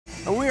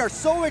And we are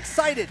so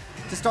excited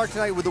to start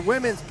tonight with the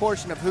women's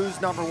portion of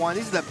Who's Number One.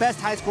 These are the best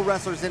high school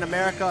wrestlers in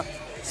America.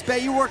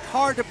 Spay, you worked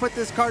hard to put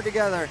this card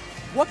together.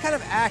 What kind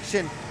of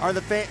action are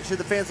should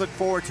the fans look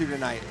forward to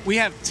tonight? We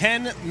have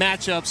 10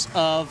 matchups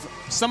of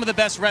some of the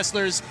best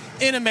wrestlers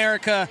in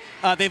America.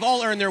 They've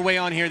all earned their way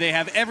on here. They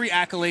have every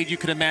accolade you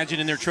could imagine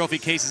in their trophy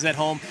cases at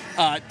home.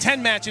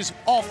 10 matches,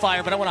 all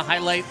fire, but I want to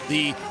highlight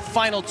the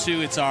final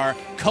two. It's our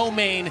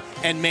co-main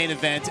and main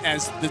event,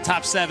 as the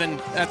top 7,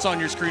 that's on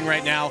your screen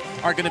right now,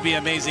 are going to be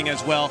amazing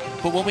as well.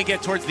 But when we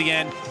get towards the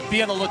end,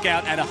 be on the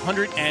lookout. At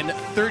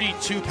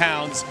 132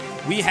 pounds,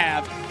 we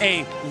have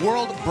a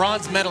world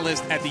bronze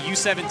medalist at the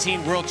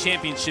U17 World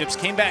Championships.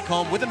 Came back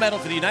home with a medal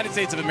for the United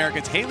States of America.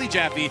 It's Haylie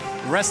Jaffe,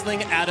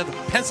 wrestling out of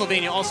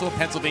Pennsylvania, also a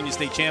Pennsylvania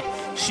state champ.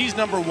 She's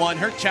number 1.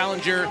 Her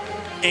challenger,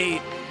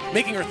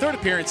 making her 3rd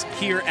appearance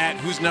here at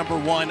Who's Number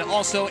One.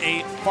 Also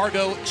a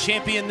Fargo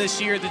champion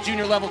this year, the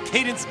junior level,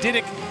 Cadence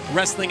Diduch,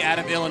 wrestling out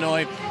of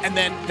Illinois. And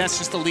then that's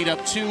just the lead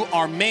up to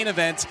our main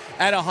event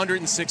at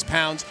 106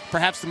 pounds,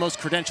 perhaps the most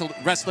credentialed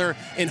wrestler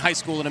in high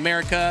school in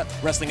America,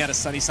 wrestling out of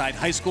Sunnyside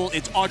High School.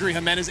 It's Audrey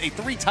Jimenez, a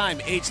 3-time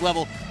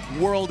age-level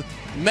world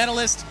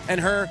medalist, and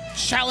her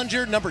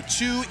challenger, number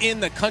 2 in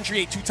the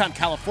country, a 2-time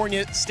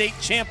California state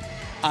champ,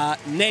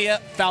 Naya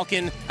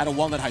Falcon out of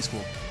Walnut High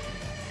School.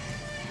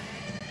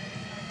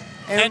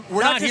 And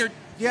we're not here.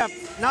 Yeah,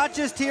 not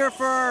just here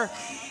for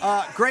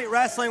great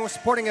wrestling. We're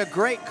supporting a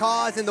great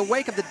cause. In the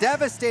wake of the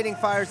devastating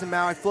fires in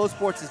Maui, Flow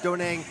Sports is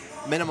donating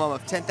a minimum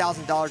of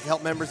 $10,000 to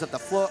help members of the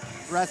Flow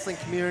wrestling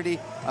community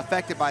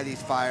affected by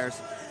these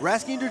fires. We're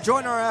asking you to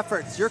join our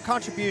efforts. Your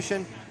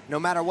contribution, no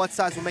matter what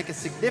size, will make a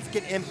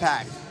significant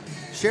impact.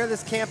 Share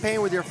this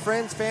campaign with your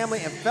friends,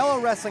 family, and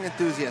fellow wrestling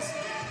enthusiasts.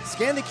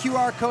 Scan the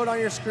QR code on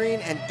your screen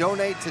and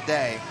donate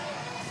today.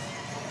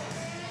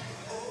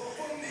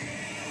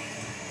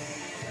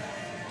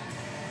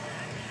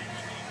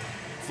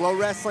 Flow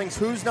Wrestling's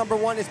Who's Number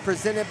One is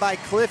presented by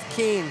Cliff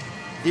Keen,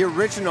 the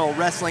original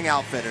wrestling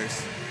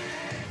outfitters.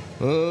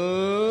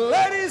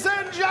 Ladies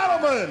and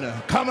gentlemen,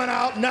 coming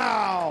out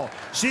now,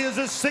 she is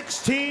a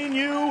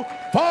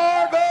 16U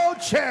Fargo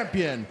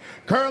champion,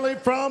 currently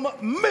from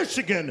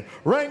Michigan,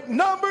 ranked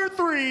number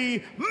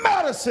 3,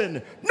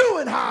 Madison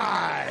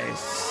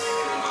Nieuwenhuis.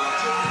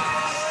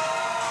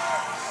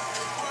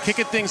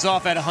 Kicking things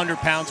off at 100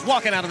 pounds,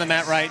 walking out on the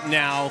mat right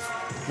now.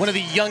 One of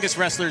the youngest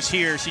wrestlers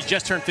here. She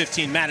just turned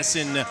 15,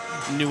 Madison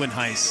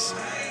Nieuwenhuis.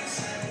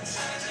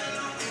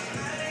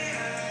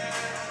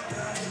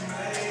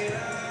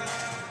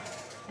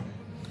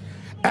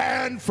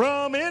 And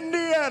from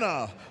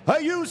Indiana, a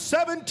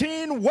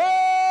U17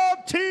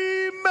 World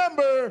Team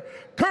member,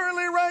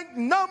 currently ranked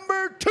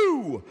number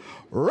 2,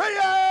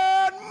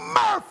 Rianne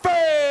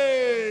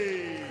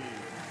Murphy.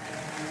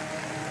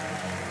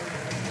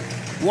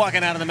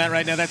 Walking out on the mat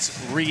right now, that's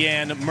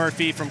Rianne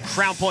Murphy from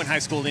Crown Point High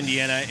School,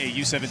 Indiana, a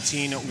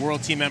U17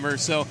 World Team member.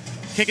 So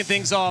kicking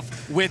things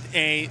off with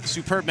a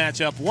superb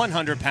matchup,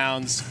 100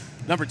 pounds.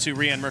 Number 2,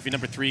 Rianne Murphy.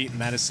 Number 3,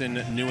 Madison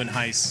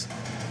Nieuwenhuis.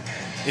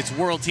 It's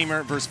World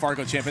Teamer versus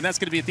Fargo champion. That's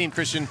going to be a theme,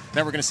 Christian,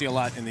 that we're going to see a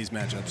lot in these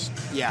matchups.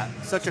 Yeah,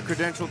 such a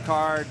credentialed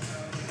card.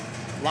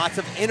 Lots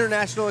of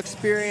international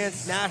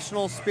experience,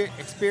 national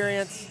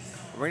experience.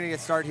 We're going to get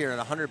started here at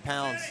 100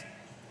 pounds.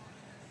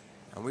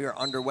 And we are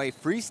underway.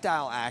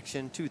 Freestyle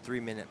action, 2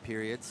 3-minute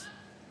periods.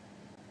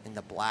 In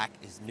the black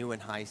is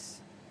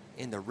Nieuwenhuis.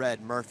 In the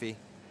red, Murphy.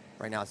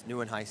 Right now it's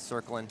Nieuwenhuis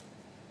circling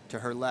to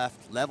her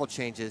left. Level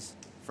changes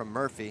from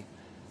Murphy.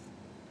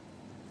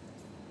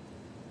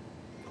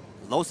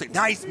 Low stick,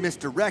 nice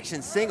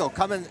misdirection single,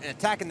 coming and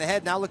attacking the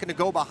head, now looking to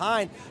go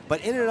behind,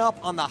 but in and up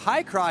on the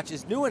high crotch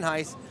is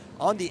Nieuwenhuis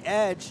on the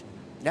edge.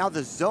 Now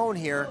the zone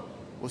here,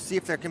 we'll see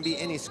if there can be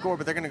any score,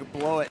 but they're gonna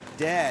blow it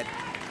dead.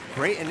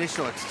 Great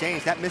initial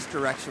exchange. That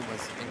misdirection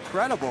was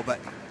incredible, but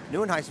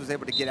Nieuwenhuis was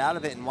able to get out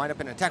of it and wind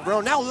up in an attack. Now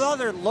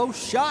another low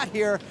shot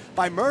here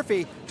by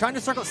Murphy, trying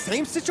to circle,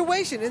 same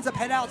situation, ends up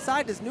head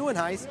outside as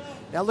Nieuwenhuis.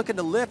 Now looking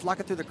to lift,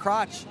 locking through the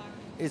crotch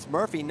is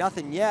Murphy,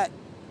 nothing yet.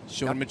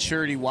 Showing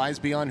maturity wise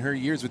beyond her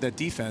years with that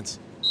defense.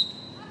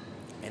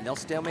 And they'll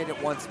stalemate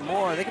it once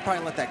more. They could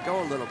probably let that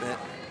go a little bit.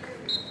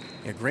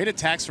 Yeah, great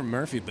attacks from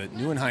Murphy, but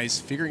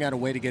Nieuwenhuis figuring out a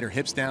way to get her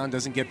hips down,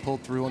 doesn't get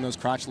pulled through on those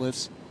crotch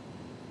lifts.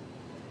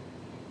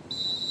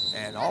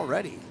 And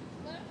already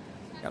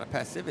got a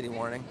passivity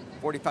warning,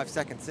 45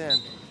 seconds in.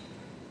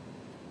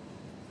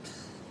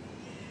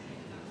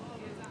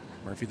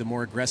 Murphy, the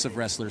more aggressive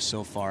wrestler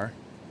so far.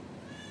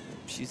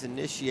 She's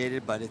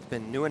initiated, but it's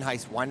been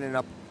Nieuwenhuis winding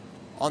up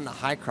on the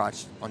high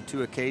crotch on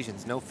 2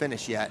 occasions. No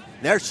finish yet.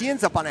 There she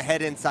ends up on a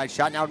head inside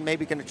shot. Now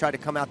maybe going to try to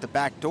come out the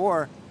back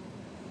door.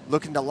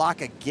 Looking to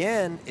lock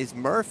again is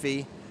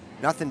Murphy.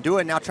 Nothing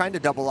doing. Now trying to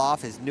double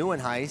off is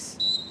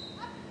Nieuwenhuis.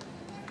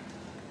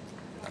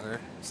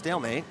 Another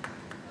stalemate.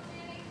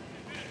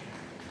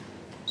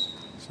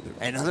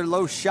 Another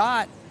low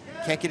shot.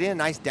 Can't get in.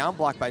 Nice down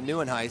block by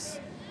Nieuwenhuis.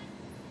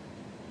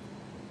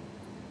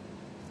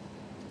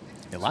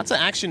 Yeah, lots of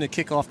action to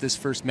kick off this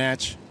first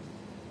match.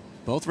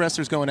 Both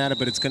wrestlers going at it,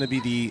 but it's going to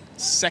be the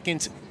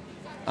second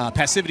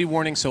passivity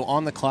warning, so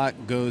on the clock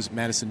goes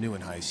Madison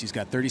Nieuwenhuis. She's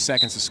got 30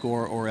 seconds to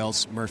score, or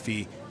else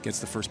Murphy gets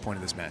the first point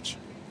of this match.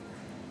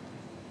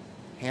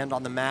 Hand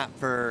on the mat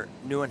for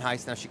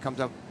Nieuwenhuis. Now she comes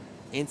up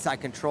inside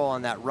control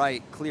on that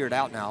right, cleared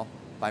out now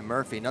by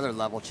Murphy. Another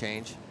level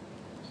change.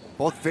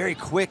 Both very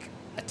quick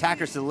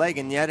attackers to the leg,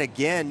 and yet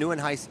again,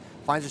 Nieuwenhuis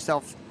finds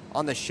herself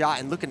on the shot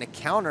and looking to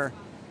counter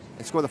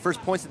and score the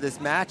first points of this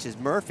match is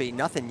Murphy.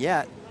 Nothing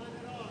yet.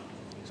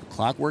 So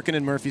clock working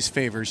in Murphy's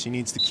favor. She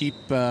needs to keep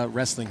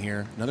wrestling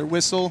here. Another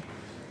whistle.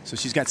 So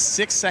she's got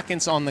 6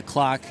 seconds on the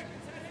clock.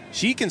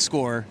 She can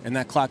score, and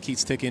that clock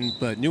keeps ticking,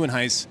 but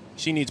Nieuwenhuis,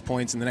 she needs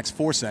points in the next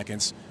 4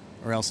 seconds,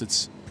 or else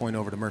it's point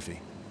over to Murphy.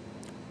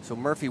 So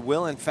Murphy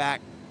will, in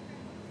fact,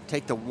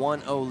 take the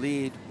 1-0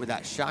 lead with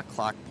that shot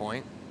clock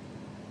point.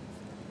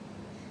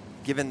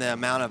 Given the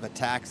amount of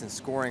attacks and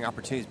scoring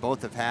opportunities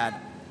both have had,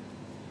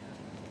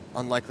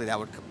 unlikely that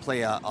would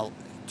play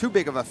too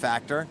big of a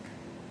factor.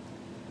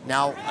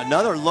 Now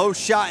another low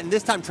shot, and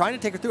this time trying to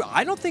take her through.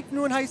 I don't think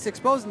Nieuwenhuis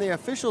exposed, and the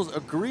officials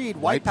agreed.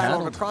 White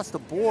paddled across the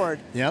board.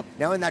 Yep.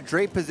 Now in that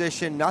drape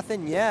position,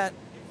 nothing yet.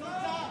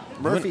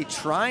 Murphy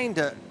trying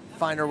to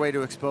find her way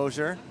to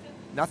exposure.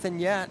 Nothing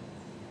yet.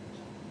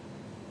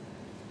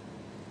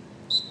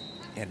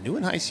 And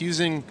Nieuwenhuis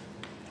using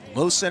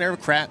low center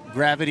of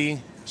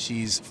gravity.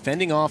 She's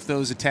fending off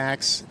those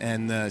attacks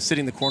and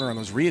sitting the corner on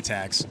those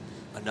re-attacks.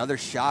 Another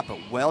shot, but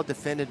well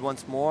defended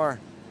once more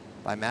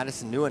by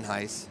Madison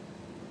Nieuwenhuis.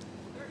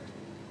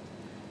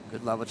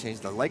 Good level change.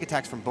 The leg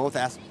attacks from both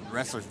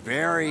wrestlers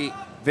very,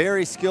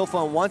 very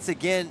skillful. And once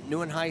again,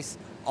 Nieuwenhuis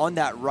on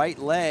that right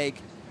leg,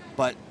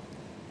 but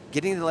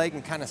getting the leg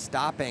and kind of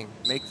stopping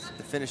makes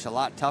the finish a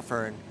lot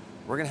tougher. And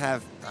we're going to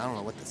have, I don't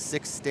know, what the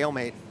 6th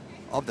stalemate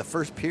of the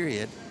first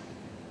period.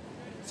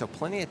 So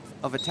plenty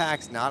of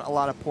attacks, not a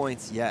lot of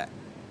points yet.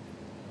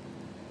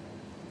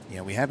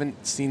 Yeah, we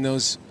haven't seen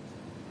those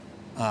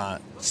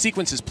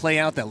sequences play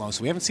out that long,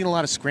 so we haven't seen a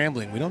lot of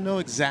scrambling. We don't know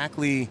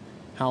exactly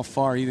how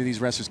far either of these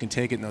wrestlers can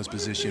take it in those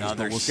positions.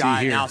 Another but we'll shot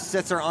see here. now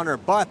sits her on her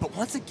butt, but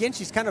once again,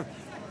 she's kind of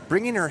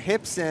bringing her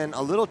hips in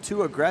a little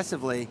too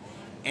aggressively,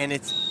 and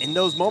it's in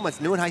those moments,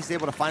 Nieuwenhuis is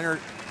able to find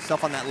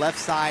herself on that left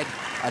side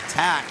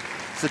attack.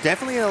 So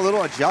definitely a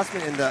little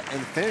adjustment in the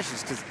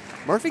finishes, because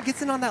Murphy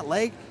gets in on that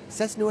leg,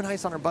 sets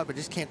Nieuwenhuis on her butt, but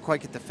just can't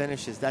quite get the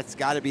finishes. That's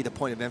got to be the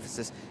point of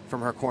emphasis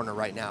from her corner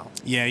right now.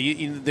 Yeah,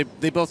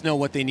 they both know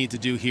what they need to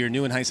do here.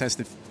 Nieuwenhuis has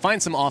to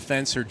find some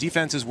offense. Her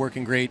defense is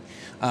working great.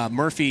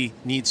 Murphy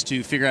needs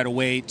to figure out a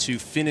way to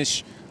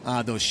finish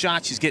those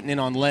shots. She's getting in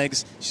on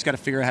legs. She's got to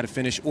figure out how to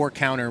finish or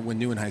counter when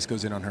Nieuwenhuis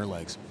goes in on her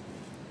legs.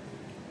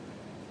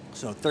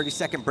 So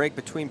 30-second break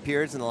between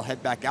periods, and they'll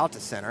head back out to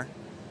center.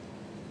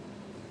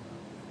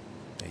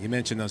 You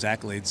mentioned those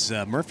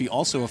accolades. Murphy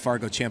also a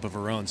Fargo champ of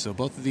her own. So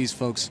both of these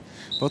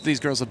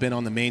girls have been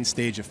on the main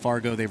stage of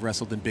Fargo. They've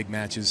wrestled in big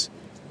matches.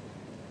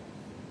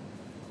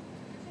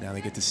 Now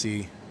they get to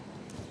see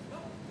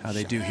how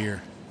they do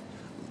here.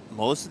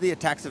 Most of the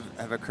attacks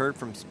have occurred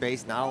from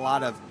space. Not a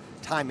lot of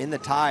time in the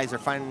ties. They're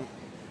finding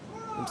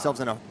themselves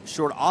in a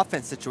short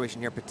offense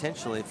situation here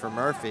potentially for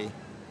Murphy.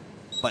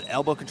 But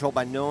elbow control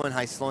by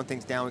Nieuwenhuis slowing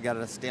things down. We got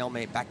a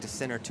stalemate back to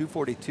center.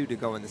 2:42 to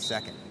go in the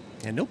second.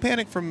 And no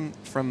panic from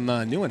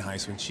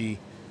Nieuwenhuis when she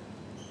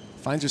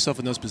finds herself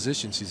in those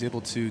positions. She's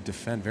able to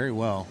defend very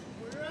well.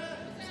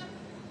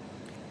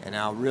 And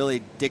now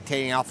really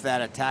dictating off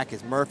that attack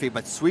is Murphy,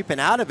 but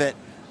sweeping out of it.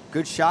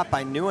 Good shot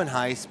by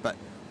Nieuwenhuis, but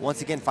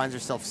once again finds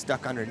herself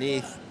stuck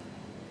underneath.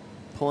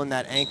 Pulling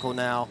that ankle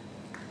now.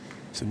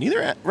 So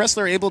neither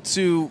wrestler able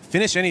to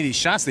finish any of these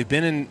shots. They've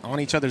been on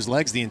each other's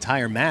legs the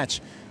entire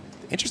match.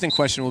 The interesting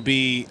question will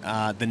be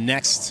the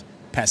next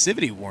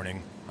passivity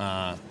warning.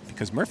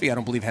 Because Murphy, I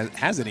don't believe,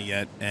 has any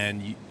yet,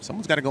 and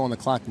someone's got to go on the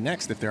clock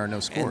next if there are no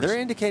scores. And they're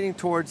indicating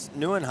towards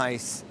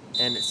Nieuwenhuis,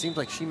 and it seems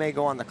like she may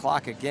go on the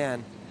clock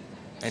again,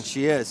 and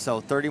she is,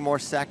 so 30 more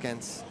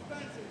seconds.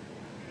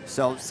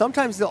 So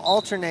sometimes they'll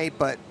alternate,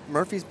 but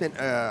Murphy's been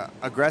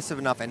aggressive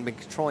enough and been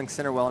controlling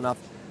center well enough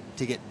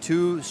to get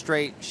 2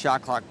 straight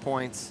shot clock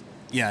points.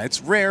 Yeah,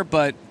 it's rare,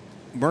 but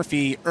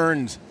Murphy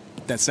earned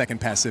that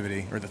second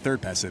passivity, or the third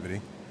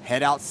passivity.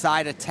 Head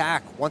outside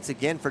attack once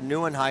again for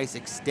Nieuwenhuis,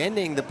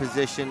 extending the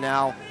position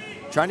now,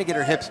 trying to get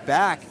her hips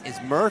back is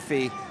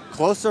Murphy.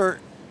 Closer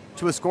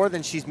to a score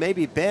than she's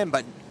maybe been,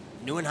 but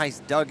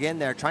Nieuwenhuis dug in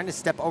there, trying to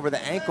step over the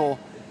ankle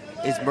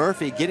is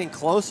Murphy, getting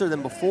closer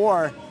than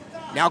before.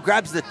 Now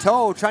grabs the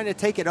toe, trying to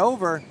take it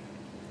over.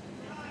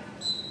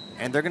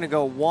 And they're gonna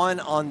go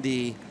 1 on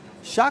the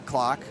shot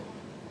clock.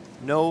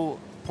 No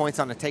points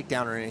on a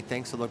takedown or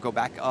anything, so they'll go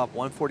back up.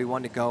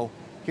 1:41 to go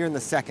here in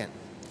the second.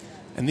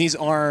 And these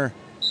are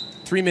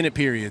 3-minute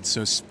periods,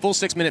 so full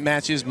 6-minute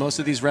matches. Most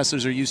of these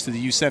wrestlers are used to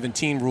the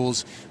U17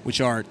 rules, which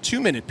are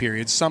 2-minute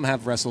periods. Some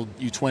have wrestled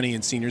U20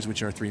 and seniors,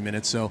 which are 3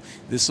 minutes. So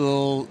this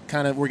will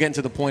kind of, we're getting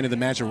to the point of the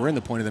match, or we're in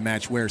the point of the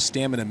match where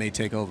stamina may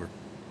take over.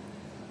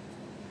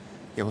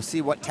 Yeah, we'll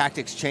see what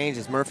tactics change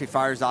as Murphy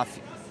fires off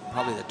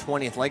probably the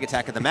 20th leg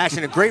attack of the match.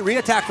 And a great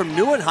re-attack from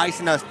Nieuwenhuis,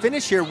 and a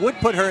finish here would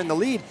put her in the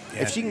lead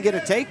if she can get a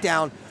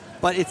takedown.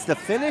 But it's the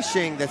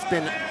finishing that's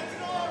been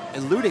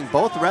eluding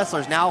both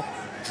wrestlers. Now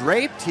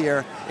draped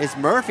here is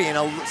Murphy, and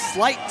a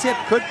slight tip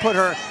could put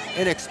her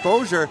in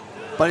exposure,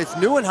 but it's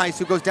Nieuwenhuis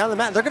who goes down the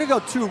mat. They're going to go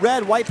 2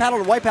 red, white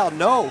paddle to white paddle,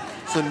 no.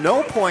 So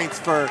no points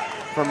for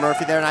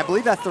Murphy there, and I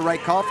believe that's the right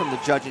call from the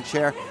judging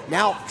chair.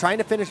 Now trying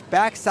to finish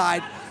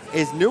backside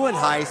is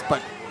Nieuwenhuis,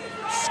 but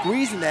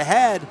squeezing the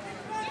head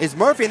is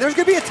Murphy, and there's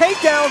going to be a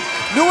takedown.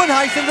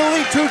 Nieuwenhuis into the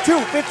lead,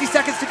 2-2, 50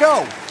 seconds to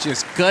go.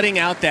 Just gutting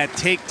out that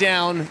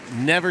takedown,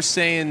 never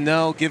saying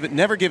no,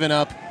 never giving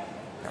up,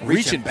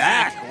 reaching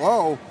back.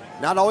 Whoa,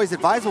 not always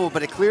advisable,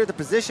 but it cleared the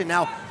position.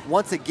 Now,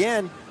 once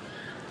again,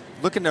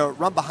 looking to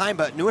run behind,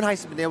 but Nieuwenhuis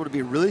has been able to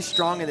be really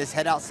strong in this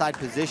head outside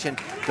position.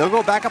 They'll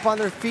go back up on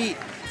their feet.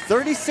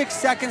 36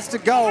 seconds to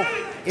go.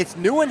 It's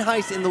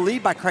Nieuwenhuis in the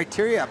lead by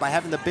criteria, by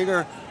having the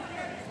bigger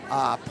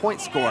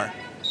point score.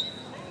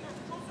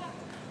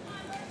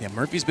 Yeah,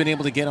 Murphy's been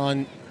able to get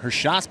on her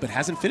shots, but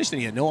hasn't finished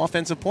any yet. No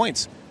offensive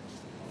points.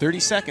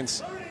 30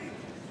 seconds.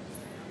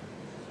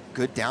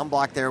 Good down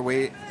block there.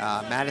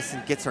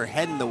 Madison gets her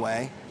head in the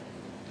way.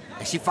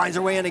 And she finds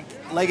her way in a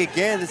leg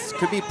again. This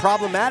could be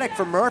problematic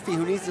for Murphy,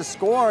 who needs to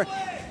score.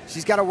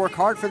 She's got to work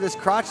hard for this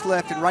crotch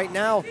lift, and right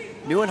now,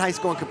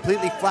 Nieuwenhuis going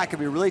completely flat. Could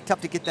be really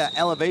tough to get that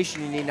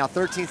elevation you need. Now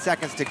 13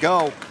 seconds to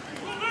go.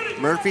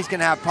 Murphy's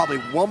gonna have probably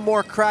one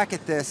more crack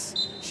at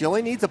this. She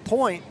only needs a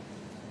point.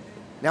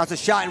 Now it's a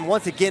shot, and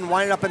once again,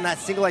 winding up in that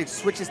single leg,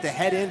 switches to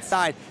head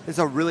inside. This is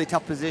a really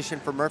tough position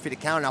for Murphy to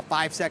counter. Now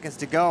 5 seconds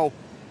to go.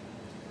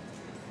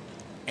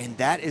 And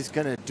that is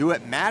gonna do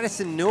it.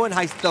 Madison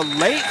Nieuwenhuis, the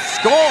late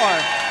score,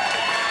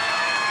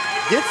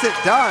 gets it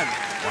done.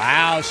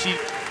 Wow, she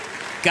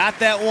got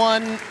that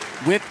one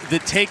with the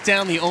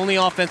takedown, the only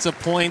offensive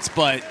points,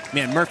 but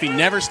man, Murphy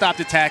never stopped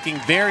attacking.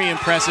 Very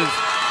impressive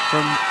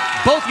from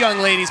both young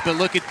ladies, but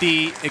look at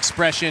the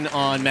expression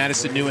on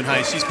Madison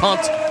Nieuwenhuis. She's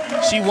pumped.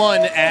 She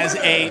won as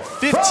a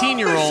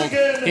 15-year-old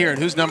here, and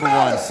who's number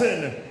one?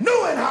 Madison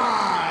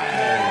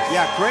Nieuwenhuis.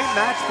 Yeah, great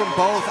match from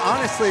both.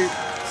 Honestly,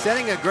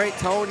 setting a great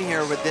tone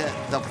here with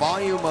the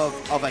volume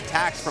of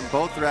attacks from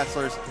both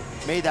wrestlers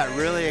made that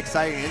really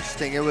exciting and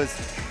interesting. It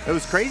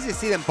was crazy to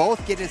see them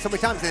both get in so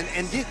many times.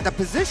 And the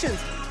positions,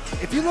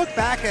 if you look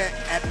back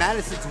at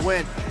Madison's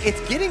win,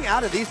 it's getting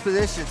out of these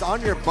positions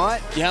on your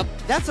butt. Yep.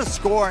 That's a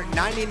score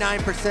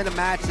 99% of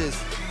matches.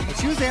 And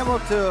she was able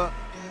to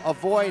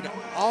avoid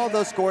all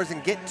those scores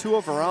and get 2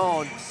 of her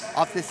own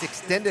off this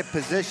extended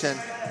position.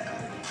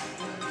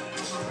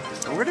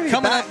 And we're going to be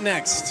coming back up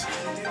next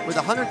with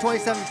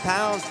 127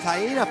 pounds,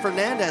 Taina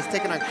Fernandez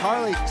taking on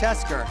Carley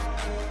Ceshker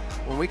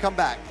when we come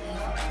back.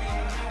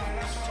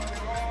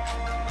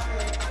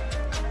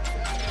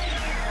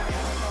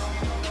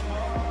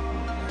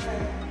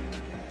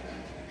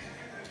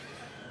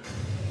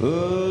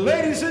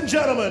 Ladies and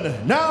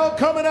gentlemen, now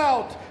coming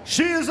out,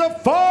 she is a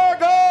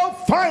Fargo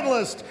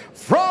finalist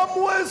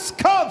from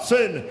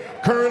Wisconsin,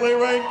 currently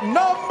ranked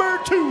number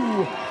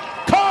 2,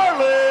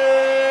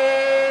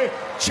 Carley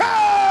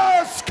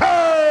Ceshker.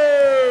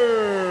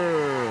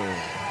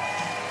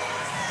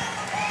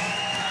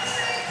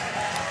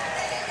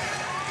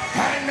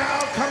 And now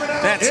coming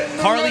out, that's in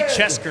the Carley red,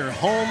 Ceshker,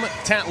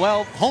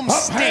 home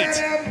state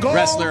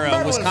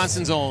wrestler,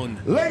 Wisconsin's own.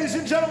 Ladies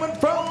and gentlemen,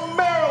 from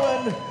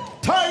Maryland,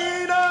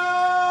 Taina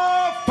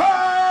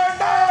Fernandez.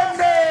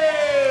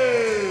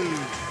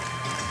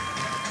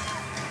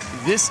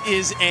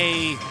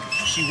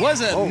 She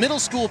was a middle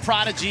school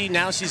prodigy.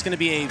 Now she's going to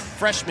be a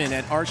freshman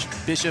at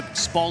Archbishop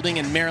Spalding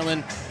in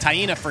Maryland.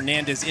 Taina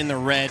Fernandez in the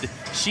red.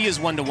 She is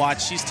one to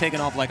watch. She's taken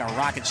off like a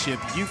rocket ship.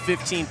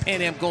 U15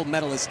 Pan Am gold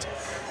medalist,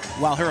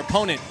 while her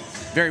opponent,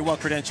 very well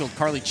credentialed,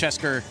 Carley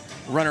Ceshker,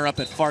 runner-up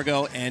at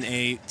Fargo and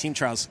a Team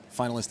Trials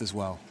finalist as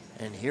well.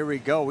 And here we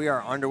go. We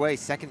are underway.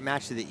 Second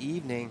match of the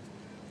evening.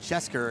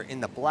 Ceshker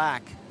in the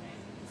black,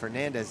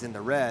 Fernandez in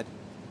the red.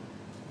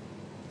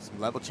 Some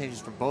level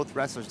changes from both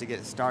wrestlers to get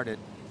it started.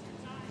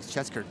 As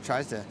Ceshker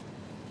tries to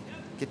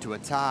get to a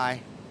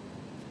tie.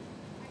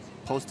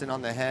 Posting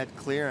on the head,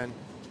 clearing.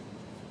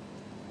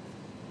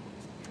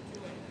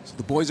 So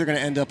the boys are going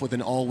to end up with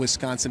an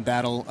all-Wisconsin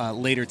battle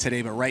later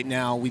today, but right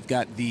now we've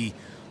got the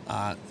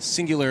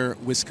singular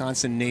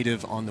Wisconsin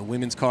native on the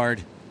women's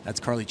card. That's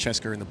Carley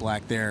Ceshker in the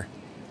black there.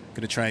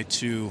 Going to try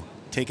to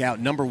take out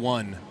number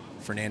 1,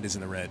 Fernandez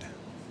in the red.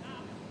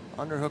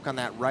 Underhook on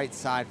that right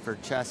side for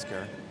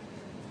Ceshker.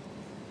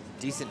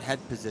 Decent head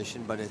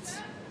position, but it's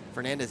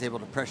Fernandez able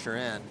to pressure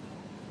in.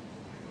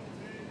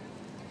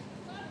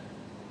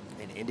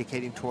 And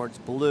indicating towards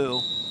blue.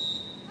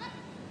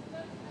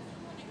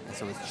 And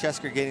so it's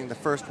Ceshker getting the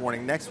first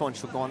warning. Next one,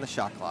 she'll go on the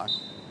shot clock.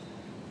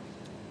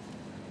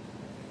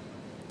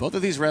 Both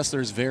of these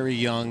wrestlers very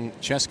young.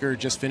 Ceshker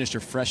just finished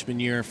her freshman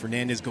year.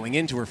 Fernandez going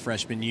into her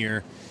freshman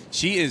year.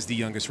 She is the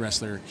youngest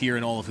wrestler here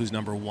in all of Who's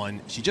Number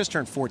 1. She just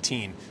turned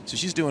 14, so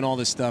she's doing all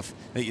this stuff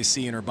that you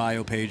see in her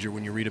bio page or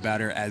when you read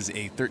about her as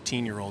a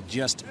 13-year-old,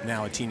 just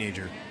now a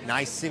teenager.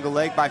 Nice single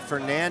leg by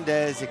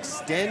Fernandez,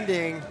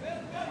 extending,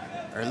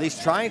 or at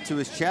least trying to,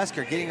 is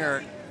Ceshker getting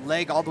her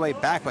leg all the way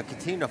back, but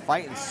continue to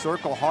fight and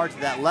circle hard to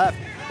that left.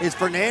 is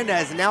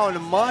Fernandez, now in a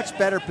much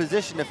better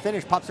position to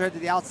finish. Pops her head to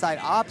the outside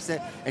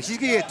opposite, and she's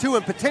gonna get 2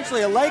 and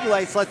potentially a leg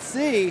lace. Let's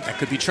see. That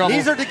could be trouble.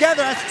 These are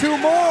together, that's 2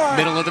 more.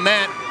 Middle of the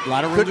mat, a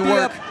lot of room to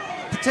work.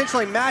 A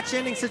potentially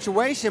match-ending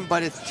situation,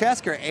 but it's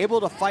Ceshker able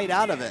to fight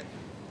out of it.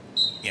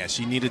 Yeah,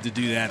 she needed to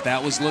do that.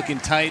 That was looking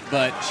tight,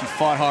 but she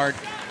fought hard,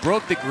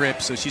 broke the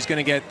grip, so she's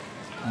gonna get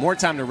more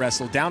time to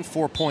wrestle. Down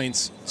 4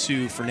 points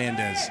to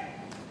Fernandez.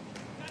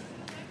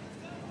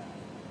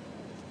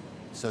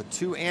 So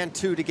 2 and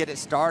 2 to get it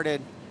started.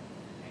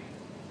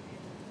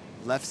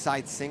 Left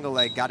side single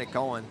leg, got it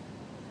going.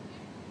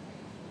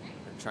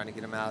 They're trying to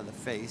get him out of the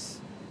face.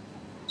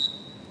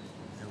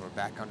 And we're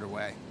back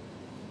underway.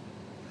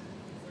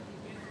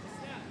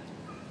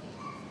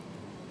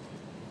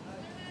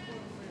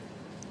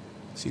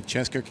 See if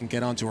Ceshker can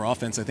get onto her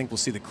offense. I think we'll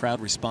see the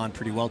crowd respond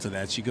pretty well to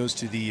that. She goes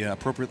to the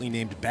appropriately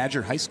named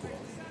Badger High School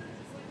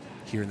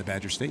here in the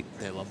Badger State.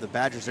 They love the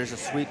Badgers. There's a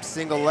sweep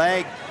single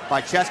leg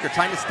by Ceshker,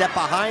 trying to step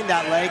behind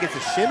that leg. It's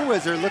a shin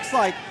wizard, looks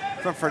like,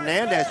 from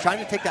Fernandez,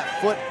 trying to take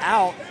that foot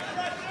out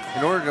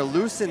in order to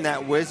loosen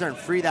that whizzer and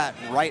free that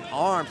right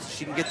arm so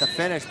she can get the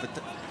finish,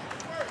 but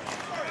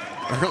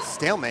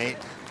stalemate.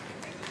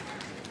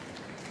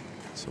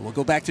 So we'll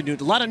go back to a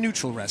lot of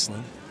neutral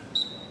wrestling.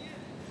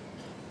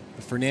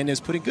 Fernandez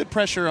putting good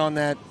pressure on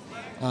that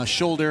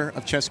shoulder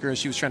of Ceshker as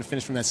she was trying to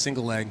finish from that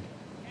single leg.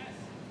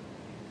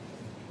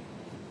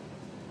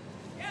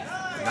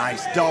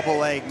 Nice double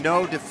leg,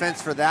 no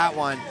defense for that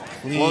one.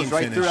 Clean Blows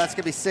right finish. through, that's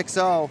gonna be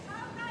 6-0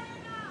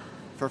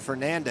 for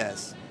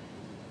Fernandez.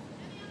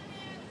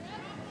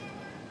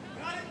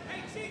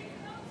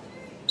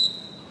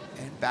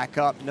 And back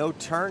up, no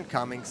turn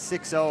coming,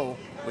 6-0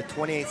 with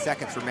 28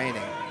 seconds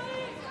remaining.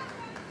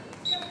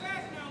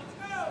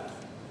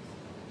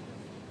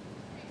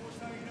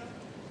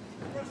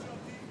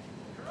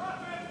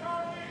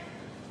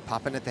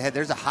 Popping at the head.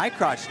 There's a high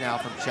crotch now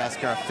from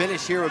Ceshker. A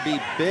finish here would be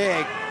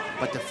big,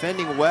 but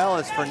defending well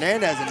is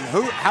Fernandez. And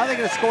how are they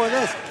going to score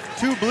this?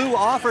 2 blue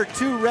offer,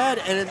 2 red,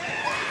 and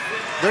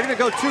they're going to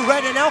go 2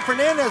 red. And now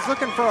Fernandez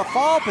looking for a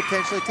fall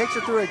potentially. Takes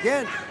her through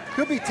again.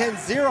 Could be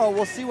 10-0.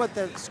 We'll see what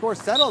the score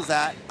settles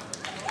at.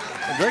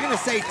 And they're going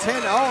to say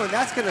 10-0, and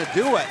that's going to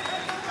do it.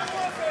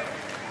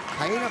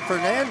 Taina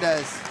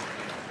Fernandez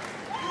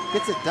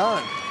gets it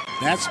done.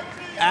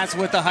 That's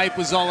what the hype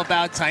was all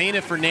about.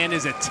 Taina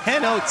Fernandez at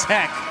 10-0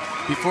 tech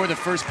before the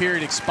first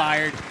period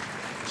expired.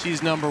 She's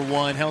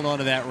 #1, held on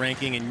to that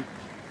ranking, and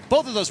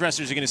both of those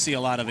wrestlers are going to see a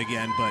lot of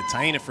again, but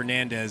Taina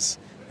Fernandez,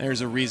 there's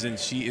a reason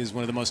she is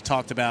one of the most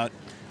talked about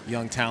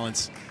young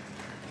talents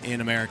in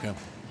America.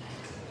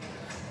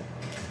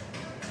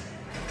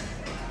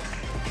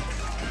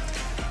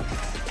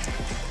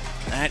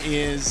 That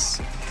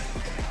is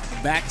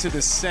back to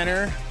the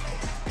center.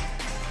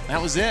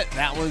 That was it.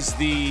 That was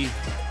the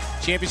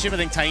championship. I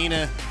think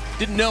Taina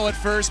didn't know at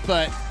first,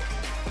 but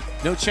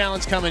no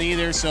challenge coming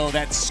either, so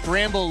that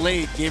scramble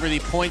late gave her the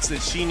points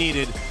that she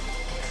needed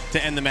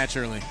to end the match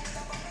early.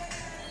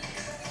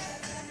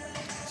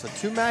 So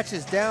 2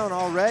 matches down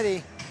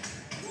already.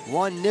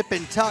 1 nip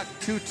and tuck,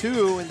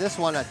 2-2, and this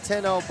one a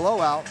 10-0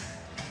 blowout.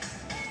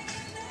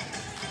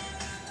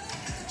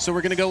 So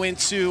we're going to go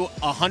into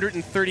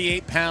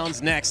 138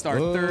 pounds next, our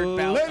third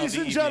bout of the Ladies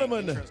and evening.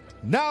 gentlemen,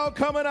 now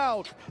coming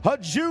out, a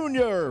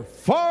junior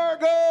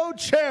Fargo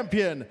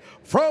champion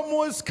from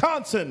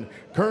Wisconsin,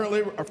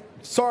 from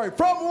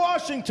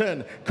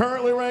Washington,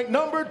 currently ranked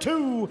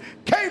 #2,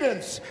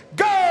 Cadence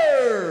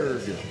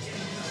Gerg.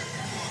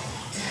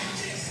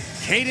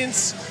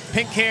 Cadence,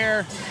 pink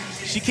hair.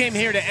 She came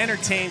here to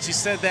entertain. She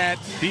said that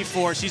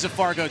before. She's a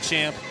Fargo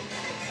champ,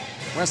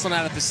 wrestling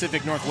out of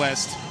Pacific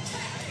Northwest.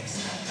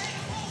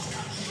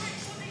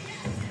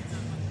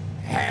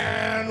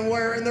 And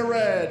wearing the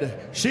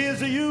red, she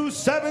is a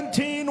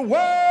U17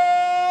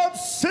 World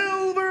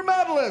Silver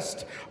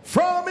Medalist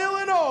from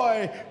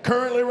Illinois,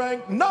 currently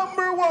ranked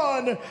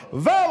 #1,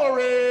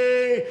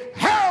 Valerie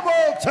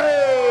Hamilton.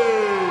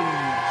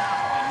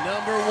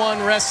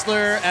 #1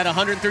 wrestler at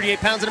 138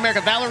 pounds in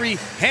America, Valerie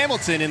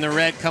Hamilton in the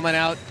red, coming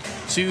out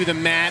to the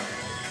mat.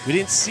 We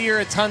didn't see her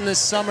a ton this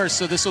summer,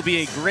 so this will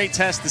be a great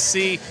test to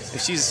see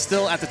if she's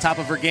still at the top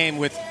of her game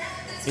with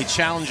a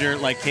challenger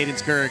like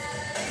Cadence Gerg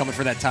coming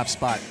for that top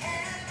spot.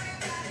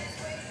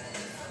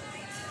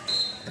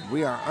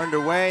 We are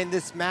underway in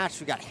this match.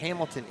 We got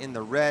Hamilton in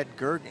the red,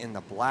 Gerg in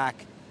the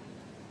black.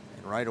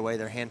 And right away,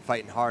 they're hand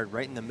fighting hard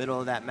right in the middle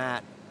of that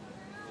mat.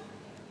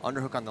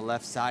 Underhook on the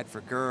left side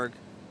for Gerg.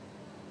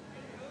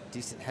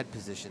 Decent head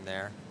position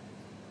there.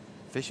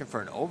 Fishing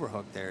for an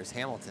overhook there is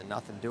Hamilton,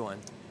 nothing doing.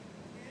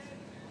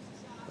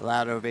 A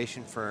loud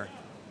ovation for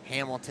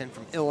Hamilton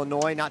from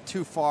Illinois, not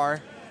too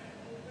far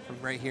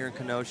from right here in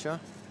Kenosha.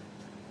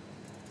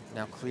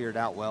 Now cleared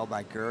out well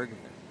by Gerg.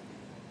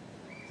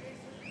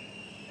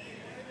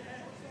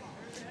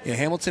 Yeah,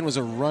 Hamilton was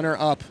a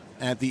runner-up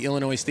at the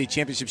Illinois State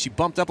Championship. She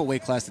bumped up a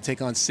weight class to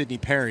take on Sydney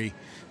Perry,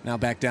 now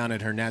back down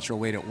at her natural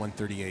weight at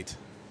 138.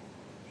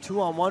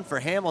 2-on-1 for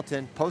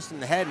Hamilton, posting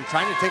the head and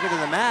trying to take her to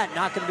the mat.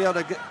 Not going to be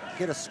able to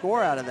get a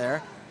score out of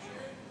there.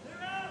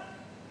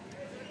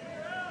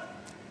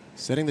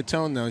 Setting the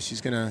tone, though, she's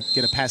going to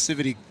get a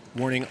passivity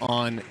warning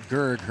on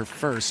Gerg, her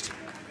first.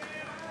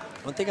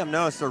 One thing I've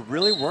noticed, they're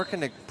really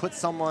working to put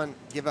someone,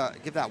 give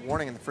that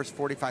warning in the first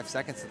 45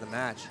 seconds of the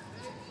match.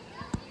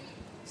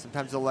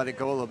 Sometimes they'll let it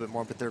go a little bit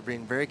more, but they're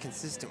being very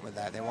consistent with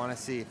that. They want to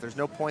see if there's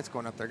no points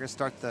going up, they're going to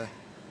start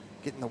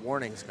getting the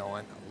warnings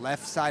going.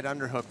 Left side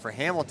underhook for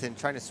Hamilton,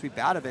 trying to sweep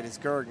out of it is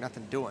Gerg,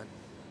 nothing doing.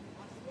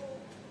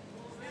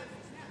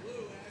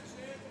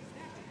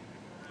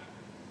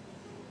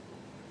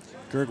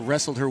 Gerg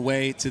wrestled her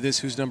way to this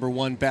Who's Number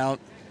 1 bout.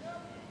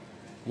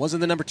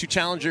 Wasn't the number 2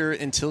 challenger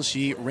until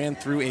she ran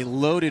through a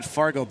loaded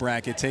Fargo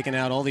bracket, taking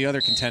out all the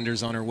other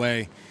contenders on her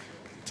way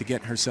to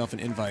get herself an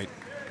invite.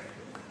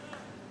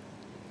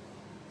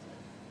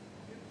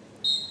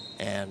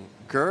 And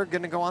Gerg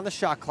gonna go on the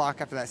shot clock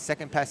after that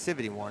second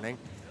passivity warning.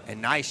 And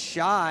nice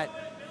shot,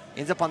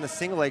 ends up on the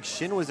single leg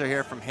shin whizzer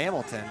here from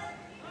Hamilton.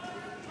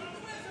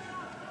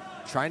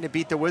 Trying to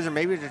beat the wizard,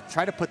 maybe to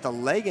try to put the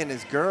leg in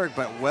is Gerg,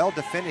 but well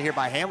defended here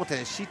by Hamilton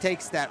as she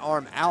takes that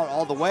arm out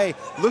all the way.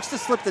 Looks to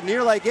slip the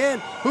near leg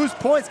in. Whose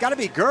points? Got to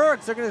be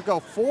Gerg's. They're going to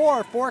go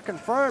 4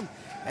 confirmed.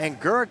 And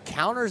Gerg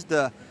counters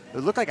it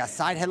looked like a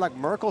side headlock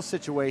Merkel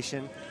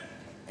situation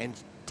and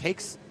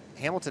takes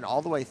Hamilton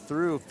all the way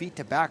through, feet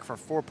to back for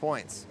 4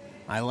 points.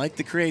 I like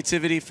the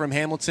creativity from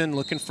Hamilton,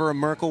 looking for a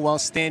Merkel while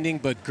standing,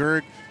 but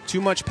Gerg, too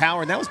much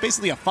power. And that was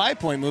basically a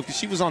 5-point move because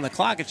she was on the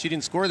clock. If she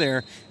didn't score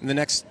there in the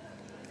next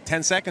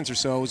 10 seconds or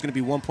so, it was going to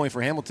be 1 point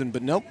for Hamilton,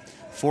 but nope,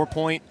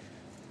 4-point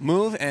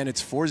move, and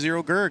it's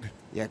 4-0 Gerg.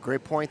 Yeah,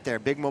 great point there.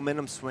 Big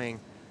momentum swing,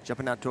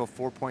 jumping out to a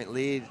 4-point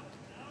lead,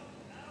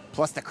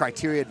 plus the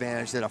criteria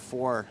advantage that a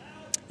 4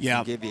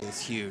 can give you is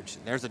huge.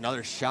 And there's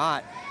another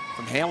shot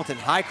from Hamilton,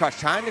 high cross,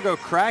 trying to go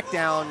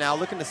crackdown now,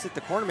 looking to sit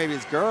the corner. Maybe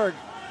it's Gerg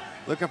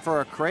looking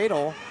for a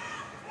cradle.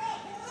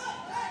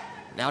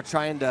 Now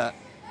trying to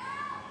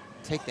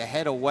take the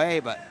head away,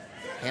 but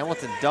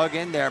Hamilton dug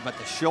in there, but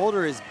the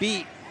shoulder is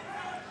beat.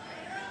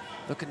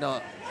 Looking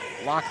to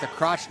lock the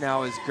crotch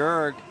now is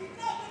Gerg.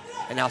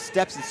 And now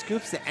steps and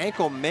scoops the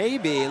ankle,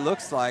 maybe, it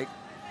looks like.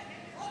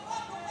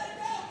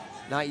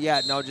 Not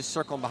yet, no, just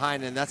circling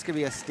behind, and that's gonna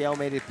be a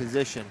stalemated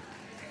position.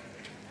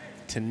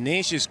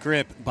 Tenacious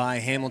grip by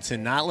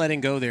Hamilton, not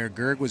letting go there.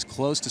 Gerg was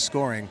close to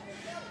scoring,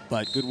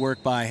 but good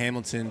work by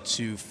Hamilton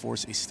to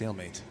force a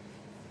stalemate.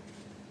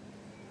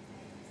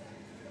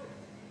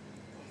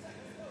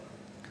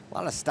 A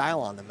lot of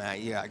style on the mat.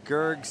 You got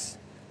Gerg's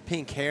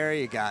pink hair,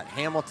 you got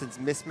Hamilton's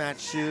mismatched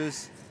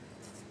shoes.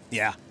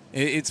 Yeah,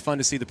 it's fun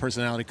to see the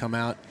personality come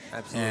out.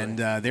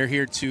 Absolutely. And they're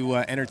here to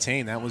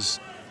entertain. That was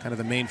kind of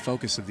the main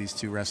focus of these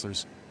two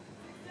wrestlers.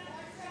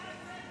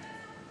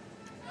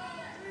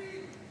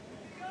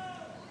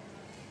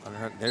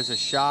 There's a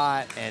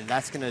shot, and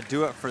that's going to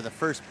do it for the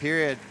first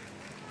period.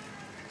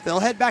 They'll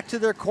head back to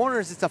their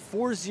corners. It's a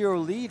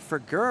 4-0 lead for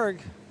Gerg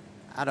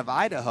out of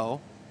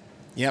Idaho.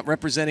 Yeah,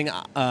 representing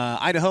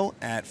Idaho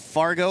at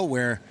Fargo,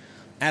 where,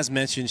 as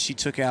mentioned, she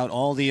took out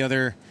all the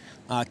other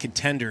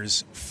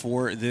contenders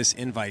for this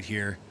invite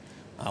here.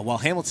 While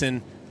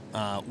Hamilton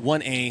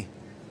won a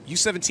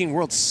U17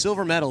 World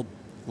Silver Medal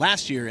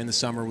last year in the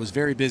summer, was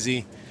very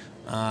busy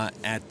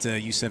at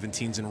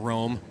U17s in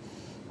Rome.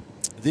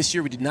 This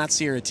year we did not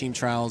see her at team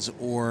trials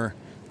or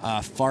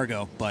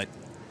Fargo, but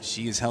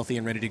she is healthy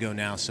and ready to go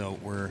now, so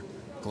we're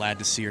glad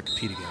to see her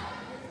compete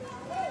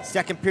again.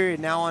 Second period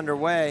now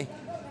underway.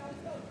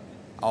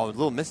 Oh, a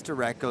little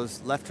misdirect,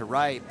 goes left to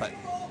right, but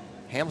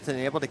Hamilton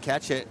able to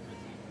catch it.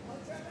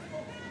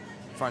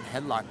 Front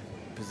headlock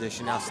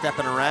position, now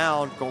stepping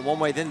around, going one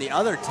way then the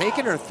other,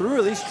 taking her through,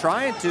 at least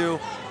trying to.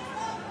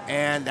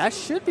 And that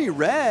should be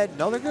red.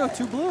 No, they're going to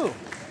go 2 blue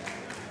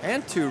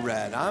and 2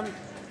 red. I'm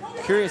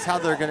curious how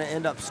they're going to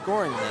end up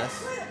scoring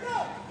this.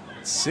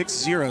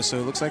 6-0, so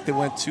it looks like they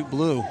went 2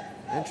 blue.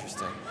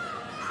 Interesting.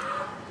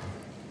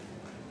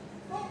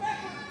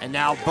 And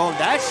now, boom,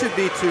 that should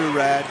be 2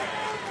 red.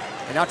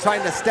 And now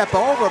trying to step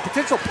over, a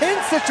potential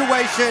pin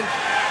situation.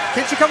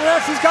 Can she come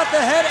around? She's got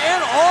the head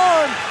and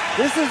arm.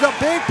 This is a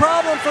big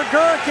problem for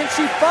Gerg. Can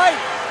she fight?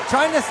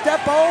 Trying to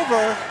step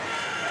over.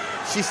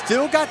 She's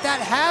still got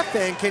that half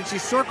in. Can she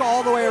circle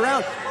all the way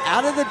around?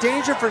 Out of the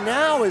danger for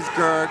now is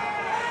Gerg.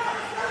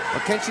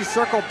 But can she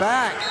circle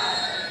back?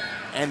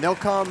 And they'll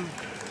come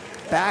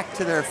back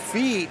to their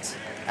feet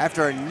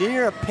after a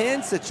near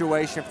pin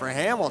situation for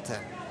Hamilton.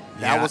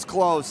 That was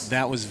close.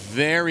 That was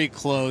very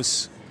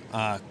close.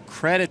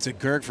 Credit to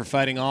Gerg for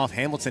fighting off.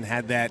 Hamilton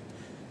had that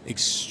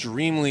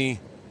extremely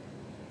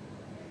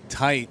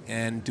tight,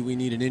 and do we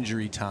need an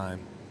injury time?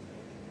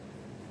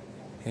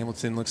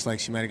 Hamilton looks like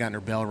she might have gotten her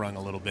bell rung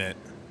a little bit.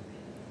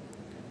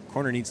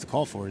 Corner needs to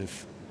call for it.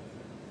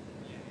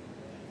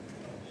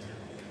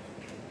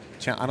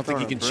 I don't think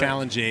you can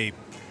challenge a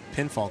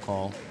pinfall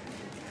call.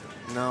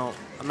 No,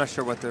 I'm not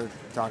sure what they're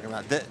talking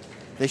about.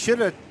 They should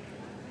have,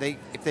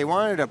 if they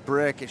wanted a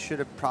brick, it should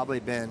have probably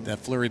been that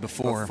flurry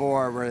before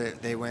where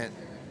they went.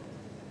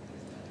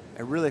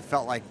 It really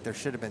felt like there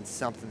should have been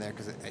something there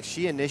because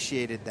she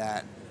initiated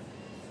the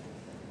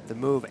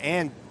move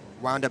and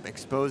wound up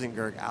exposing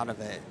Gerg out of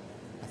it.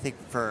 I think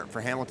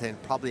for Hamilton,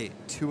 probably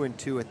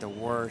 2-2 at the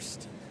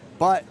worst.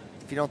 But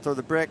if you don't throw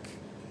the brick,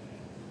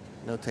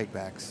 no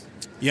takebacks.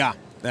 Yeah,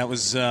 that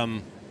was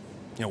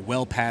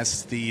well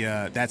past the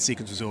that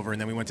sequence was over,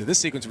 and then we went to this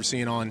sequence we're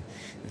seeing on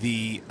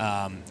the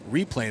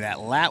replay. That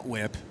lat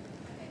whip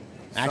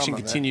action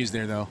continues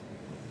there though,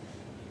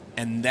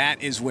 and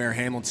that is where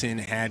Hamilton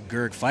had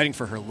Gerg fighting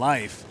for her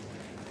life.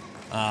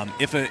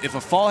 If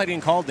a fall had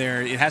been called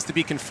there, it has to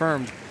be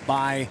confirmed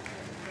by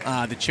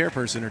the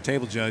chairperson or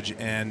table judge,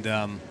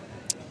 and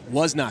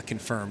was not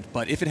confirmed.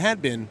 But if it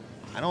had been,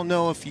 I don't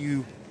know if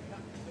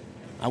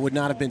I would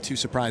not have been too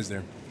surprised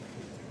there.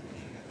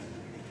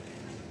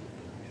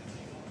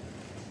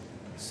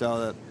 So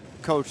the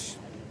coach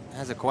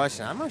has a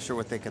question. I'm not sure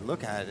what they could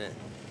look at it.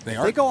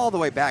 If they go all the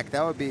way back,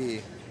 that would be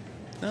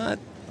not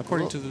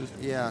according to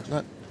the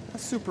not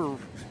super,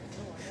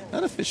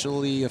 not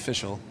officially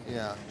official.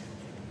 Yeah.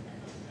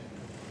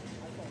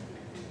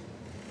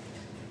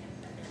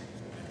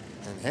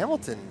 And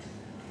Hamilton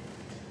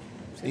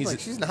seems like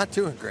she's not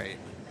doing great.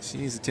 She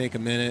needs to take a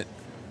minute,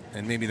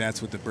 and maybe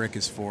that's what the brick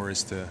is for,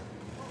 is to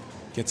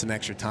get some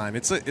extra time.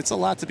 It's a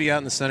lot to be out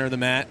in the center of the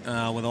mat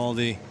with all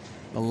the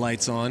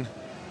lights on,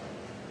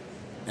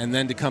 and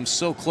then to come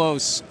so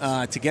close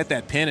to get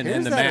that pin and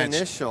end the match. Here's that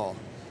initial.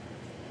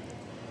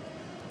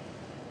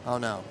 Oh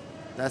no,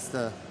 that's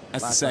the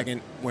second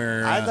one.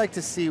 where I'd like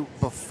to see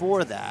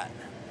before that.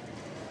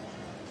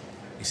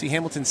 You see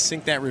Hamilton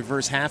sink that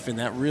reverse half in.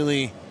 That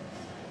really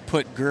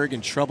put Gerg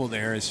in trouble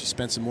there as she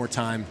spent some more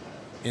time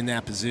in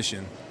that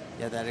position.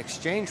 Yeah, that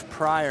exchange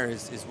prior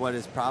is what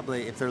is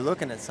probably, if they're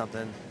looking at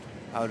something,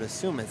 I would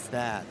assume it's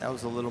that. That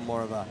was a little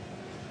more of a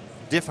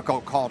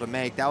difficult call to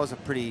make. That was a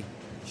pretty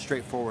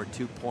straightforward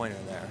two-pointer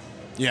there.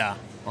 Yeah,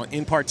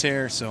 in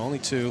parterre, so only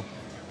two.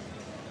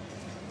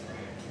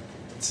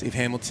 Let's see if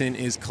Hamilton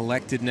is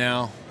collected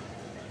now.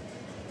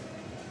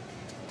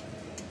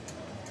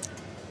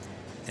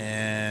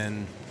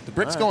 And the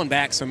brick's going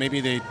back, so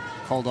maybe they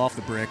called off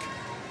the brick.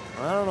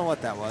 I don't know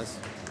what that was.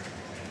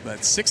 But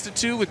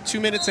 6-2 with 2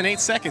 minutes and 8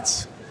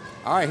 seconds.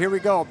 All right, here we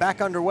go.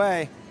 Back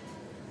underway.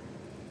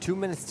 2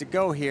 minutes to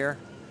go here.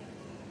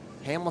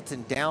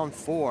 Hamilton down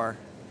 4.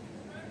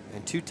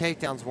 And 2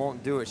 takedowns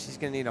won't do it. She's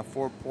going to need a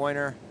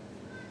 4-pointer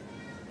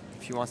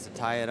if she wants to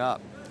tie it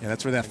up. Yeah,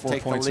 that's where that 4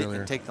 points earlier.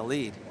 And take the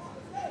lead.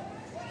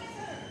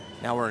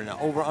 Now we're in an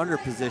over-under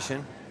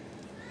position.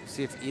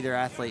 See if either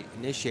athlete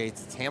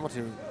initiates. It's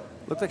Hamilton.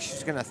 Looked like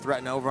she's going to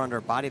threaten over-under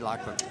body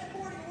lock, but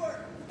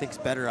thinks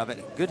better of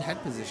it. Good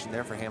head position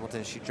there for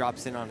Hamilton. She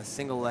drops in on a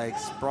single leg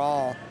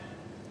sprawl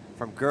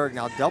from Gerg.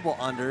 Now double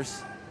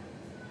unders,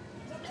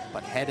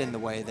 but head in the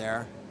way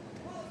there,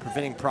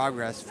 preventing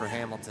progress for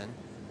Hamilton.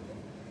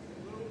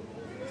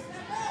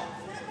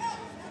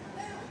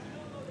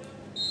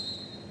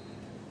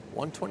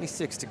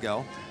 .126 to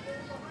go.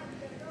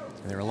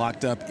 And they were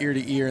locked up ear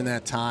to ear in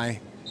that tie.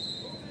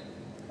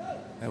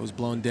 That was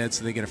blown dead,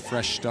 so they get a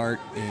fresh start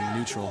in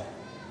neutral.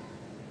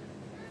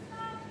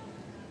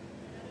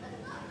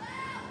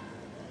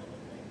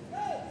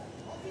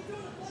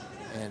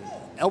 And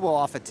elbow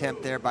off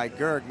attempt there by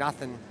Gerg.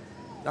 Nothing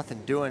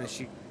doing as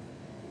she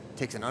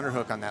takes an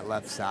underhook on that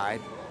left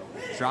side.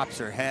 Drops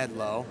her head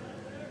low.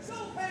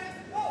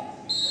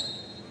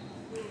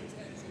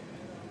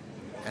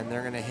 And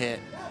they're going to hit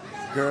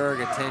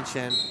Gerg,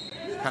 attention,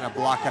 kind of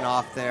blocking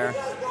off there.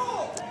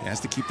 He has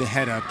to keep the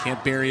head up.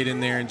 Can't bury it in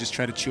there and just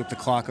try to chew up the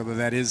clock, although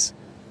that is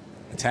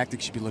a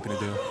tactic she'd be looking to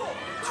do.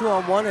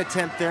 2-on-1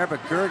 attempt there,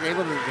 but Gerg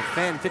able to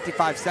defend.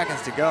 55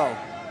 seconds to go.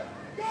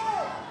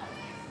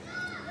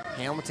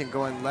 Hamilton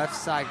going left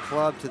side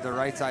club to the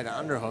right side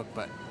underhook,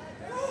 but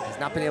has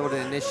not been able to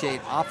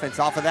initiate offense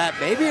off of that.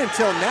 Maybe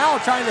until now,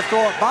 trying to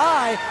throw it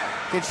by.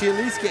 Can she at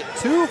least get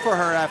 2 for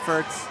her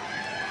efforts?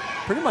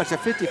 Pretty much a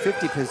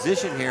 50-50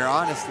 position here,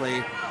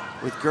 honestly,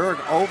 with Gerg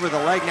over the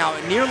leg. Now,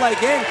 near leg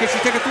in, can she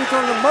take a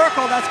 3-throw to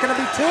Merkel? That's going to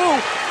be 2.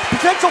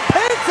 Potential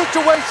pain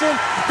situation.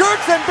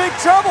 Gerg's in big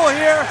trouble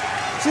here.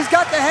 She's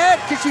got the head.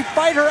 Can she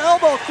fight her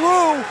elbow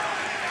through?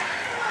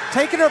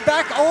 Taking her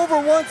back over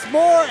once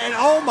more, and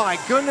oh my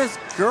goodness,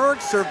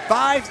 Gerg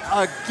survives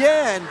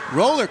again.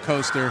 Roller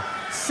coaster.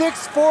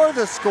 6-4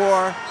 the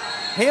score.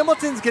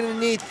 Hamilton's going to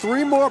need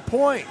 3 more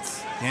points.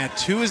 Yeah,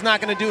 2 is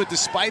not going to do it,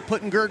 despite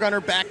putting Gerg on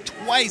her back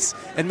twice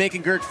and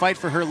making Gerg fight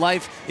for her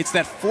life. It's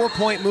that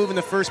 4-point move in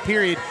the first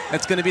period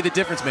that's going to be the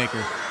difference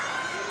maker.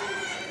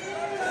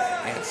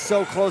 And it's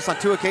so close on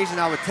 2 occasions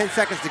now with 10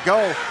 seconds to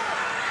go.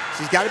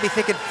 She's got to be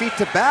thinking feet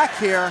to back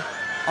here.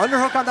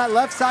 Underhook on that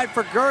left side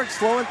for Gerg,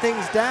 slowing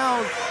things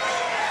down.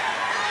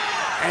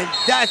 And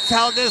that's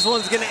how this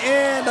one's going to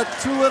end.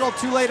 Too little,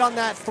 too late on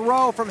that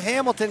throw from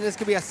Hamilton. This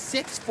could be a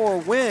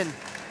 6-4 win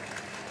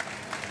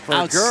for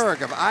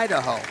Gerg of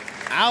Idaho.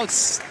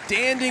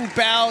 Outstanding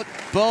bout.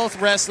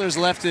 Both wrestlers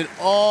left it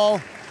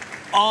all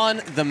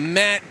on the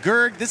mat.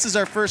 Gerg, this is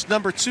our first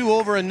number 2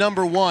 over a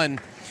number 1.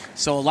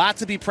 So a lot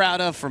to be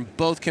proud of from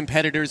both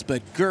competitors,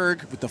 but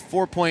Gerg with the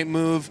 4-point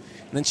move.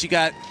 And then she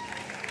got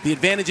the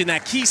advantage in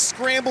that key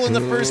scramble in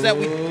the first that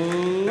we...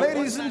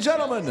 Ladies and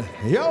gentlemen,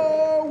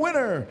 your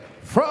winner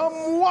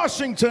from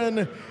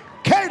Washington,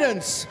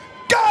 Cadence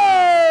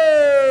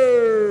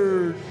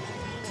Gerg!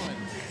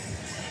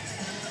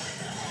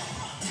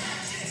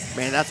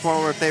 Man, that's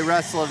one where if they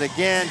wrestle it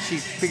again, she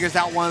figures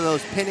out one of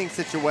those pinning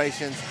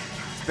situations.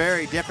 It's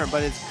very different,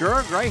 but it's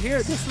Gerg right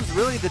here. This was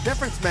really the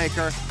difference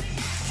maker.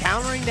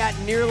 Countering that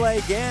near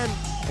leg in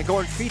and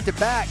going feet to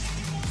back.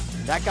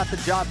 That got the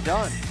job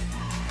done.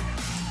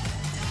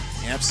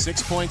 Yep,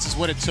 6 points is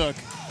what it took.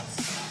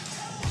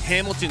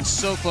 Hamilton's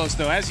so close,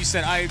 though. As you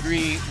said, I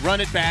agree.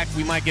 Run it back.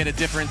 We might get a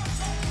different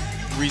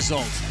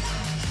result.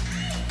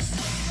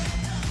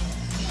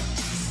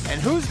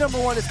 And Who's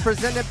Number One is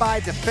presented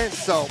by Defense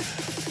Soap.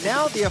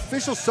 Now the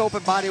official soap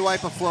and body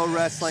wipe of Flow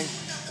Wrestling,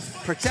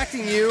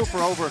 protecting you for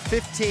over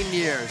 15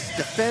 years.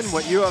 Defend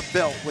what you have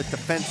built with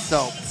Defense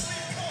Soap.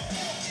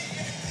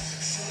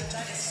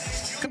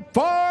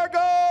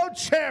 Fargo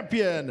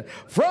champion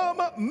from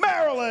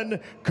Maryland,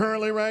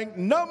 currently ranked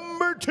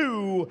number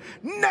 2,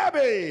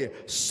 Nebi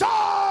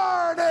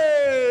Tsarni.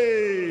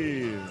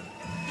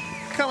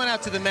 Coming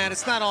out to the mat,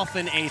 it's not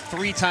often a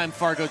 3-time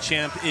Fargo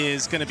champ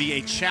is going to be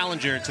a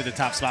challenger to the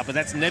top spot, but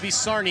that's Nebi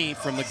Tsarni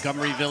from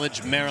Montgomery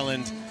Village,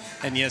 Maryland.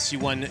 And yes, you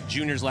won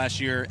juniors last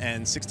year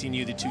and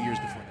 16U the 2 years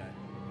before that.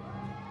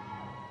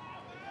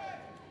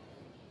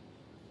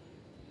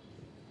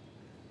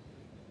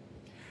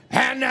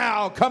 And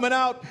now coming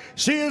out,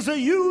 she is a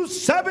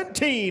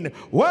U17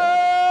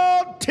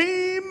 World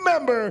Team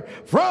member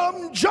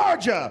from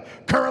Georgia,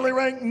 currently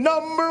ranked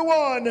number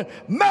 1,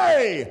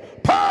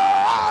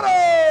 Prado.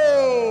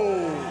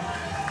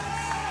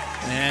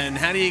 And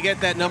how do you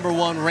get that number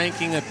 1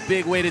 ranking? A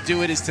big way to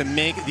do it is to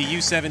make the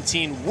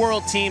U17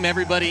 World Team.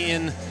 Everybody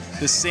in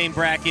the same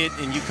bracket,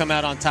 and you come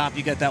out on top.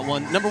 You get that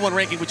number 1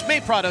 ranking, which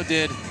Prado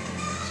did.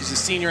 She's a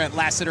senior at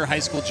Lassiter High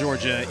School,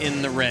 Georgia,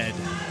 in the red.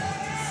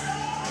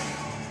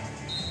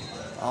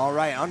 All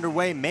right,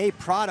 underway,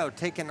 Prado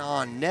taking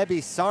on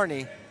Nebi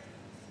Tsarni.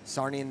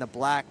 Tsarni in the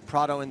black,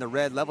 Prado in the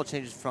red. Level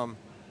changes from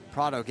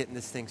Prado getting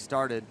this thing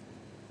started.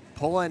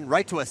 Pulling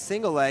right to a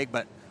single leg,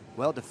 but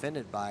well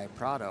defended by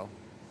Prado.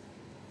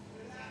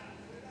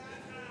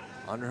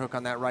 Underhook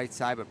on that right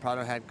side, but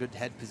Prado had good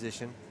head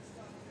position.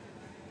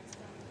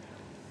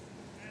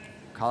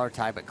 Collar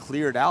tie, but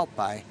cleared out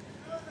by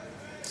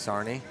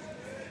Tsarni.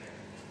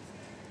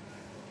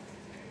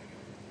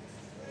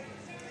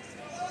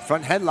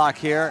 Front headlock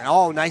here.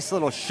 Oh, nice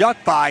little shuck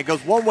by.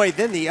 Goes one way,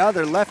 then the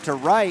other, left to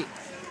right.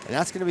 And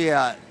that's going to be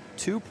a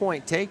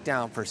 2-point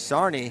takedown for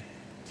Tsarni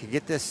to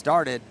get this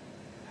started.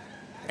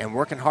 And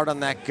working hard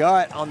on that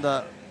gut on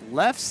the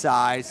left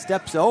side.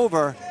 Steps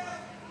over.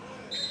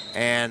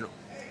 And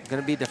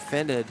going to be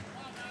defended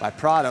by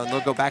Prado. And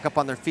they'll go back up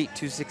on their feet.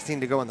 2:16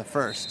 to go in the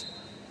first.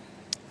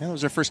 Yeah, that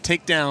was their first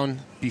takedown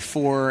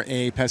before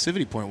a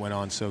passivity point went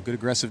on. So good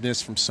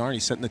aggressiveness from Tsarni,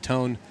 setting the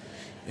tone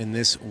in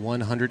this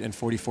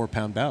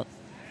 144-pound bout.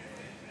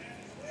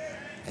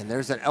 And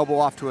there's an elbow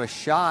off to a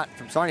shot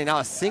from Tsarni. Now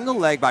a single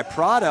leg by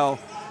Prado.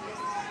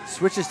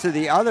 Switches to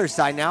the other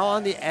side, now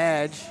on the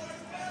edge.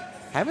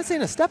 Haven't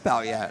seen a step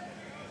out yet.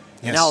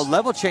 Yes. And now a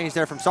level change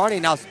there from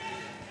Tsarni. Now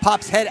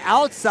pops head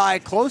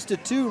outside, close to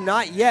 2,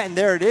 not yet, and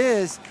there it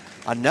is.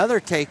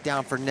 Another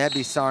takedown for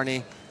Nebi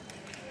Tsarni.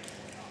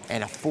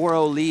 And a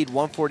 4-0 lead,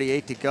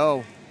 1:48 to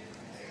go.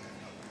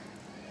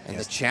 And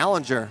yes, the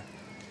challenger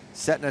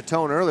setting a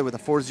tone early with a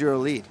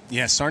 4-0 lead.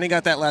 Yeah, Tsarni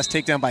got that last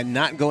takedown by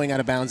not going out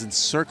of bounds and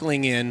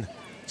circling in.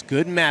 It's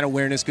good mat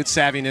awareness, good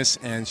savviness,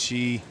 and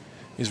she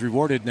is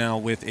rewarded now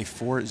with a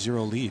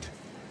 4-0 lead.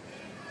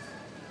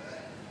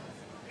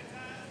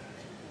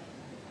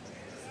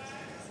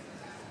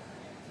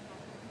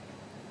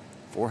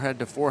 Forehead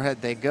to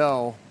forehead they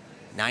go.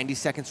 90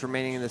 seconds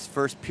remaining in this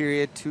first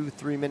period, 2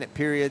 3-minute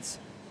periods.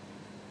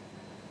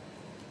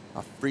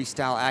 A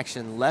freestyle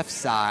action left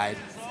side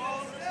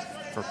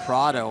for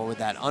Prado with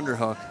that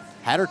underhook.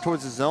 Had her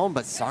towards the zone,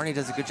 but Tsarni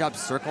does a good job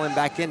circling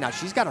back in. Now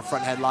she's got a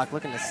front headlock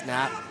looking to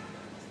snap.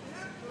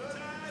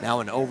 Now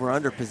an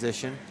over-under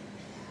position.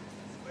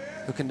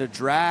 Looking to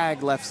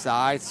drag left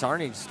side.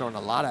 Tsarni just throwing a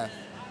lot of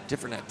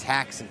different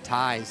attacks and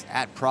ties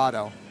at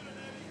Prado.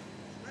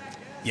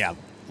 Yeah,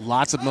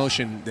 lots of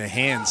motion. The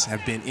hands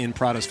have been in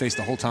Prado's face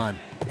the whole time.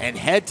 And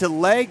head to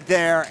leg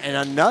there, and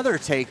another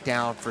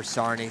takedown for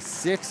Tsarni,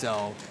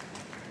 6-0.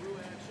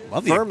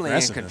 Love the firmly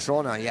in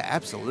control now. Yeah,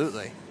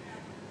 absolutely.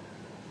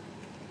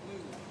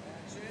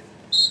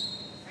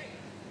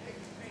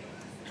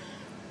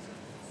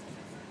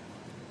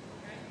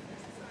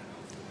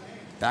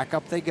 Back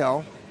up they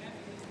go.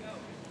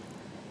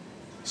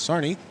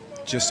 Tsarni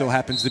just so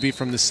happens to be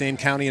from the same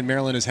county in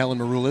Maryland as Helen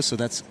Maroulis, so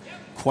that's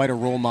quite a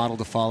role model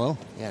to follow.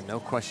 Yeah, no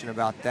question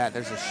about that.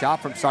 There's a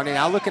shot from Tsarni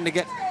now looking to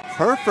get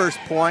her first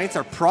points,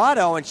 or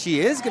Prado, and she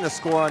is going to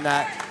score on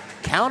that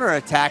counter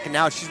attack. And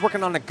now she's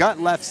working on the gut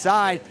left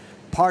side.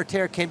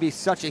 Parterre can be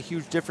such a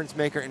huge difference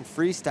maker in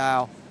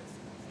freestyle.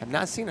 Have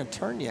not seen a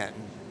turn yet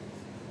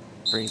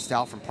in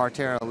freestyle from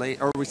Parterre,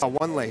 or we saw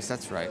one lace,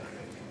 that's right.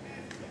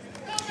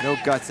 No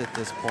guts at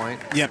this point.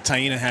 Yep,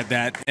 Taina had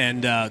that.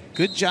 And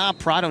good job,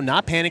 Prado,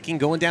 not panicking,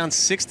 going down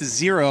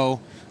 6-0.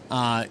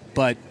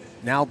 But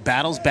now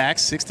battles back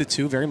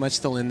 6-2, very much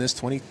still in this.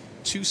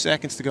 22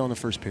 seconds to go in the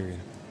first period.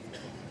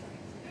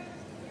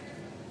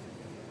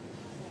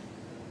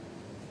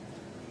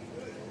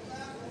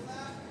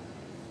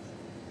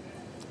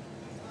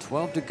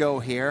 $12 to go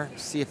here.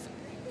 See if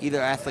either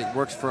athlete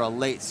works for a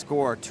late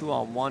score.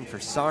 2-on-1 for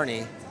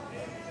Tsarni.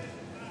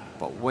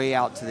 But way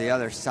out to the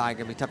other side.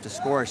 Gonna be tough to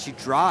score. She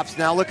drops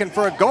now, looking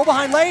for a go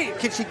behind late.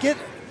 Can she get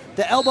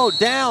the elbow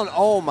down?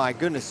 Oh my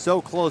goodness,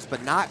 so close,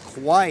 but not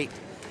quite.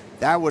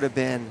 That would have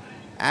been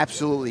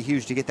absolutely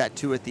huge to get that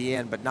 2 at the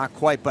end, but not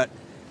quite. But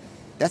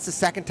that's the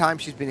second time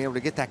she's been able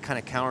to get that kind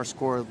of counter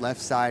score,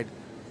 left side,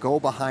 go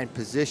behind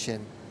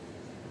position.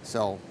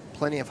 So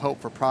plenty of hope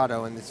for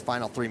Prado in this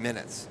final 3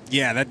 minutes.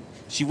 Yeah,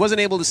 she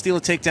wasn't able to steal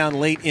a takedown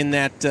late in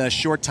that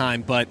short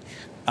time, but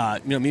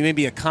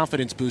maybe a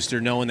confidence booster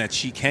knowing that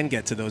she can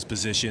get to those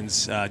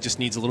positions. Just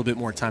needs a little bit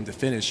more time to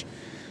finish,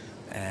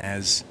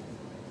 as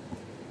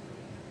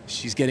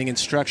she's getting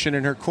instruction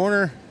in her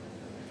corner.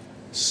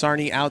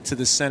 Tsarni out to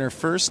the center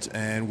first,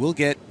 and we'll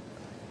get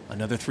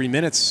another 3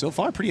 minutes. So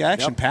far, pretty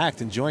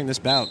action-packed. Enjoying this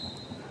bout.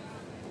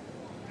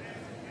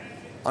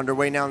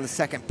 Underway now in the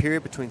second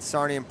period between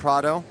Tsarni and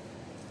Prado.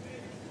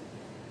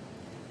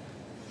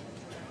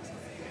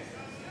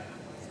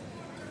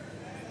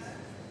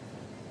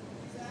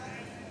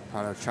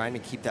 Prado trying to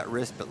keep that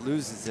wrist, but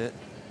loses it.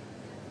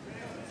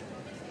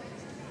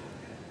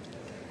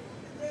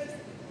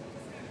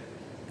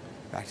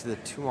 Back to the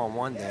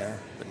 2-on-1 there,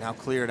 but now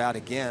cleared out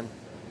again.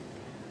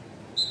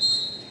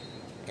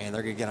 And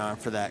they're gonna get on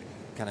for that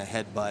kind of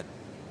headbutt,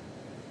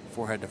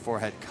 forehead to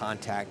forehead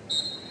contact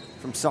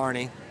from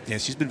Tsarni. Yeah,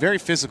 she's been very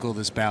physical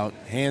this bout.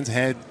 Hands,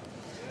 head.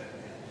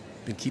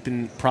 Been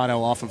keeping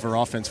Prado off of her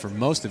offense for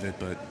most of it,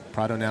 but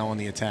Prado now on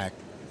the attack.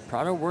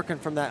 Prado working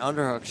from that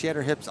underhook. She had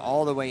her hips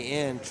all the way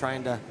in,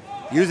 trying to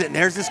use it. And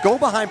there's this go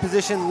behind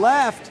position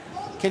left.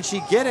 Can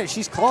she get it?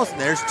 She's close, and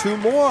there's 2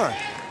 more.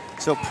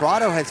 So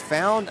Prado has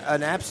found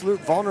an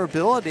absolute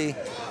vulnerability,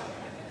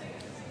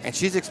 and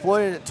she's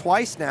exploited it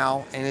twice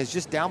now and is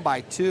just down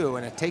by 2.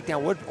 And a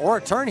takedown would, or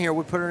a turn here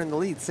would put her in the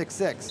lead,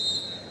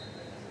 6-6.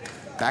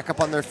 Back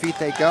up on their feet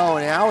they go,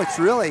 and now it's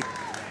really,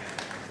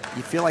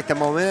 you feel like the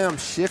momentum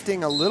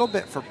shifting a little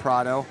bit for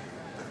Prado.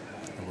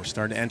 We're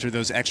starting to enter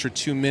those extra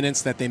 2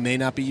 minutes that they may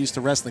not be used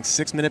to wrestling.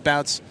 6-minute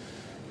bouts.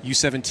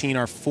 U17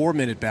 are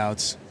 4-minute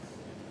bouts.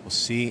 We'll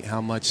see how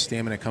much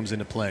stamina comes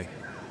into play.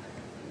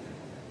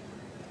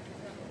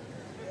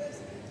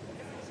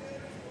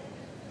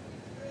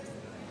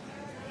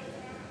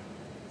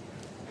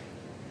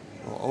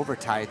 Little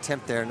overtie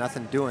attempt there,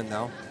 nothing doing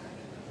though.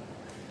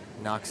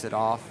 Knocks it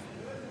off.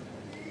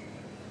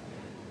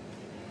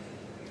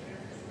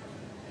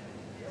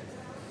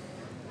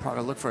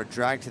 Prado look for a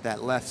drag to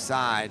that left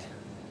side.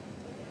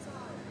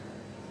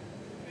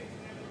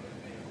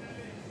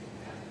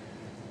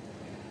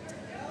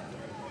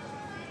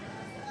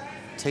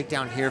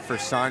 Takedown here for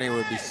Tsarni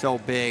would be so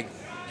big.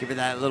 Give her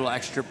that little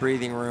extra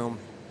breathing room.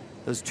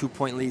 Those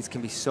 2-point leads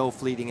can be so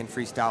fleeting in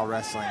freestyle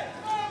wrestling.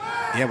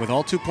 Yeah, with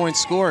all 2-point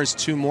scores,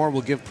 2 more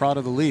will give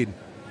Prado the lead.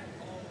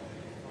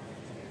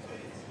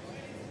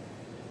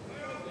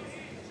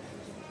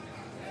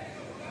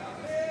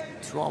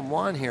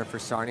 Two-on-one here for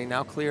Tsarni,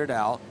 now cleared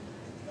out.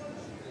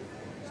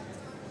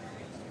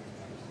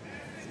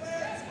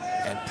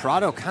 And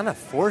Prado kind of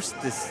forced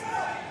this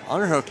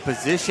underhook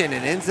position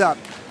and ends up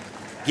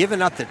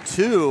giving up the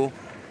 2.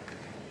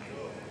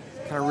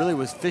 Kind of really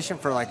was fishing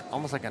for like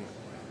almost like an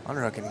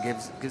underhook, and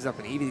gives up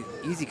an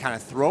easy kind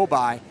of throw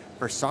by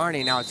for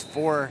Tsarni. Now it's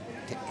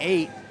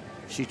 4-8.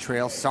 She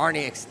trails.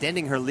 Tsarni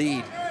extending her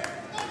lead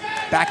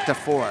back to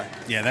 4.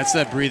 Yeah, that's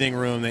that breathing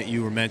room that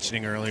you were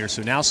mentioning earlier.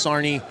 So now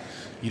Tsarni,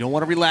 you don't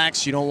want to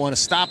relax, you don't want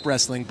to stop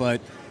wrestling,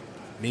 but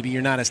maybe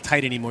you're not as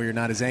tight anymore, you're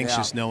not as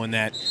anxious knowing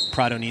that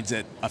Prado needs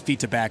a feet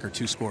to back or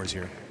 2 scores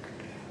here.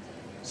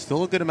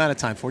 Still a good amount of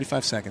time,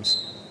 45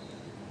 seconds.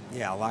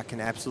 Yeah, a lot can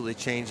absolutely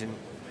change in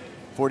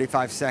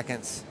 45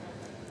 seconds.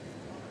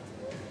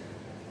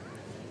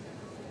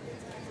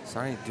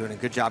 Tsarni doing a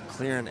good job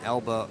clearing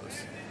elbows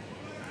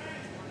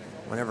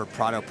whenever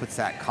Prado puts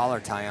that collar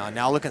tie on.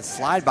 Now looking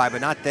slide by,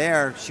 but not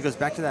there. She goes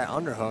back to that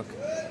underhook.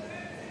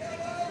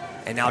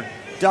 And now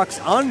ducks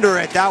under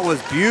it. That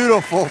was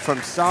beautiful from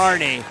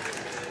Tsarni.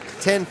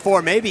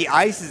 10-4, maybe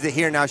ices it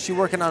here. Now she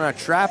working on a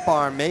trap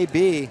arm,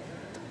 maybe.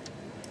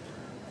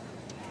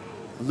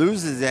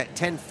 Loses it,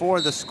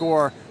 10-4 the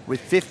score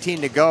with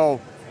 15 to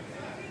go.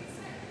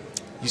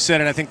 You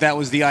said it, I think that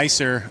was the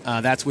icer.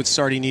 That's what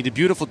Tsarni needed.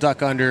 Beautiful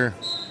duck under,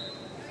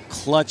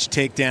 clutch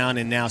takedown,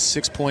 and now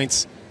 6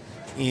 points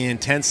in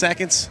 10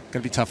 seconds.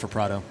 Gonna be tough for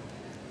Prado.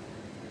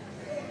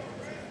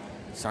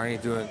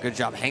 Tsarni doing a good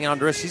job hanging on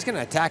to wrist. She's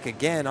gonna attack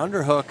again,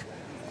 underhook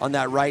on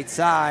that right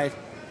side.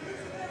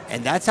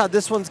 And that's how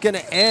this one's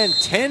gonna end.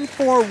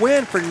 10-4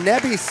 win for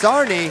Nebi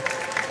Tsarni.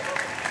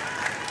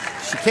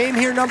 She came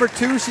here number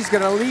 2. She's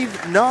going to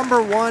leave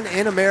number 1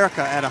 in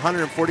America at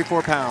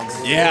 144 pounds.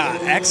 Yeah,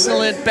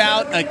 excellent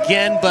bout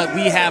again, but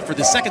we have, for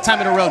the second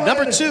time in a row,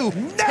 number 2.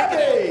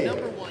 Nebi!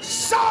 Number 1.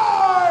 Tsarni!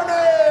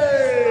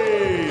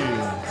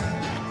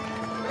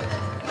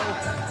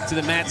 To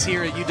the mats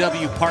here at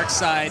UW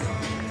Parkside,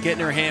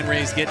 getting her hand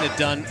raised, getting it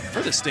done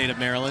for the state of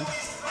Maryland.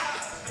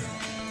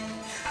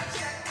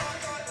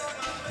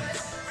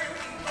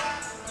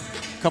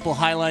 Couple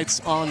highlights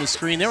on the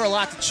screen. There were a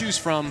lot to choose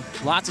from,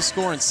 lots of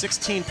scoring,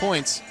 16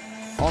 points,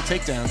 all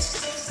takedowns.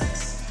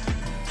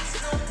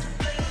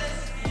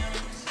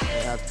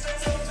 Yeah.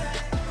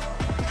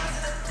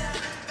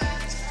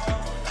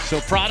 So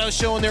Prado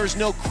showing there was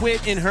no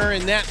quit in her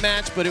in that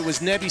match, but it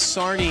was Nebi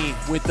Tsarni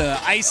with the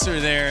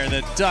icer there,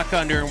 the duck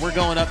under, and we're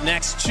going up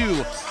next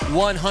to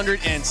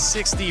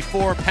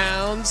 164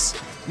 pounds.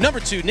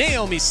 Number 2,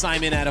 Naomi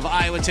Simon out of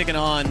Iowa taking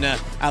on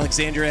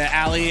Alexandria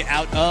Alli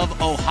out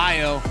of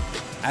Ohio.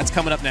 That's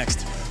coming up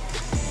next.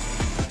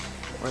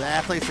 Where the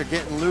athletes are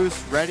getting loose,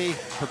 ready,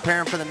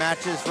 preparing for the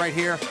matches right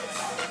here.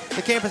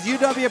 The campus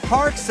UW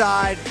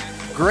Parkside,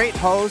 great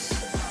host,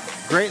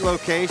 great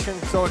location.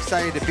 So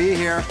excited to be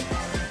here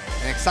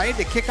and excited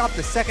to kick off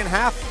the second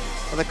half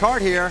of the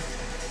card here.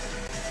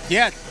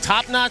 Yeah,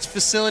 top-notch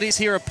facilities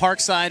here at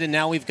Parkside, and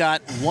now we've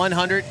got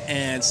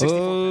 164.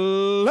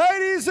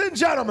 Ladies and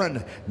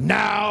gentlemen,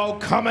 now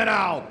coming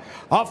out,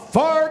 a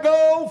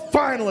Fargo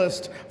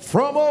finalist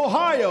from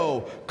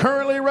Ohio,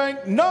 currently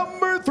ranked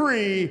number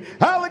 3,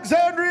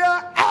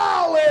 Alexandria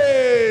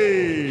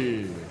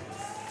Alli.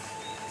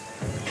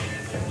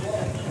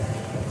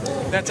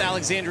 That's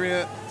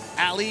Alexandria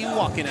Alli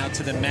walking out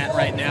to the mat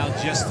right now,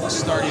 just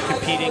started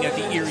competing at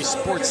the Erie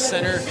Sports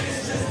Center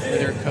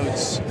with her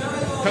coach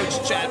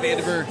Chad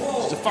Vandenberg.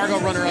 She's a Fargo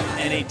runner-up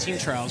and a team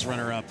trials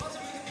runner-up.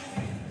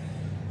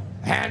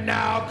 And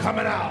now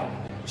coming out,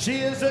 she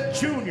is a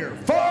junior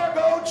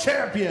Fargo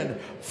champion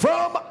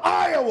from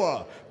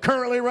Iowa,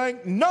 currently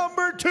ranked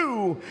number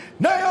 2,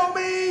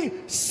 Naomi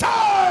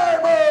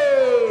Simon.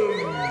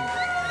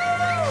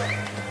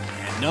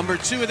 Number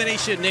 2 of the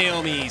nation,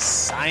 Naomi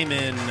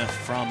Simon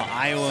from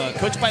Iowa.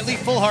 Coached by Lee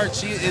Fullhart,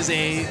 she is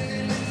a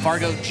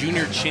Fargo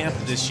junior champ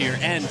this year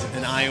and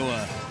an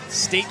Iowa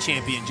state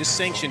champion. Just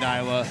sanctioned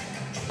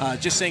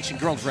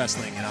girls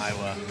wrestling in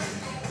Iowa.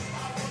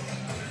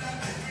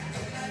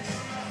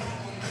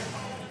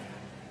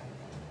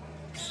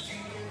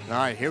 All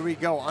right, here we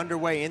go,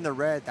 underway in the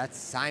red. That's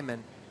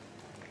Simon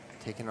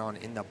taking on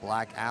in the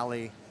black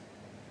Alli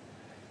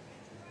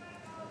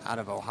out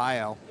of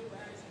Ohio.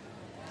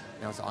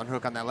 Now it's on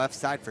hook on that left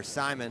side for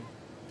Simon.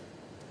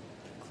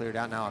 Cleared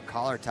out now, a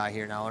collar tie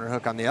here. Now on her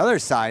hook on the other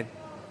side.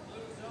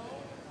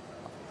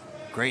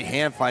 Great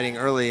hand fighting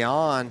early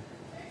on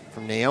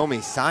from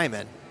Naomi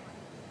Simon.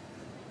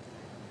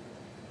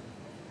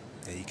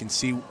 Yeah, you can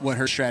see what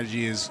her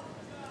strategy is.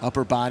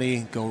 Upper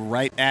body, go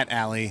right at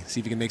Alli,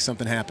 see if you can make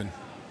something happen.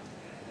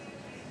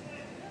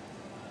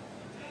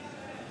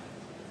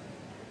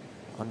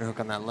 Underhook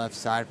on that left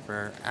side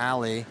for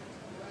Alli.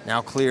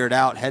 Now cleared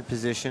out, head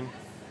position.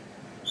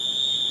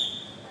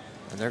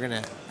 And they're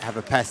gonna have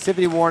a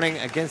passivity warning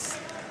against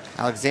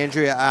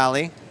Alexandria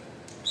Alli.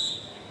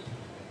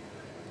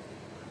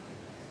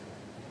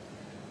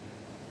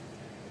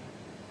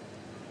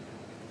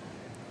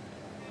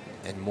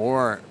 And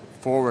more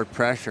forward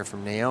pressure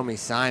from Naomi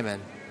Simon.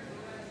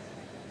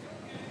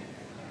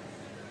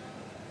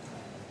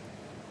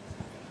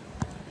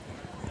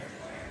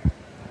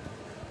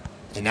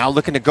 And now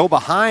looking to go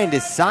behind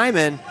is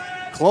Simon,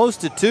 close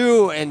to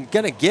 2 and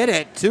gonna get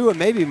it, 2 and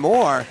maybe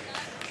more.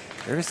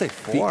 They're gonna say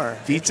 4.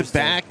 Feet to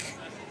back.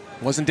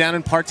 Wasn't down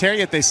in parterre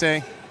yet, they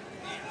say.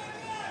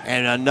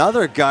 And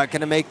another gut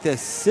gonna make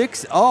this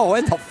 6-0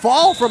 and the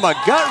fall from a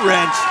gut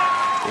wrench.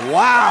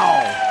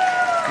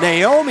 Wow.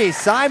 Naomi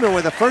Simon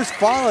with the first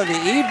fall of the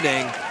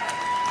evening.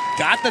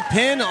 Got the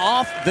pin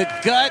off the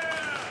gut.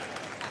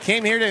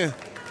 Came here to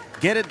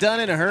get it done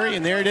in a hurry,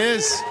 and there it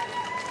is.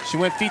 She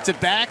went feet to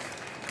back,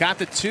 got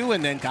the 2,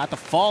 and then got the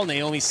fall.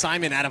 Naomi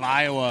Simon out of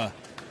Iowa.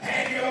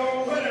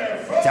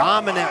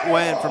 Dominant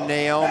win from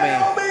Naomi.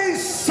 Naomi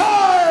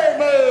Simon!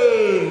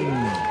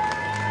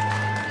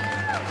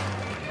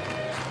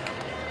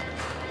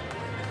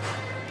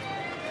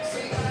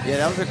 Yeah,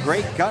 that was a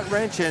great gut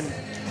wrench, and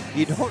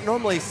you don't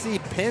normally see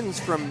pins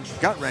from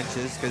gut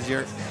wrenches because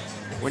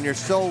when you're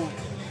so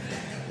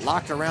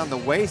locked around the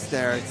waist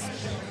there, it's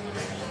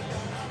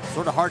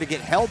sort of hard to get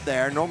held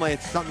there. Normally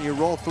it's something you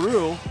roll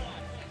through.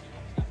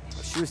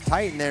 She was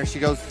tight in there. She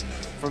goes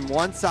from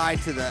one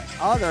side to the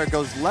other,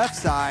 goes left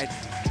side,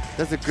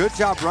 does a good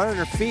job running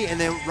her feet, and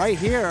then right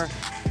here,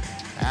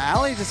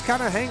 Alli just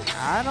kind of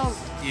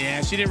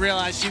Yeah, she didn't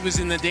realize she was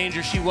in the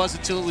danger she was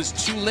until it was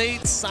too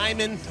late.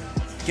 Simon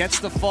gets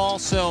the fall,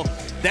 so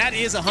that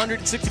is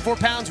 164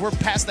 pounds. We're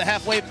past the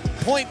halfway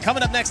point.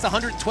 Coming up next,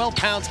 112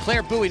 pounds,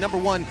 Clare Booe, number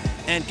 1,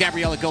 and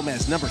Gabriella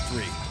Gomez, number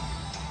 3.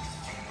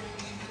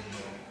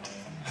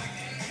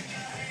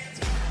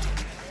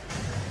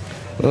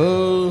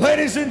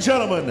 Ladies and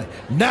gentlemen,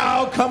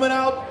 now coming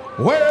out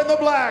wearing the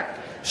black,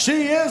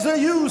 She is a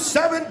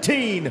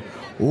U17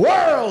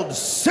 world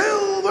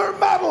silver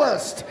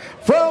medalist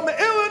from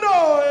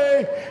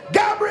Illinois,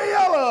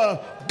 Gabriella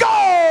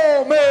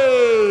Gomez.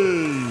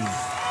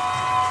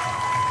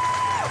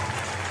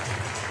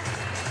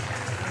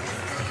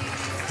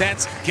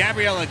 That's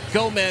Gabriella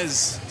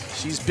Gomez.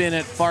 She's been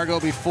at Fargo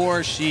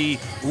before. She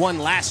won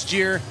last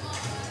year.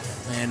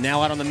 And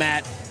now out on the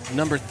mat,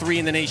 number 3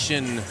 in the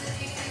nation.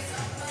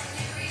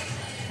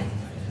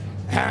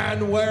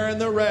 And wearing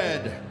the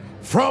red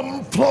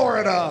from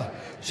Florida,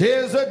 she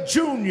is a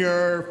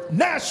junior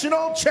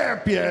national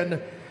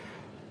champion,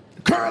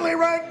 currently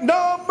ranked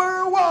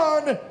number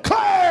 1,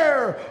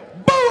 Clare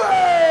Booe.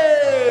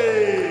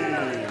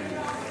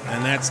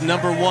 And that's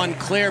number 1,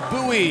 Clare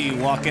Booe,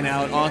 walking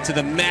out onto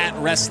the mat,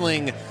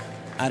 wrestling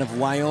out of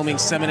Wyoming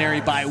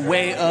Seminary by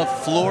way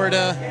of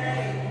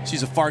Florida.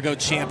 She's a Fargo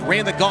champ,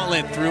 ran the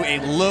gauntlet through a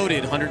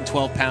loaded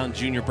 112-pound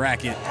junior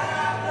bracket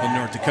in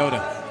North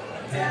Dakota.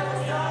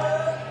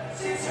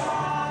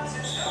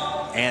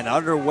 And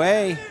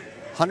underway,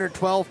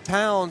 112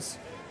 pounds.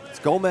 It's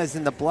Gomez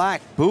in the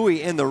black, Booe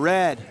in the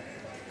red.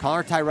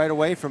 Collar tie right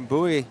away from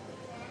Booe.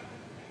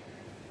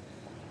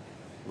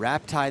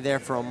 Wrap tie there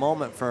for a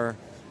moment for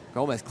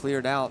Gomez,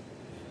 cleared out.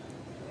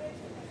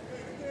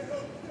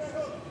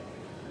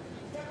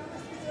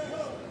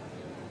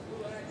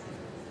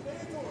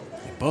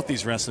 Both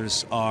these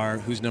wrestlers are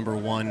who's number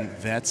 1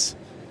 vets.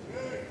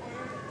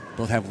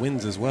 Both have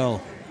wins as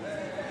well.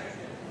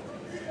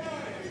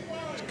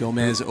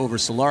 Gomez over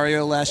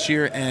Solario last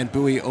year and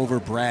Booe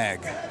over Bragg.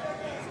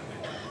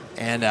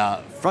 And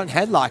front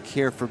headlock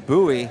here for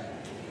Booe.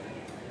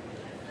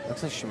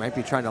 Looks like she might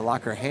be trying to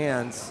lock her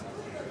hands.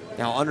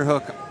 Now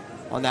underhook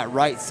on that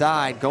right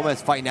side.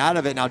 Gomez fighting out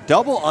of it. Now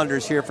double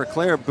unders here for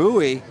Clare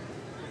Booe.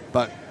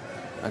 But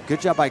a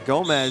good job by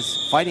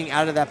Gomez fighting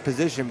out of that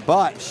position.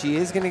 But she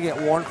is going to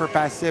get warned for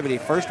passivity.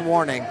 First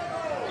warning.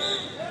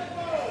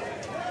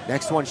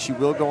 Next one, she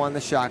will go on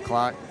the shot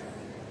clock.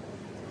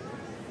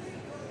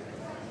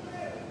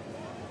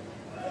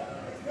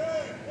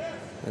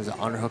 There's an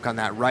underhook on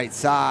that right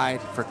side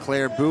for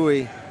Clare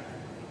Booe.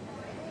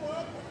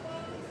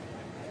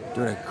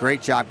 Doing a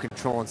great job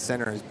controlling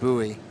center is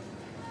Booe.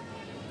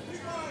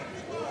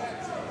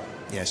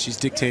 Yeah, she's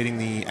dictating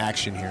the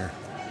action here.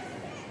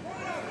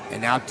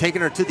 And now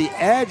taking her to the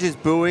edge is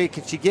Booe.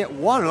 Can she get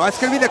one? Well, that's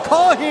going to be the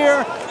call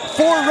here.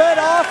 4 red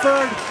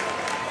offered.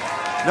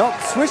 Nope,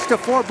 switch to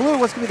 4 blue.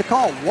 What's going to be the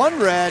call? 1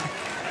 red.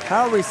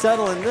 How are we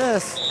settling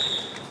this?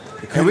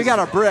 And we got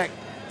a brick.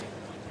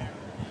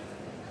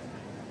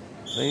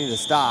 They need to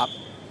stop.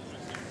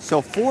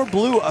 So 4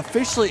 blue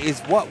officially is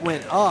what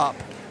went up.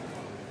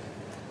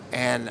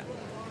 And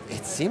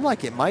it seemed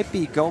like it might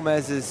be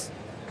Gomez's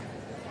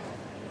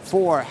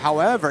 4.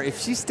 However, if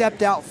she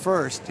stepped out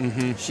first,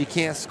 she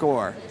can't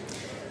score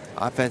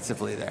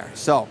offensively there.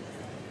 So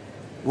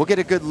we'll get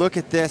a good look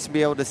at this and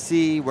be able to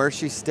see where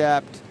she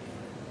stepped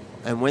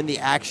and when the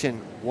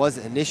action was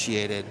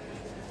initiated.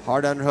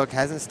 Hard underhook,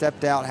 hasn't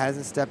stepped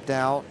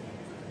out,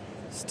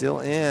 still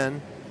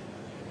in.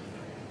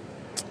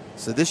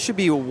 So this should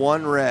be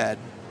 1 red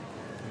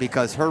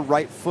because her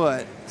right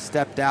foot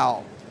stepped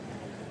out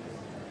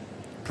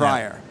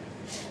prior.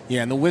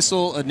 Yeah, and the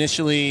whistle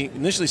initially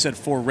said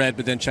 4 red,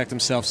 but then checked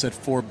himself, said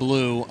 4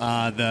 blue.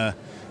 The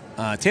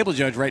table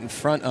judge right in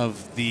front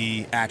of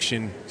the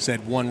action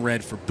said 1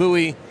 red for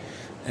Booe,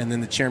 and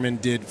then the chairman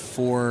did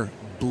 4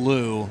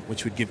 blue,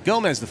 which would give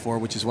Gomez the 4,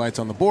 which is why it's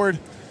on the board.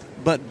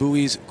 But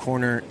Booe's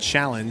corner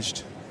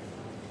challenged.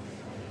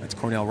 That's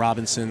Cornell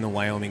Robinson, the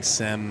Wyoming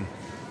Sem.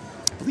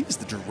 I believe he's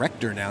the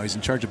director now. He's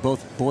in charge of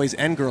both boys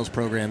and girls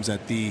programs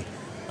at the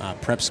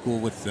prep school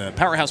with the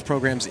powerhouse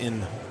programs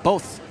in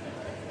both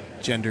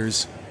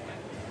genders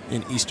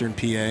in Eastern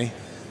PA.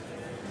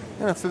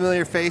 And a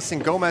familiar face in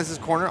Gomez's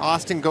corner,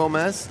 Austin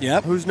Gomez.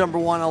 Yep. Who's number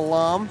 1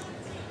 alum.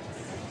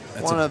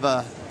 One of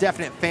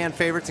definite fan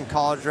favorites in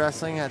college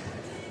wrestling. Had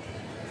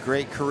a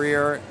great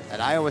career at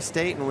Iowa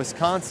State and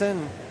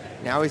Wisconsin.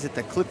 Now he's at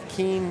the Cliff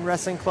Keen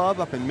Wrestling Club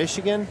up in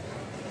Michigan.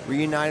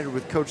 Reunited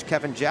with Coach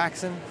Kevin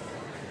Jackson.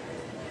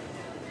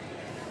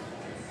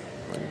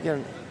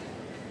 We're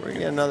gonna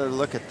get another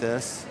look at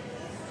this.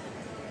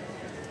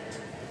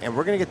 And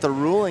we're gonna get the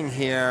ruling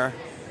here.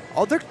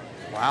 Oh,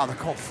 wow, they're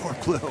calling 4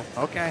 blue.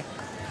 Okay.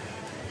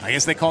 I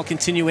guess they call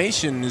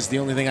continuation is the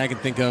only thing I can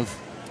think of.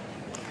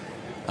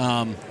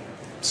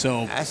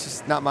 So that's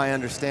just not my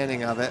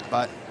understanding of it,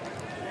 but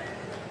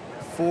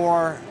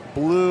 4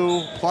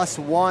 blue plus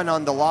 1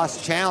 on the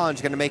lost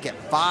challenge, gonna make it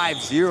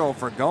 5-0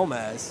 for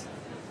Gomez.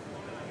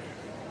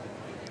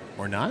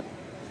 Or not,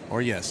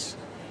 or yes.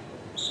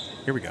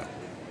 Here we go.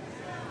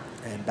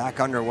 And back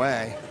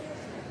underway.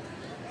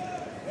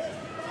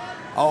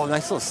 Oh,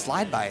 nice little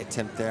slide by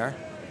attempt there.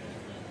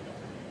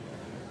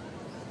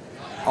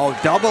 Oh,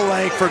 double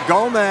leg for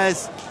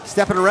Gomez.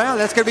 Stepping around.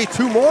 That's going to be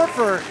 2 more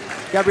for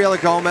Gabriella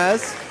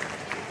Gomez.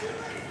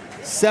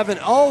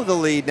 7-0 the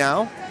lead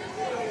now.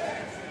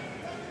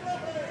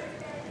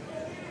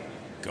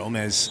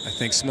 Gomez, I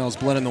think, smells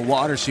blood in the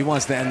water. She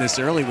wants to end this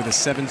early with a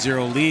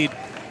 7-0 lead.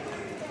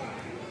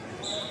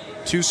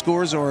 2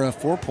 scores or a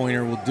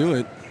 4-pointer will do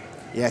it.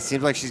 Yeah, it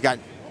seems like she's got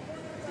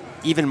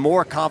even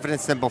more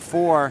confidence than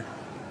before,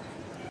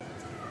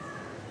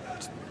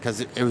 because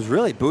it was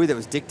really Booe that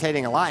was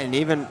dictating a lot and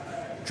even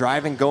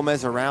driving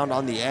Gomez around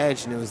on the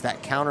edge, and it was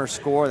that counter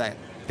score, that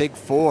big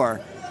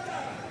 4,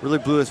 really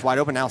blew us wide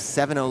open. Now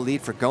 7-0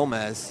 lead for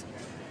Gomez.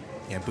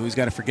 Yeah, Booe's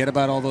got to forget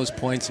about all those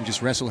points and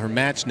just wrestle her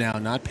match now,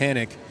 not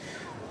panic,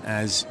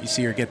 as you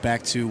see her get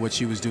back to what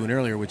she was doing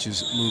earlier, which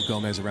is move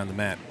Gomez around the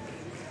mat.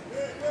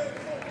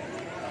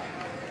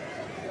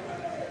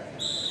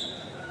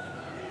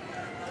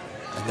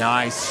 A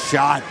nice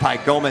shot by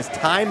Gomez,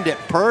 timed it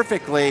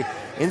perfectly,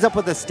 ends up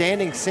with a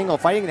standing single.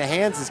 Fighting the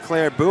hands is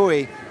Clare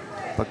Booe,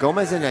 but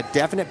Gomez in a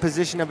definite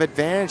position of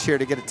advantage here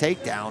to get a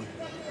takedown.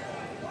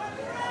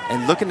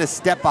 And looking to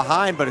step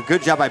behind, but a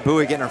good job by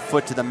Booe getting her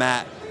foot to the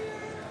mat.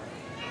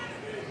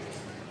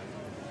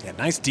 Yeah,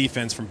 nice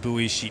defense from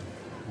Booe. She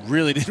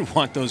really didn't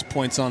want those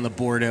points on the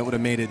board. It would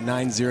have made it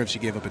 9-0 if she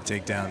gave up a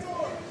takedown.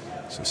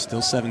 So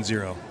still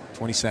 7-0,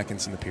 20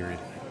 seconds in the period.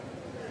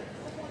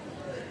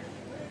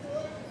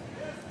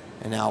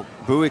 And now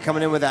Booe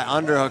coming in with that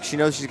underhook. She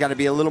knows she's got to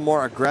be a little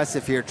more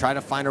aggressive here, try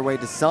to find her way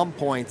to some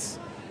points.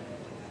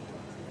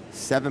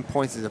 7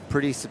 points is a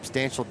pretty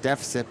substantial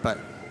deficit, but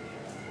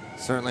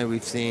certainly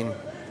we've seen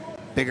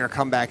bigger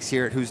comebacks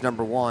here at Who's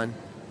Number One.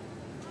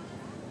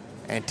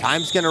 And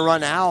time's going to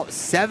run out.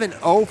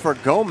 7-0 for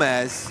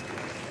Gomez.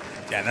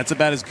 Yeah, that's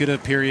about as good a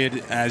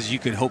period as you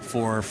could hope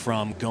for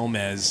from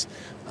Gomez.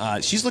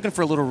 She's looking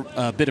for a little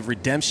bit of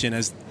redemption,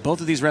 as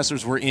both of these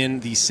wrestlers were in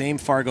the same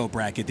Fargo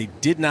bracket. They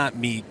did not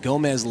meet.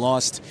 Gomez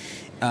lost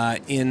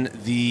in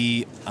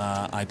the,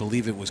 I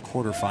believe it was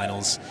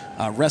quarterfinals.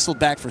 Wrestled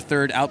back for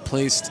third,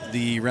 outplaced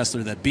the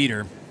wrestler that beat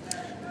her.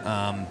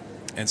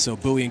 And so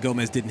Booe and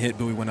Gomez didn't hit.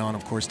 Booe went on,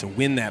 of course, to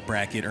win that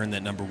bracket, earn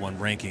that #1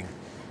 ranking.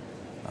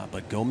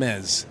 But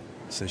Gomez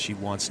says she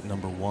wants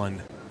 #1,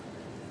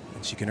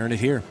 and she can earn it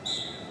here.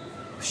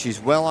 She's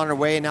well on her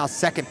way, now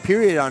second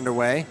period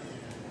underway.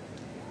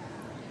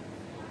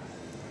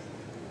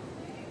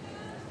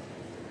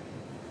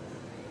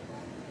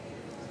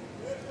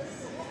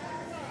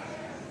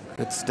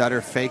 Good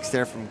stutter fakes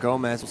there from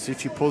Gomez. We'll see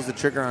if she pulls the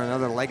trigger on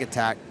another leg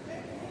attack.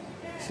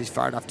 She's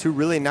fired off 2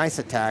 really nice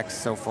attacks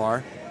so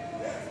far.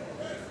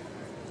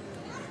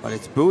 But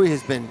it's Booe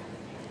has been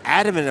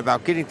adamant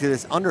about getting to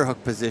this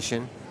underhook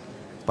position,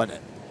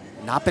 but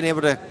not been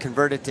able to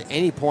convert it to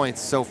any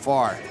points so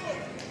far.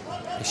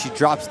 And she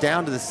drops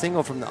down to the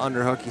single from the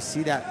underhook. You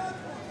see that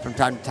from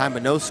time to time,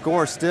 but no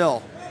score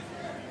still.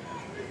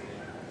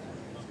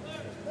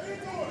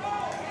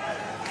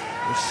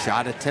 A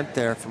shot attempt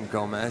there from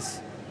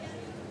Gomez.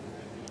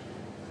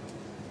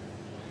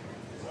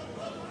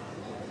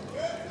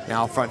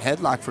 Now front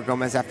headlock for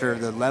Gomez after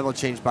the level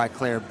change by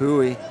Clare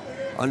Booe.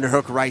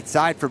 Underhook right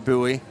side for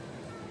Booe.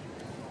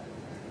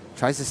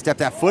 Tries to step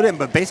that foot in,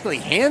 but basically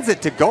hands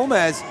it to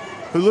Gomez,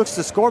 who looks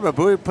to score, but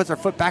Booe puts her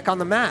foot back on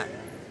the mat.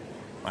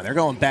 Wow, they're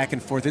going back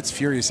and forth. It's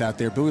furious out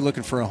there. Booe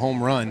looking for a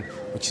home run,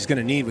 which he's going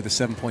to need with a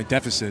 7-point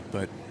deficit,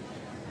 but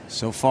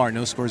so far,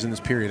 no scores in this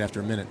period after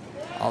a minute.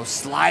 Oh,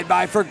 slide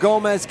by for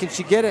Gomez. Can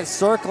she get it?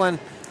 Circling,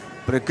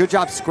 but a good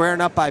job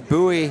squaring up by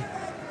Booe.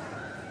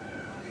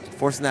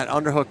 Forcing that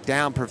underhook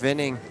down,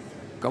 preventing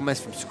Gomez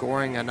from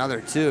scoring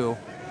another 2.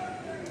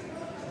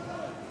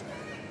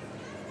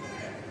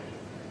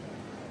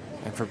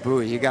 And for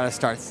Booe, you got to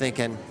start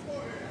thinking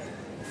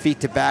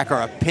feet to back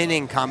or a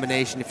pinning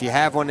combination if you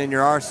have one in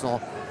your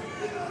arsenal.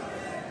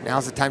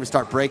 Now's the time to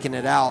start breaking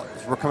it out.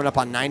 We're coming up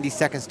on 90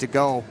 seconds to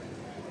go.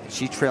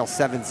 She trails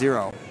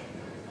 7-0.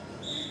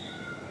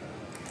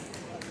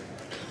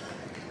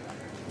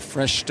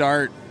 Fresh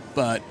start,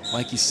 but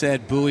like you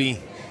said, Booe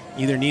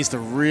either needs to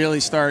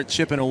really start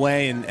chipping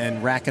away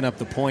and racking up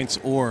the points,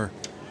 or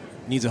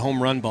needs a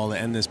home run ball to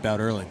end this bout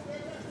early.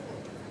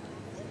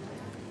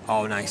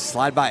 Oh, nice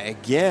slide by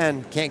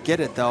again. Can't get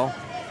it, though.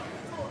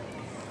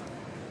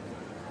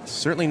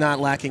 Certainly not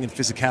lacking in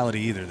physicality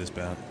either, this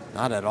bout.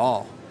 Not at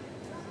all.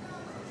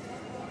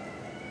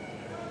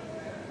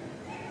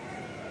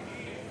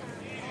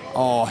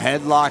 Oh,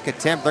 headlock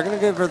attempt. They're going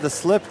to give her the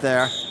slip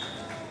there.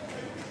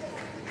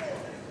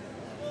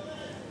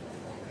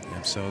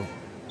 Yep, so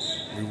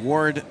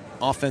reward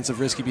offensive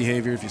risky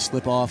behavior. If you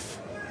slip off,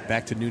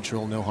 back to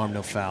neutral, no harm,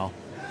 no foul.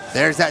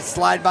 There's that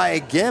slide by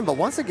again, but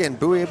once again,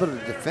 Booe able to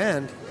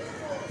defend.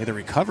 Yeah, the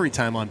recovery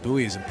time on Booe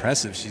is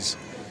impressive. She's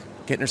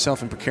getting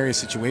herself in precarious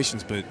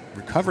situations, but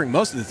recovering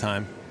most of the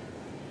time.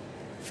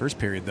 First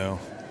period, though,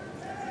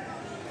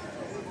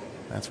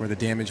 that's where the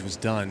damage was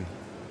done.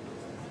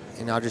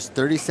 And now just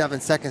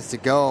 37 seconds to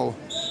go.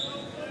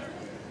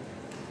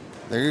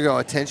 There you go,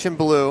 attention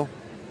blue.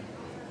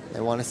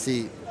 They want to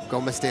see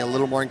Gomez stay a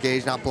little more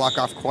engaged, not block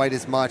off quite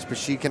as much, but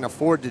she can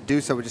afford to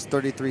do so with just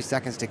 33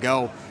 seconds to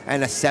go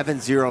and a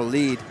 7-0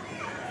 lead.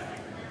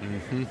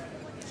 Mm-hmm.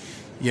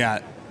 Yeah.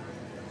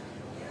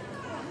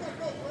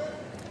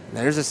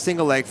 There's a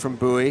single leg from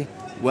Booe,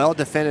 well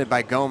defended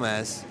by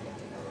Gomez.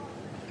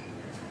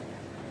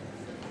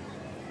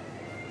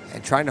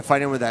 And trying to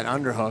fight in with that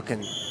underhook,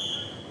 and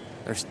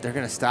They're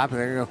going to stop it.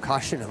 They're going to go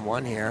caution in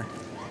one here.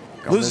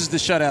 Loses the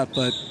shutout,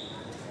 but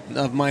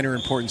of minor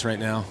importance right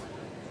now.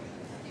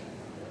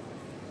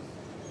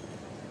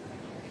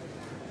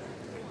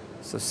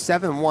 So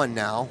 7-1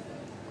 now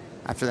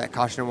after that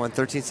caution in one,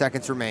 13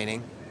 seconds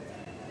remaining.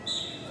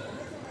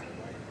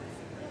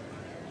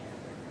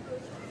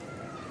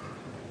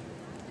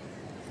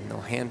 No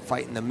hand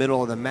fight in the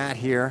middle of the mat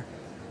here.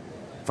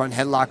 Front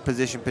headlock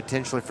position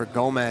potentially for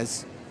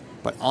Gomez,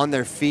 but on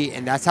their feet,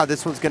 and that's how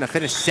this one's going to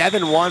finish.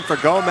 7-1 for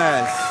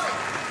Gomez.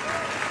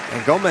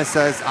 And Gomez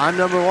says, I'm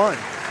number one.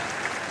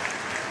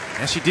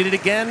 And she did it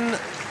again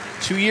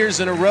 2 years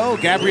in a row.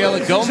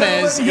 Gabriella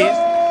Gomez is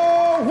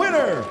your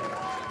winner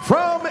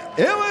from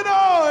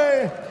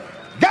Illinois,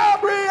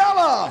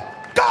 Gabriella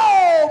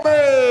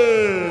Gomez.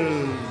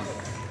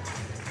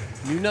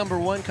 new number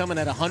one, coming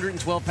at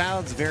 112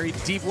 pounds. Very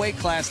deep weight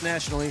class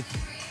nationally.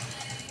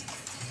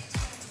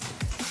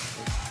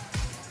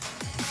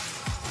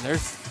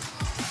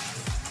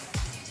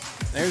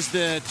 There's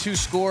the two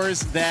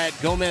scores that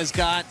Gomez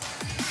got.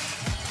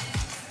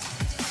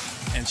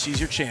 And she's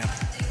your champ.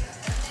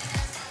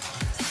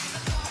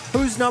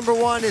 Who's Number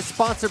One is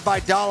sponsored by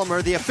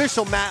Dolomer, the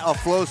official mat of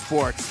Flow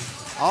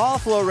Sports. All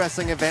Flow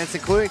wrestling events,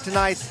 including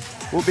tonight's,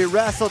 will be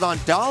wrestled on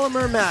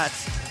Dolomer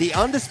mats, the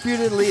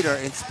undisputed leader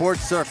in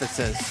sports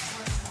surfaces.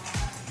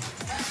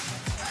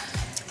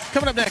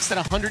 Coming up next at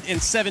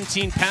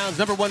 117 pounds,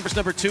 number one versus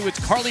number two,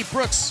 it's Carley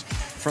Brooks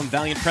from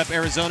Valiant Prep,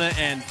 Arizona,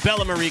 and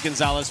Bella Marie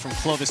Gonzales from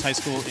Clovis High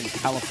School in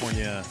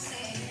California.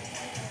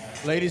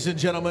 Ladies and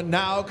gentlemen,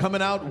 now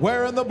coming out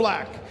wearing the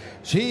black,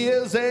 she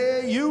is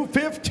a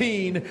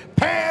U15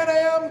 Pan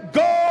Am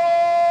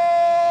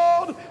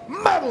Gold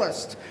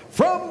medalist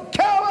from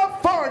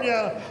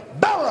California,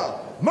 Bella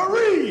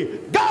Marie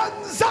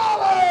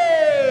Gonzales.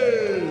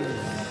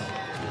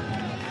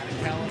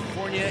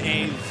 California,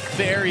 a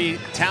very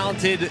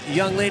talented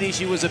young lady.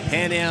 She was a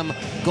Pan Am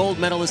gold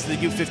medalist at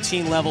the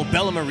U15 level.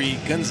 Bella Marie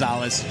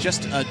Gonzales,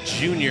 just a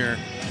junior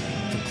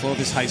from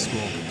Clovis High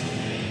School.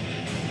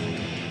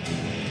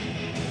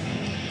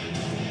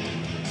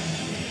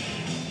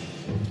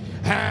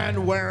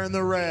 And wearing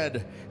the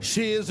red,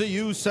 she is a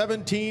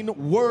U17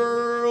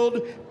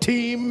 World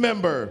Team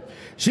member.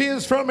 She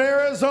is from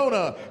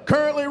Arizona,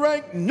 currently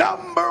ranked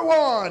number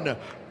one,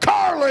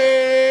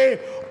 Carley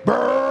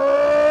Brooks.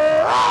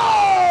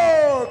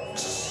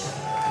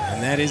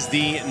 And that is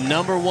the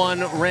number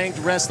one ranked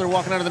wrestler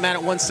walking onto the mat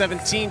at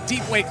 117,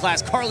 deep weight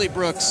class, Carley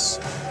Brooks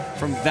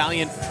from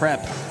Valiant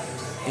Prep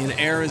in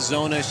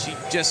Arizona. She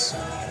just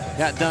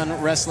got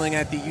done wrestling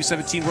at the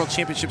U17 World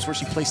Championships, where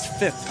she placed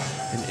 5th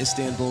in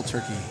Istanbul,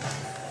 Turkey.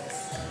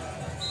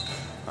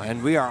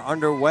 And we are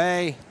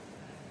underway.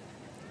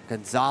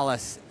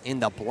 Gonzales in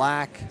the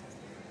black,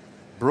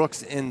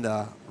 Brooks in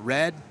the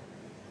red.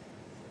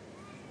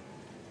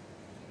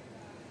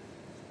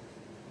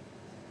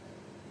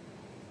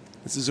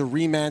 This is a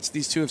rematch.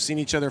 These two have seen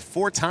each other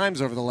 4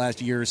 times over the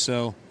last year or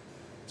so.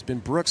 It's been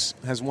Brooks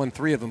has won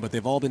 3 of them, but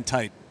they've all been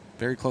tight.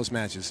 Very close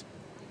matches.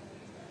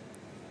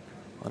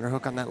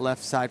 Underhook on that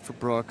left side for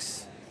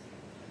Brooks.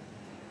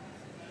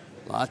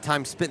 A lot of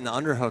time spitting the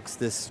underhooks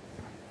this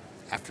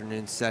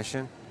afternoon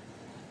session.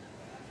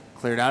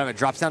 Cleared out of it,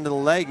 drops down to the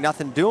leg,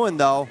 nothing doing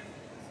though.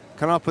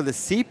 Coming up with a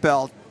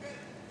seatbelt.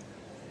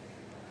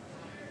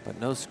 But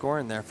no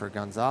scoring there for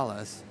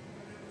Gonzales.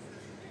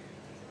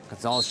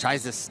 Gonzales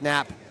tries to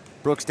snap.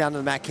 Brooks down to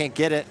the mat, can't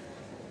get it.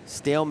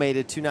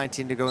 Stalemated,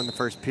 2:19 to go in the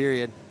first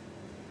period.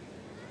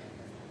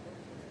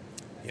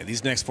 Yeah,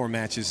 these next 4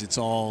 matches, it's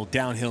all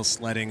downhill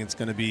sledding. It's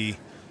going to be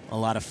a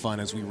lot of fun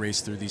as we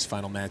race through these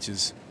final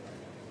matches.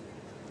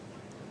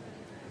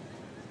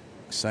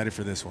 Excited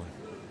for this one.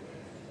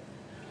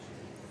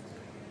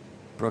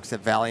 Brooks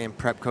at Valiant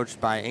Prep, coached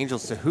by Angel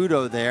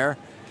Cejudo there.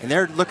 And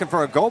they're looking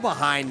for a go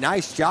behind.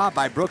 Nice job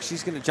by Brooks.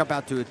 She's going to jump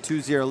out to a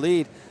 2-0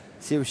 lead.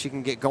 See if she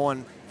can get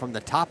going from the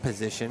top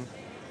position.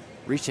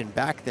 Reaching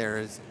back there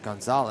is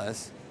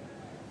Gonzales.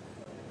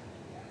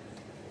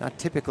 Not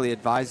typically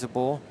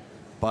advisable,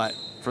 but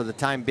for the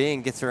time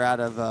being, gets her out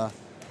of a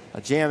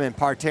jam and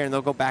parterre, and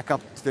they'll go back up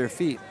to their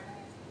feet.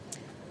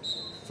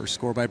 First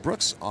score by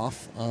Brooks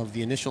off of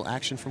the initial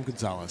action from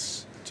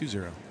Gonzales,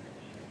 2-0.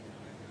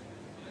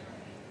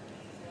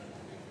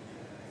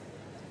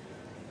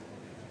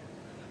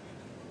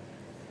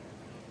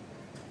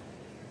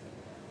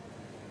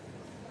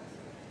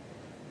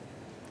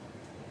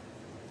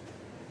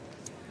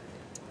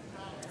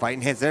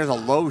 Fighting hits. There's a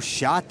low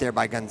shot there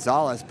by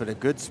Gonzales, but a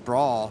good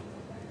sprawl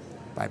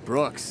by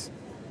Brooks.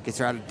 Gets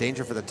her out of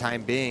danger for the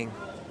time being.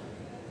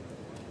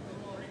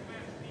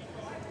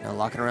 Now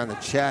locking around the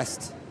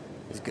chest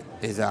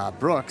is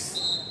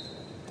Brooks.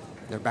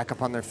 They're back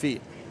up on their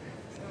feet.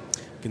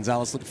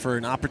 Gonzales looking for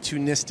an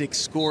opportunistic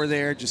score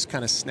there, just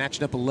kind of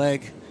snatched up a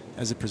leg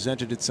as it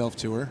presented itself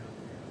to her.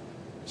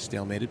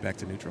 Stalemated, back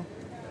to neutral.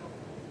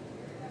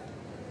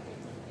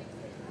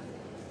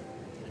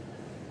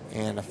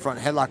 And a front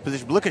headlock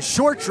position. Look at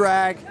short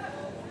drag.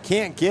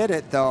 Can't get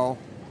it though.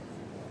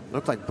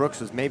 Looked like Brooks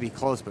was maybe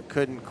close, but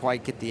couldn't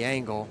quite get the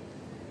angle.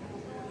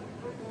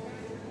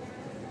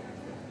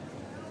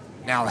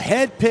 Now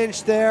head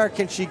pinch there.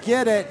 Can she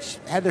get it? She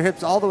had their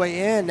hips all the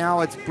way in.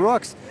 Now it's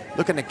Brooks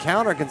looking to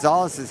counter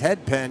Gonzales'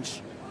 head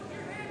pinch.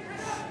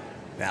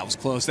 That was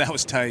close. That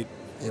was tight.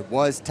 It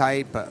was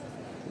tight, but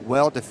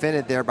well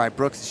defended there by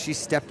Brooks. She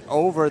stepped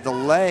over the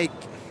leg,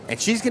 and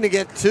she's going to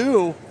get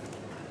 2.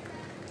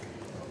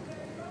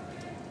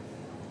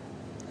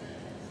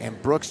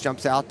 And Brooks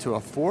jumps out to a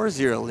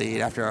 4-0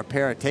 lead after a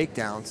pair of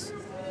takedowns.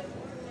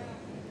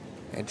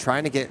 And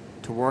trying to get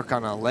to work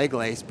on a leg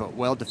lace, but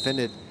well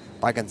defended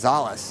by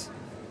Gonzales.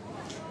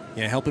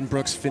 Yeah, helping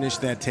Brooks finish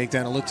that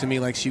takedown. It looked to me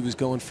like she was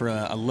going for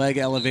a leg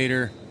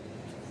elevator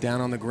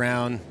down on the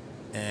ground,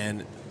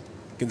 and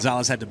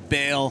Gonzales had to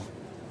bail,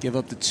 give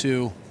up the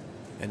 2,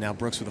 and now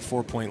Brooks with a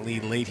 4-point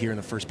lead late here in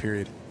the first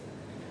period.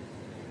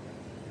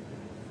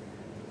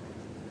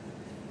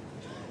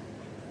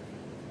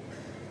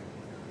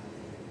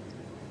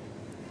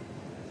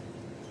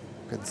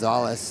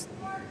 Gonzales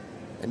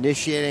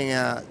initiating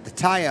the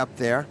tie-up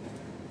there,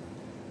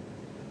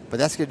 but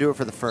that's going to do it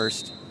for the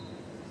first.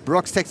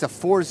 Brooks takes a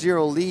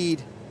 4-0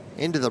 lead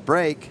into the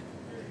break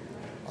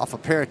off a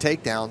pair of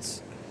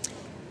takedowns.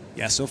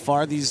 Yeah, so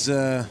far these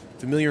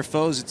familiar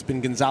foes, it's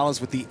been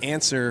Gonzales with the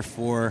answer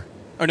for,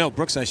 or no,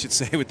 Brooks, I should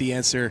say, with the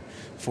answer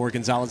for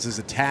Gonzales'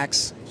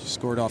 attacks. She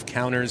scored off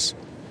counters.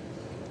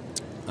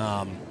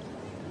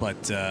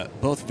 But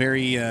both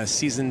very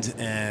seasoned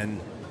and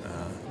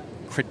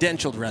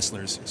credentialed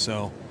wrestlers.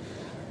 So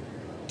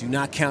do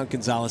not count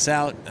Gonzales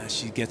out.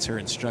 She gets her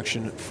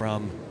instruction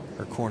from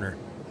her corner.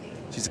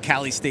 She's a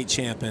Cali state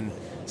champion,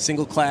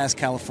 single class,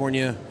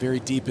 California, very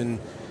deep in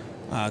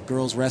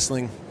girls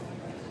wrestling.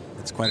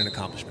 It's quite an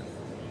accomplishment.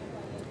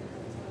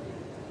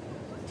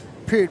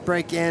 Period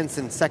break ends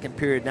and second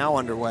period now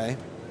underway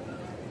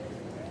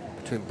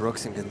between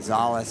Brooks and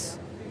Gonzales.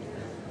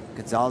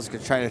 Gonzales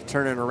could try to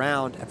turn it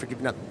around after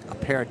giving up a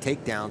pair of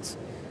takedowns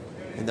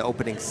in the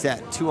opening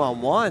set.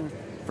 2-on-1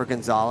 for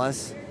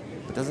Gonzales,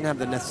 but doesn't have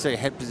the necessary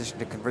head position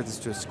to convert this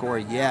to a score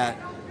yet.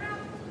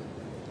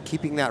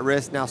 Keeping that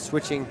wrist, now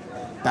switching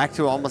back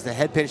to almost a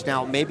head pinch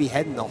now, maybe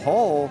head in the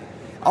hole.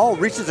 Oh,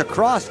 reaches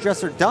across,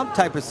 dresser dump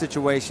type of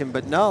situation,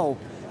 but no,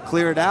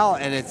 cleared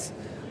out, and it's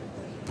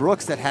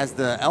Brooks that has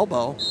the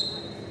elbow.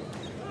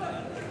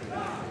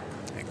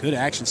 Good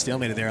action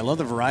stalemate there. I love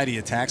the variety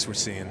of attacks we're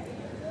seeing,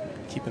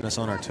 keeping us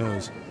on our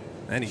toes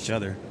and each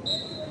other.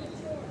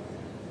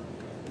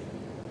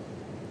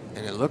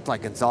 And it looked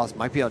like Gonzales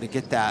might be able to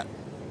get that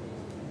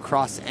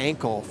cross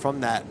ankle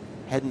from that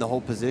head in the hole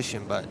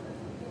position, but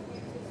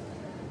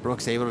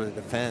Brooks able to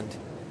defend.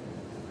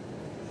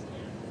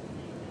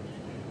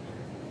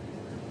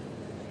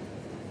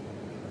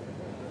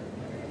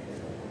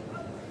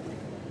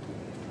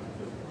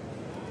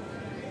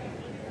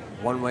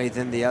 One way,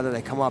 then the other.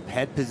 They come up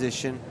head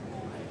position.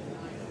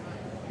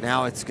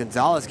 Now it's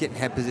Gonzales getting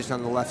head position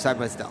on the left side,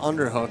 but it's the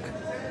underhook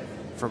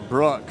from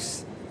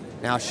Brooks.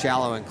 Now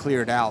shallow and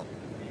cleared out.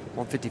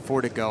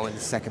 1:54 to go in the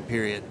second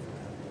period.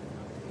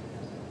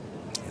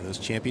 Yeah, those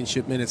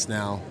championship minutes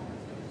now.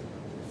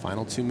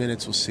 Final 2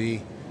 minutes, we'll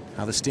see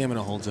how the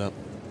stamina holds up.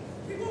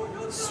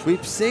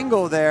 Sweep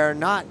single there,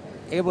 not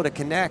able to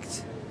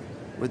connect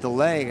with the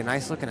leg. A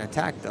nice looking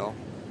attack though.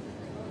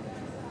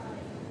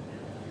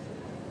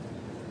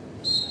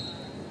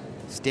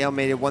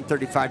 Stalemated,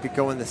 1:35 to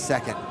go in the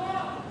second.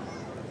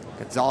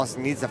 Gonzales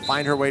needs to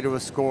find her way to a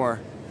score.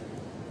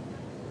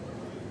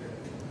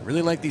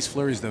 Really like these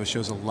flurries though.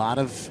 Shows a lot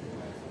of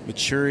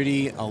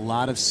maturity, a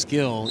lot of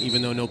skill,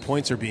 even though no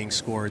points are being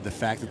scored. The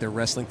fact that they're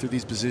wrestling through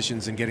these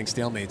positions and getting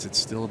stalemates, it's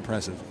still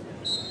impressive.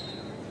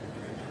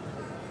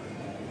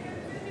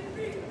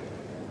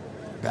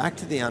 Back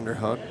to the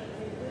underhook.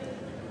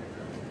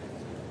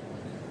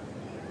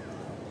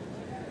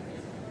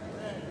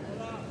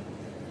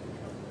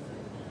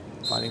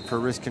 Fighting for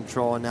wrist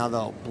control, and now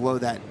they'll blow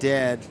that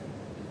dead.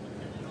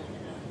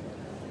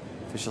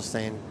 Official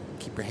saying,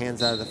 keep your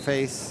hands out of the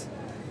face,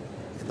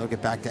 and they'll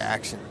get back to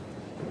action.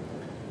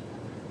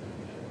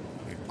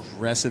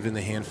 Aggressive in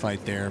the hand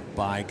fight there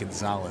by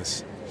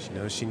Gonzales. She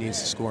knows she needs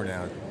to score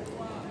now.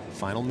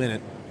 Final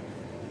minute.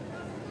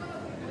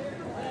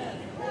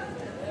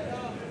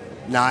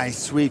 Nice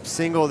sweep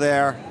single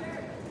there.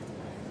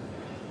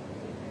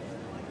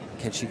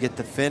 Can she get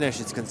the finish?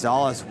 It's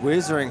Gonzales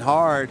whizzing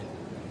hard.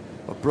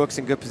 But Brooks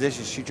in good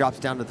position. She drops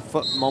down to the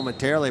foot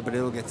momentarily, but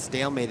it'll get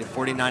stalemated.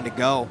 49 to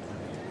go.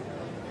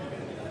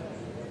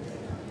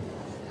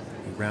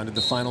 We rounded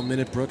the final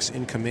minute. Brooks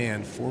in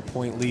command.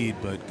 4-point lead,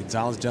 but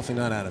Gonzales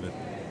definitely not out of it.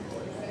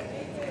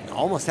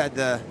 Almost had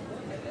the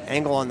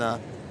angle on the,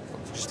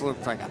 just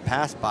looked like I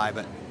passed by,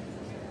 but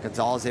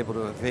Gonzales able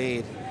to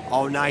evade.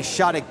 Oh, nice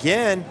shot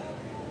again.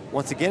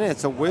 Once again,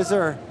 it's a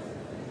whizzer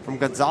from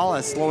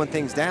Gonzales, slowing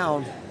things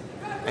down.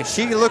 And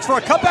she looks for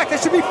a cutback.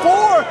 That should be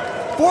 4.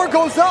 4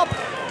 goes up.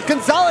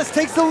 Gonzales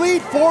takes the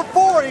lead,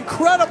 4-4,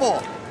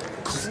 incredible.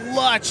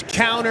 Clutch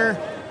counter.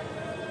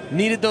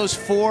 Needed those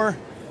 4.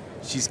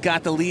 She's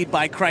got the lead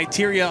by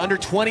criteria, under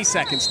 20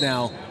 seconds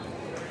now.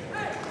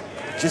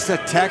 Just a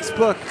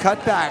textbook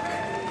cutback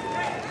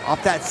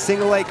off that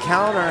single leg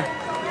counter.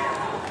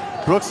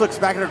 Brooks looks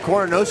back in her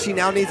corner, knows she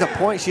now needs a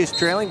point. She is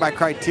trailing by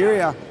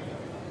criteria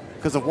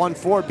because of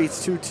 1-4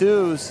 beats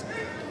 2-2s.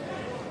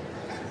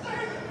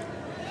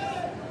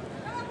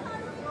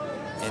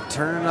 And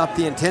turning up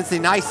the intensity.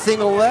 Nice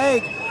single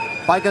leg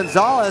by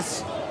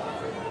Gonzales.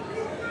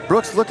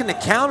 Brooks looking to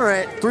counter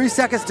it. 3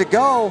 seconds to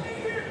go.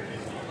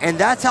 And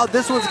that's how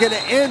this one's going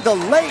to end. The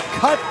late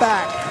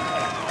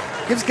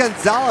cutback gives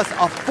Gonzales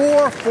a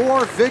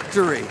 4-4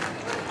 victory.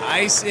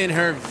 Ice in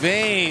her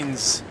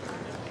veins.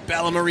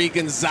 Bella Marie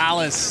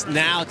Gonzales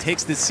now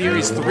takes the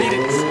series 3-2.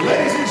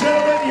 Ladies and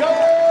gentlemen,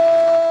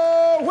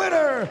 your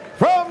winner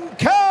from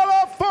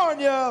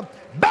California,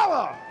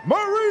 Bella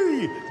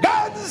Marie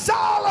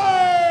Gonzales!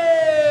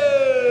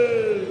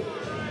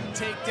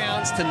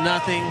 Takedowns to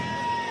nothing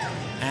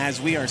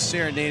as we are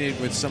serenaded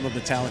with some of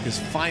Metallica's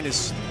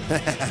finest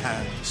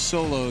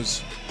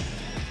solos.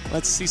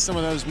 Let's see some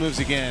of those moves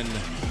again.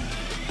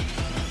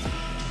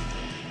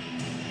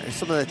 There's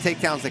some of the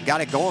takedowns that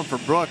got it going for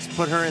Brooks,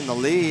 put her in the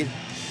lead.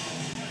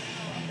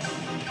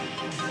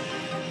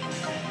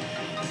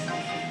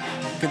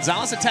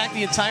 Gonzales attacked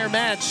the entire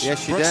match.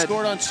 Yes, she Brooks did.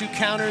 scored on 2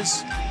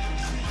 counters.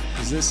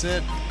 Is this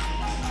it?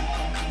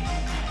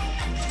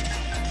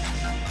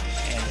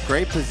 And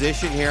great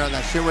position here on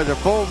that shin where they're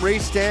boom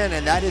reached in,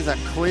 and that is a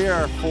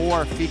clear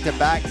 4 feet to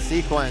back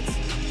sequence.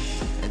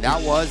 And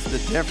that was the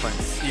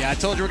difference. Yeah, I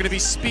told you we're going to be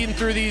speeding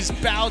through these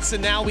bouts,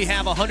 and now we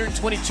have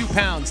 122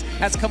 pounds.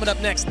 That's coming up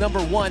next. Number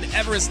 1,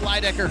 Everest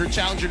Leydecker, her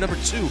challenger. Number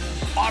 2,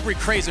 Aubrey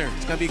Krazer.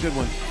 It's going to be a good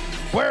one.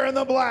 Wearing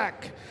the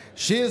black,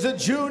 she is a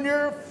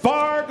junior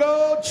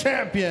Fargo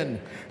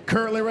champion,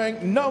 currently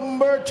ranked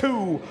number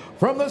 2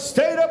 from the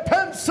state of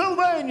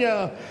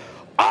Pennsylvania,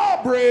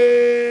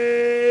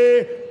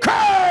 Aubrey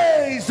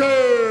Krazer.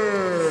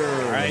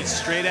 All right,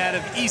 straight out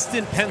of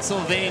Easton,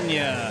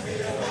 Pennsylvania.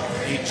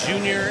 A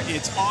junior,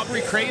 it's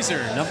Aubrey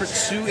Krazer, number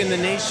 2 in the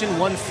nation,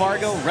 won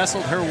Fargo,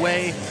 wrestled her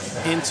way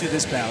into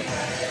this bout.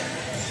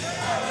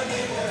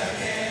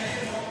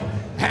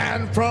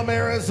 And from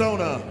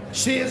Arizona,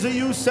 she is a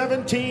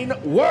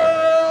U17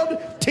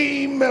 World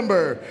Team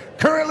member,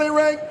 currently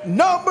ranked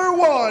number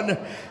 1,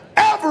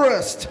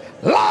 Everest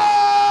Leydecker.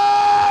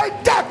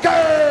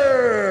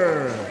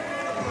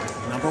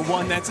 Number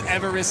 1, that's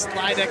Everest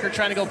Leydecker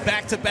trying to go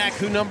back to back.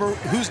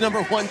 Who's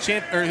number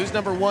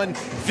 1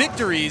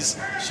 victories?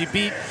 She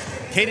beat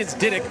Cadence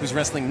Diduch, who's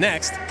wrestling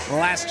next.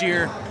 Last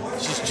year,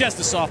 she's just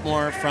a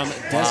sophomore from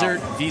Desert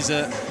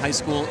Visa High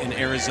School in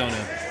Arizona.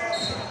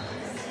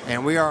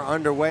 And we are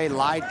underway.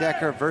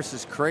 Leydecker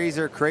versus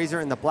Krazer.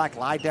 Krazer in the black,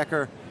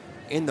 Leydecker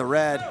in the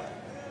red.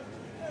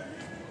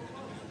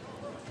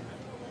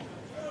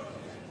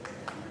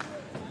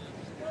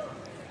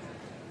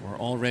 We're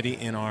already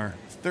in our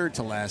 3rd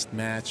to last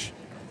match.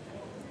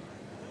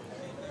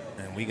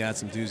 And we got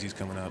some doozies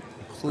coming up,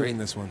 including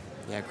this one.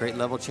 Yeah, great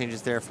level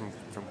changes there from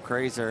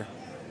Krazer.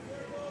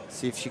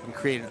 See if she can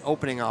create an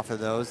opening off of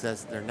those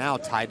as they're now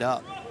tied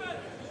up.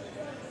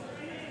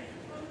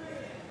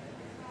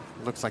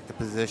 Looks like the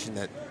position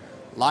that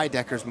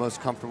Leydecker's most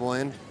comfortable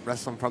in,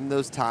 wrestling from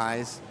those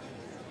ties.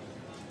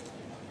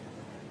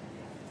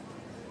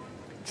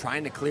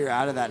 Trying to clear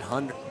out of that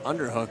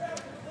underhook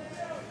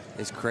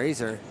is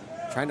Krazer,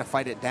 trying to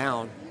fight it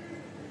down.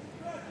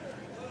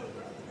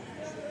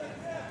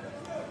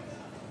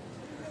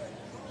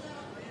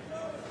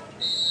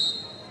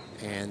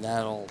 And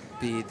that'll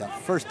be the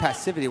first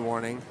passivity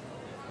warning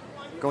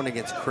going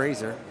against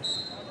Krazer.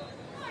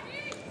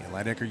 Yeah,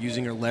 Leydecker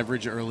using her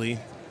leverage early.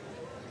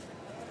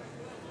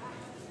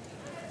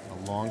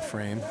 A long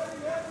frame.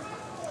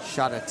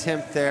 Shot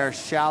attempt there,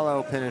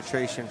 shallow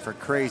penetration for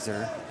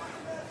Krazer.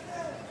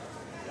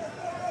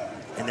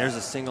 And there's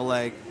a single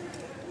leg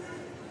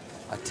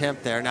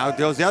attempt there. Now it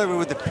goes the other way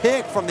with the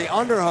pick from the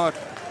underhook.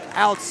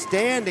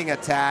 Outstanding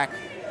attack.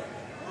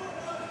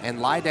 And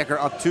Leydecker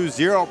up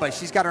 2-0, but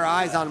she's got her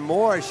eyes on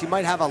more. She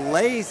might have a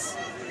lace.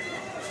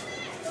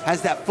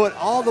 Has that foot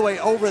all the way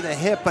over the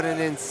hip, but an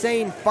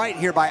insane fight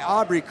here by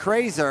Aubrey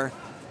Krazer.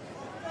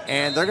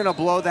 And they're gonna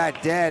blow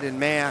that dead, and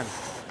man,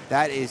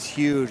 that is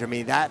huge. I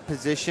mean, that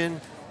position,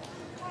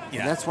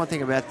 yeah. And that's one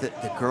thing about the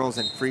girls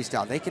in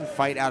freestyle. They can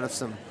fight out of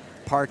some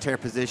parterre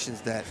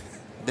positions that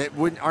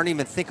aren't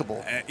even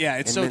thinkable. Yeah,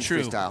 it's so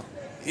true. Freestyle.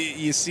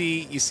 You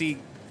see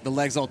the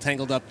legs all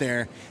tangled up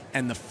there,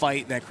 and the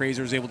fight that Krazer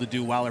was able to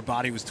do while her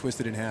body was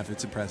twisted in half.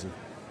 It's impressive.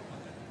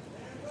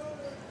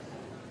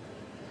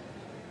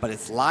 But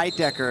it's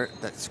Leydecker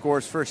that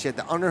scores first. She had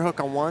the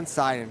underhook on one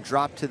side and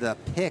dropped to the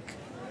pick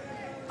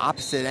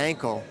opposite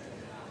ankle.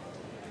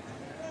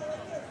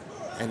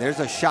 And there's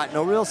a shot.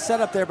 No real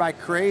setup there by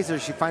Krazer.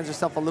 She finds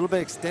herself a little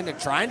bit extended,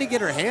 trying to get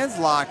her hands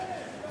locked.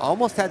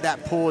 Almost had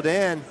that pulled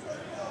in,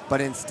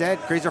 but instead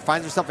Krazer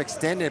finds herself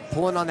extended,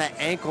 pulling on that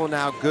ankle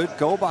now. Good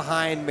go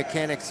behind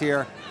mechanics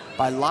here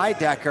by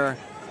Leydecker.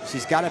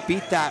 She's got to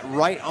beat that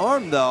right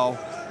arm though.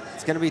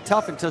 It's going to be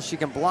tough until she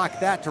can block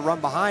that to run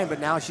behind, but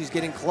now she's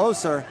getting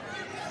closer.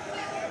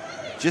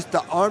 Just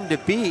the arm to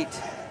beat.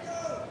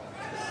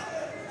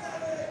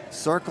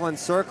 Circling,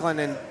 circling,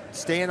 and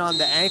staying on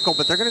the ankle,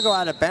 but they're going to go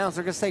out of bounds.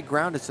 They're going to stay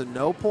grounded, so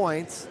no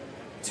points.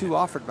 2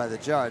 offered by the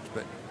judge,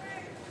 but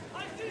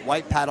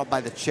white paddled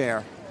by the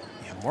chair.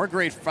 Yeah, more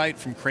great fight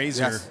from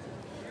Krazer. Yes.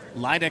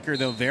 Leydecker,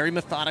 though, very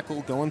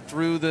methodical, going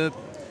through the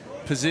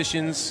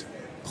positions,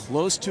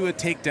 close to a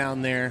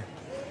takedown there.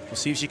 We'll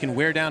see if she can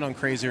wear down on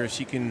Krazer, if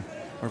she can,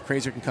 or if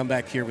Krazer can come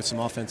back here with some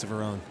offense of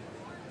her own.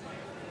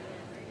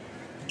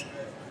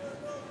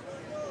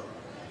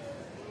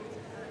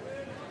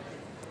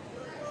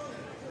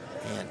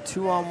 And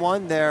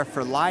 2-on-1 there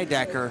for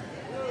Leydecker.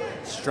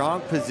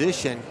 Strong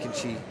position. Can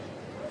she?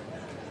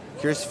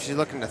 Curious if she's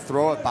looking to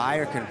throw it by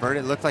or convert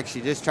it. Looked like she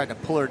just tried to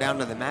pull her down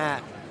to the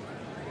mat.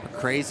 But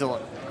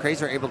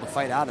Krazer able to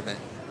fight out of it.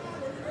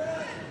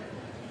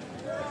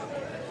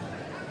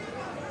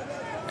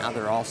 Now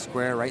they're all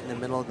square right in the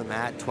middle of the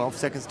mat. 12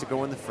 seconds to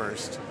go in the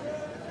first.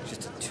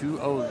 Just a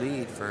 2-0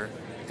 lead for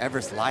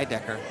Everest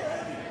Leydecker.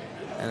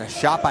 And a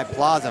shot by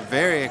Plaza,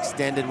 very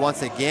extended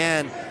once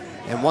again.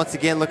 And once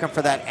again looking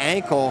for that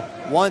ankle.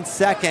 1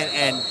 second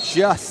and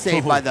just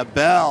saved by the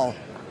bell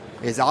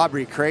is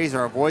Aubrey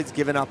Krazer. Avoids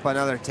giving up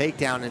another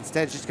takedown.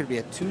 Instead, it's just going to be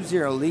a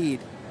 2-0 lead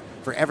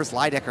for Everest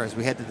Leydecker as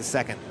we head to the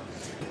second.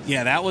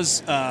 Yeah, that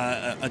was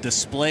a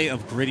display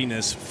of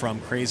grittiness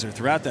from Krazer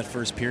throughout that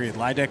first period.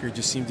 Leydecker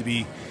just seemed to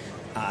be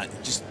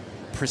just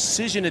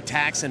precision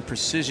attacks and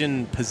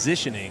precision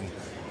positioning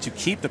to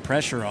keep the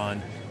pressure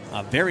on.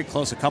 Very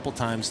close a couple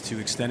times to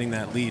extending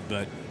that lead,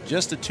 but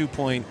just a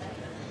 2-point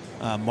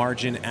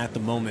margin at the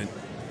moment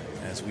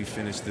as we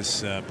finish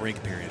this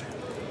break period.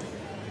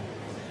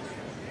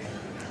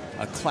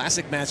 A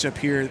classic matchup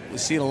here. We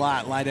see it a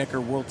lot.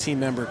 Leydecker, world team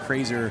member,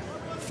 Krazer,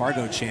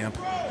 Fargo champ.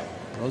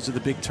 Those are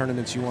the big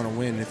tournaments you want to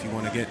win if you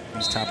want to get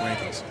these top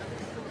rankings.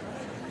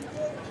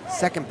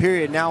 Second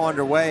period now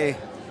underway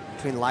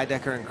between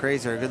Leydecker and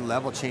Krazer. A good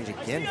level change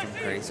again from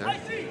Krazer.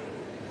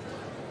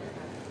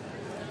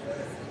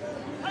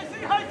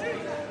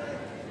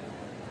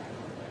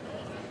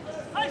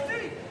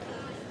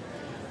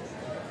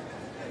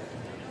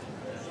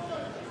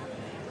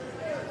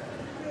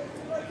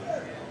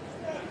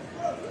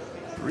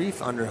 Brief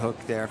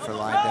underhook there for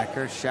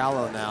Leydecker.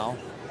 Shallow now.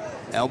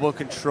 Elbow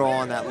control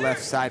on that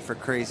left side for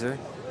Krazer.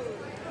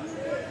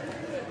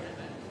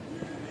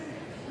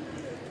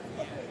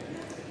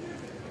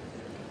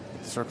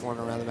 Circling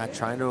around the mat,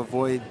 trying to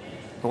avoid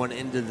going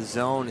into the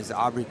zone is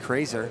Aubrey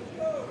Krazer.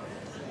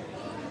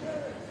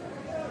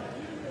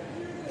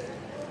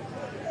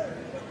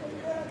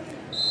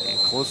 And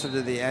closer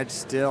to the edge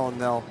still,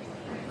 and they'll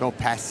go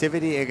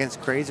passivity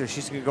against Krazer.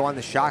 She's going to go on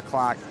the shot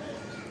clock.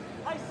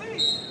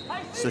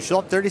 So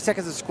she'll have 30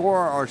 seconds to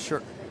score, or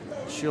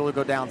she'll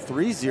go down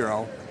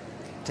 3-0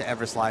 to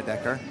Everest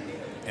Leydecker.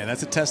 Yeah,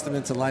 that's a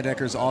testament to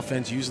Leydecker's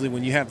offense. Usually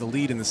when you have the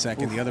lead in the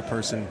second, the other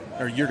person,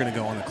 or you're going to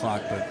go on the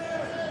clock, but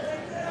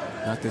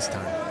not this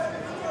time.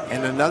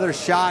 And another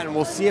shot, and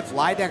we'll see if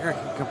Leydecker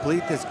can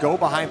complete this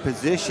go-behind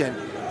position.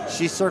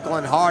 She's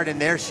circling hard, and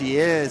there she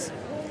is.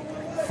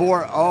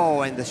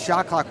 4-0, and the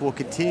shot clock will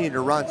continue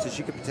to run, so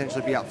she could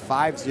potentially be up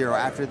 5-0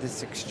 after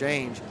this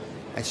exchange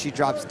as she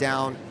drops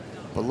down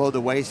below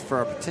the waist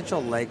for a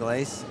potential leg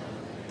lace.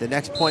 The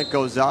next point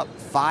goes up,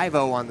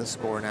 5-0 on the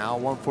score now,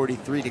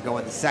 1:43 to go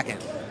in the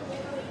second.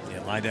 Yeah,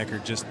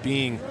 Leydecker just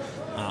being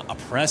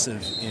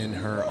oppressive in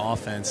her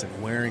offense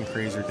and wearing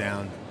Krazer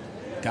down.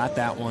 Got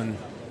that one,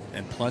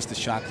 and plus the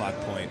shot clock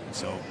point.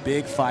 So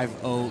big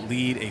 5-0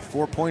 lead. A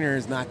 4-pointer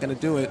is not going to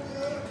do it.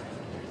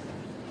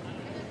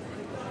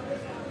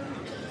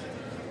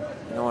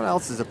 No one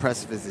else as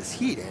oppressive as this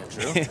heat,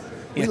 Andrew.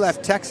 We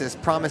left Texas,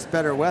 promised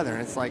better weather,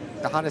 and it's like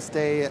the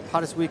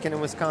hottest weekend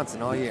in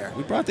Wisconsin all year.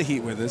 We brought the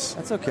heat with us.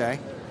 That's okay.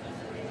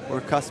 We're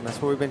accustomed.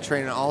 That's what we've been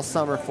training all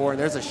summer for. And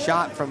there's a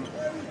shot from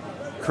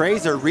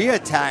Krazer,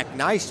 re-attack.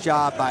 Nice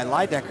job by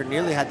Leydecker.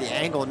 Nearly had the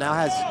angle. Now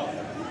has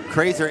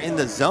Krazer in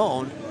the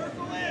zone.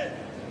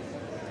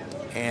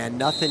 And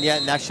nothing yet.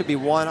 And that should be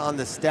one on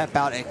the step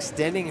out.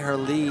 Extending her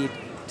lead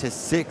to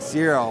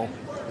 6-0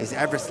 is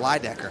Everest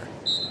Leydecker.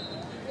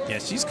 Yeah,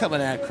 she's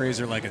coming at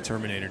Krazer like a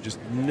Terminator. Just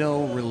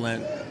no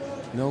relent,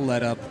 no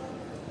let up,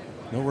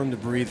 no room to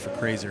breathe for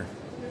Krazer,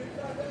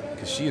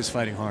 because she is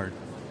fighting hard.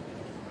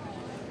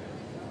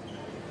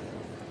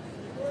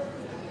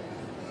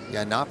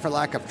 Yeah, not for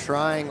lack of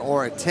trying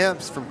or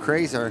attempts from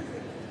Krazer,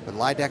 but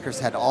Leydecker's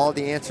had all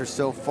the answers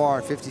so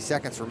far. 50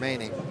 seconds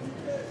remaining.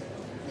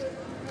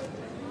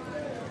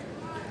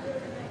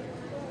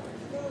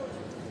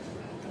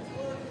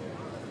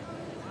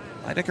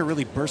 Leydecker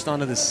really burst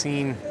onto the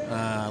scene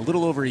a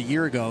little over a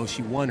year ago.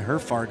 She won her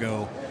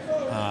Fargo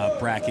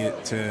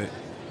bracket to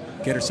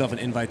get herself an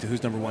invite to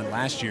Who's Number One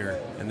last year,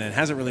 and then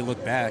hasn't really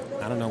looked back.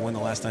 I don't know when the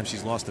last time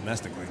she's lost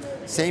domestically.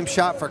 Same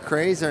shot for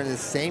Krazer in the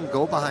same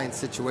go-behind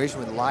situation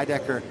with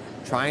Leydecker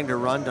trying to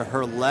run to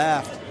her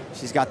left.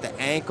 She's got the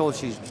ankle.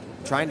 She's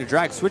trying to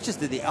drag. Switches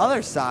to the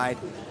other side.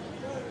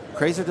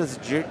 Krazer does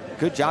a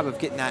good job of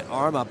getting that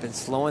arm up and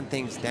slowing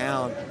things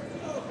down.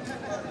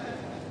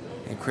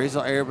 And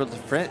Krazer able to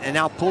sprint and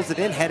now pulls it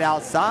in, head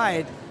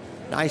outside.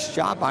 Nice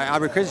job by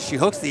Aubrey Krazer. She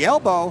hooks the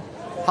elbow,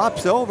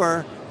 hops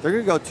over. They're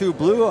going to go 2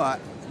 blue.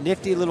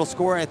 Nifty little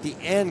score at the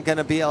end. Going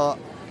to be a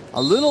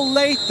little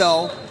late,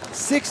 though.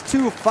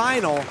 6-2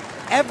 final.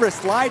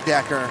 Everest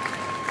Leydecker,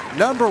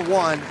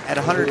 #1 at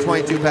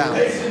 122 pounds.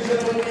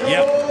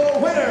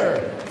 Yep.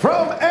 Winner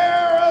from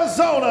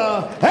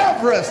Arizona,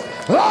 Everest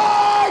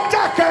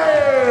Leydecker.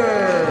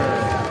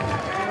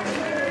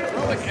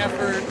 Heroic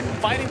effort,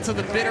 fighting to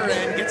the bitter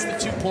end, gets the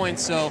 2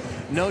 points, so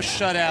no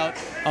shutout,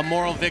 a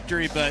moral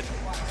victory, but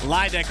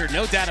Leydecker,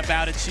 no doubt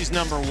about it, she's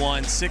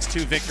 #1,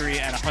 6-2 victory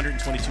at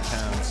 122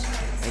 pounds.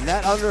 And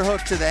that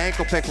underhook to the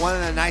ankle pick, one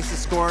of the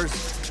nicest scores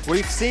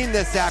we've seen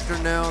this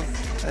afternoon.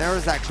 And there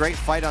was that great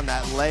fight on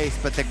that lace,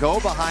 but the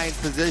go-behind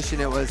position,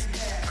 it was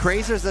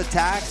Krazer's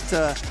attacks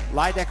to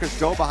Leydecker's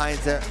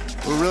go-behinds that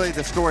were really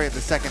the story of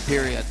the second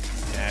period.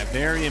 Yeah,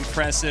 very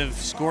impressive.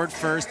 Scored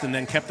first and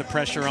then kept the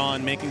pressure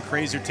on, making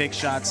Krazer take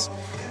shots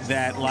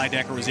that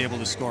Leydecker was able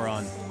to score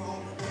on.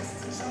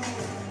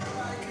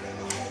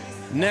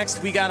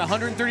 Next, we got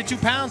 132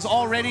 pounds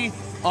already.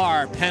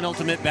 Our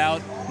penultimate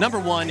bout.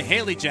 #1,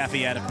 Haylie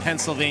Jaffe out of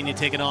Pennsylvania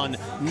taking on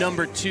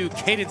 #2,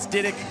 Cadence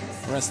Diduch,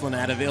 wrestling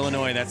out of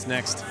Illinois. That's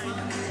next.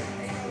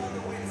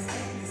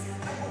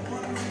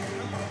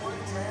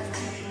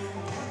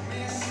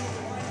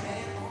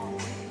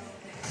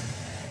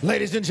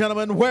 Ladies and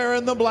gentlemen,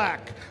 wearing the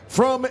black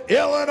from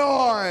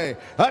Illinois,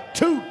 a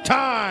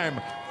two-time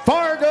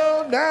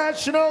Fargo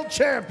National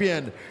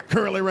Champion,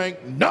 currently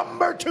ranked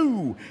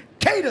 #2,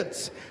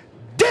 Cadence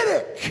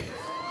Diduch.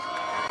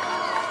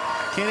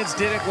 Cadence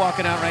Diduch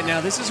walking out right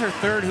now. This is her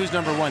third Who's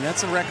 #1.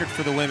 That's a record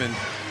for the women.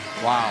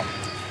 Wow.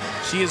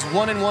 She is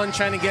 1-1,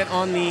 trying to get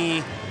on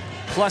the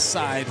plus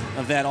side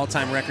of that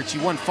all-time record. She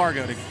won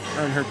Fargo to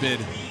earn her bid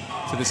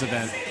to this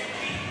event.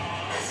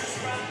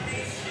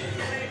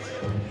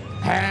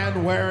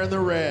 And wearing the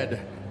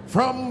red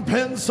from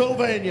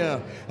Pennsylvania,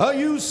 a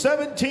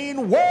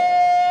U17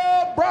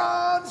 World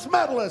Bronze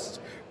Medalist,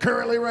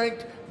 currently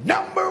ranked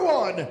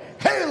 #1,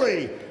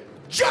 Haylie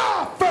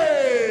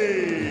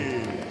Jaffe.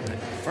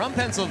 From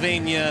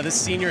Pennsylvania, the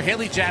senior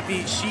Haylie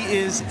Jaffe, she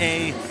is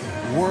a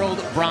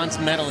world bronze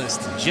medalist.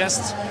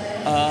 Just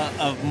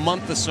a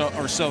month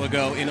or so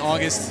ago in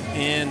August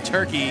in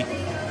Turkey,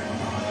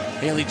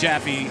 Haylie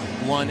Jaffe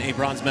won a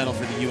bronze medal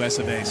for the US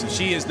of A. So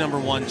she is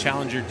 #1,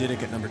 challenger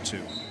Diduch at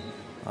 #2.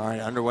 All right,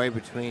 underway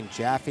between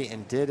Jaffe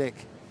and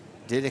Diduch.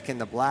 Diduch in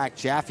the black,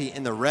 Jaffe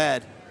in the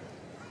red.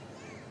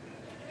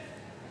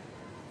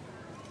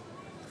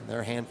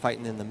 They're hand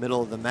fighting in the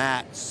middle of the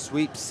mat.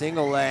 Sweep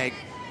single leg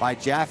by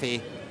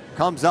Jaffe.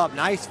 Comes up,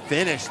 nice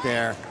finish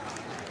there.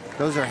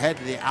 Goes her head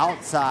to the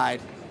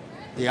outside,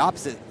 the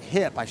opposite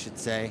hip, I should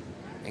say,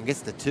 and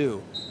gets the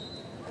 2.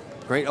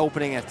 Great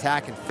opening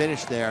attack and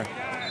finish there.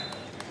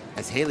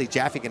 As Haylie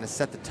Jaffe gonna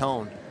set the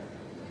tone.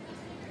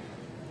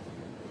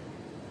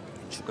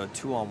 She'll go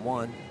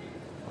 2-on-1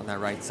 on that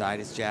right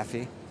side is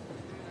Jaffe.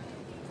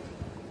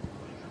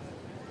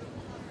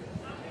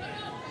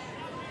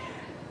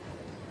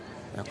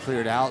 Now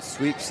cleared out,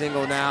 sweep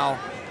single now.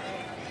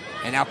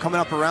 And now coming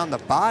up around the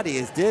body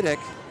is Diduch.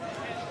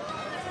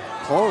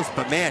 Close,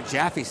 but man,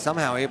 Jaffe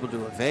somehow able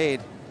to evade.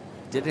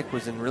 Diduch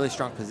was in really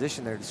strong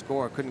position there to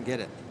score, couldn't get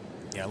it.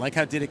 Yeah, I like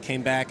how Diduch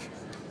came back,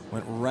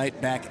 went right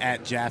back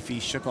at Jaffe,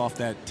 shook off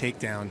that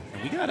takedown.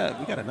 And we got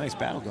a nice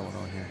battle going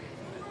on here.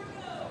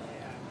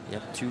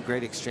 Yep, 2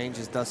 great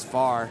exchanges thus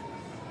far.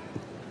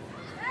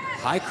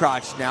 High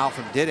crotch now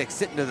from Diduch.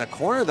 Sitting to the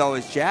corner though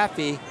is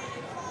Jaffe.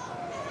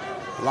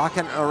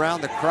 Locking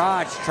around the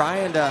crotch,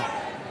 trying to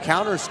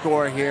counter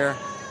score here.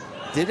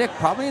 Diduch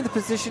probably in the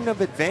position of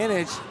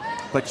advantage,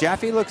 but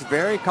Jaffe looks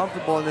very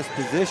comfortable in this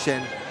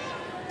position.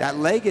 That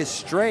leg is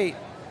straight,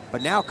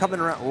 but now coming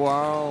around,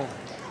 whoa,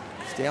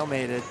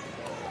 stalemated.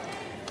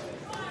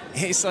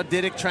 He saw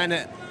Diduch trying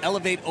to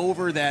elevate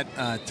over that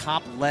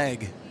top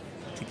leg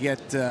to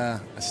get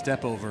a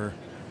step over.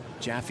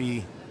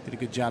 Jaffe did a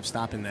good job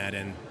stopping that,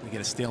 and we get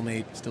a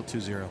stalemate, still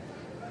 2-0.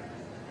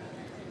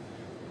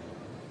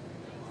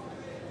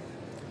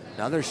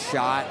 Another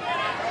shot,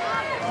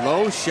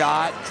 low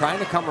shot, trying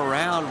to come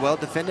around, well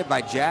defended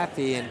by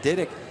Jaffe, and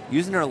Diduch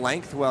using her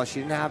length well.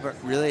 She didn't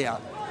have really a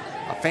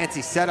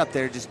fancy setup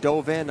there, just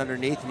dove in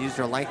underneath and used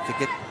her length to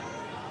get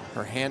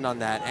her hand on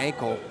that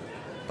ankle,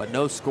 but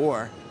no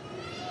score.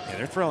 Yeah,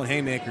 they're throwing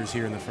haymakers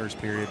here in the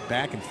first period,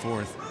 back and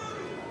forth.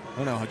 I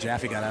don't know how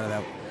Jaffe got out of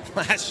that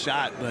last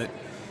shot, but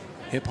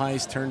hip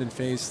heist turned and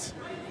faced,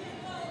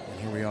 and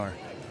here we are.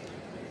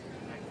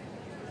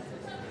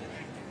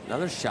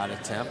 Another shot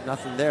attempt,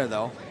 nothing there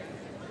though.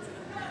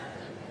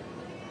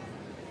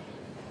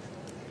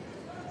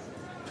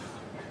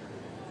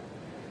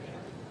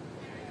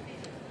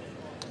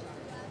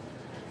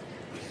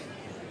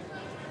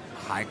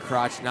 High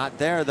crotch, not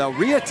there though.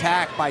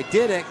 Re-attack by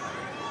Diduch.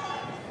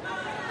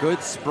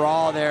 Good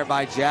sprawl there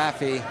by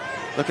Jaffe.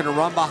 Looking to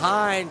run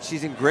behind.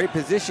 She's in great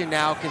position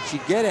now. Can she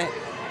get it?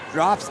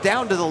 Drops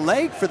down to the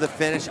leg for the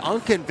finish.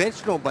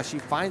 Unconventional, but she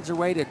finds her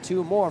way to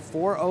 2 more.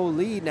 4-0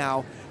 lead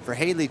now for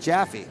Haylie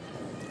Jaffe.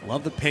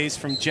 Love the pace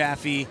from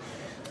Jaffe.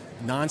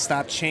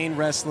 Non-stop chain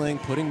wrestling,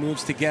 putting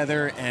moves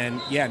together,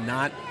 and yeah,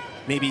 not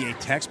maybe a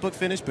textbook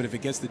finish, but if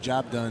it gets the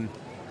job done,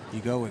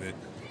 you go with it.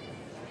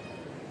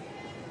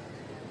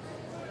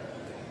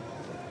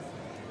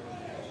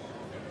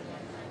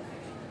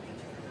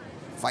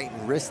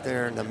 fighting wrist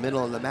there in the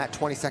middle of the mat,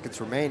 20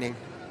 seconds remaining.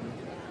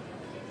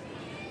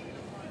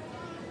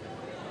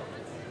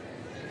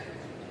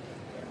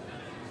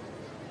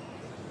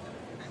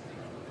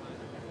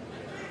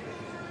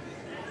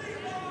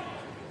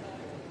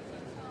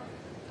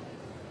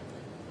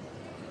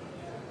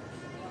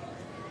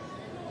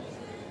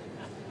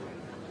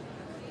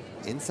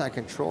 Inside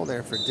control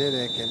there for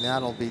Diduch, and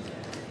that'll be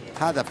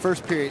how the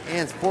first period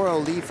ends.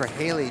 4-0 lead for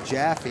Haylie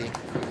Jaffe.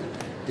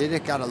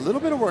 Diduch got a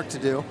little bit of work to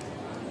do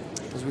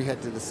as we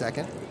head to the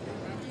second.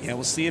 Yeah,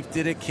 we'll see if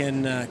Diduch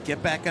can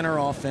get back on her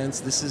offense.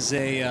 This is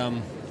a, I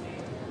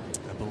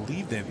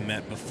believe they've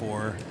met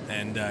before,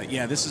 and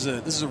yeah, this is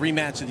a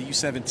rematch of the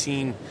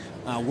U17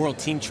 World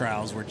Team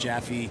Trials where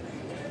Jaffe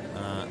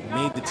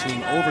made the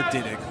team over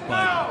Diduch,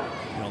 but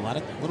you know,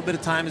 a little bit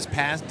of time has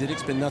passed.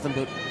 Diduch's been nothing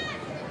but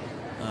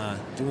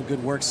doing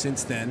good work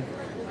since then.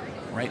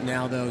 Right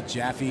now, though,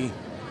 Jaffe,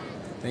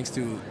 thanks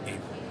to a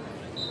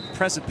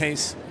impressive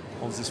pace,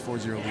 holds this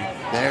 4-0 lead.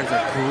 There's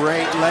a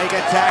great leg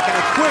attack and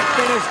a quick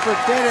finish for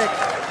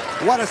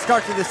Diduch. What a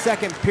start to the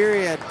second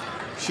period.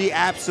 She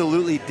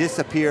absolutely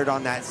disappeared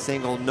on that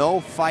single. No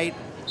fight,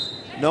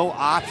 no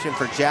option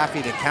for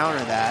Jaffe to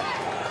counter that.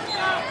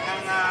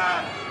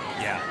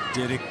 Yeah,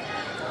 Diduch,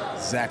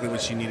 exactly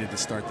what she needed to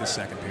start this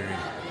second period.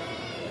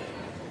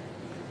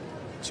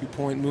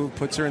 2-point move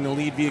puts her in the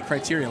lead via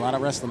criteria. A lot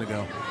of wrestling to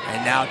go.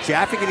 And now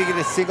Jaffe going to get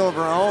a single of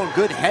her own.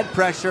 Good head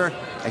pressure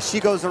as she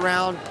goes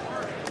around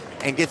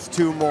and gets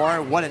two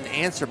more. What an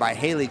answer by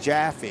Haylie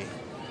Jaffe.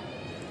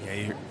 Yeah,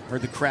 you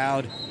heard the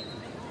crowd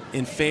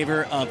in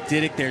favor of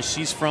Diduch there.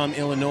 She's from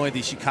Illinois,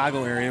 the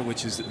Chicago area,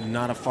 which is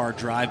not a far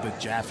drive, but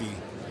Jaffe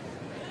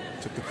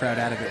took the crowd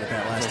out of it with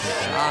that last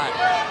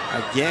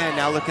shot. Again,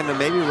 now looking to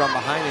maybe run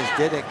behind as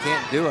Diduch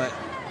can't do it.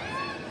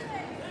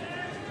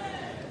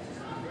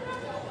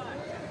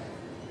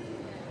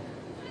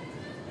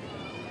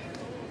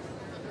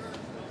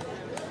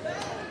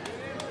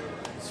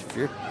 If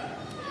you're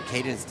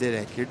Cadence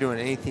Diduch, you're doing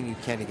anything you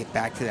can to get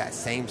back to that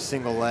same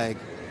single leg.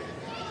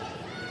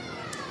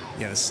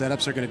 Yeah, the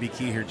setups are going to be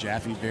key here.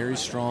 Jaffe very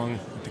strong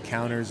with the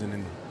counters and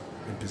in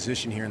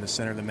position here in the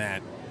center of the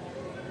mat.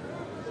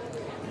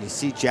 And you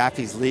see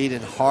Jaffe's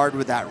leading hard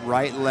with that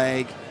right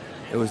leg.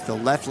 It was the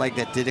left leg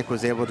that Diduch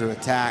was able to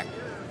attack.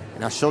 And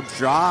now she'll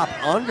drop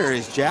under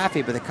is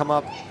Jaffe, but they come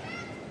up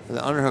for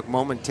the underhook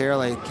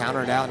momentarily,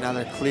 countered out. Now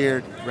they're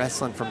cleared,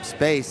 wrestling from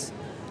space.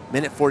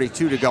 Minute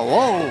 42 to go.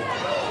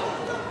 Whoa!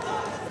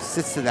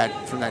 Sits to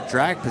that from that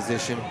drag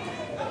position.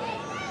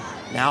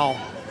 Now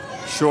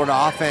short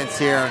offense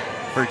here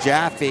for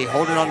Jaffe.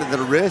 Holding onto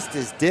the wrist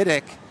is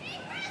Diduch.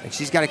 And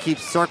she's got to keep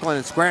circling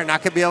and squaring.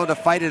 Not going to be able to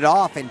fight it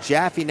off. And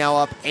Jaffe now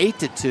up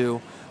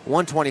 8-2.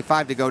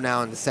 1:25 to go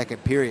now in the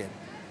second period.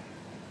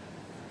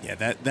 Yeah,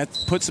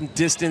 that puts some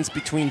distance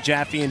between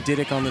Jaffe and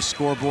Diduch on the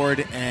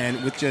scoreboard.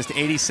 And with just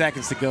 80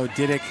 seconds to go,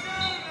 Diduch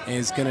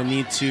is going to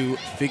need to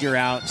figure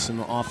out some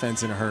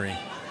offense in a hurry.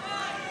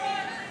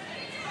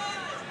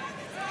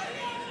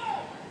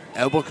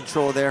 Elbow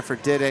control there for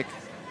Diduch.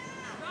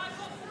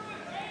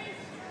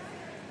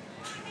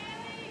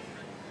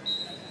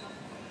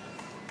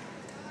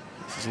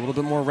 This is a little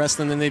bit more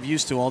wrestling than they've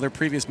used to. All their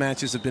previous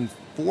matches have been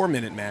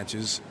 4-minute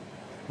matches.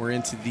 We're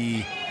into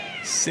the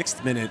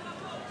 6th minute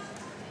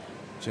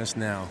just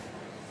now.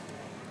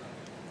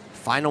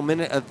 Final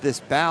minute of this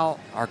bout,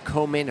 our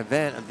co-main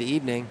event of the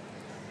evening.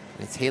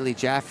 It's Haylie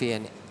Jaffe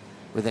and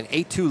with an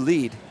 8-2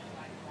 lead.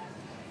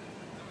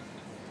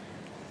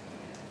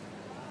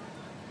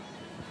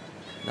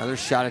 Another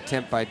shot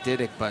attempt by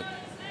Diduch, but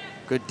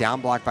good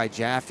down block by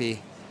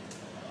Jaffe,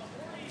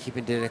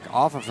 keeping Diduch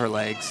off of her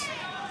legs.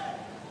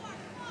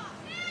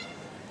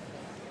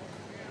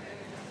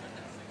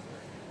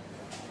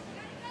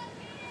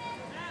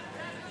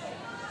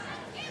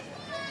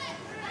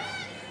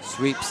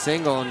 Sweep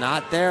single,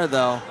 not there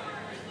though.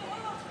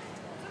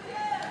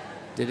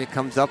 Diduch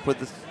comes up with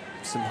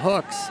some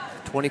hooks.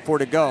 24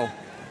 to go.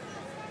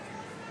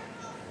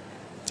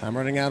 Time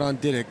running out on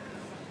Diduch.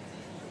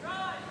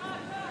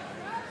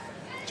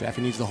 Jaffe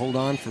needs to hold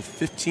on for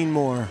 15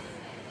 more.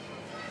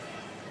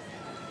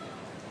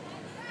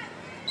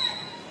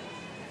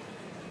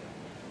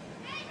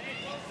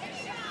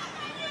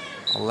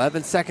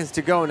 $11 seconds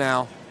to go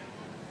now.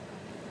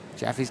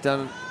 Jaffe's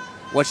done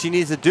what she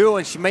needs to do,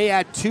 and she may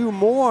add 2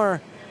 more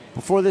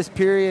before this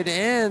period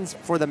ends,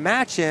 before the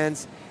match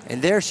ends.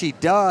 And there she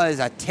does,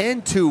 a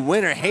 10-2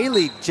 winner.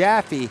 Haylie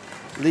Jaffe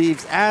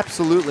leaves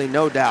absolutely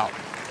no doubt.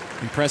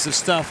 Impressive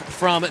stuff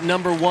from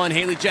number 1.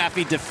 Haylie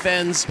Jaffe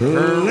defends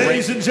her.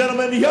 Ladies and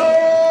gentlemen,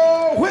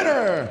 your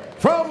winner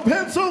from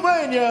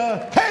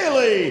Pennsylvania,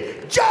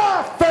 Haylie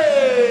Jaffe!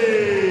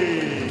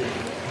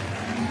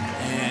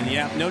 And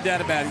yeah, no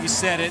doubt about it. You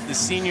said it. The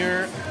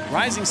senior,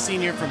 rising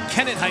senior from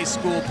Kennett High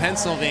School,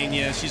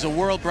 Pennsylvania. She's a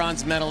world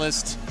bronze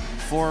medalist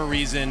for a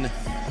reason.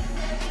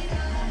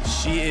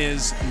 She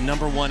is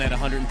number 1 at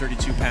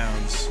 132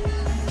 pounds.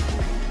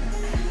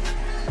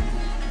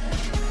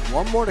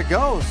 One more to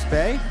go,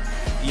 Spay.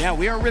 Yeah,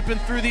 we are ripping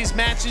through these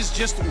matches.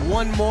 Just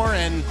one more,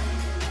 and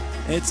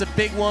it's a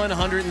big one,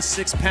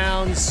 106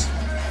 pounds.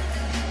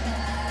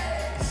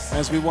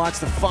 as we watch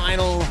the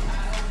final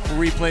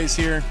replays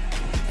here.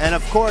 And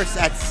of course,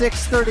 at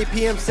 6:30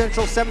 p.m.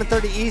 Central,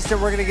 7:30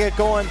 Eastern, we're going to get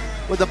going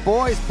with the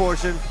boys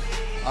portion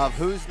of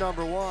Who's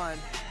Number One.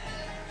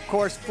 Of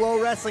course,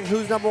 Flow Wrestling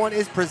Who's Number One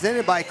is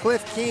presented by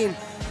Cliff Keen,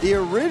 the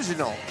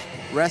original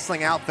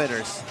wrestling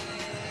outfitters.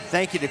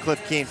 Thank you to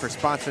Cliff Keen for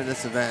sponsoring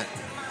this event.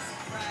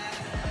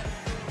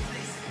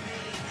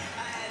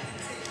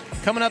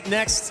 Coming up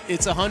next,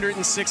 it's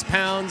 106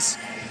 pounds.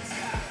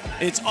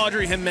 It's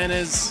Audrey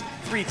Jimenez,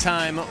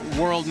 three-time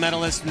world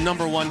medalist,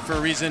 number one for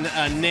a reason.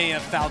 Nea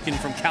Falcon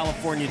from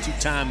California,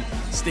 two-time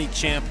state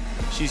champ.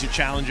 She's your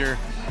challenger.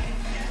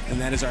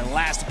 And that is our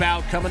last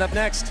bout coming up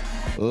next.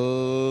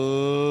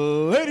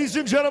 Ladies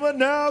and gentlemen,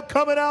 now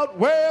coming out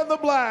wearing the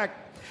black.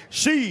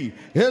 She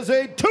is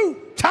a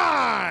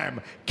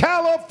two-time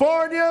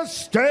California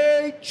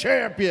state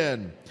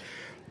champion.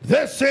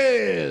 This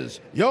is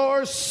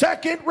your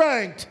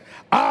second-ranked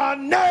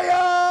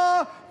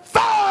Nea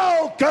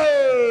Falcon.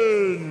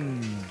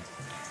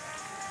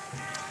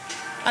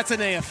 That's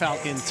Nea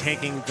Falcon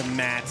taking the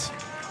mat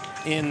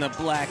in the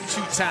black.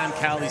 Two-time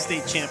Cali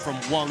state champ from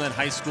Walnut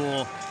High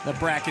School. The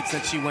brackets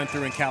that she went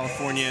through in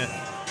California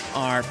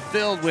are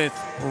filled with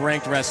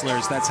ranked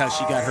wrestlers. That's how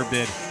she got her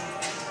bid.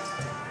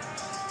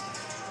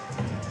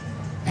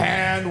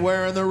 And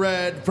wearing the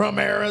red from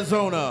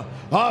Arizona,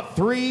 a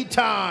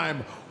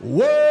three-time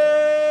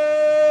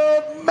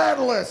world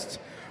medalist,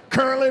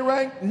 currently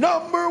ranked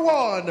number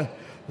one,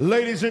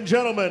 ladies and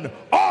gentlemen,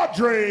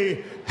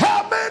 Audrey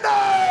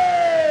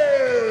Jimenez!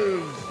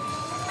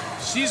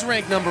 She's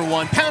ranked number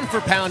one, pound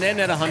for pound, and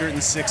at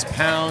 106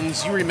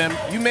 pounds.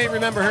 You may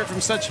remember her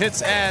from such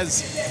hits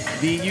as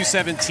the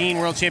U17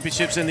 World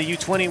Championships and the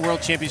U20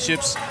 World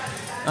Championships,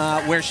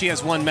 where she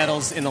has won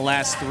medals in the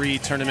last three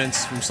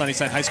tournaments from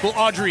Sunnyside High School.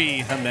 Audrey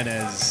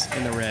Jimenez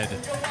in the red.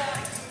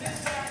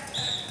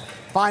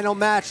 Final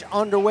match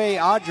underway.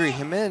 Audrey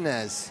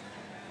Jimenez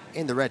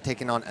in the red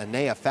taking on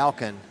Nea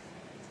Falcon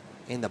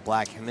in the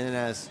black.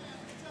 Jimenez,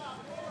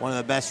 one of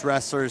the best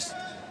wrestlers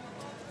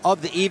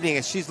of the evening,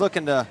 as she's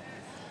looking to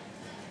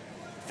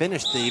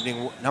finish the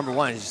evening number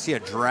one. As you see a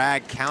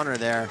drag counter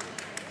there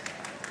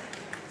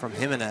from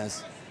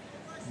Jimenez.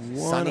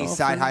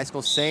 Sunnyside High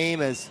School,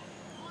 same as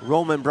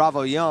Roman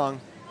Bravo Young.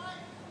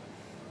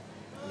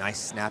 Nice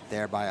snap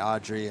there by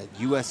Audrey, a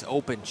U.S.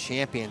 Open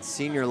champion,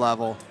 senior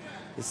level.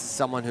 This is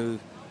someone who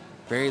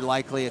very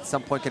likely at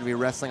some point going to be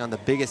wrestling on the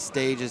biggest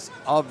stages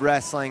of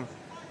wrestling.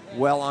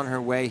 Well on her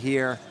way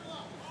here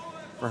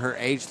for her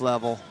age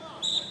level.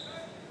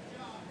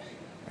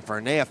 And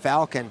for Nea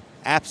Falcon,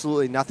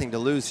 absolutely nothing to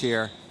lose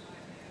here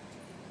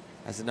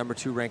as the number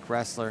two ranked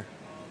wrestler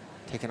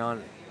taking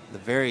on the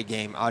very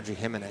game Audrey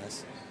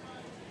Jimenez.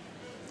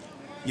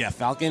 Yeah,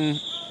 Falcon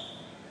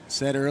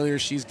said earlier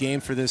she's game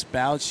for this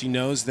bout. She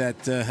knows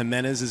that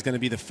Jimenez is going to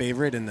be the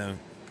favorite and the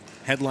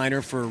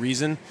headliner for a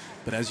reason.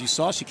 But as you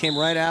saw, she came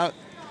right out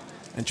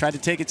and tried to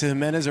take it to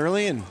Jimenez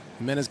early, and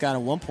Jimenez got a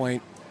 1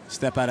 point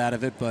step out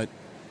of it. But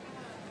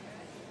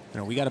you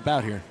know, we got a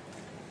bout here.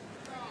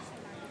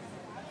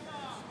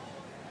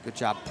 Good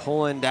job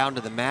pulling down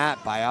to the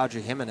mat by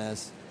Audrey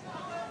Jimenez.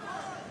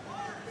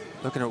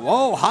 Looking at,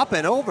 whoa,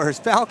 hopping over his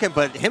Falcon,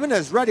 but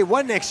Jimenez ready.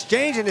 What an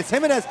exchange, and it's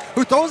Jimenez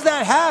who throws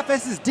that half.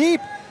 This is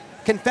deep.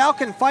 Can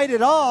Falcon fight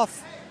it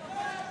off?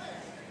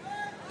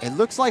 It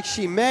looks like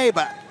she may,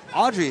 but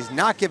Audrey is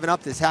not giving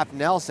up this half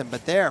Nelson,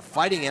 but they're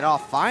fighting it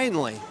off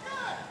finally.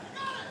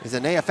 Is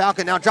Nea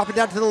Falcon now dropping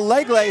down to the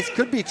leg lace.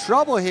 Could be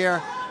trouble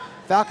here.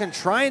 Falcon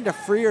trying to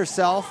free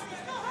herself,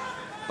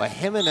 but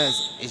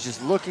Jimenez is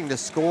just looking to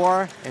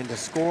score and to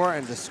score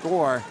and to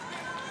score.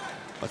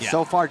 But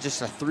so far,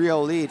 just a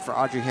 3-0 lead for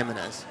Audrey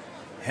Jimenez.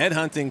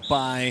 Headhunting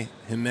by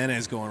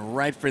Jimenez, going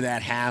right for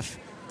that half.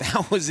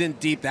 That was in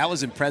deep. That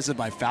was impressive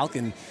by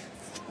Falcon,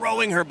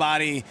 throwing her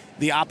body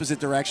the opposite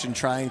direction,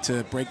 trying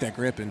to break that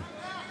grip and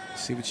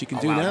see what she can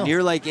do now.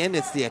 Near leg in,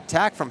 it's the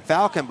attack from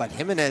Falcon, but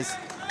Jimenez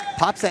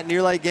pops that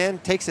near leg in,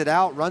 takes it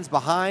out, runs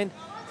behind.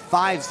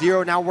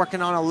 5-0, now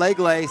working on a leg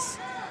lace.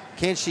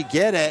 Can she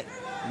get it?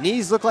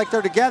 Knees look like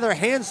they're together,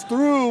 hands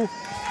through.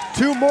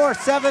 Two more,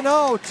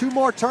 7-0. Two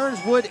more turns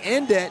would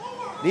end it.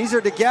 Knees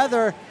are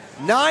together.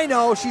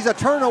 9-0, she's a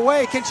turn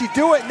away. Can she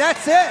do it? And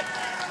that's it.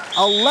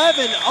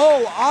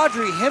 11-0,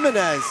 Audrey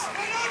Jimenez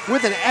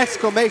with an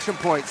exclamation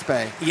point,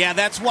 Spay. Yeah,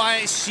 that's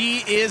why she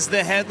is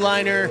the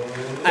headliner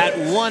at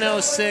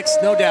 106,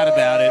 no doubt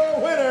about it.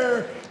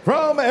 Winner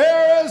from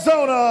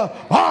Arizona,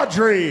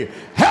 Audrey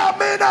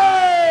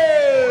Jimenez!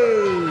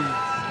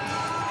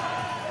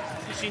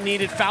 She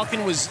needed.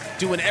 Falcon was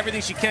doing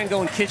everything she can,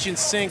 going kitchen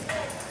sink,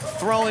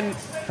 throwing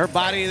her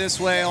body this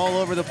way all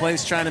over the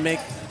place, trying to make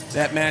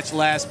that match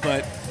last,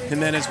 but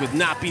Jimenez would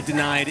not be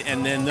denied.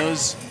 And then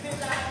those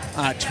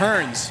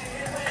turns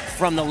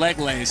from the leg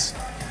lace,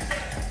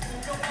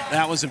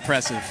 that was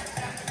impressive.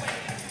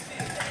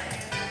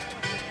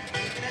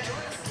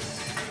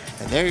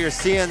 And there you're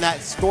seeing that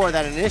score,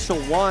 that initial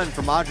one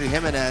from Audrey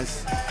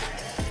Jimenez.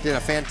 Did a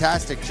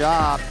fantastic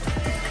job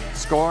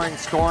scoring,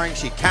 scoring.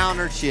 She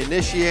countered, she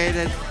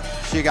initiated,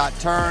 she got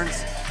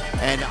turns.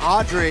 And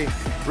Audrey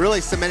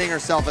really cementing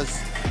herself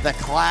as the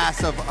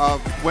class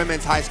of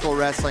women's high school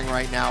wrestling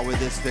right now with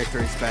this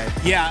victory, Spade.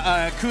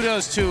 Yeah,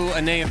 kudos to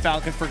Anea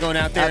Falcon for going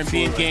out there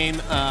Absolutely. and being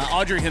game.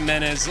 Audrey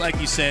Jimenez, like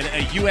you said,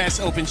 a U.S.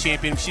 Open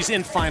champion. She's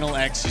in Final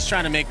X. She's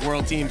trying to make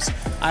world teams.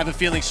 I have a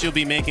feeling she'll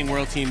be making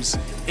world teams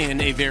in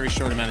a very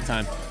short amount of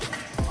time.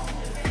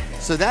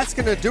 So that's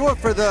going to do it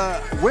for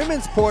the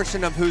women's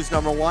portion of Who's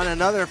Number One.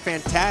 Another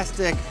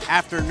fantastic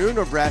afternoon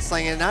of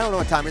wrestling. And I don't know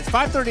what time. It's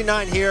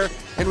 5:39 here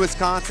in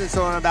Wisconsin.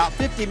 So in about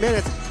 50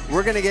 minutes,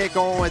 we're going to get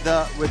going with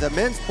the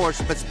men's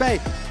portion. But Spade,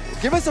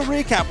 give us a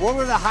recap. What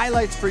were the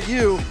highlights for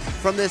you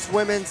from this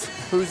women's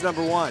Who's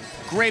Number One?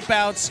 Great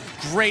bouts,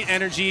 great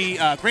energy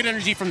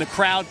from the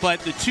crowd.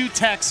 But the two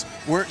techs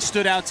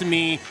stood out to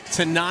me.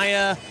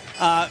 Taina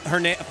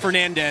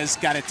Fernandez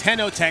got a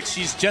 10-0 tech.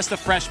 She's just a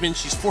freshman.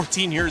 She's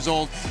 14 years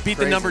old. Beat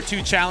the number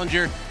 2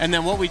 challenger. And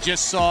then what we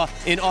just saw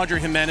in Audrey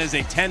Jimenez,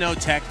 a 10-0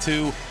 tech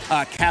to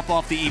cap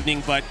off the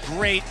evening. But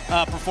great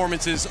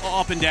performances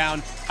up and down.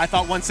 I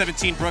thought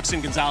 117 Brooks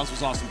and Gonzales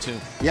was awesome too.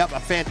 Yep, a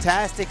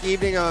fantastic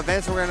evening of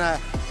events. We're going to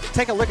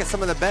take a look at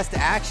some of the best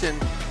action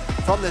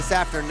from this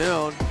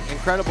afternoon.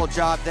 Incredible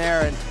job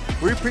there. And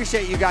we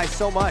appreciate you guys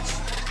so much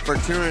for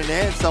tuning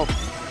in. So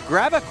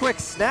grab a quick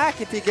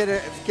snack if you get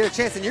a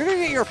chance. And you're going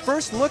to get your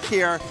first look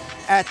here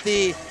at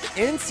the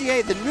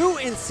NCAA, the new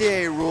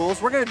NCAA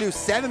rules. We're going to do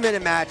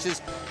 7-minute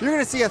matches. You're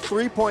going to see a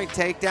 3-point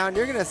takedown.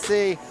 You're going to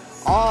see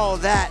all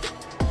that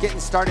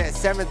getting started at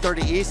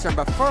 7:30 Eastern.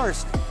 But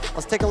first,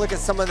 let's take a look at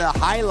some of the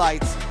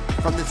highlights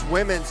from this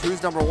women's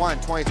Who's Number One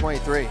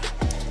 2023.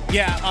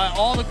 Yeah,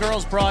 all the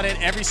girls brought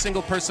it. Every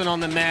single person on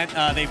the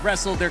mat. They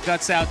wrestled their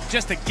guts out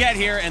just to get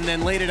here and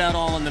then laid it out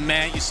all on the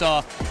mat. You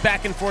saw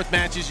back and forth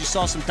matches. You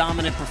saw some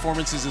dominant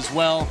performances as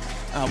well.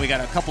 We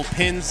got a couple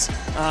pins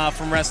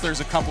from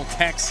wrestlers, a couple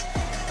techs.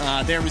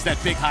 There was that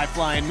big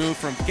high-flying move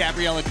from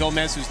Gabriella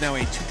Gomez, who's now a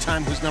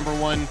 2-time Who's Number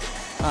One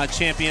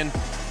champion.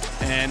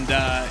 And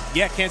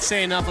yeah, can't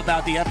say enough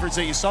about the efforts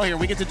that you saw here.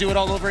 We get to do it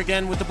all over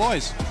again with the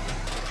boys.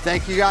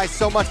 Thank you guys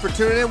so much for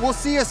tuning in. We'll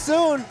see you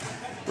soon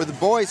with the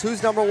boys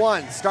Who's Number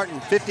One, starting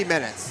in 50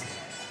 minutes.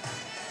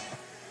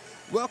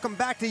 Welcome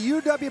back to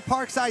UW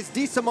Parkside's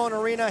DeSimone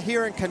Arena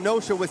here in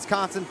Kenosha,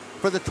 Wisconsin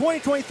for the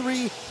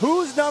 2023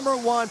 Who's Number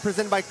One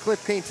presented by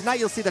Cliff King. Tonight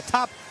you'll see the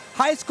top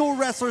high school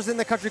wrestlers in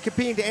the country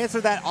competing to answer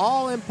that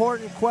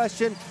all-important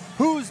question,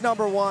 who's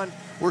number one?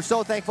 We're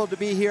so thankful to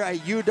be here at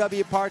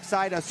UW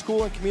Parkside, a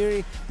school and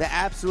community that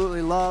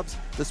absolutely loves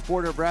the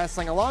sport of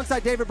wrestling.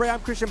 Alongside David Bray, I'm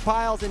Christian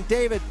Piles, and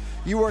David,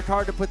 you worked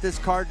hard to put this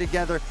card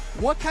together.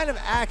 What kind of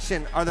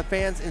action are the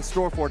fans in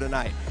store for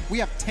tonight? We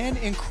have 10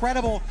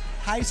 incredible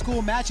high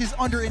school matches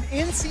under an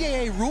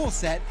NCAA rule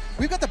set.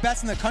 We've got the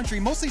best in the country.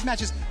 Most of these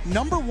matches,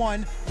 number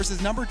 1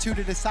 versus number 2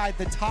 to decide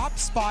the top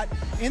spot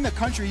in the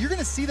country. You're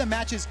gonna see the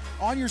matches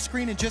on your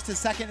screen in just a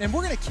second, and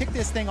we're gonna kick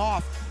this thing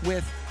off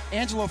with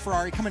Angelo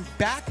Ferrari coming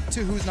back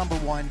to Who's Number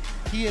One.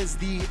 He is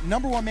the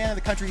number 1 man in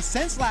the country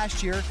since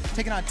last year,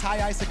 taking on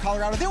Ty Ice of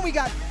Colorado. Then we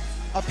got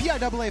a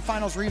PIAA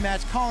Finals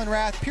rematch, Colin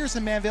Rath,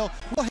 Pearson Manville,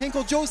 Will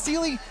Hinkle, Joe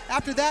Seeley.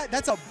 After that,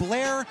 that's a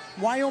Blair,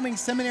 Wyoming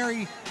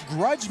Seminary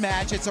grudge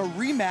match. It's a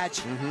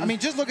rematch. I mean,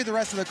 just look at the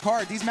rest of the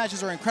card. These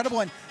matches are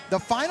incredible. And the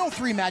final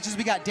 3 matches,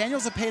 we got Daniel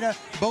Zepeda,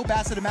 Bo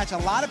Bassett, a match a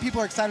lot of people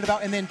are excited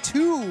about, and then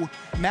 2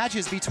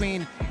 matches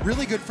between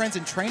really good friends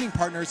and training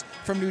partners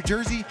from New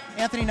Jersey,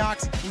 Anthony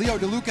Knox, Leo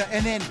DeLuca,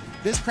 and then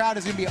this crowd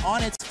is going to be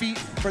on its feet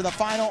for the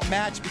final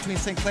match between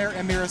St. Clair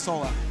and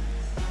Mirasola.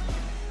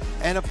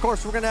 And of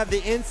course, we're going to have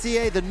the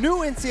NCAA, the new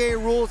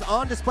NCAA rules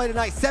on display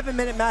tonight.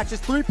 7-minute matches,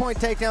 3-point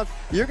takedowns.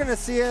 You're going to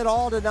see it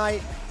all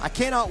tonight. I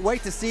cannot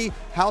wait to see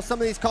how some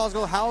of these calls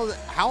go, how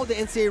the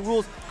NCAA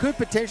rules could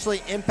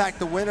potentially impact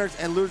the winners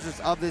and losers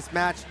of this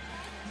match.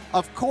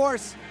 Of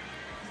course,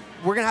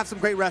 we're going to have some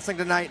great wrestling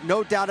tonight,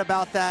 no doubt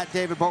about that,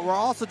 David, but we're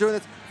also doing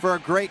this for a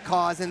great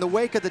cause. In the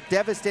wake of the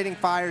devastating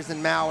fires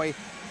in Maui,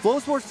 Flow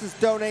Sports is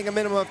donating a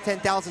minimum of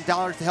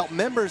 $10,000 to help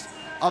members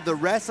of the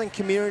wrestling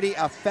community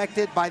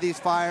affected by these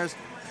fires.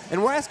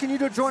 And we're asking you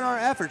to join our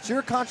efforts.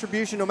 Your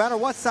contribution, no matter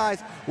what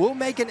size, will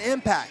make an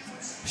impact.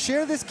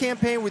 Share this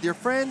campaign with your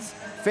friends,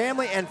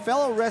 family, and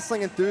fellow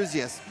wrestling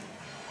enthusiasts.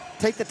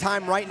 Take the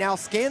time right now,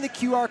 scan the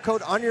QR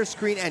code on your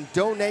screen, and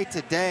donate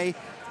today.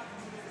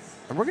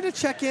 And we're gonna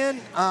check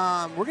in.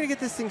 We're gonna get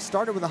this thing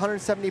started with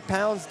 170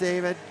 pounds,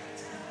 David.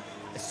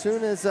 As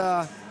soon as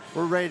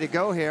we're ready to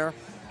go here.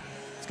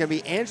 It's gonna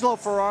be Angelo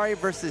Ferrari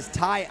versus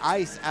Ty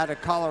Ice out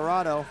of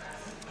Colorado.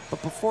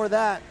 But before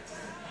that,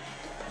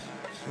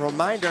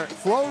 reminder,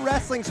 Flow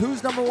Wrestling's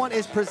Who's Number One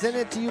is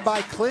presented to you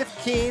by Cliff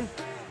Keen,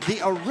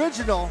 the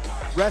original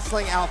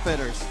wrestling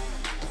outfitters.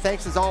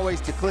 Thanks as always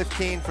to Cliff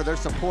Keen for their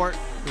support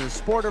for the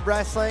sport of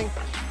wrestling.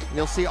 And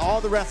you'll see all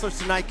the wrestlers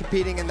tonight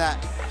competing in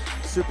that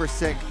super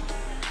sick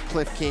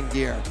Cliff Keen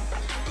gear.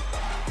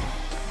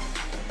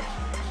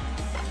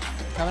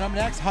 Coming up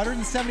next,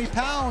 170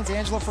 pounds,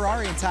 Angelo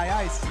Ferrari and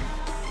Ty Ice.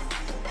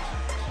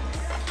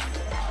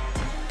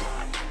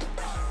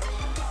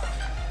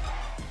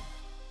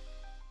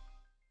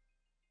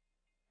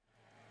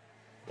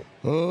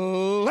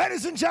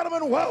 Ladies and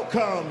gentlemen,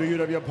 welcome to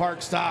UW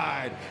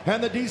Parkside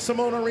and the D.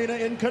 Simone Arena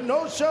in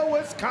Kenosha,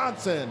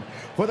 Wisconsin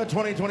for the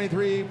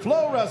 2023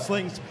 Flow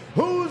Wrestling's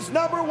Who's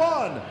Number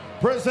One,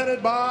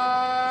 presented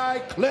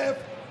by Cliff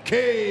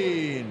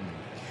Kane.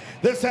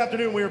 This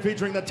afternoon, we are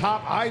featuring the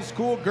top high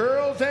school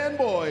girls and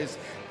boys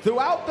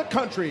throughout the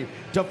country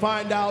to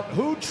find out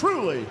who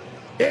truly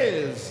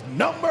is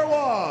number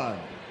one.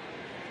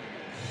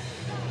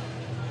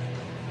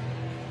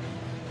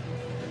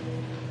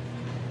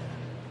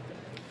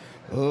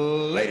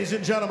 Ladies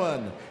and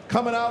gentlemen,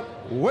 coming out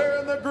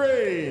wearing the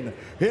green,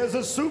 he is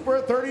a Super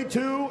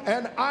 32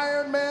 and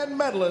Ironman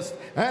medalist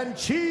and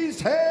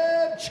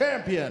Cheesehead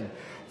champion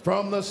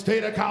from the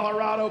state of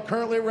Colorado,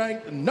 currently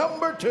ranked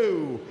number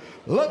 2.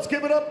 Let's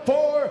give it up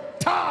for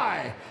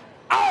Ty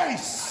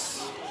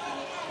Ice.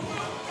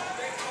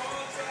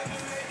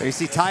 There you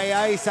see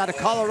Ty Ice out of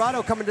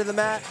Colorado coming to the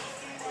mat.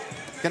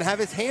 Gonna have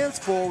his hands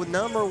full with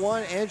number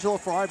 1, Angelo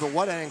Ferrari, but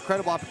what an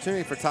incredible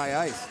opportunity for Ty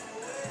Ice.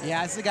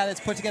 Yeah, this is a guy that's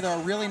put together a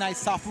really nice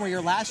sophomore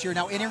year last year.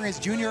 Now entering his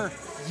junior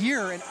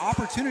year, an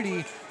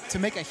opportunity to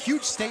make a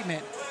huge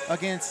statement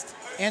against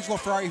Angelo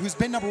Ferrari, who's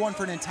been number 1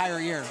 for an entire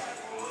year.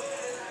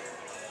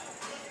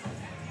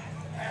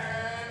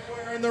 And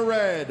wearing the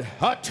red,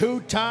 a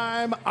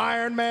 2-time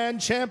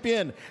Ironman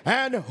champion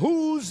and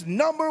who's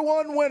number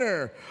 1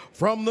 winner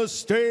from the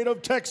state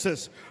of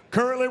Texas,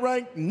 currently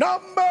ranked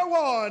number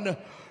 1,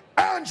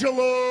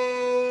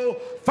 Angelo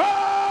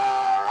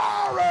Ferrari.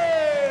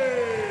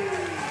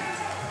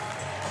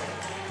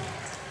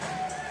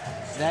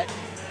 That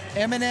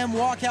Eminem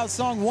walkout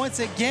song once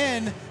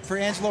again for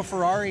Angelo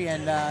Ferrari,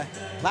 and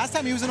last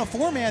time he was in a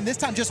 4-man, this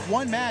time just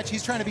 1 match.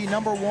 He's trying to be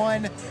number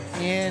 1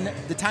 in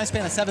the time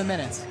span of 7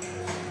 minutes.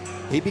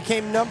 He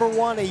became number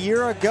 1 a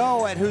year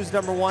ago at Who's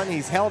Number One.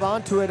 He's held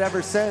on to it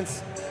ever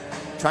since.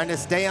 Trying to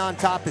stay on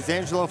top is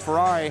Angelo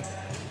Ferrari.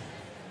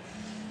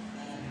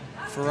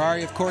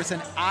 Ferrari, of course,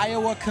 an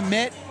Iowa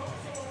commit,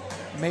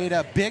 made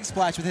a big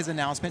splash with his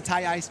announcement.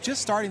 Ty Ice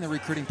just starting the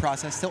recruiting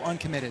process, still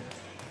uncommitted.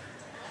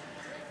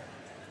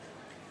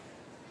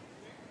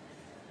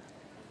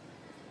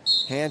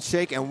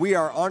 Handshake, and we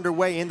are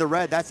underway in the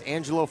red. That's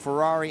Angelo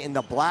Ferrari. In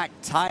the black,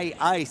 Ty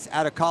Ice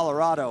out of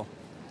Colorado.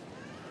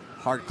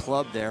 Hard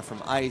club there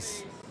from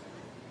Ice.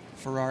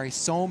 Ferrari,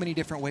 so many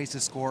different ways to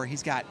score.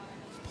 He's got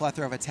a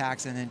plethora of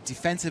attacks, and then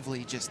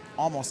defensively just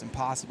almost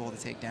impossible to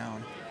take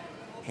down.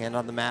 Hand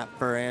on the mat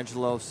for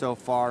Angelo so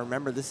far.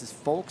 Remember, this is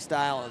folk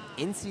style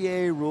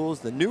NCAA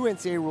rules, the new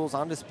NCAA rules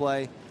on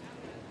display.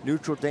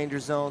 Neutral danger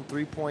zone,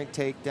 3-point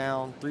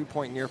takedown,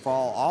 3-point near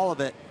fall, all of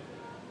it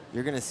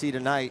you're gonna see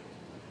tonight.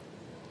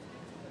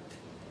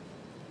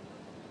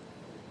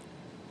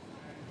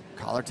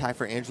 Collar tie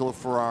for Angelo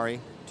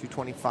Ferrari,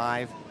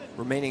 2:25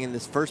 remaining in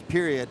this first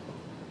period.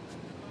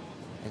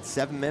 And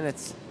 7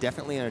 minutes,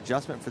 definitely an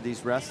adjustment for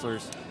these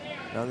wrestlers.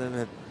 None of them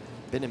have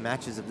been in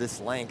matches of this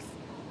length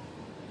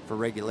for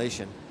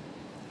regulation.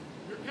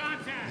 Yeah,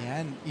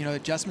 and you know,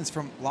 adjustments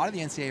from a lot of the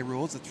NCAA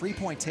rules, a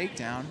 3-point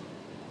takedown.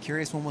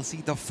 Curious when we'll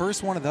see the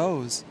first one of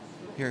those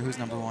here, Who's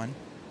Number One.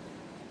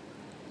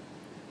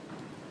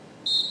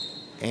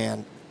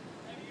 And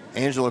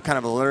Angelo kind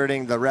of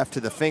alerting the ref to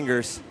the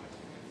fingers.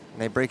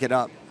 And they break it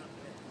up.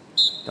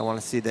 Don't want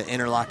to see the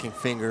interlocking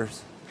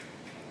fingers.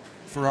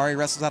 Ferrari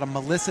wrestles out of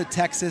Melissa,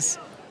 Texas.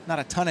 Not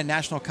a ton of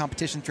national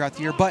competition throughout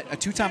the year, but a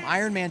 2-time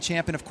Ironman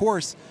champion, of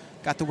course,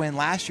 got the win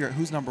last year at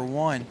Who's Number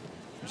One.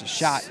 There's a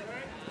shot.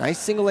 Nice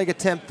single leg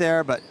attempt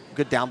there, but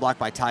good down block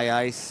by Ty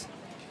Ice.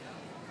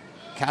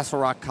 Castle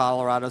Rock,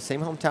 Colorado, same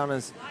hometown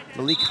as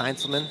Malik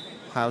Heinzelman,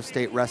 Ohio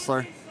State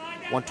wrestler,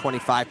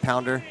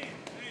 125-pounder.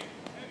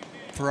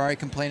 Ferrari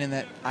complaining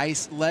that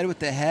Ice led with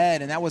the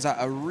head, and that was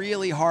a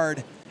really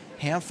hard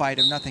hand fight,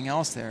 if nothing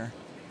else there.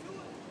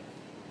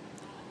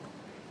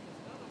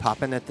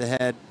 Popping at the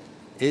head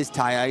is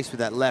Ty Ice with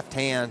that left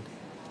hand.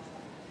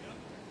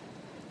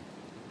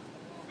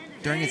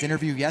 During his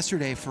interview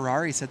yesterday,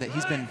 Ferrari said that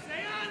he's been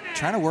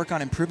trying to work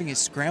on improving his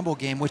scramble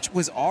game, which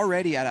was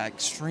already at an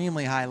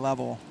extremely high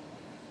level.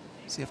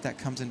 See if that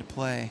comes into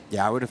play.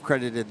 Yeah, I would have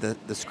credited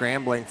the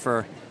scrambling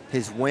for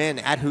his win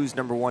at Who's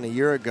Number One a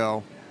year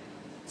ago.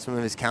 Some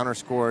of his counter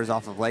scores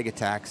off of leg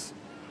attacks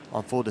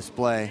on full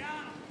display.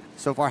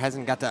 So far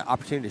hasn't got the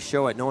opportunity to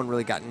show it. No one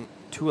really gotten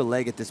to a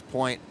leg at this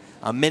point.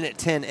 A minute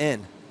 10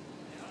 in.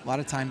 A lot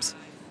of times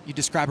you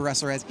describe a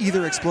wrestler as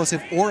either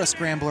explosive or a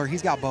scrambler.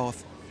 He's got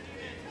both.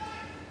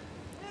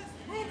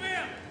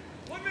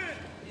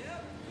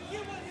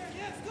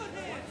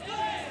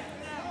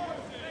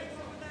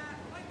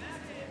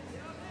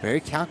 Very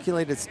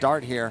calculated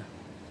start here.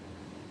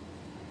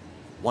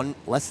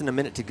 Less than a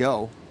minute to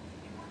go.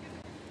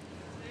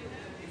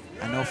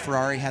 I know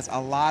Ferrari has a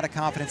lot of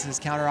confidence in his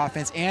counter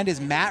offense and his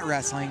mat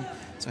wrestling,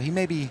 so he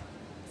may be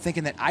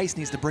thinking that Ice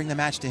needs to bring the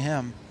match to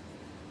him.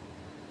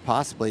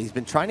 Possibly. He's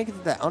been trying to get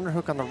to that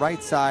underhook on the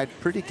right side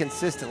pretty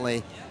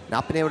consistently.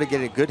 Not been able to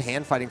get a good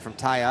hand fighting from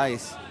Ty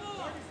Ice.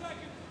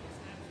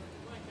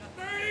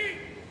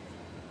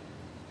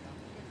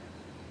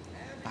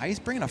 Ice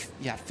bringing a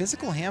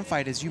physical hand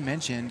fight, as you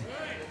mentioned.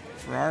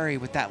 Ferrari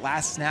with that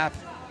last snap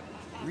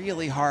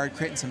really hard,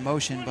 creating some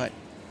motion, but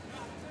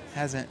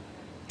hasn't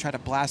tried to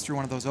blast through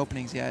one of those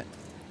openings yet.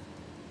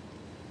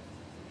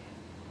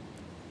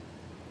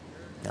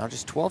 Now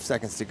just 12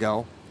 seconds to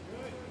go.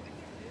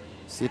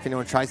 See if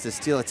anyone tries to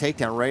steal a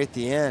takedown right at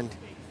the end.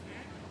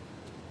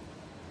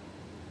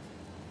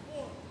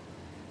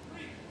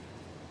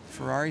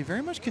 Ferrari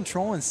very much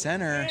controlling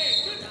center,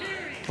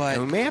 but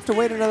and we may have to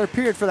wait another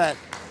period for that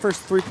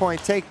first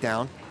 3-point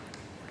takedown.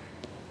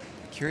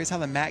 Curious how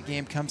the mat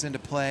game comes into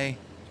play.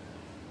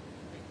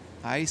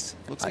 Ice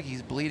looks like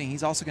he's bleeding.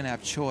 He's also going to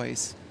have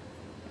choice,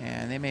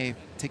 and they may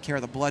take care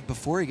of the blood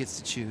before he gets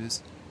to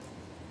choose.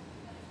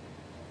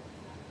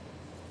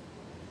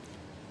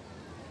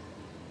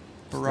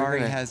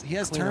 Ferrari has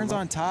turns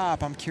on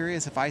top. I'm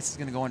curious if Ice is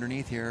going to go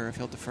underneath here or if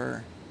he'll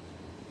defer.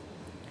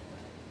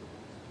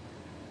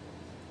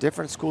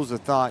 Different schools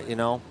of thought, you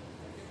know.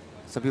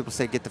 Some people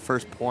say get the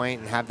first point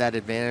and have that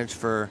advantage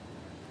for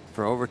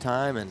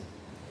overtime, and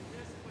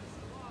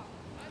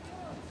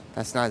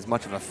that's not as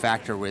much of a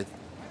factor with,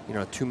 you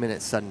know, a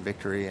 2-minute sudden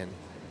victory and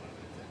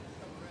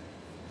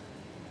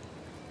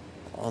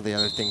all the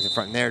other things in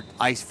front. And there,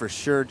 Ice for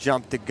sure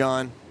jumped the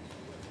gun,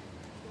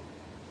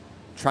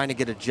 trying to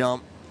get a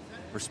jump,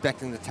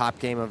 respecting the top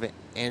game of it,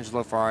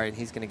 Angelo Ferrari, and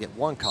he's going to get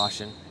one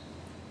caution.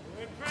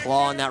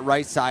 Claw on that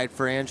right side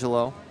for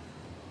Angelo.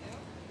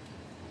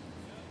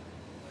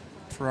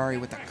 Ferrari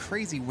with a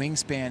crazy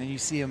wingspan, and you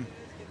see him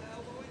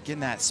getting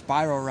that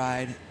spiral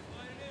ride.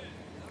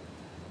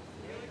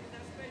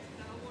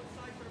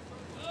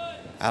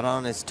 Out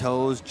on his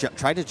toes,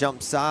 tried to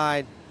jump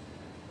side,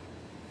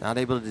 not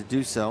able to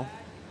do so.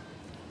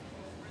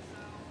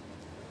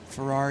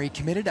 Ferrari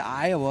committed to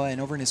Iowa, and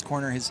over in his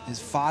corner, his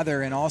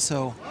father and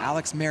also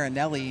Alex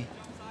Marinelli.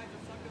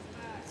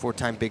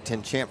 4-time Big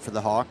Ten champ for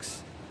the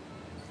Hawks.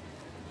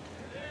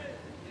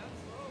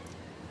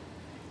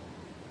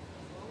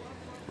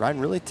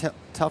 Riding really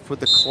tough with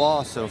the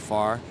claw so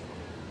far.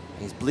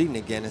 He's bleeding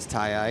again, as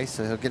Ty Ice,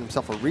 so he'll get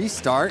himself a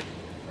restart.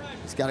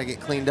 He's got to get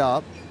cleaned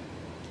up.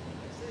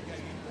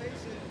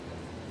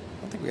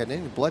 I don't think we got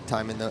any blood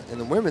time in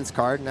the women's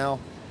card. Now,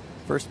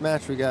 first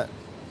match we got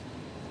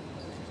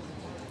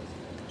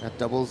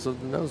doubles of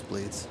the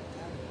nosebleeds.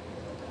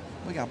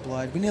 We got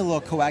blood. We need a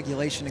little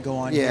coagulation to go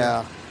on here.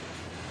 Yeah,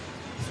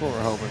 that's what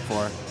we're hoping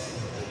for.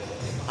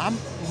 I'm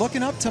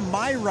looking up to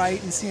my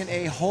right and seeing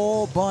a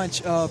whole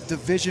bunch of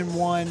Division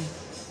I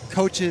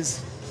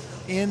coaches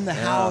in the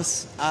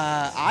house.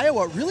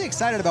 Iowa really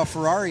excited about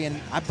Ferrari, and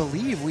I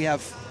believe we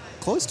have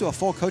close to a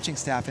full coaching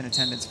staff in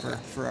attendance for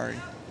Ferrari.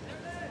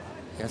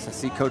 Yes, I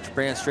see Coach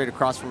Brand straight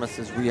across from us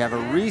as we have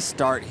a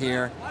restart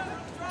here.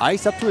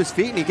 Ice up to his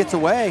feet, and he gets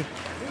away.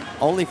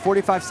 Only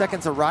 45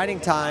 seconds of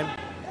riding time.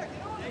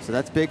 So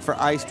that's big for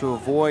Ice to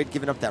avoid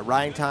giving up that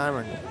riding time,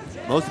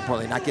 and most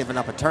importantly, not giving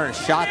up a turn.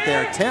 Shot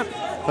there, attempt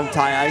from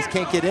Ty Ice,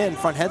 can't get in,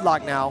 front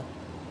headlock now.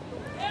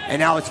 And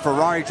now it's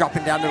Ferrari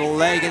dropping down to the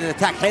leg in an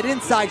attack, head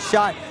inside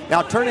shot.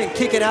 Now turning and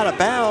kicking out of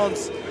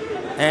bounds,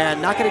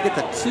 and not gonna get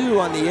the 2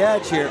 on the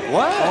edge here.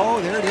 What? Oh,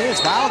 there it is.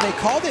 Wow, they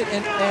called it,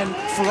 and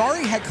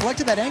Ferrari had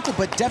collected that ankle,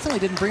 but definitely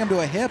didn't bring him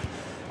to a hip.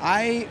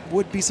 I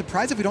would be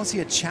surprised if we don't see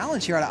a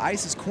challenge here out of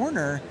Ice's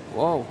corner.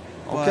 Whoa,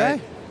 okay.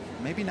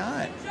 Maybe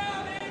not.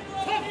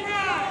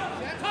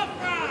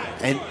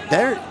 And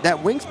there, that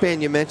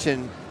wingspan you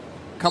mentioned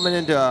coming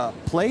into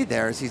play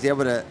there as he's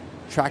able to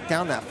track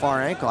down that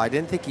far ankle. I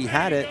didn't think he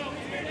had it.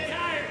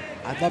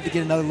 I'd love to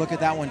get another look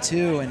at that one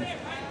too. And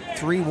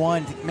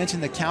 3-1,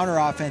 mentioned the counter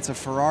offense of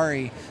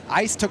Ferrari.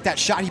 Ice took that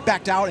shot, he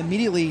backed out,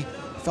 immediately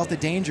felt the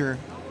danger.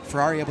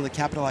 Ferrari able to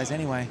capitalize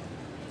anyway.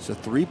 So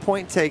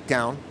 3-point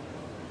takedown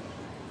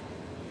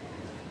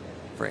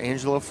for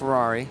Angelo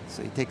Ferrari.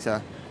 So he takes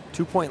a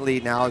 2-point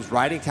lead now. His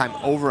riding time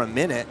over a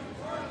minute.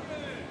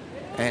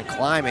 And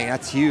climbing,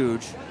 that's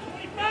huge.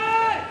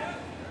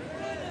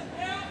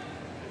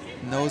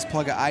 Nose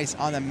plug of Ice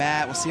on the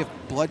mat. We'll see if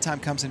blood time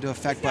comes into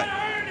effect, but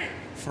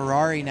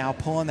Ferrari now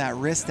pulling that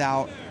wrist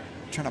out,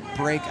 trying to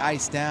break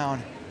Ice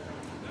down.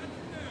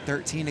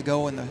 13 to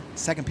go in the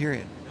second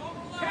period.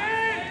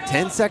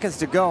 10 seconds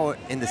to go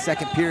in the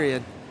second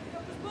period.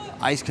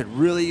 Ice could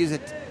really use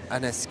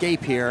an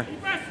escape here.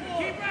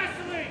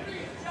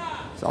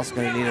 He's also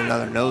going to need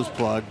another nose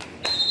plug.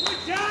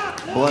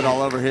 Blood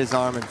all over his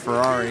arm and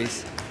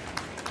Ferrari's.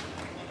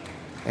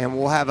 And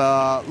we'll have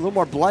a little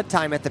more blood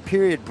time at the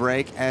period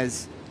break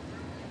as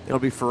it'll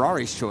be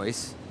Ferrari's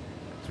choice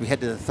as we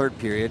head to the third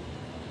period.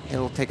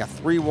 It'll take a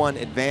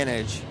 3-1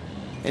 advantage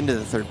into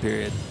the third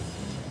period.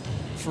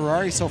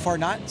 Ferrari so far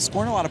not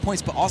scoring a lot of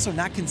points, but also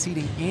not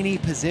conceding any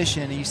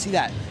position. And you see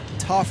that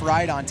tough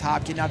ride on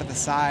top, getting out of the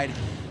side,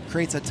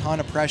 creates a ton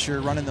of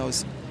pressure, running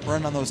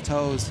on those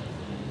toes.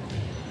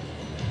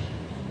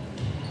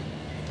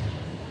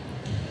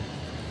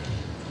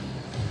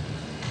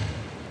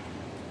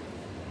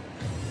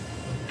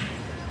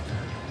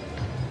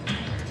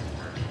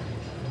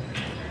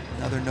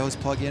 Another nose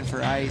plug in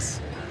for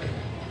Ice.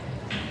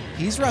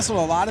 He's wrestled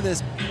a lot of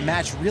this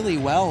match really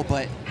well,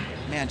 but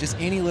man, just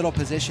any little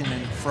position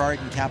and Ferrari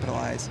can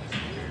capitalize.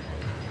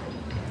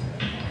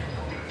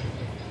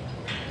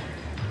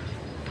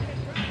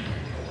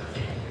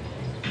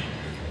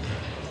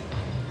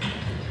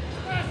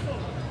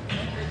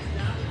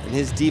 And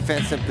his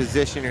defensive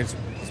position is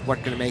what's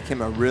going to make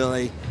him a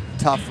really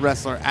tough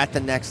wrestler at the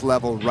next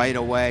level right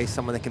away.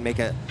 Someone that can make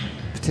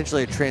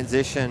potentially a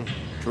transition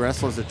to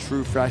wrestle as a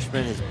true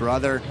freshman. His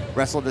brother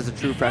wrestled as a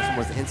true freshman,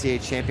 was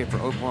NCAA champion for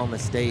Oklahoma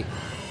State.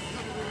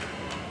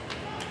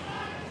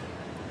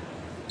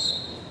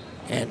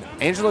 And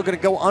Angelo going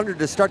to go under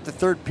to start the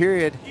third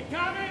period.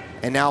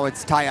 And now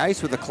it's Ty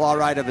Ice with a claw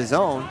ride of his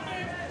own.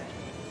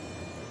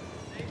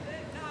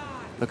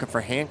 Looking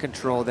for hand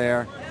control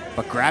there,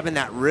 but grabbing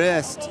that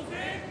wrist.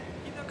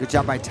 Good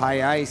job by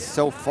Ty Ice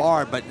so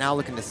far, but now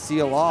looking to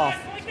seal off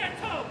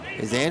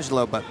is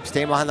Angelo, but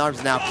staying behind the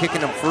arms now,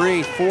 kicking him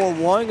free. 4-1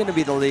 going to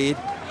be the lead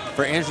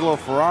for Angelo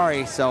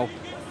Ferrari. So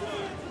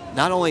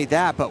not only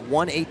that, but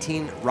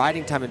 1:18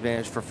 riding time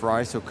advantage for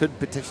Ferrari, so could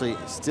potentially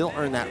still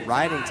earn that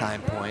riding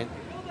time point.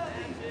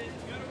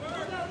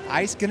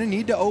 Ice gonna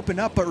need to open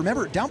up, but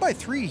remember, down by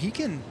 3, he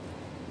can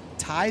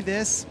tie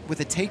this with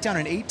a takedown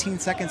in 18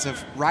 seconds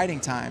of riding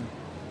time.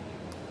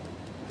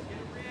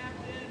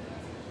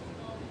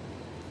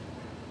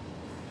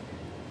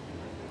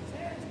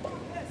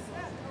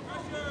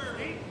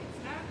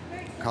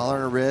 Collar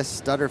and a wrist,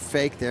 stutter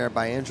fake there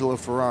by Angelo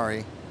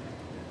Ferrari.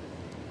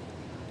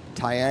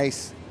 Ty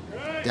Ice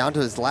down to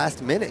his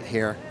last minute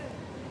here.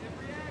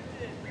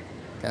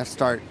 Got to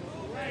start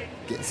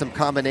getting some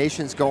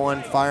combinations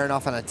going, firing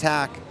off an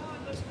attack.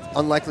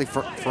 Unlikely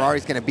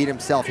Ferrari's going to beat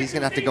himself. He's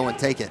going to have to go and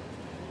take it.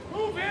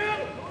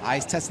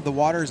 Ice tested the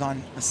waters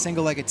on a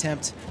single leg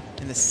attempt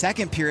in the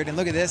second period. And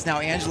look at this, now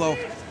Angelo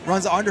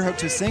runs the underhook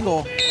to a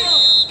single.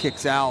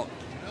 Kicks out.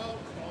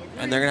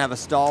 And they're going to have a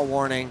stall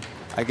warning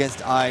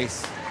against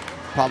Ice.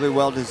 Probably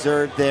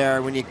well-deserved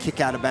there when you kick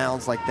out of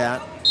bounds like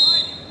that.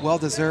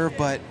 Well-deserved,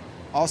 but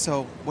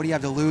also, what do you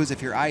have to lose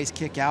if you're Ice?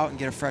 Kick out and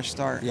get a fresh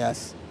start.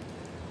 Yes.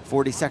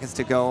 40 seconds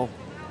to go.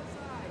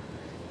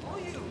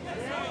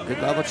 Good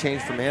level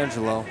change from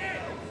Angelo.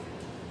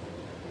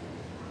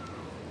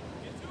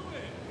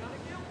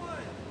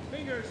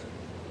 Fingers.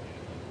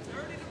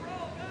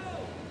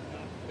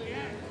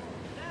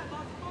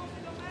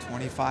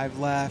 25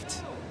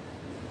 left.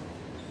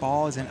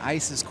 Ball is in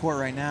Ice's court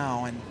right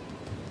now, and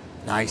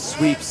nice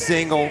sweep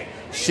single.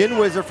 Shin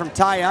whizzer from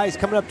Ty Ice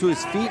coming up to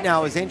his feet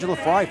now is Angelo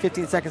Ferrari.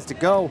 15 seconds to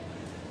go.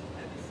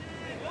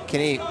 Can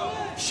he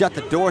shut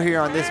the door here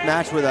on this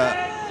match with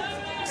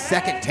a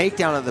second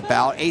takedown of the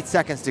bout? 8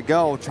 seconds to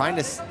go. Trying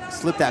to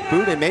slip that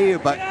boot in maybe,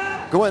 but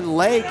going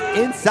leg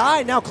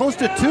inside. Now close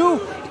to 2.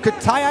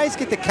 Could Ty Ice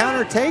get the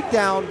counter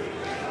takedown?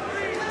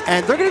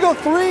 And they're going to go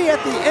 3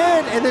 at the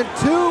end, and then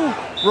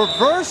 2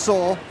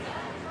 reversal.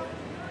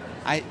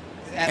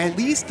 At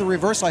least the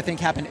reversal, I think,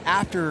 happened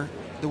after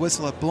the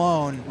whistle had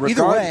blown.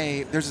 Either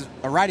way, there's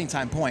a riding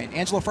time point.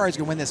 Angelo Ferrari is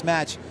going to win this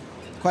match.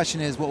 The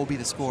question is, what will be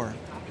the score?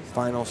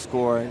 Final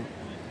score.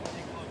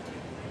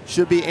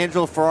 Should be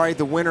Angelo Ferrari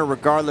the winner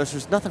regardless.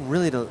 There's nothing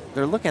really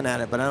they're looking at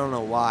it, but I don't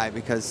know why,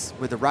 because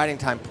with the riding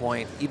time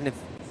point, even if,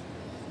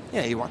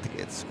 yeah, you want to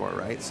get the score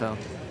right. So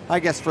I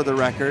guess for the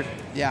record.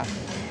 Yeah.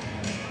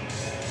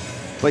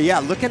 But yeah,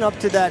 looking up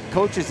to that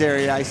coach's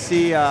area, I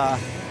see a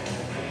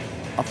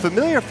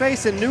familiar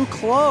face in new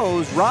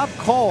clothes, Rob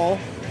Cole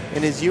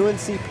in his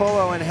UNC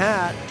polo and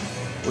hat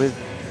with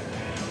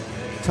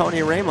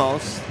Tony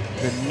Ramos,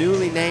 the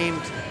newly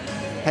named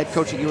head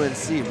coach at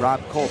UNC, Rob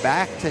Cole,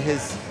 back to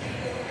his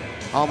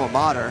alma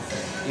mater,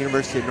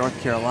 University of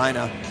North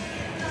Carolina.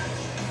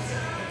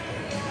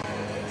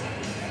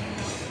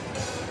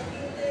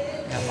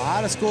 Yeah, a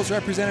lot of schools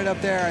represented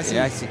up there.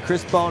 I see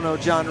Chris Bono,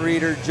 John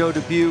Reeder, Joe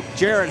Dubuque,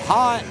 Jared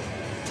Hott,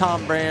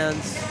 Tom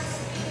Brands.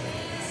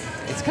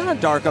 It's kind of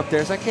dark up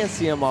there, so I can't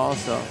see them all.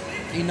 So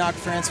Enoch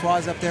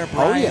Francois up there,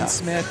 Brian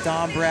Smith,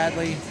 Don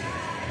Bradley.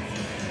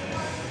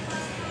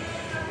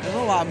 There's a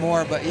lot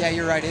more, but yeah,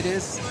 you're right. It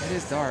is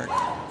dark.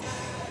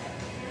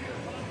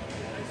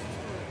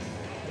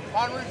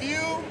 On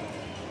review,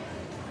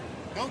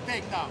 no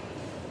takedown.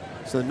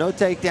 So no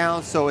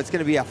takedown. So it's going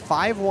to be a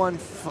 5-1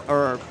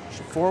 or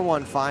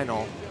 4-1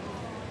 final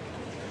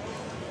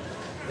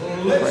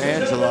for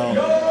Angelo.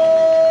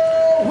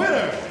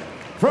 Winner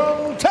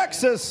from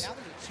Texas,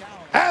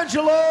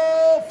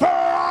 Angelo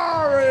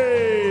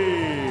Ferrari.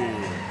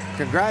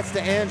 Congrats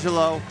to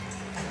Angelo.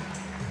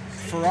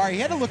 Ferrari, he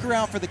had to look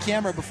around for the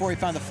camera before he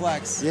found the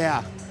flex.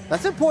 Yeah,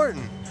 that's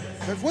important.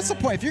 But what's the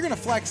point? If you're going to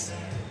flex,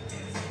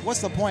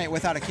 what's the point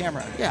without a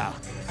camera? Yeah.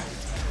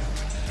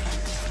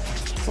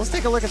 So let's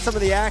take a look at some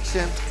of the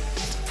action.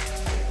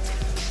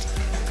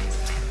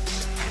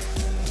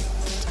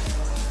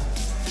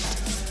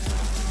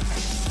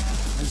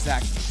 There's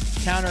that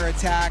counter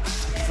attack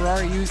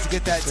Ferrari used to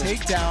get that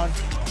takedown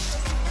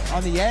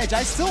on the edge.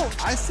 I still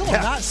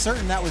am not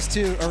certain that was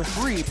 2 or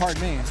 3,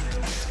 pardon me.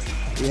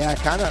 Yeah,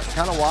 kind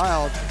of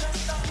wild.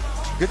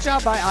 Good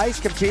job by Ice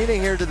competing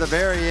here to the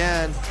very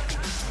end.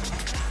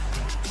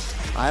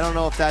 I don't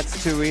know if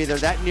that's 2 either.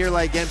 That near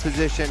leg end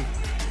position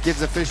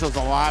gives officials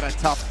a lot of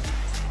tough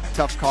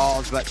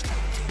calls, but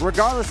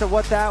regardless of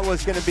what that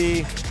was going to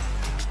be,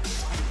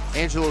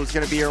 Angelo was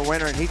going to be your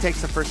winner, and he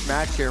takes the first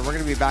match here. We're going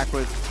to be back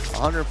with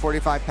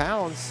 145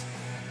 pounds,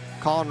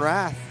 Colin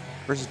Rath.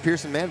 versus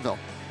Pearson Manville.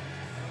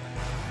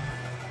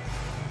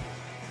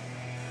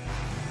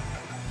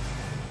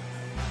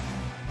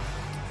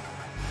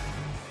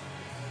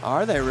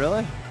 Are they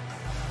really?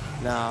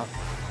 No.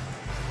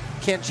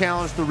 Can't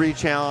challenge the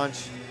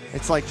re-challenge.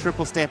 It's like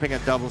triple stamping a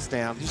double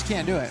stamp. You just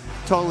can't do it.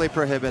 Totally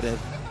prohibited.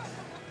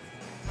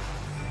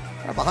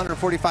 I have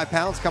 145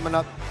 pounds coming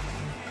up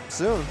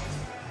soon.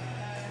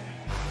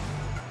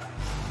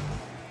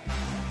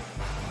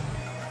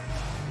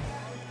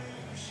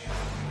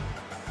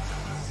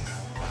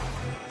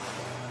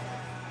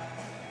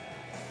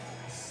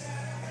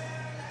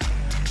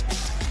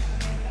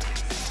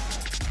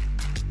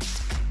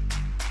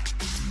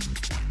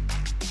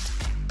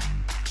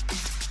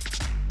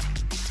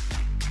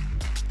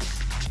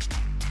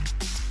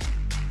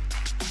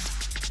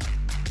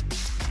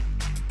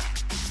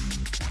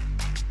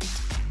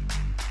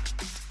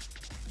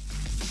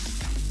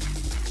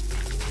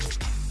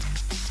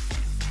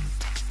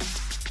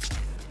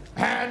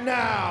 And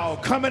now,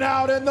 coming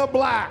out in the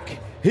black,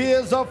 he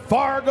is a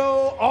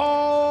Fargo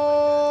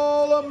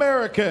All-American.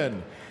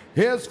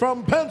 He is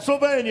from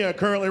Pennsylvania,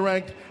 currently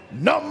ranked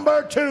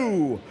number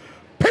 2,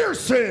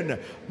 Pearson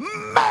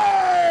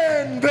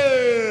Manville.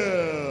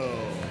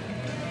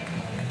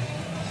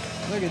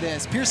 Look at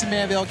this, Pearson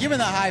Manville giving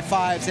the high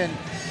fives. And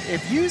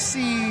if you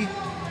see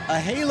a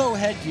halo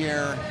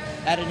headgear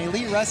at an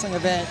elite wrestling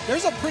event,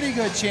 there's a pretty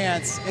good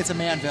chance it's a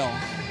Manville.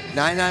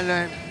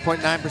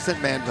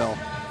 999.9% Manville.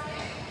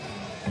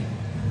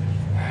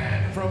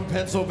 From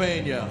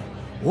Pennsylvania,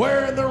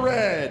 wearing the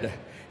red,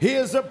 he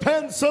is a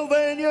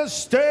Pennsylvania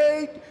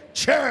State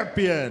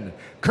Champion,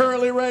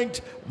 currently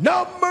ranked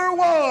number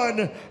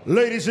 1,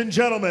 ladies and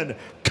gentlemen,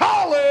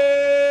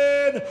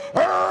 Colin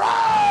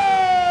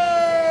Rath!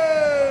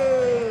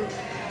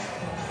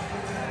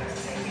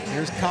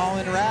 Here's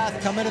Colin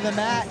Rath coming to the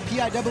mat,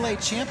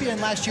 PIAA champion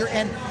last year,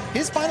 and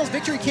his finals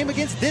victory came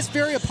against this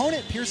very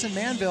opponent, Pearson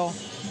Manville.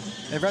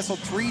 They've wrestled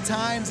 3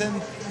 times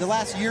in the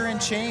last year and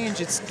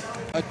change. It's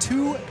a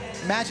 2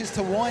 matches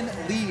to 1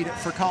 lead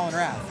for Colin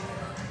Rath.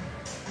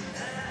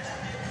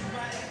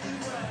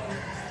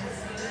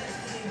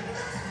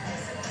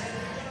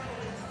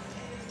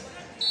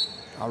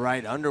 All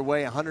right,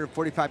 underway,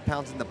 145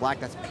 pounds in the black.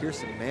 That's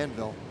Pearson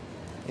Manville.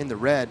 In the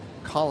red,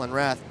 Colin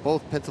Rath,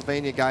 both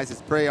Pennsylvania guys.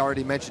 As Bray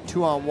already mentioned,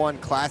 2-on-1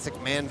 classic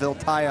Manville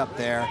tie up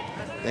there.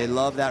 They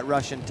love that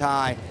Russian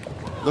tie.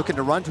 Looking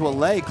to run to a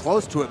leg,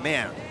 close to it,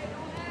 man.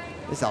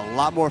 This is a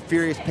lot more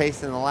furious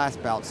pace than the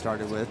last bout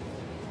started with.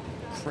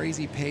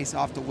 Crazy pace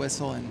off the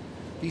whistle, and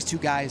these 2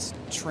 guys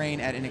train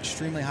at an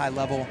extremely high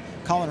level.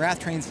 Colin Rath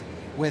trains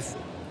with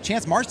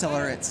Chance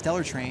Marsteller at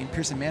Stellar Train,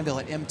 Pearson Manville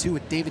at M2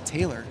 with David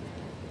Taylor.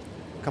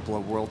 A couple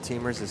of world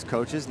teamers as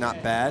coaches,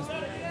 not bad.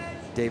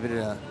 David,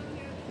 a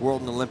world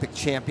and Olympic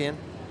champion.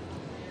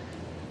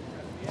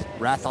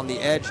 Rath on the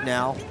edge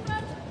now.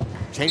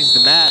 Changes the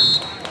mat.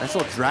 Nice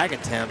little drag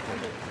attempt.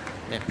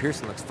 Man,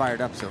 Pearson looks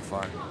fired up so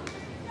far.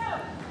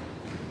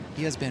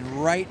 He has been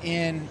right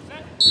in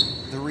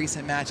the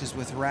recent matches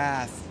with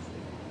Rath,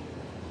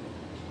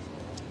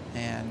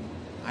 and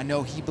I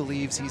know he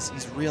believes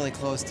he's really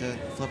close to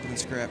flipping the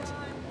script.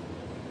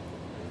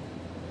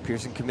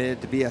 Pearson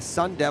committed to be a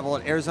Sun Devil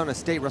at Arizona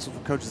State, wrestled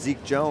for Coach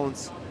Zeke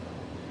Jones.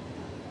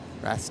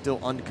 Rath still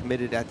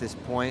uncommitted at this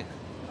point.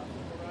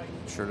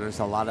 I'm sure there's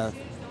a lot of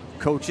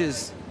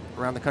coaches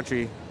around the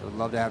country that would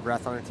love to have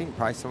Rath on their team.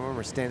 Probably some of them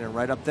are standing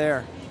right up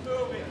there.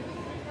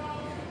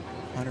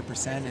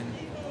 100%, and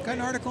got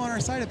an article on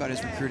our site about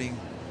his recruiting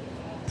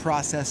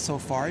process so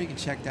far. You can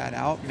check that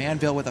out.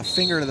 Manville with a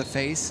finger to the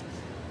face,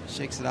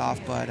 shakes it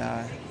off, but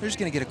they're just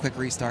gonna get a quick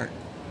restart.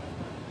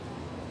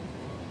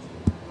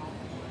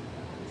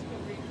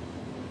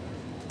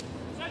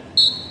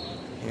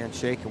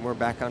 Handshake, and we're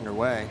back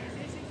underway.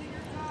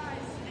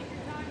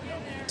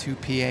 2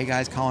 PA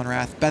guys, Colin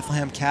Rath,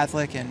 Bethlehem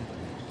Catholic, and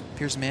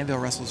Pearson Manville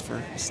wrestles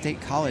for State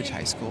College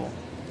High School.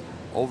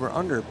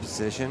 Over-under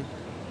position.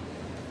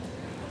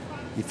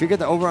 You figure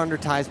the over-under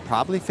ties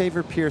probably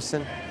favor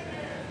Pearson,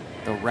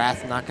 though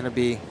Rath not going to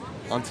be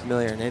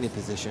unfamiliar in any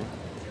position.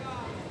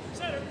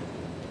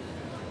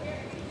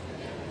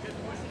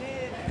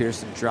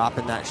 Pearson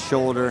dropping that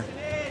shoulder,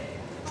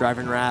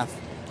 driving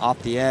Rath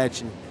off the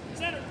edge. And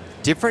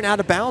different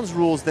out-of-bounds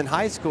rules than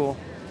high school.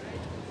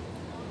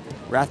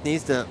 Rath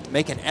needs to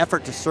make an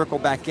effort to circle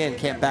back in,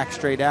 can't back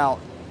straight out.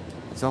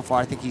 And so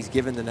far, I think he's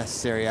given the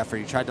necessary effort.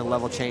 He tried to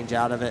level change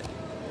out of it.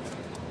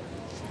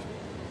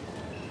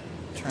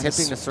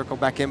 Attempting to circle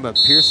back in, but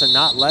Pearson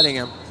not letting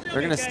him.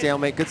 They're going to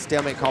stalemate. Good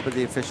stalemate call by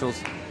the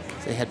officials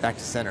as they head back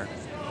to center.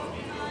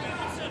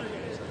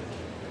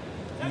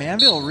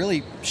 Manville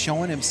really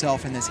showing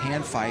himself in this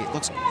hand fight.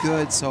 Looks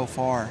good so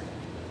far.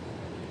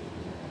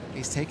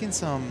 He's taken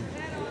some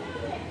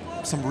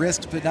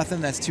risks, but nothing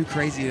that's too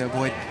crazy to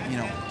avoid, you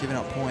know, giving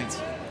up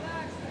points.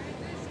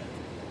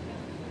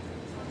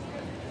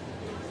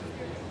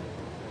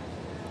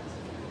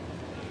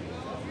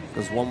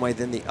 Goes one way,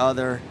 then the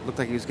other. Looked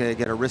like he was going to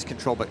get a wrist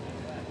control, but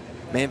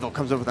Manville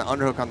comes over with an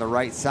underhook on the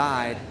right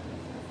side.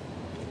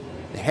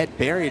 The head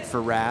buried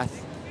for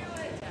Rath.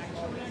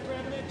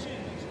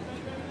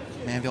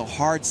 Manville,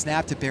 hard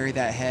snap to bury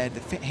that head.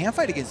 The hand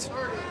fight against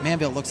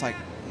Manville looks like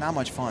not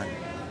much fun.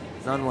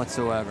 None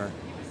whatsoever.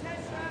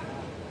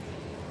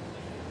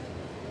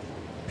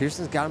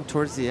 Pearson's got him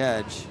towards the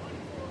edge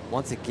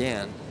once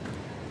again.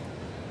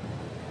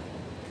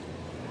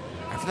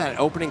 After that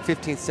opening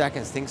 15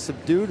 seconds, things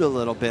subdued a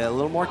little bit, a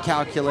little more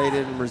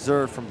calculated and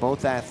reserved from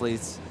both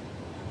athletes.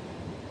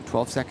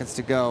 12 seconds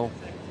to go.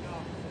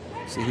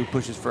 See who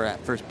pushes for that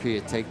first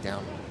period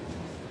takedown.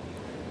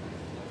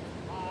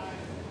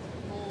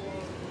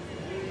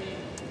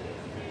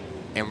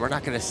 And we're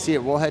not going to see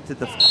it. We'll head to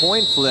the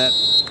coin flip.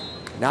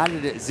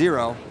 Knotted at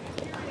 0.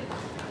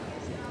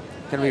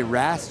 Going to be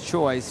Rath's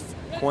choice.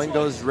 Coin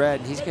goes red,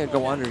 and he's going to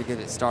go under to get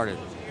it started.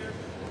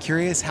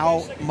 Curious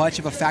how much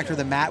of a factor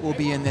the mat will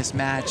be in this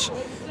match.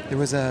 There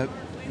was a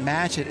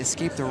match at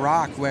Escape the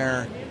Rock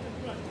where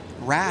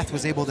Rath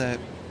was able to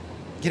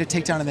get a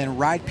takedown and then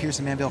ride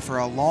Pearson Manville for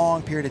a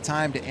long period of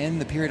time to end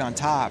the period on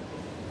top.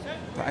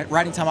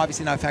 Riding time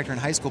obviously not a factor in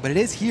high school, but it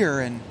is here,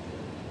 and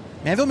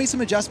Manville made some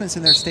adjustments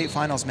in their state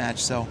finals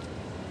match, so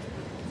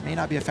it may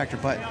not be a factor,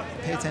 but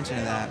pay attention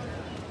to that.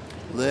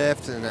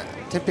 Lift and a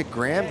typical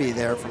Granby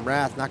there from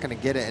Rath, not going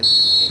to get it,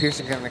 and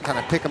Pearson going to kind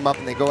of pick him up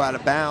and they go out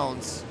of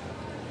bounds.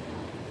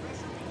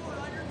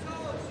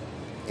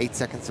 8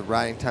 seconds of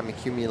riding time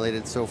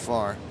accumulated so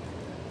far.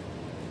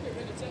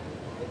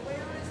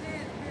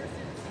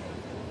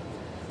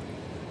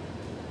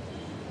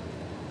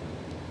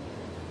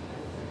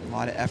 A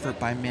lot of effort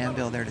by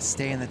Manville there to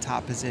stay in the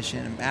top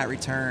position. Mat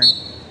return,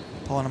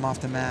 pulling him off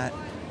the mat.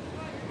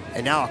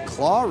 And now a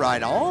claw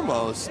ride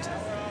almost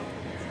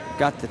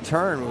got the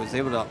turn, was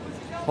able to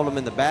hold him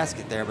in the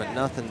basket there, but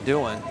nothing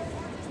doing.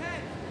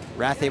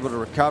 Rath able to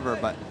recover,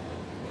 but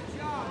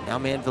now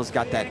Manville's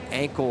got that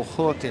ankle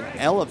hooked and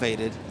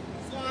elevated.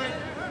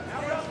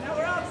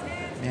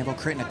 Manville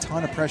creating a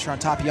ton of pressure on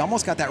top. He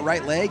almost got that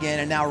right leg in,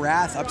 and now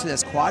Rath up to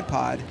this quad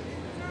pod.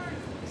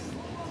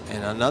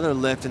 And another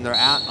lift, and they're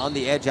out on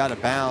the edge, out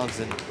of bounds.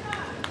 And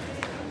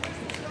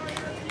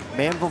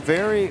Manville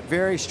very,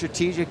 very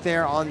strategic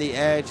there on the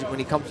edge. When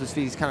he comes to his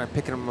feet, he's kind of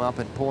picking him up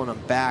and pulling him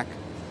back.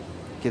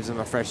 Gives him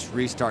a fresh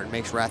restart and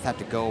makes Rath have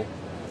to go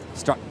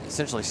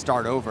essentially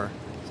start over.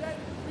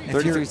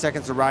 33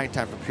 seconds of riding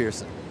time for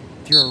Pearson.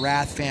 If you're a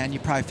Rath fan, you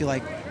probably feel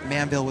like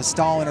Manville was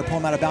stalling or pulling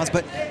him out of bounds,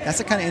 but that's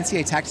the kind of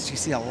NCAA tactics you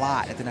see a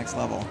lot at the next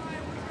level.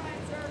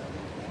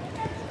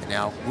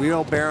 Now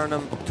wheelbarrowing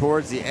him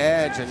towards the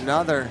edge,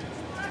 another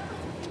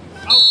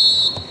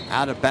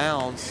out of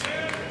bounds.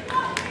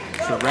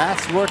 So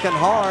Rath's working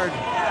hard,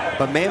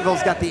 but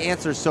Manville's got the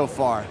answers so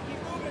far.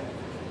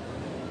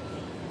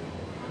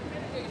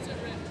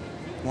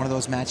 One of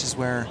those matches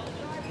where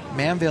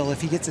Manville,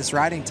 if he gets this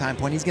riding time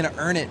point, he's going to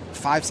earn it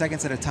 5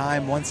 seconds at a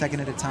time, 1 second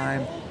at a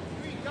time.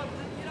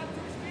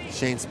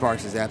 Shane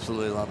Sparks is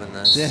absolutely loving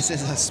this. This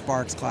is a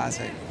Sparks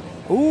classic.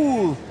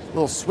 Ooh,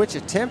 little switch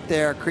attempt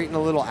there, creating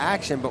a little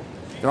action, but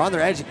they're on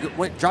their edge.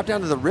 It dropped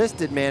down to the wrist,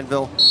 did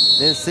Manville.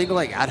 Then single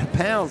leg out of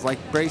bounds, like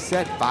Bray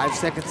said, 5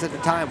 seconds at a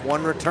time,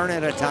 one return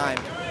at a time.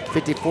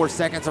 54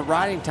 seconds of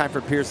riding time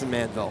for Pearson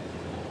Manville.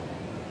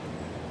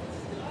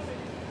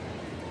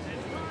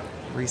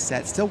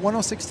 Reset, still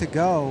 106 to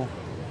go.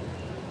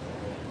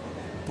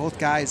 Both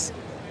guys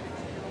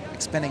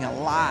expending a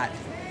lot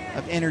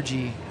of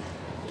energy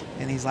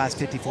in these last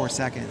 54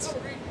 seconds.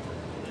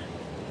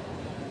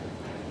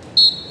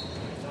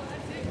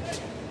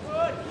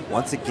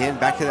 Once again,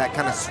 back to that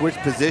kind of switch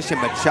position,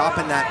 but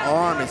chopping that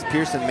arm is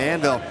Pearson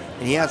Manville,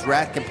 and he has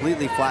Rath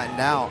completely flattened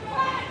out.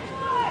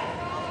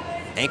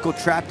 Ankle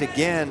trapped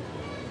again.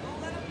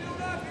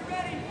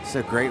 It's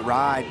a great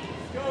ride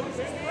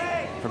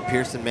from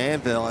Pearson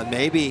Manville, and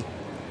maybe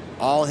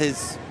all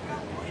his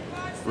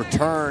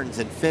returns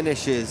and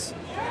finishes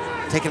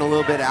taking a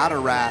little bit out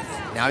of Rath.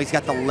 Now he's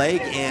got the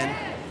leg in.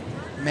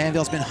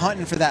 Manville's been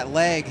hunting for that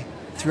leg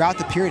throughout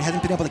the period,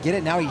 hasn't been able to get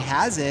it. Now he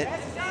has it,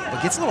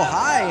 but gets a little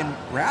high,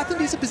 and Rath in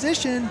decent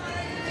position.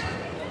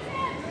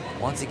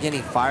 Once again, he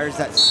fires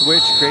that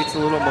switch, creates a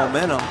little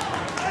momentum.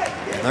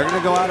 And they're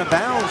gonna go out of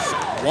bounds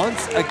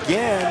once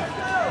again.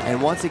 And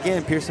once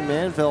again, Pearson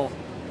Manville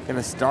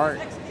gonna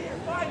start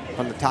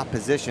from the top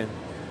position.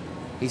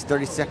 He's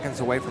 30 seconds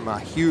away from a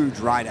huge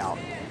ride out.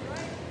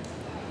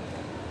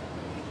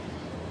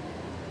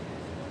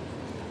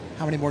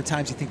 How many more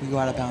times do you think we go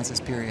out of bounds this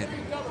period?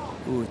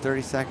 Ooh,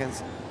 30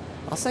 seconds.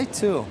 I'll say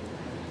 2.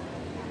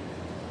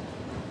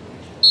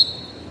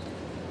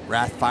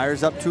 Rath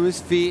fires up to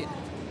his feet.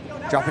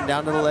 Dropping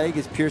down to the leg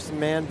is Pearson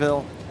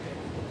Manville.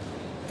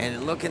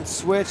 And looking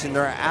switch, and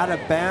they're out of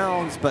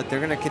bounds, but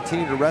they're gonna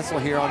continue to wrestle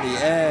here on the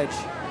edge.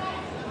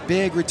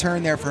 Big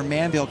return there for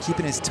Manville,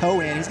 keeping his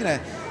toe in. He's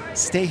gonna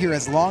stay here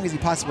as long as he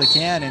possibly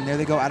can, and there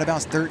they go, out of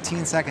bounds,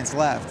 13 seconds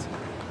left.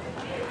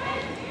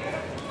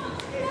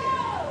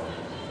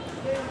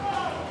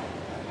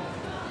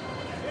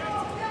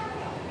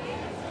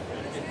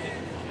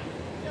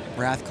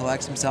 Rath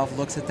collects himself,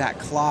 looks at that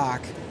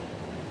clock.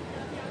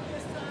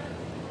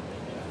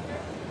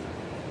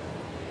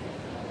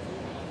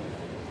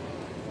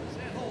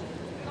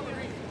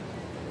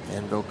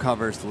 Manville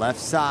covers left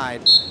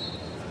side.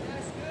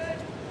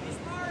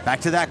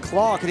 Back to that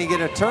claw. Can he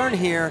get a turn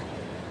here?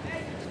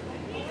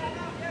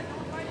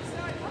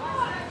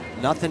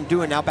 Nothing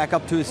doing. Now back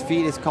up to his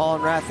feet is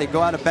Colin Rath. They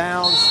go out of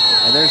bounds,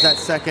 and there's that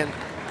second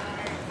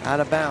out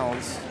of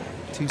bounds.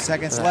 2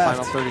 seconds left.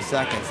 Final 30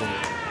 seconds.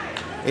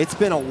 And it's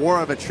been a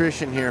war of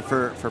attrition here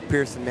for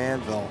Pearson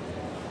Manville.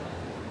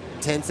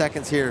 10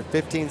 seconds here,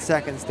 15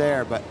 seconds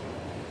there, but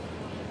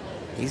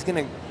he's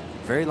going to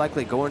very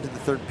likely go into the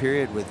third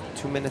period with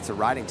 2 minutes of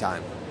riding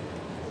time.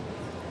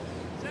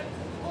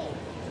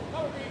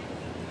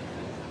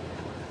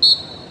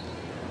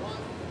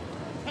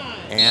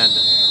 And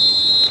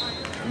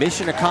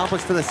mission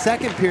accomplished for the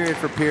second period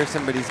for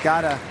Pearson, but he's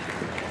got to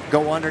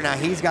go under. Now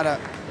he's got to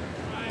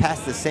pass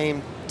the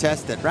same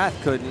test that Rath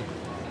couldn't.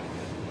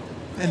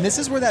 And this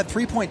is where that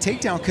 3-point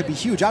takedown could be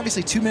huge.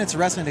 Obviously 2 minutes of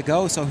wrestling to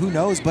go, so who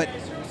knows, but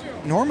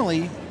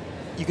normally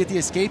you get the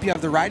escape, you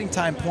have the riding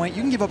time point,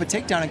 you can give up a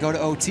takedown and go to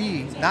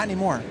OT. Not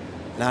anymore.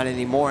 Not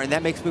anymore, and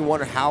that makes me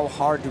wonder how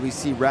hard do we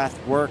see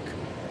Rath work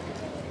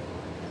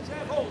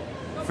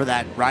for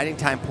that riding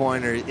time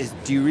point, or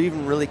do you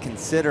even really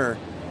consider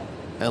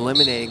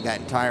eliminating that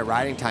entire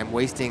riding time,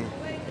 wasting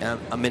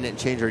a minute and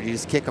change, or do you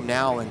just kick him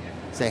now and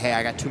say, hey,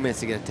 I got 2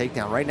 minutes to get a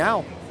takedown? Right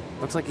now,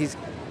 looks like he's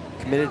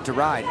committed to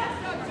ride.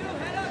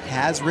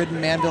 Has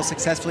ridden Manville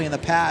successfully in the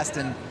past,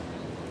 and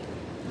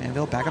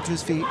Manville back up to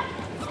his feet.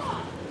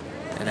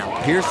 And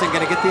now Pearson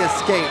gonna get the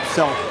escape.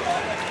 So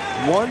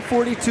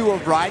 142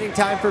 of riding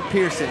time for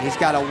Pearson. He's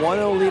got a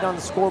 1-0 lead on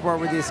the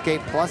scoreboard with the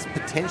escape, plus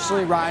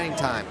potentially riding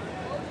time.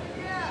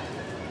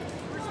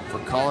 For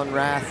Colin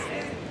Rath,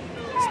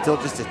 still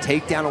just a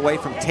takedown away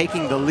from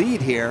taking the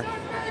lead here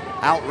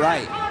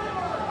outright.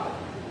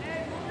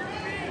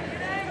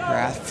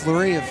 Rath,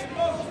 flurry of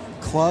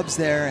clubs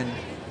there, and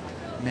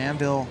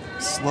Manville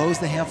slows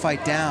the hand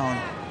fight down,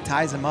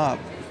 ties him up.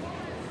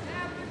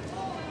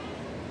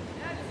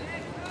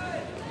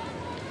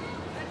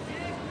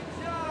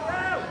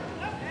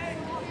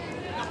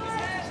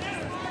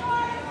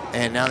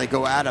 And now they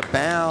go out of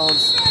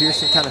bounds.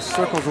 Pearson kind of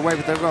circles away,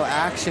 but they'll go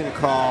action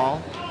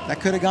call. That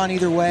could have gone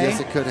either way. Yes,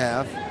 it could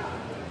have.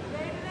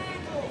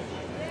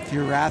 If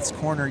you're Rath's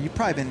corner, you've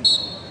probably been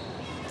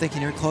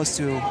thinking you're close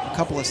to a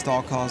couple of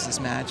stall calls this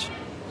match.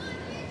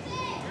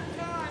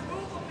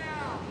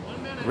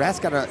 Rath's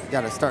got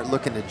to start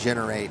looking to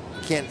generate.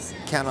 Can't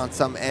count on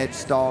some edge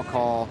stall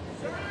call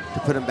to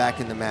put him back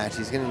in the match.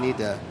 He's going to need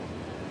to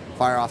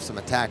fire off some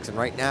attacks. And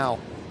right now,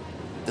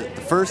 the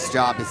first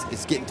job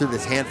is getting through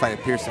this hand fight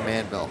at Pearson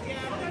Manville.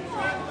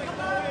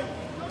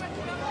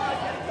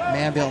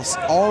 Manville's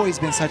always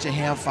been such a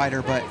hand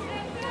fighter, but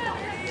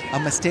a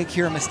mistake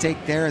here, a mistake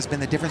there has been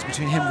the difference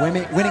between him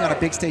winning on a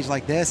big stage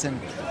like this, and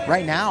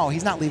right now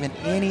he's not leaving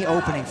any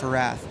opening for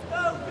Rath.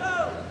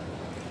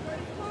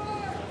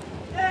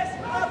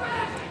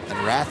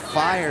 And Rath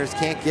fires,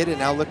 can't get it.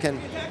 Now looking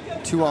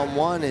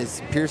 2-on-1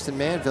 is Pearson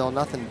Manville,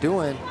 nothing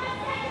doing.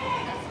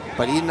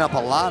 But eating up a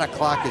lot of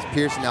clock is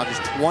Pearson now,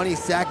 just 20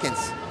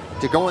 seconds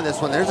to go in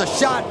this one. There's a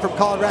shot from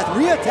Colin Rath,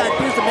 re-attack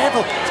Pearson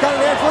Manville. He's got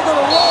an edge, look at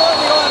the roll, and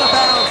they go out of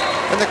bounds.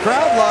 And the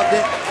crowd loved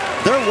it.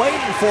 They're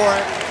waiting for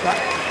it.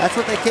 That's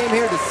what they came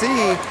here to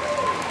see.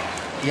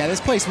 Yeah,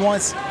 this place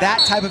wants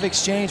that type of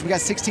exchange. We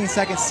got 16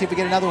 seconds to see if we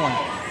get another one.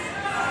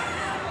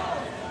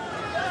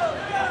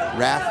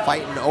 Rath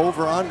fighting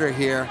over under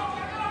here.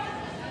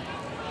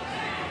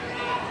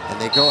 And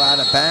they go out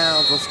of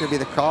bounds. What's going to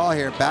be the call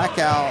here? Back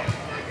out.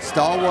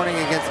 Stall warning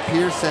against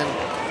Pearson.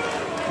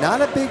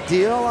 Not a big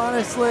deal,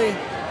 honestly.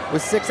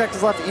 With 6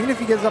 seconds left, even if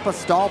he gives up a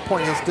stall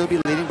point, he'll still be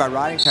leading by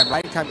riding time.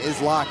 Riding time is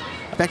locked.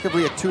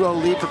 Effectively a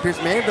 2-0 lead for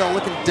Pearson Manville.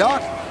 Looking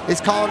duck is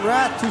Colin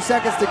Rath. 2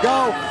 seconds to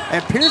go.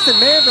 And Pearson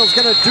Manville's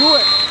going to do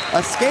it.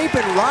 Escape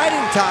in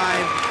riding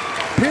time.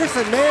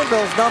 Pearson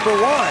Manville's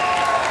 #1.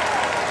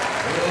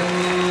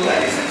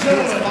 Ladies and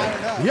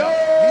gentlemen, your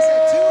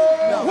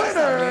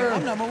winner.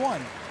 I'm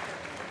 #1.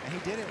 And he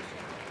did it.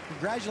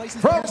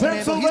 Congratulations, From Pearson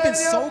Manville. He's been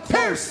so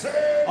Pennsylvania,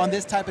 close on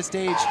this type of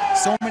stage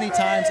so many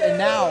times, and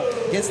now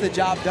gets the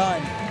job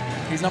done.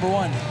 He's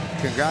 #1.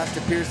 Congrats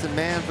to Pearson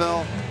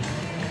Manville.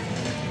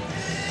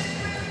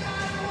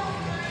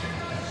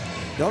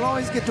 Don't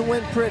always get to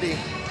win pretty.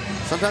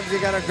 Sometimes you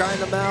gotta grind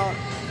them out.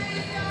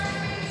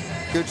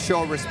 Good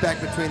show of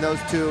respect between those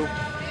two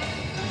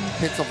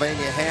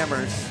Pennsylvania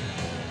hammers.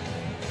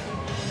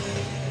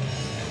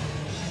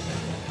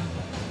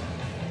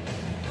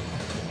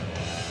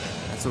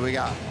 And so we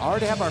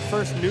already have our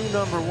first new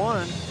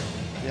 #1.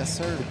 Yes,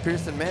 sir. With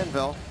Pearson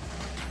Manville.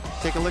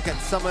 Take a look at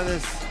some of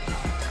this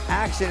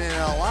action, and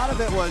a lot of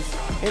it was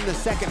in the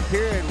second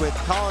period with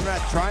Colin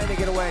Rath trying to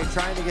get away,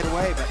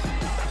 but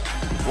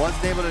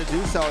wasn't able to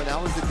do so, and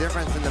that was the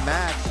difference in the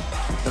match.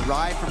 The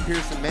ride from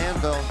Pearson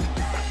Manville.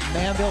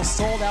 Manville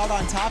sold out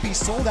on top. He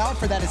sold out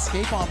for that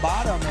escape on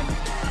bottom, and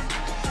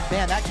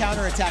man, that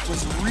counterattack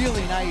was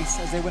really nice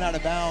as they went out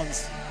of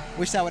bounds.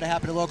 Wish that would have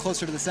happened a little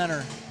closer to the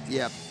center.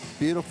 Yep,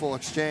 beautiful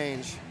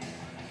exchange.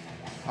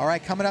 All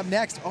right, coming up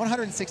next,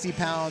 160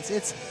 pounds,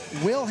 it's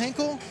Will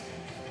Hinkle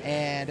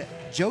and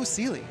Joe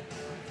Seeley.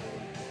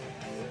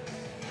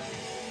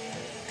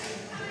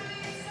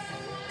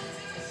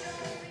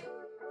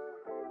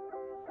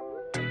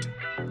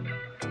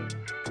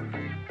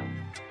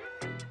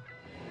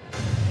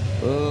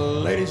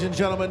 Ladies and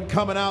gentlemen,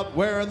 coming out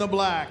wearing the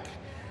black,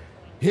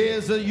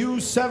 here's the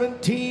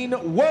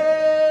U17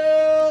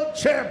 World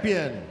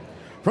Champion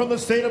from the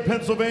state of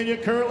Pennsylvania,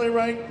 currently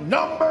ranked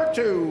number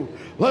 2.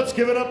 Let's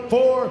give it up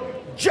for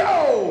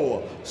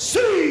Joe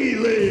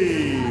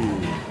Seeley.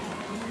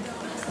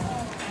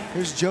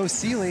 Here's Joe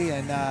Seeley,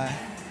 and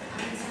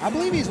I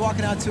believe he's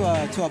walking out to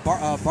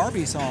a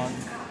Barbie song.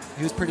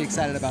 He was pretty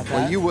excited about that.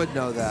 Well, you would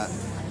know that.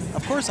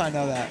 Of course I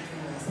know that.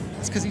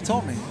 It's because he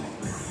told me.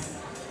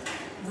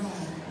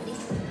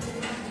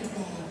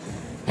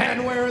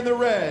 And wearing the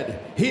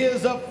red, he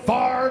is a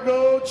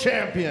Fargo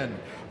champion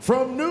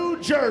from New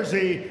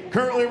Jersey,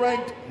 currently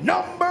ranked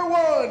number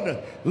 1.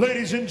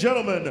 Ladies and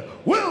gentlemen,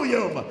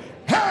 William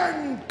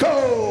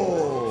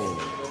Hanco.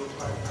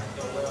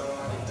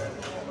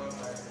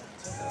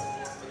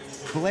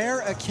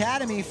 Blair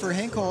Academy for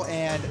Hinkle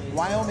and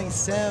Wyoming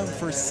Sim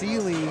for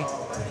Seeley.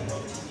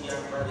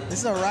 This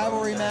is a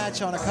rivalry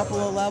match on a couple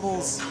of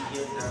levels.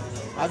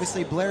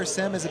 Obviously, Blair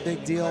Sim is a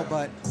big deal,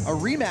 but a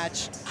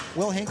rematch.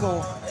 Will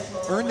Hinkle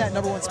earned that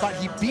number 1 spot.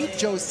 He beat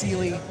Joe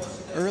Seeley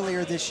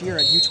earlier this year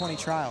at U20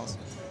 trials.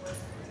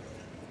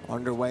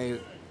 Underway,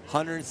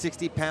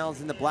 160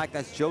 pounds in the black.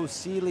 That's Joe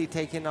Seeley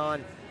taking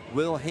on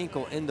Will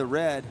Hinkle in the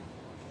red.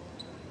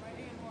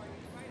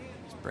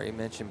 As Bray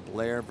mentioned,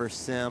 Blair versus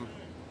Sim.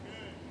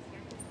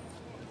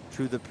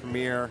 True the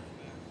premier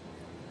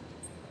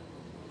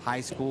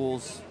high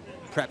schools,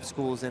 prep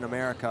schools in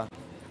America.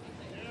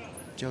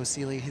 Joe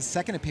Seeley, his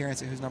second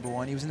appearance at Who's Number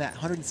 1. He was in that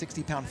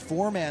 160-pound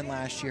 4-man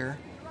last year.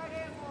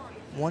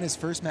 Won his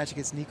first match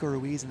against Nico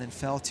Ruiz and then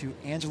fell to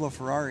Angelo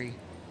Ferrari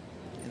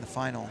in the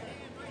final.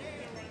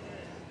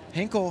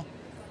 Hinkle,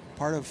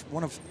 part of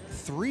one of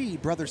 3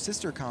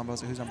 brother-sister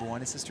combos at Who's Number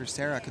 1. His sister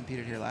Sarah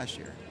competed here last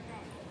year.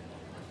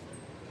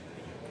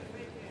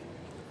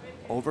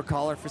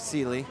 Overcaller for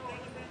Seeley.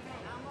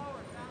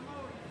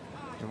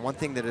 And one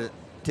thing that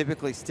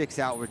typically sticks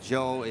out with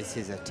Joe is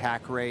his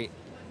attack rate.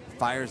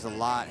 Fires a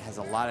lot, has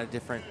a lot of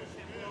different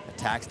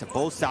attacks to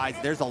both sides.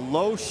 There's a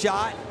low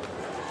shot,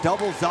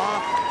 doubles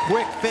off,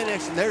 quick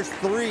finish, and there's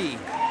 3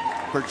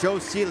 for Joe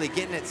Seeley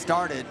getting it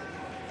started.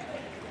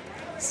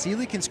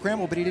 Seeley can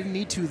scramble, but he didn't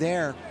need to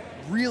there.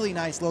 Really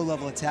nice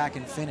low-level attack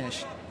and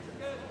finish.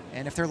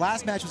 And if their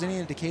last match was any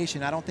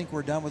indication, I don't think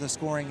we're done with the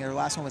scoring. Their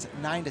last one was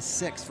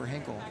 9-6 for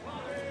Hinkle.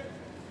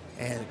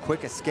 And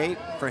quick escape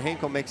for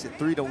Hinkle makes it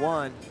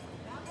 3-1.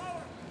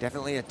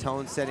 Definitely a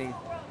tone-setting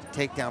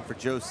takedown for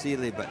Joe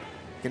Seeley, but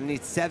gonna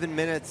need 7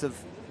 minutes of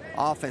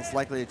offense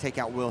likely to take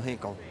out Will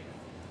Hinkle.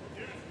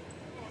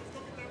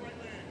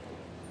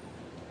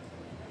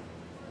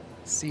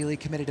 Seeley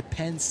committed to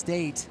Penn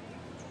State.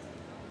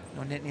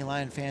 No Nittany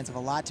Lion fans have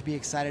a lot to be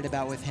excited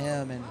about with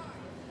him, and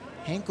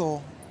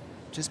Hinkle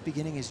just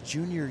beginning his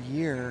junior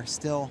year,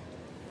 still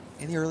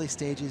in the early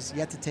stages,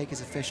 yet to take his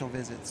official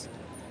visits.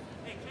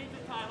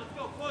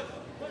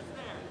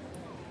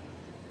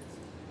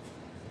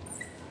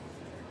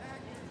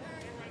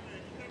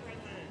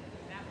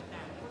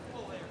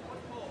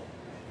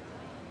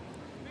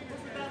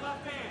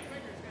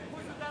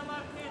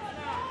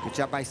 Good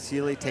job by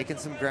Seeley, taking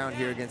some ground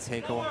here against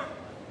Hinkle.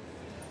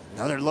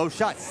 Another low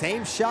shot,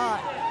 same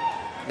shot.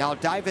 Now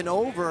diving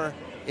over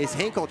is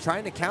Hinkle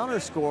trying to counter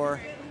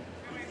score.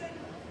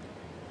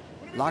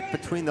 Locked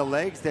between the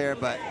legs there,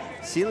 but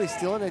Seeley's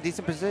still in a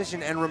decent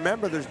position. And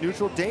remember, there's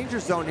neutral danger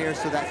zone here,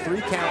 so that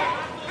 3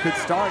 count could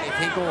start if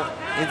Hinkle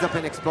ends up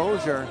in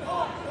exposure.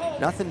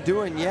 Nothing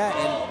doing yet,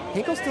 and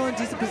Hinkle's still in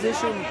decent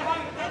position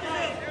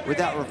with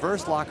that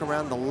reverse lock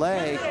around the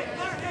leg.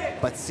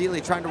 But Seeley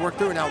trying to work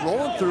through. Now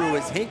rolling through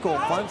is Hinkle.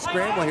 Fun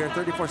scramble here,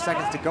 34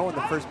 seconds to go in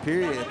the first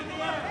period.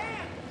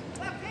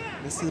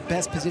 This is the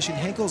best position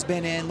Hinkle's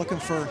been in, looking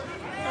for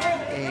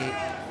a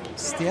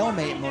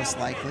stalemate most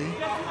likely.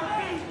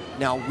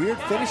 Now weird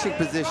finishing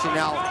position.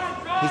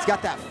 Now he's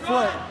got that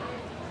foot,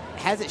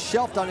 has it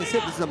shelved on his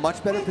hip. This is a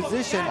much better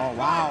position. Oh,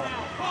 wow.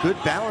 Good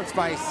balance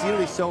by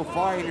Seeley so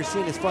far, and you're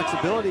seeing his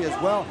flexibility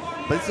as well.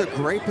 But this is a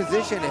great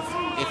position.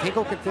 If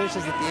Hinkle can finish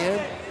this at the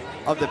end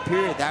of the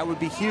period, that would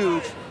be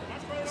huge.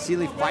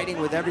 Seeley fighting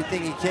with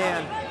everything he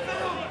can.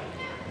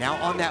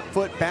 Now on that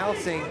foot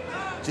bouncing,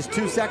 just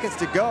 2 seconds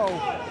to go.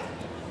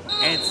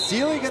 And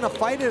Seeley gonna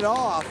fight it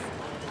off.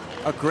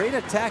 A great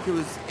attack. It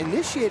was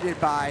initiated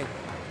by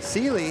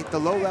Seeley, the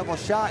low-level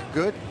shot.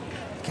 Good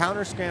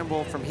counter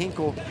scramble from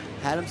Hinkle.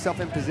 Had himself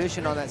in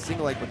position on that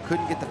single leg, but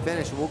couldn't get the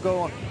finish. We'll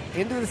go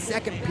into the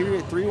second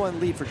period, 3-1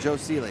 lead for Joe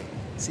Seeley.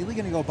 Seeley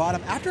gonna go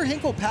bottom. After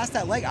Hinkle passed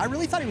that leg, I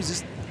really thought he was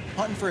just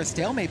hunting for a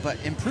stalemate,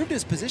 but improved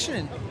his position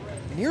and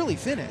nearly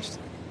finished.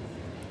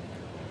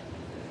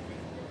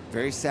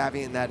 Very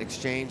savvy in that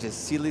exchange as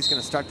Seeley's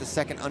gonna start the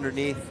second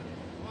underneath.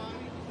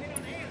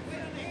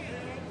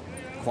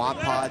 Quad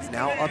pods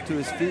now up to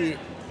his feet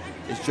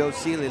is Joe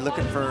Seeley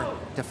looking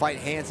to fight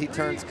hands. He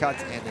turns,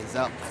 cuts, and is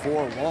up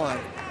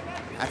 4-1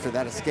 after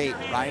that escape.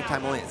 Riding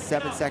time only at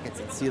 7 seconds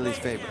in Seeley's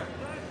favor.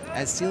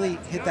 As Seeley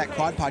hit that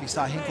quad pod, you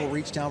saw Hinkle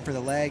reach down for the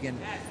leg, and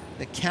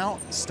the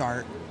count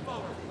start,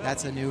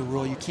 that's a new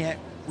rule. You can't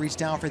reach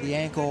down for the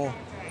ankle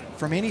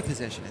from any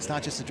position. It's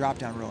not just a drop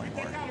down rule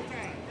anymore.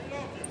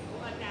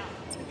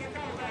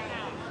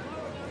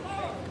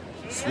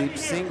 Sweep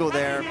single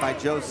there by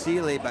Joe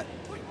Seeley, but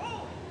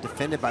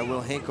defended by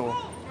Will Hinkle.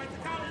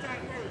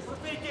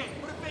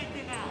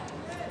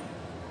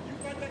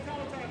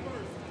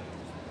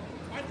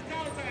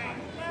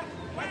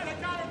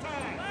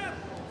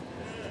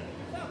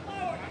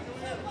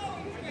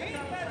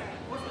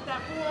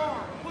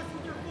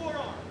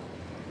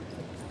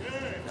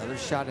 Another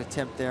shot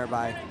attempt there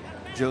by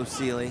Joe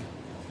Seeley.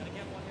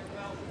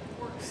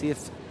 See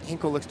if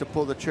Hinkle looks to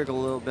pull the trigger a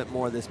little bit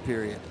more this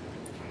period.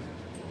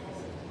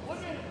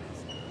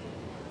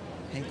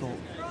 Hinkle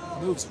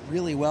moves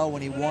really well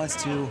when he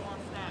wants to.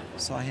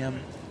 Saw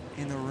him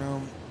in the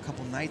room a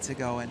couple nights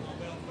ago, and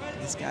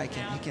this guy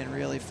can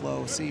really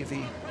flow. See if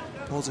he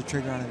pulls the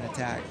trigger on an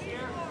attack.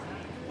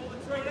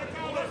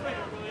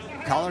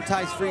 Collar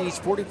ties freeze,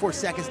 44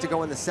 seconds to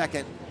go in the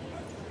second.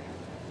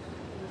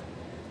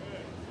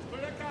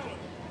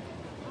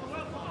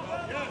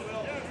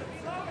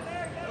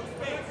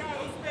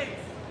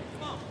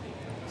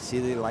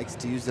 Seeley likes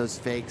to use those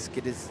fakes,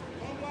 get his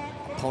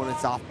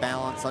opponents off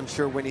balance,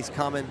 unsure when he's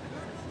coming.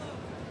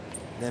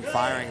 Then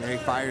firing, there he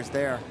fires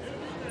there.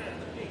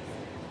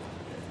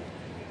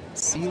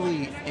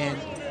 Seeley in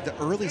the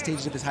early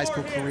stages of his high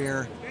school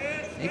career,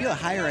 maybe a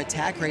higher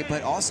attack rate,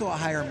 but also a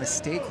higher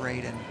mistake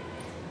rate, and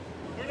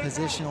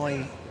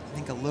positionally, I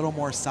think a little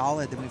more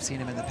solid than we've seen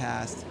him in the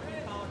past.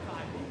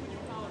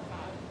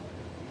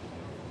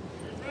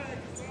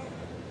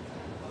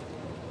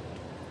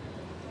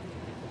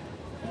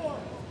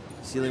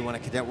 Seeley won a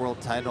cadet world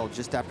title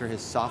just after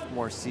his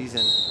sophomore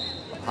season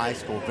of high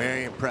school.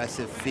 Very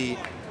impressive feat.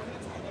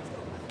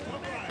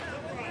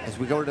 As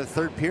we go to the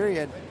third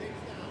period,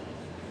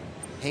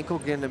 Hinkle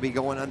going to be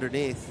going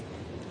underneath.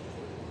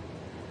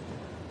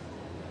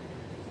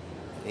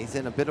 He's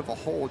in a bit of a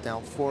hole,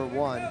 down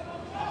 4-1.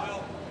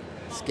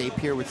 Escape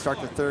here would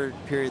start the third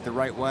period the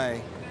right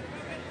way.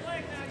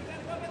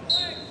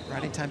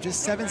 Riding time just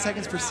 7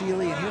 seconds for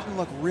Seeley, and he doesn't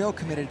look real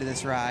committed to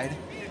this ride.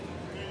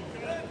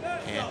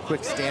 And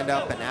quick stand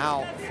up and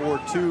out,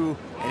 4-2.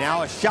 And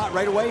now a shot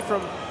right away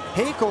from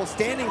Hinkle,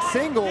 standing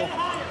single,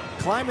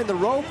 climbing the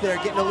rope there,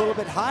 getting a little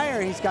bit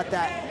higher. He's got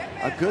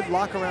a good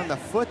lock around the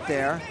foot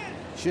there.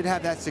 Should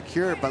have that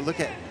secured, but look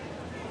at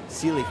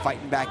Seeley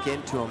fighting back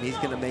into him. He's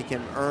gonna make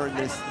him earn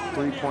this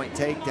three-point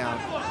takedown.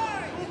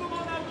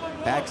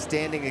 Back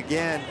standing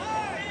again.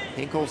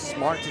 Hinkle's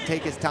smart to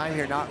take his time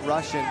here, not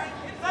rushing.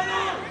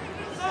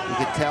 You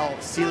could tell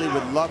Seeley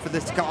would love for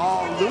this to come.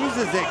 Oh,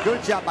 loses it.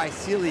 Good job by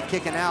Seeley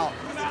kicking out.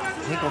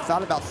 Hinkle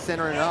thought about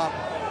centering up,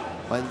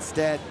 but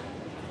instead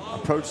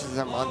approaches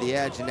him on the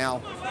edge, and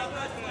now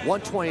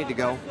 1:20 to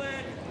go.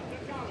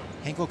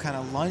 Hinkle kind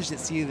of lunged at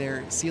Seeley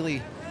there.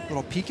 Seeley,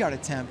 little peek out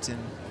attempt, and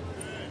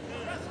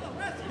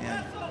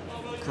man,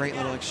 great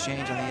little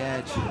exchange on the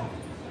edge.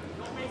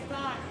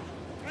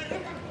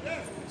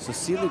 So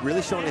Seeley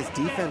really showing his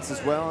defense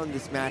as well in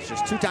this match.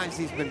 There's 2 times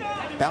he's been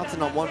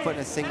bouncing on one foot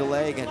in a single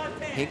leg, and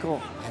Hinkle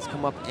has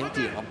come up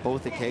empty on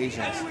both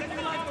occasions.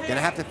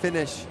 Gonna have to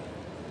finish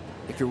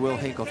if you're Will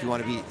Hinkle, if you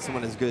want to beat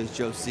someone as good as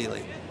Joe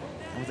Seeley.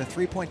 With a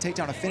 3-point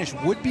takedown, a finish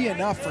would be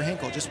enough for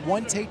Hinkle. Just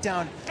one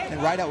takedown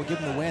and ride out would give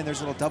him the win.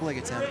 There's a little double leg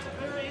attempt.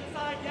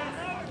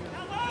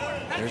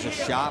 There's a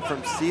shot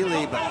from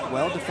Seeley, but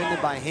well defended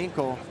by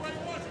Hinkle,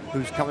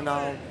 who's coming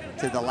on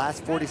to the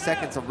last 40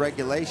 seconds of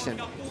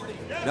regulation.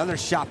 Another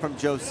shot from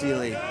Joe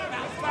Seeley.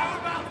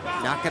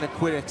 Not gonna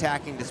quit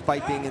attacking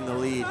despite being in the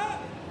lead.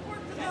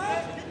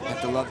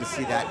 Have to love to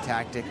see that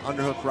tactic.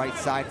 Underhook right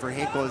side for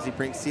Hinkle as he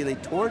brings Seeley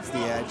towards the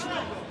edge.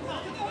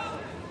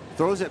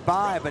 Throws it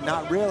by, but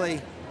not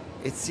really.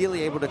 It's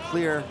Seeley able to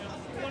clear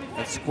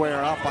and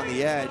square up on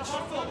the edge.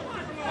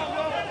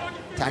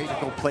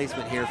 Tactical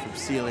placement here from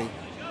Seeley.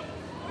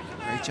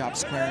 Great job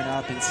squaring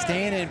up and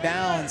staying in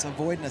bounds,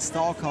 avoiding a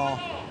stall call.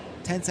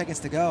 10 seconds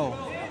to go.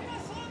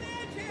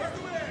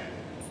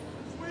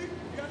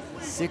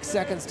 6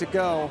 seconds to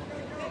go.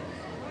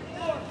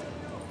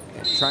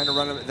 And trying to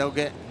run them, they'll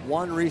get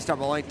one restart,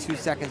 but only 2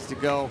 seconds to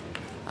go.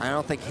 I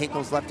don't think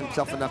Hinkle's left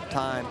himself enough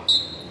time.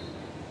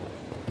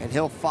 And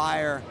he'll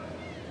fire,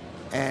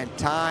 and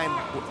time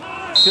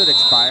should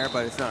expire,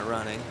 but it's not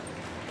running.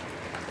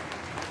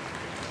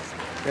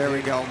 There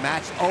we go,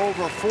 match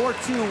over,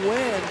 4-2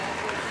 win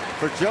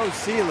for Joe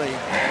Seeley.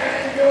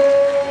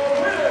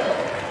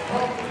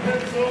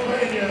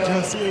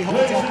 Joe Seeley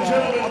holds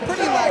up a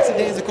pretty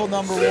lackadaisical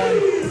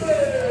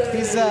 #1.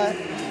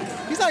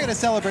 He's not gonna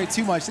celebrate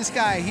too much. This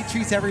guy, he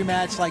treats every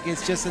match like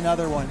it's just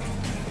another one.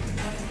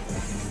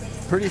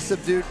 Pretty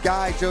subdued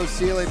guy, Joe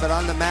Seeley, but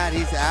on the mat,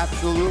 he's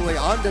absolutely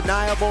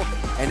undeniable.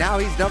 And now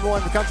he's #1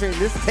 in the country, and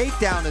this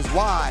takedown is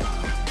wide.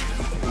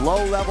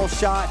 Low level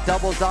shot,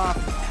 doubles off.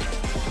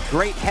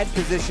 Great head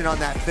position on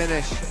that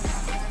finish.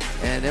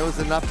 And it was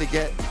enough to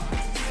get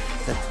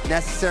the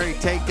necessary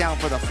takedown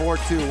for the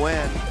 4-2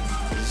 win.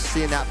 Just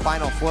seeing that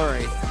final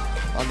flurry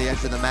on the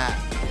edge of the mat.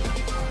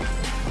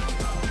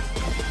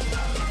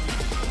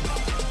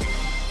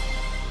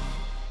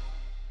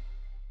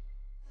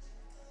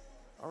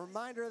 A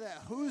reminder that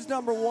Who's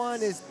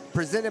 #1 is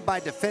presented by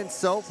Defense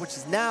Soap, which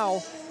is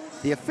now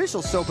the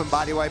official soap and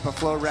body wipe of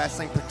Flow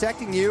Wrestling,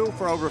 protecting you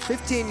for over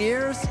 15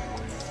 years.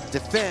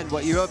 Defend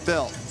what you have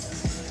built.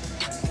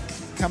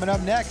 Coming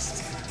up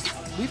next,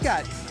 we've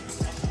got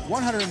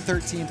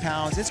 113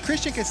 pounds. It's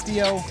Christian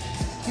Castillo.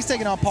 He's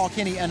taking on Paul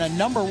Kinney in a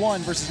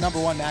 #1 versus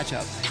 #1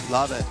 matchup.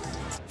 Love it.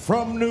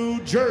 From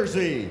New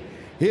Jersey,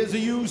 he is a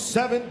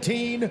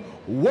U17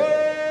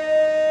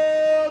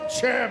 World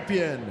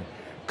Champion,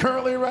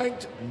 currently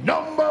ranked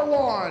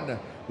 #1.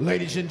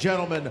 Ladies and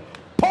gentlemen,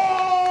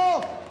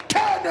 Paul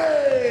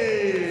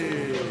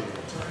Kinney!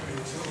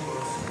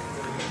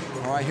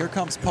 All right, here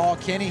comes Paul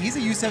Kinney. He's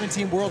a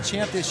U17 World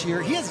Champ this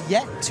year. He has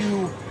yet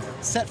to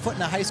set foot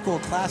in a high school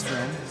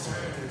classroom,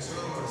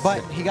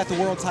 but he got the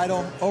world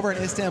title over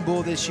in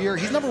Istanbul this year.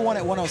 He's #1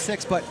 at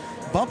 106, but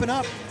bumping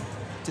up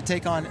to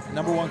take on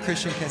 #1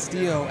 Christian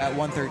Castillo at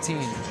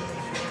 113.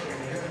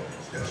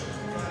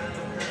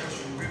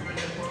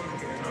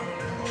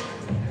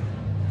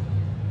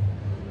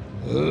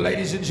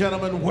 Ladies and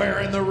gentlemen,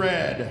 wearing the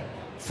red,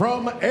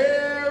 from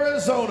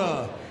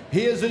Arizona,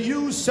 he is a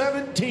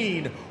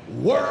U17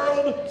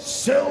 World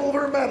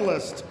Silver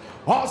Medalist,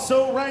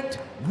 also ranked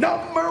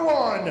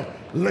 #1.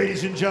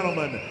 Ladies and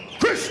gentlemen,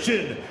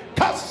 Christian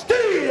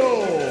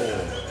Castillo.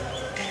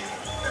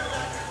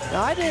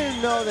 Now, I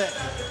didn't know that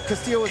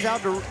Castillo was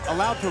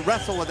allowed to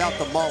wrestle without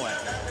the mullet.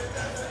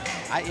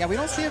 Yeah, we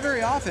don't see it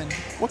very often.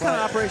 What kind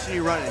of operation are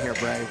you running here,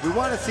 Bray? We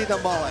want to see the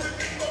mullet.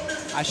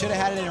 I should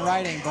have had it in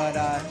writing, but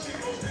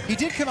he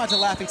did come out to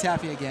Laffy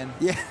Taffy again.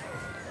 Yeah,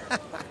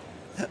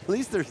 at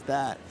least there's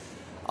that.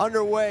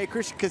 Underway,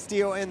 Christian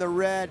Castillo in the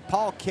red,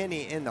 Paul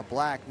Kinney in the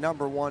black,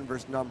 #1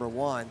 versus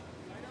 #1.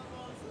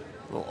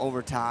 Little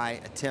over-tie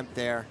attempt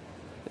there.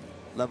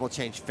 Level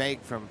change fake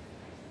from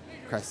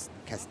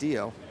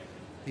Castillo.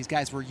 These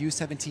guys were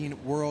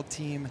U17 World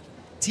Team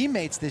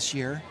teammates this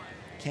year.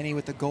 Kinney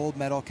with the gold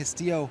medal.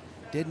 Castillo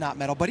did not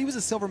medal, but he was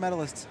a silver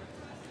medalist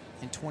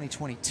in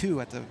 2022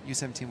 at the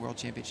U17 World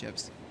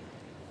Championships.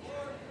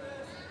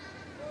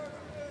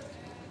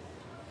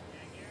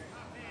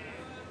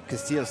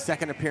 Castillo's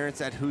second appearance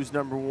at Who's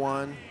Number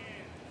 1.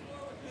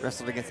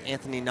 Wrestled against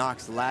Anthony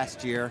Knox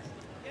last year.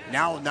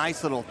 Now a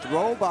nice little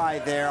throw by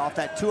there off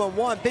that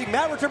 2-on-1. Big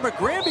mat return, but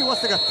Granby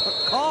wants to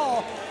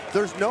call.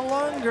 There's no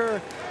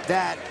longer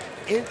that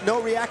no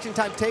reaction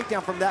time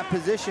takedown from that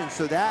position.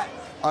 So that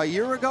a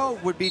year ago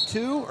would be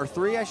 2 or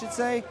 3, I should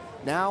say.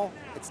 Now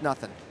it's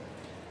nothing.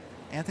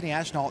 Anthony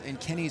Ashnault in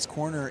Kinney's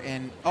corner,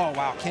 and oh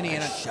wow, Kinney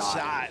in a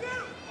shot.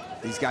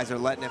 These guys are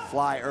letting it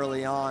fly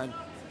early on.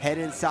 Head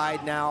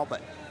inside now,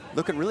 but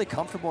looking really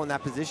comfortable in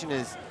that position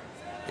is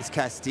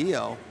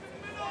Castillo.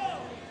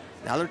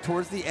 Now they're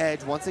towards the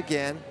edge once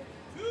again.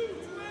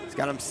 He's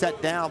got him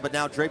set down, but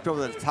now draped over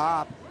the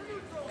top.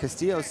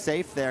 Castillo's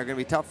safe there. Gonna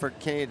be tough for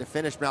Kinney to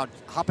finish. Now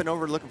hopping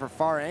over looking for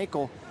far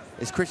ankle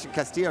is Christian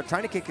Castillo,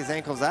 trying to kick his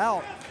ankles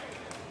out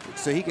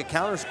so he could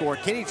counter score.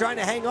 Kinney trying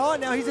to hang on.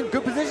 Now he's in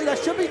good position. That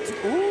should be,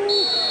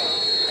 ooh.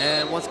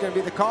 And what's gonna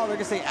be the call? They're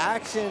gonna say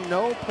action,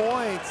 no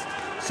points.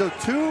 So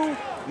 2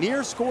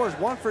 near scores,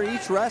 1 for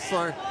each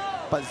wrestler,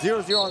 but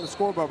 0-0 on the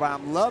scoreboard. But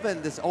I'm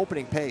loving this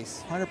opening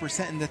pace.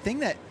 100%. And the thing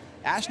that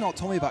Ashnault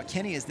told me about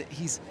Kinney is that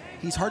he's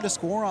hard to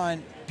score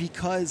on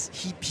because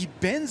he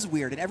bends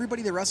weird, and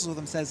everybody that wrestles with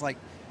him says, like,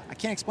 I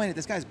can't explain it.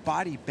 This guy's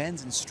body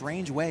bends in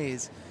strange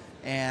ways,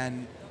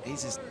 and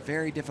he's just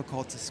very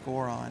difficult to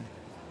score on.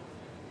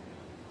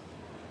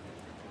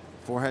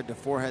 Forehead to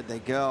forehead they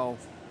go.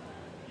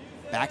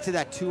 Back to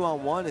that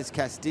 2-on-1 is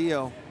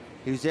Castillo.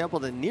 He was able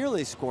to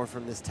nearly score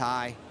from this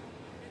tie.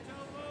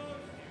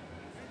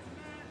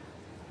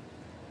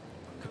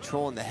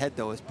 Controlling the head,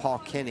 though, is Paul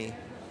Kinney.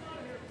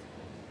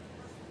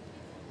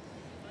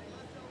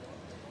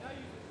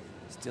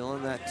 Still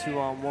in that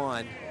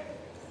 2-on-1.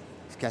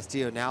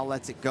 Castillo now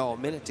lets it go. A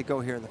minute to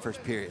go here in the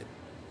first period.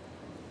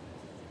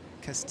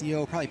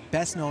 Castillo probably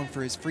best known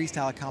for his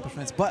freestyle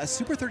accomplishments, but a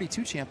Super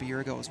 32 champ a year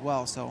ago as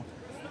well, so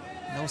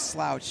no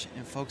slouch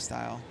in folk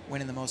style,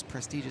 winning the most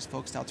prestigious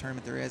folk style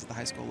tournament there is at the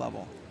high school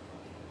level.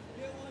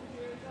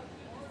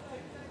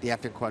 The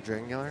Afton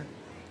Quadrangular?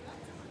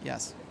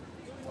 Yes.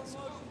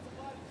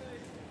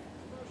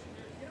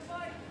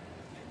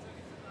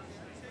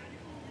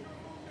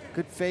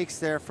 Good fakes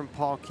there from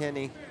Paul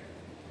Kinney.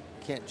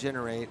 Can't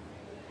generate.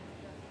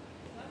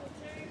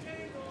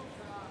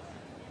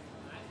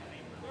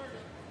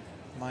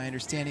 My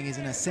understanding is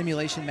in a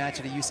simulation match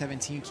at a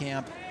U17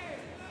 camp.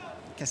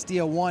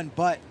 Castillo won,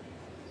 but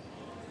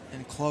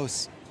in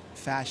close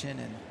fashion,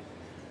 and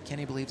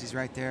Kinney believes he's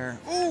right there.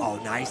 Ooh. Oh,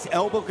 nice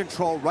elbow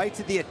control right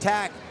to the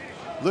attack.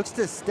 Looks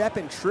to step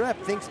and trip,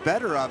 thinks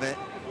better of it,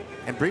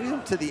 and brings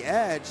him to the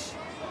edge.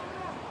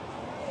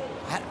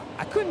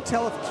 I couldn't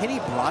tell if Kinney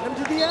brought him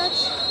to the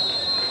edge.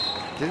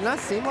 Did it not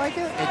seem like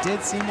it? It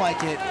did seem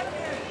like it,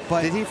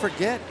 but did he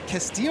forget?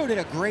 Castillo did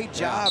a great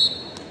job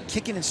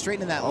kicking and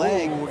straightening that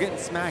leg. We're getting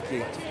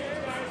smacky.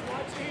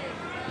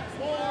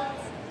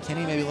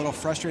 Kinney maybe a little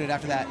frustrated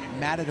after that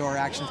Matador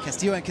action.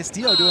 Castillo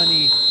doing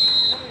the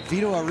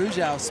Vito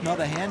Arujao smell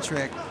the hand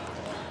trick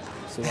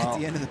so at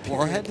the end of the period.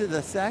 We'll head to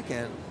the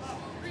second.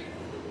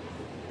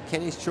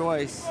 Kinney's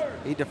choice.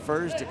 He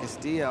defers to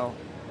Castillo.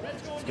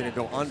 He's going to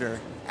go under,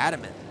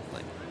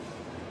 adamantly,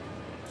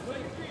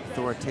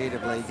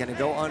 authoritatively. Going to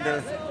go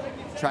under,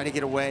 try to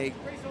get away,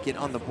 get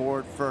on the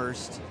board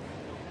first.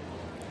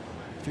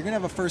 If you're going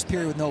to have a first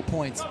period with no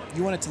points,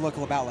 you want it to look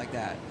about like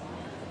that.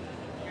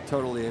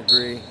 Totally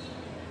agree.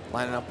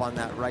 Lining up on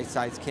that right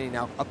side. It's Kenny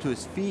now up to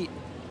his feet.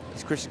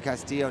 He's Christian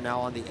Castillo now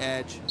on the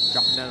edge.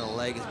 Dropping down the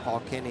leg is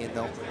Paul Kenny, and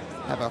they'll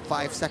have a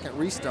 5-second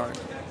restart.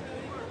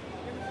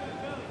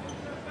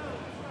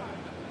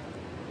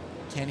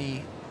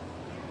 Kenny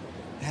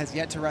has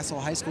yet to wrestle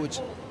high school, which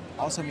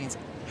also means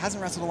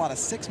hasn't wrestled a lot of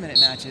 6-minute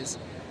matches,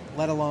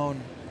 let alone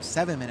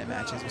 7-minute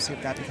matches. We'll see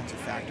if that becomes a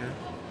factor.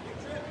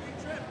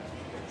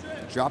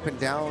 Dropping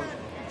down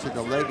to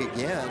the leg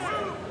again.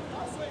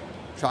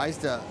 Tries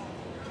to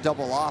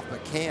double off,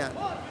 but can't.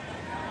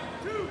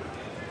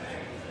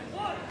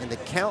 And the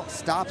count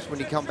stops when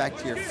you come back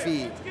to your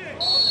feet.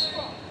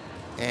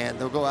 And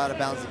they'll go out of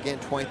bounds again,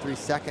 23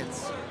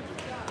 seconds.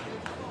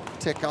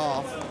 Tick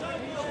off.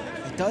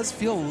 It does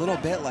feel a little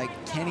bit like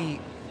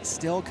Kenny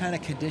still kind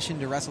of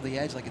conditioned to wrestle the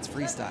edge like it's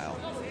freestyle.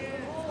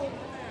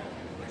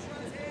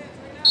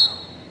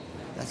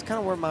 That's kind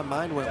of where my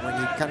mind went when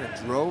he kind of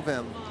drove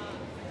him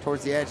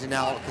towards the edge. And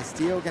now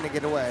Castillo going to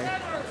get away.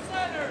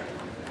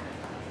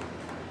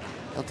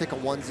 He'll take a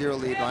 1-0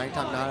 lead. Riding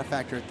time not a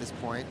factor at this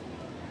point.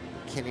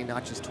 Kenny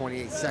notches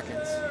 28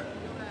 seconds.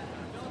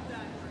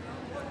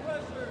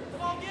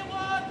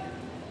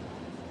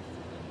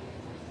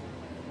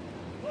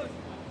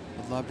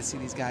 Would love to see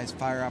these guys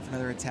fire off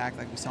another attack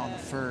like we saw in the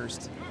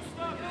first.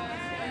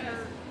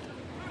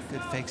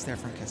 Good fakes there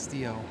from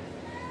Castillo.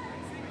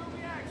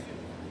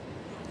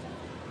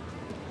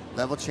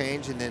 Level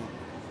change, and then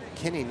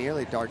Kenny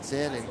nearly darts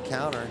in and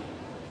counter.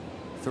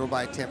 Throw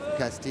by attempt from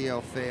Castillo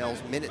fails.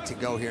 Minute to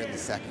go here in the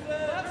second.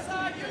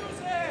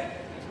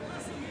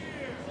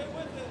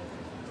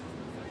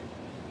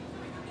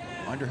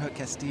 Underhook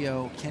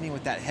Castillo. Kenny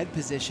with that head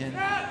position.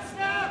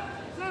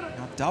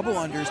 Now double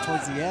unders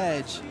towards the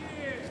edge.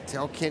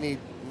 Tell Kenny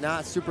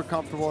not super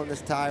comfortable in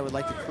this tie. Would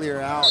like to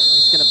clear out.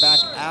 He's going to back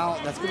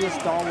out. That's going to be a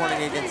stall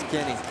warning against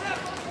Kenny.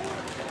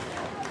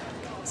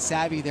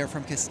 Savvy there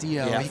from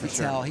Castillo. Yeah, he could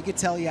tell. He could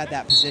tell he had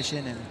that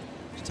position and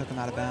just took him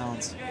out of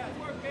bounds.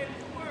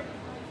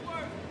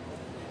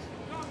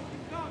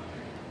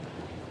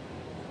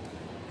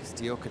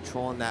 Castillo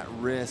controlling that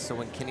wrist, so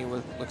when Kenny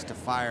looks to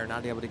fire,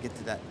 not able to get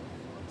to that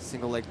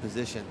single leg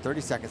position.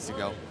 30 seconds to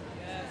go.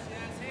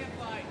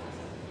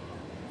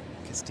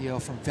 Castillo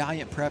from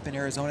Valiant Prep in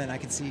Arizona, and I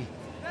can see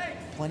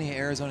plenty of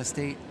Arizona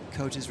State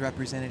coaches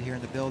represented here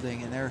in the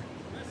building, and they're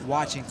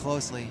watching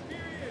closely.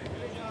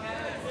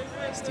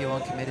 Castillo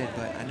uncommitted,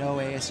 but I know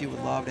ASU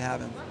would love to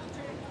have him.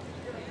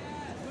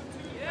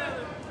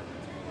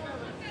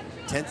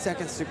 10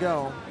 seconds to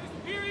go.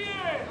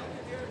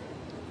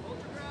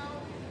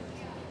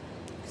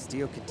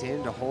 Castillo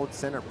continuing to hold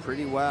center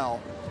pretty well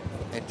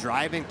and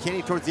driving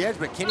Kenny towards the edge,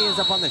 but Kenny ends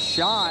up on the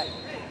shot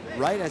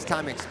right as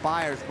time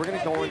expires. We're going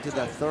to go into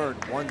the third,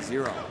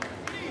 1-0.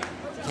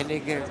 Kenny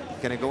going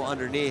to go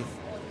underneath.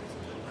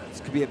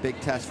 This could be a big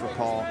test for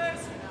Paul.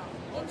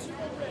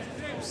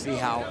 We'll see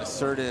how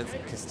assertive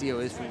Castillo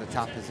is from the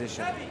top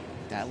position.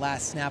 That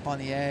last snap on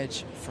the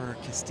edge for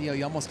Castillo,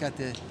 you almost got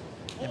the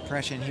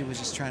impression he was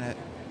just trying to,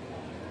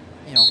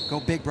 you know, go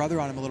big brother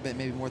on him a little bit,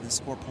 maybe more than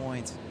score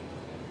points.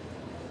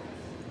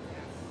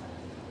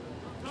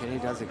 Kenny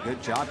does a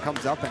good job,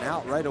 comes up and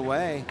out right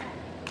away.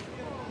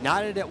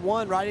 Knotted at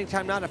 1, riding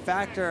time not a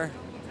factor.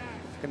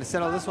 Gonna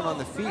settle this one on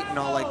the feet in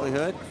all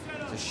likelihood.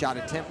 It's a shot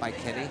attempt by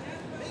Kenny.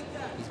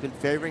 He's been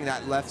favoring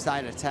that left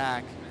side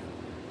attack.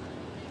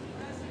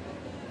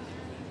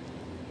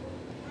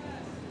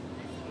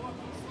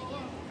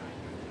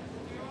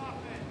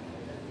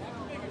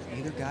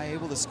 Neither guy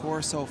able to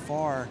score so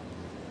far.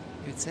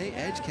 You'd say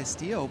edge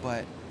Castillo,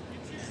 but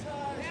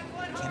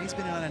Kenny's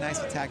been on a nice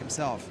attack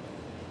himself.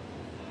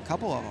 A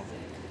couple of them.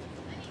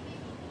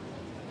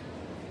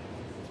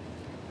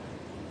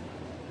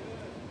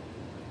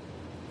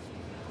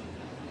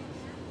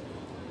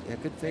 Yeah,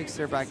 good fakes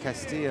there by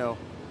Castillo.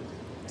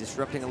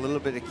 Disrupting a little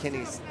bit of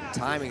Kenny's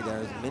timing there.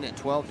 There's a minute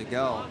 12 to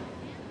go.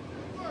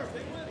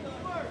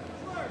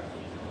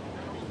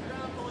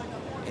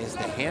 Is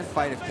the hand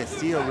fight of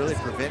Castillo really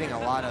preventing a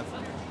lot of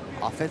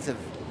offensive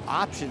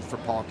options for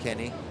Paul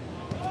Kenny?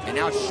 And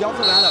now shoves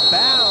him out of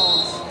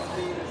bounds.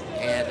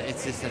 And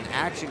it's just an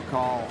action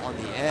call on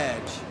the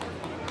edge.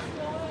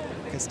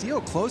 Castillo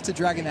close to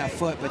dragging that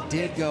foot, but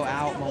did go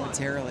out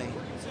momentarily.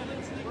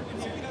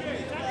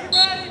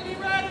 Be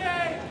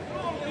ready!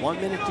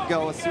 1 minute to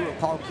go. Let's see what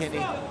Paul Kenny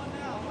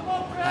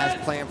has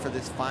planned for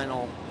this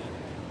final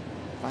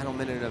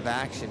minute of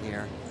action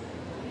here.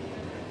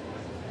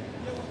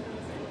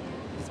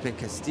 It's been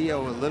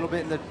Castillo a little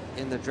bit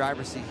in the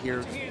driver's seat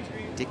here,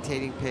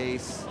 dictating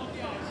pace.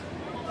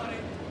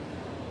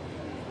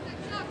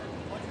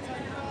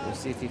 We'll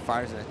see if he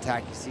fires an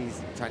attack. You see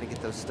he's trying to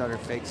get those stutter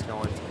fakes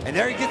going. And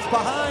there he gets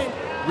behind.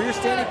 Rear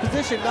standing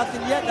position,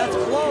 nothing yet, that's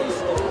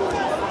close.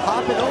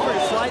 Hopping over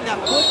and sliding that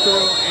foot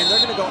through, and they're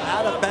gonna go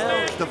out of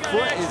bounds. The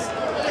foot is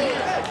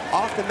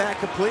off the mat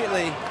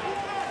completely.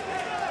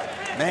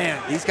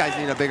 Man, these guys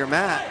need a bigger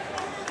mat.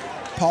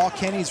 Paul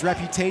Kenny's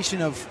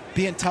reputation of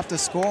being tough to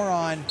score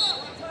on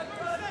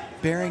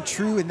bearing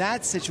true in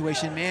that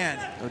situation, man.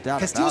 No doubt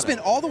Castillo's about it.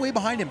 been all the way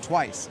behind him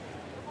twice.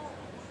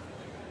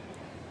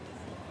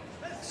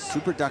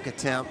 Super duck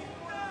attempt.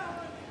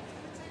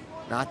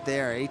 Not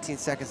there. 18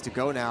 seconds to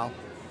go now.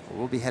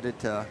 We'll be headed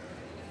to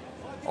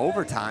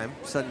overtime,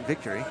 sudden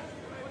victory.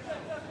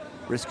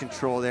 Wrist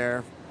control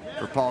there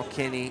for Paul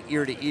Kenny.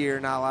 Ear to ear,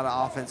 not a lot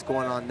of offense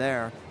going on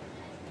there.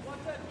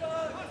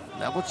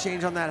 Level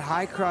change on that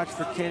high crotch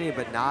for Kenny,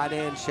 but not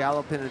in.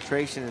 Shallow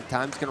penetration, and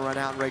time's gonna run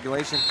out in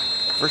regulation.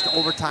 First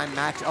overtime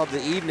match of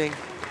the evening.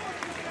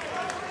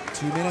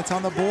 2 minutes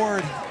on the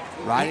board.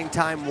 Riding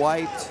time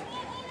wiped.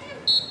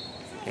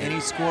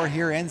 Any score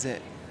here ends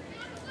it.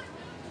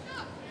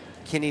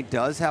 Kenny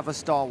does have a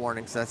stall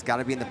warning, so that's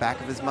gotta be in the back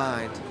of his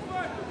mind,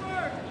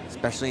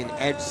 especially in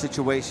edge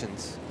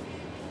situations.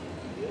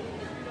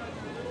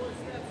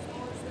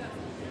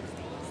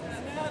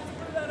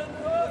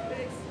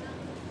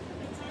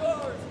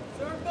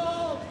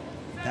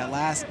 That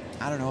last,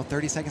 I don't know,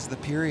 30 seconds of the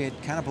period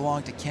kind of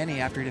belonged to Kenny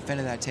after he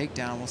defended that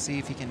takedown. We'll see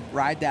if he can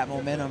ride that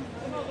momentum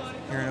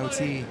here in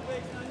OT.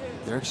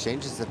 Their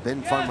exchanges have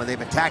been fun when they've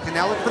attacked, and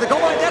now look for the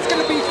goal line. That's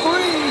going to be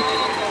free.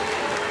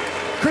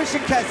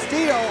 Christian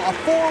Castillo, a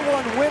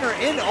 4-1 winner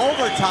in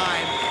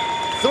overtime.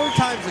 Third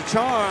time's a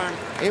charm.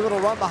 Able to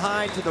run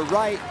behind to the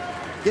right,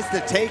 gets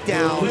the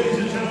takedown,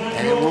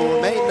 and it will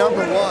remain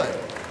number 1.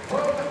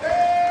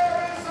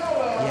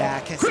 Yeah,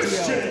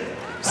 Castillo,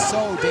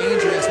 so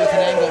dangerous with an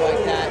angle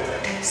like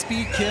that.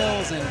 Speed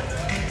kills, and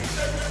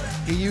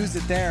he used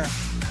it there.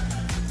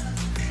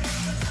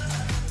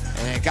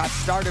 And it got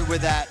started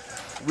with that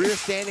rear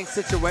standing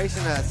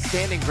situation, a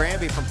standing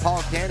Granby from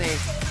Paul Kenny.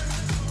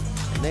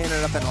 And they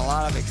ended up in a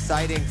lot of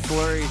exciting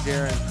flurries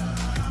here.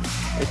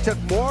 And it took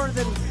more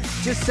than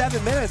just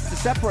 7 minutes to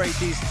separate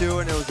these two,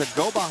 and it was a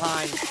go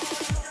behind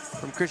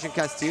from Christian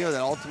Castillo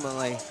that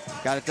ultimately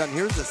got it done.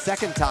 Here's the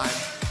second time.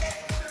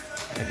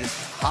 And just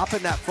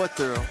hopping that foot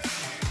through.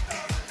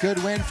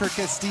 Good win for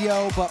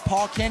Castillo, but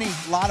Paul Kenny,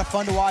 a lot of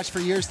fun to watch for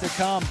years to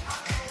come.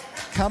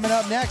 Coming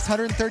up next,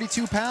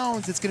 132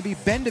 pounds, it's going to be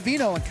Ben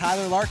Divino and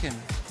Kyler Larkin.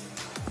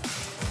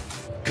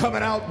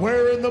 Coming out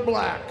wearing the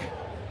black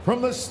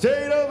from the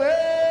state of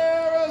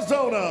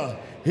Arizona,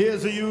 he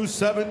is a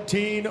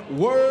U17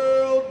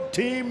 World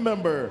Team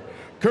member,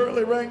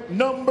 currently ranked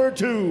number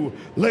 2.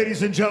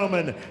 Ladies and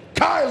gentlemen,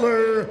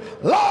 Kyler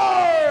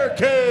Larkin.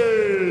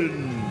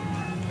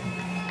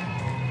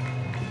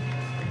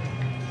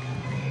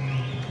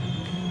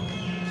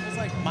 It's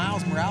like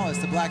Miles Morales,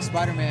 the Black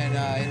Spider-Man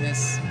in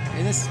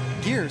this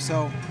gear,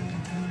 so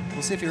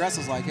we'll see if he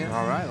wrestles like it.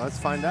 All right, let's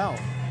find out.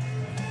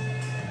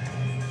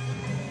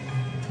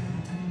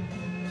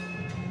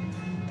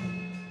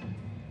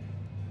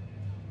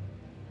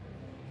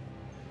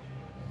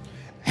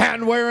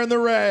 And wearing the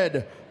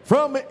red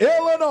from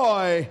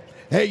Illinois,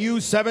 a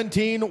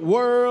U17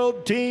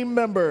 World Team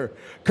member,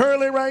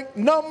 currently ranked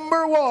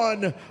number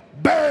 1,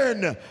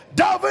 Ben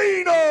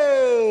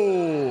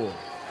Divino.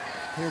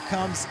 Here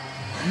comes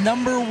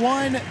number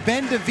 1,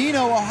 Ben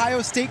Divino,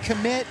 Ohio State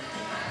commit.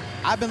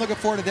 I've been looking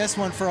forward to this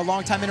one for a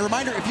long time. And a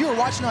reminder, if you are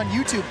watching on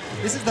YouTube,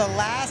 this is the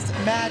last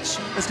match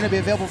that's going to be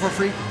available for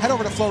free. Head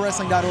over to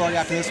flowwrestling.org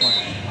after this one.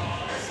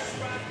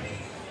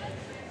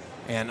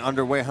 And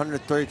underway,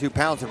 132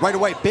 pounds. And right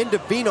away, Ben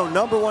Divino,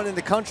 number 1 in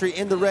the country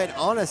in the red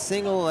on a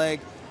single leg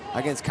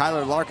against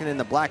Kyler Larkin in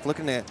the black,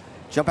 looking to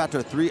jump out to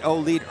a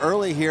 3-0 lead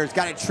early here. He's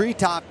got a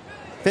treetop,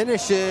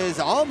 finishes,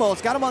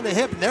 almost got him on the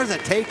hip, and there's a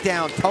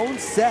takedown. Tone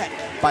set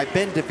by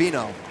Ben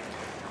Divino.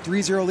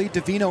 3-0 lead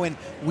Divino, and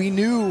we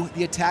knew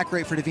the attack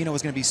rate for Divino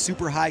was going to be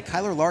super high.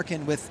 Kyler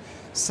Larkin with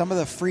some of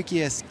the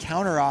freakiest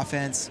counter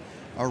offense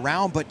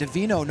around, but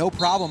Divino, no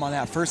problem on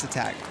that first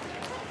attack.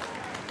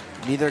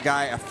 Neither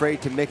guy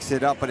afraid to mix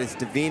it up, but it's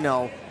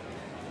Divino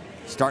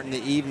starting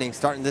the evening,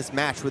 starting this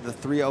match with a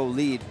 3-0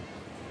 lead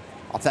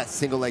off that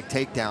single leg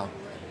takedown.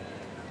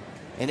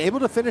 And able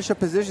to finish a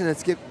position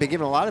that's been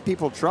giving a lot of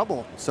people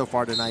trouble so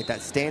far tonight,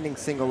 that standing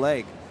single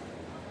leg.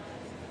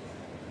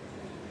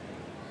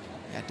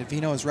 Yeah,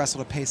 Divino has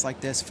wrestled a pace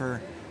like this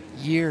for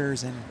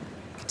years and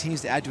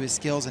continues to add to his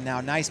skills, and now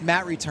nice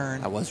mat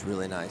return. That was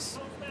really nice.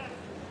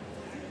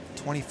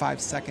 25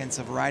 seconds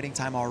of riding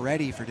time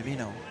already for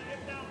Divino.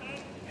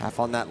 Half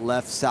on that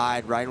left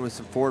side, riding with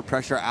some forward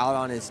pressure out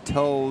on his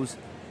toes.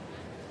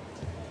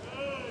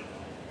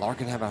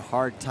 Larkin having a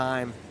hard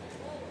time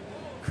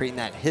creating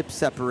that hip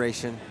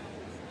separation.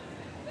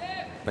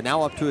 But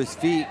now up to his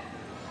feet,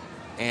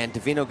 and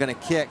Divino gonna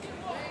kick.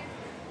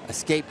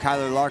 Escape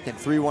Kyler Larkin,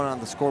 3-1 on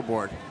the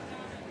scoreboard.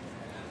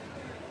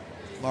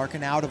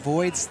 Larkin out,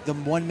 avoids the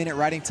 1 minute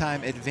riding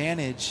time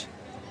advantage.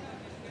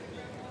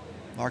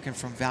 Larkin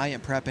from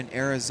Valiant Prep in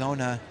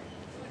Arizona,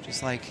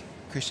 just like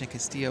Christian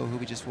Castillo, who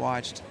we just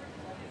watched.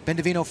 Ben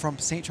Divino from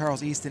St.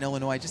 Charles East in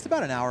Illinois, just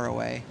about an hour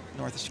away,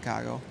 north of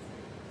Chicago.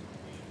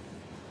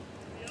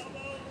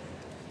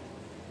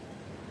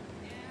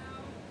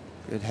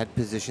 Good head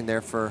position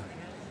there for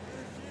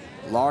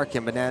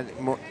Larkin, but that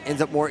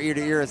ends up more ear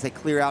to ear as they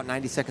clear out.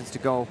 90 seconds to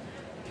go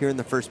here in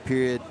the first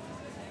period.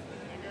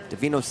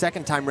 Divino's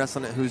second time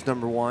wrestling at Who's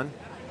Number One.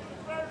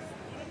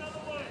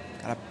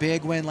 Got a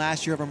big win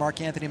last year over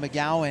Mark Anthony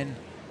McGowan.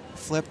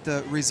 Flipped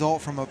the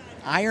result from an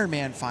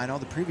Ironman final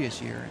the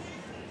previous year.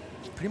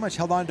 Pretty much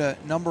held on to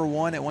number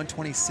one at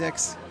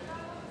 126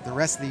 the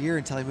rest of the year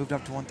until he moved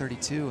up to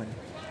 132. And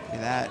look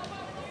at that.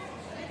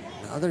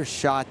 Another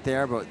shot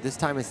there, but this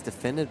time it's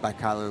defended by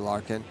Kyler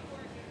Larkin.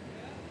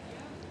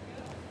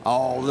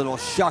 Oh, little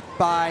shuck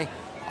by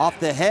off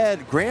the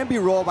head. Granby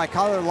roll by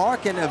Kyler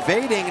Larkin,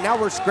 evading. And now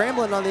we're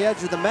scrambling on the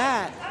edge of the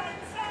mat.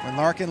 When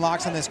Larkin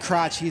locks on this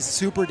crotch, he's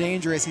super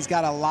dangerous. He's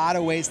got a lot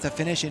of ways to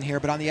finish in here,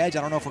 but on the edge,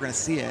 I don't know if we're going to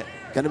see it.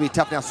 Going to be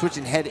tough now.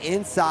 Switching head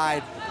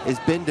inside is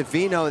Ben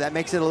Divino. That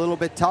makes it a little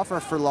bit tougher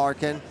for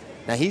Larkin.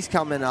 Now he's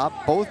coming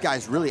up. Both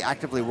guys really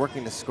actively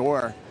working to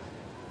score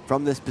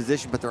from this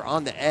position, but they're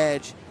on the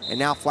edge and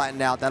now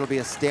flattened out. That'll be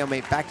a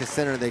stalemate. Back to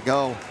center they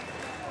go.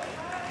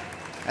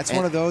 That's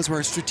one of those where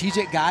a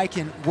strategic guy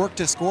can work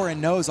to score and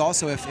knows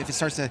also if it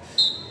starts to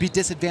be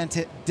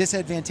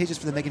disadvantageous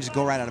for them, they can just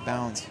go right out of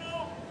bounds.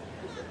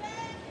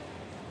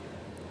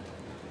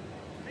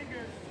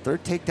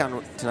 Third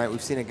takedown tonight,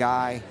 we've seen a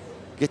guy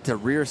get to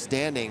rear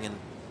standing and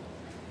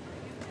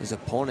his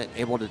opponent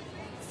able to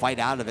fight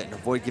out of it and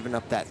avoid giving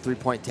up that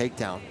three-point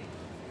takedown.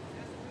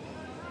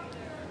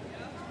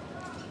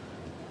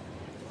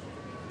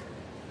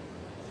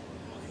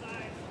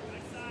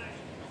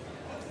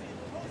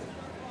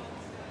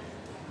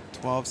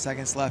 .12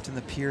 seconds left in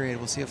the period.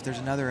 We'll see if there's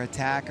another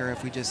attack or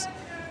if we just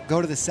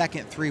go to the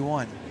second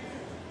 3-1.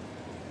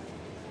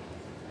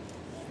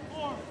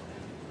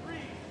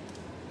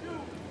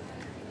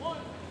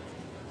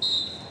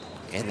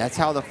 And that's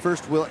how the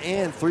first will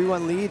end.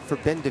 3-1 lead for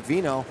Ben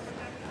Divino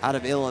out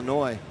of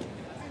Illinois.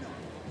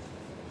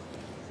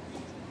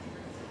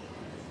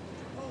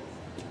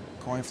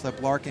 Coin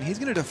flip Larkin. He's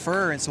going to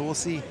defer, and so we'll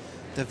see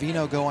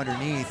Divino go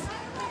underneath.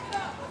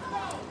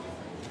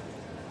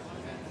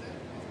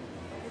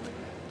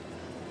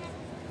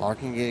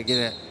 Larkin going to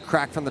get a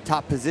crack from the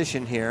top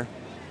position here.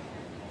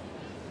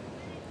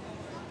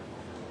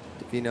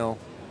 Divino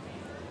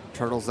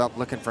turtles up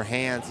looking for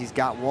hands. He's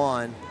got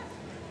one.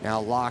 Now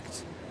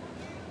locked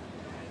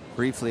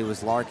briefly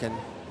was Larkin.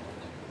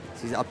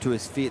 He's up to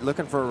his feet.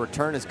 Looking for a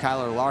return is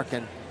Kyler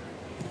Larkin.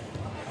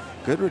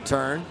 Good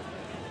return.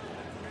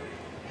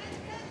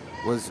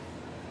 Was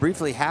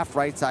briefly half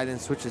right side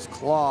and switches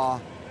claw.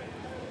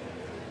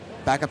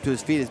 Back up to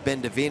his feet is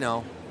Ben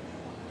Divino.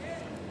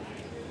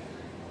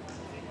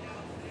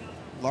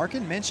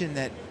 Larkin mentioned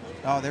that,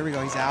 oh, there we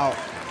go, he's out.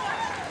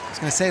 I was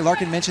going to say,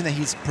 Larkin mentioned that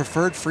he's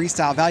preferred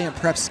freestyle. Valiant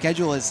Prep's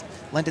schedule has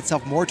lent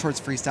itself more towards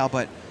freestyle,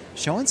 but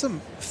showing some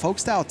folk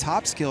style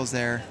top skills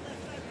there.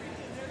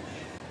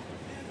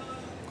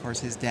 Of course,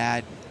 his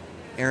dad,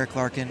 Eric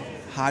Larkin,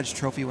 Hodge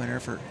Trophy winner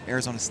for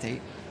Arizona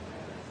State.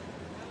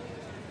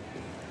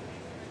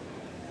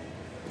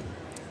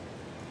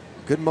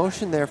 Good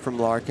motion there from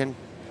Larkin.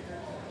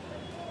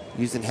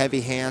 Using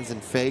heavy hands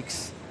and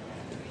fakes.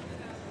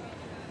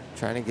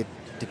 Trying to get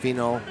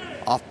Divino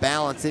off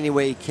balance any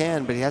way he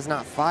can, but he has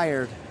not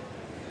fired.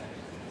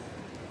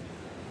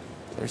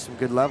 There's some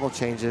good level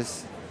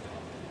changes.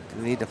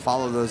 Gonna need to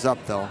follow those up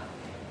though.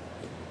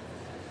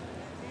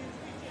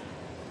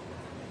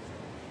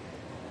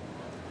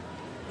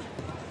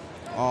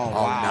 Oh,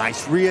 wow.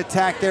 Nice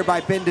re-attack there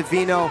by Ben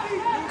Divino.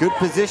 Good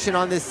position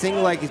on this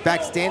single leg. He's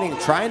back standing,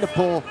 trying to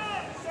pull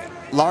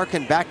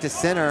Larkin back to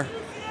center.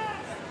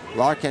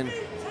 Larkin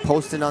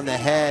posting on the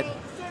head.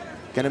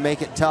 Gonna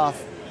make it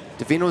tough.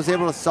 Divino was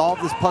able to solve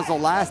this puzzle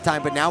last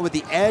time, but now with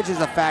the edge as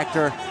a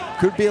factor,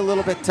 could be a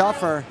little bit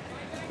tougher.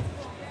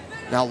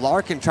 Now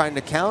Larkin trying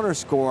to counter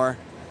score.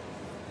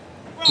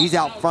 He's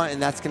out front,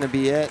 and that's gonna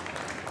be it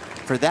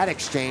for that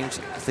exchange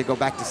as they go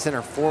back to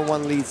center.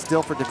 4-1 lead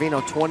still for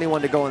Divino,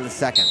 21 to go in the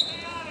second.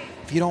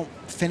 If you don't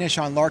finish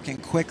on Larkin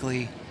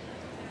quickly,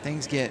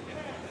 things get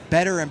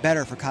better and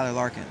better for Kyler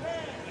Larkin.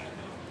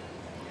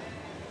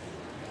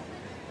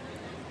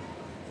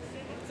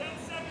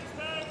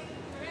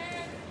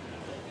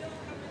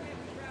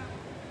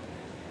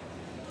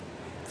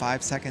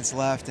 .5 seconds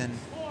left, and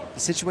the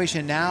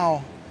situation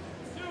now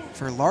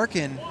for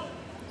Larkin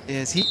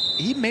is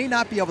he may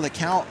not be able to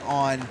count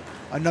on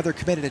another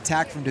committed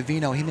attack from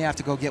Divino. He may have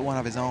to go get one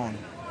of his own.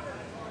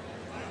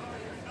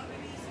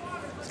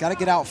 He's got to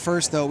get out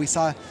first, though. We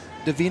saw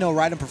Divino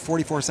ride him for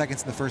 44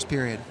 seconds in the first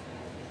period.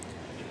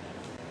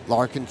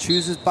 Larkin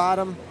chooses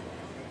bottom,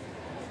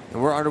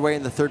 and we're underway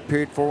in the third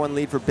period. 4-1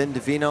 lead for Ben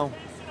Divino.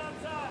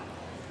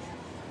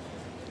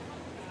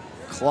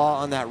 Claw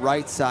on that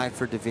right side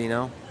for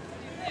Divino.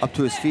 Up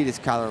to his feet is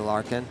Kyler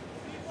Larkin.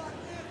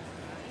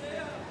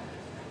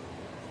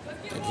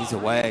 And he's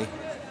away.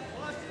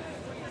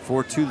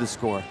 4-2 the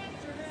score.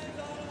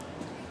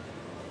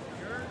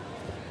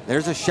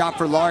 There's a shot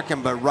for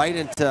Larkin, but right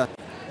into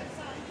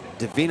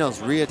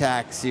Divino's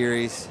re-attack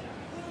series.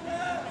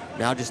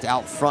 Now just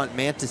out front,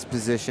 Mantis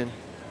position.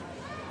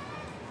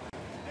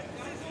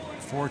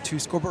 4-2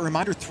 score, but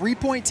reminder,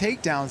 3-point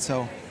takedown,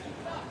 so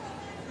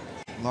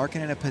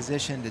Larkin in a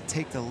position to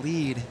take the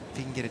lead if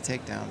he can get a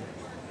takedown.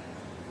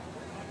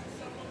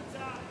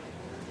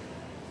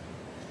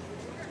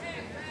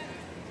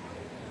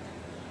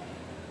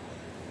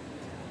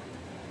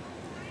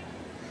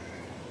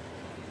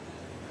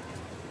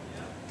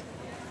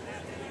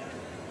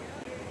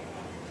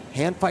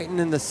 Hand fighting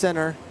in the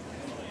center.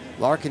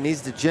 Larkin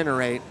needs to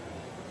generate.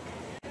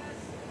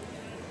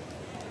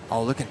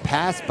 Oh, looking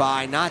pass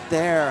by, not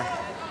there.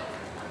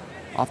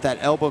 Off that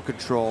elbow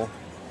control.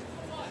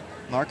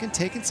 Larkin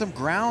taking some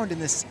ground in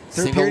this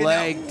third Single period.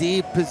 leg,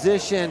 deep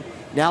position.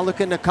 Now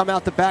looking to come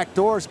out the back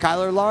doors.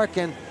 Kyler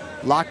Larkin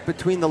locked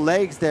between the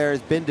legs there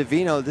is Ben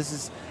Divino. This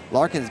is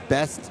Larkin's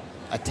best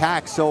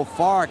attack so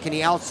far. Can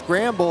he out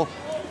scramble?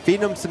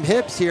 Feeding him some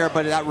hips here,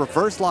 but that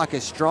reverse lock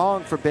is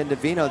strong for Ben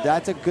Divino.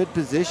 That's a good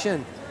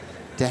position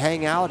to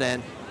hang out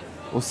in.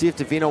 We'll see if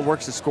Divino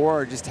works the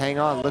score or just hang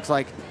on. Looks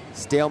like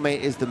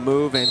stalemate is the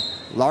move, and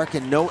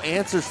Larkin no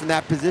answers from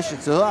that position.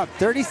 So he'll have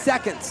 30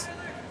 seconds.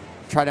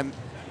 Try to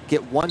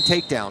get one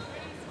takedown.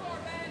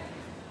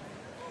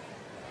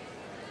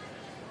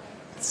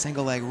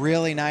 Single leg,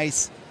 really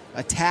nice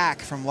attack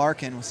from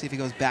Larkin. We'll see if he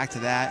goes back to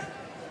that.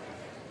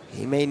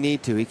 He may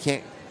need to. He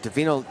can't.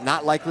 Divino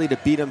not likely to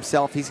beat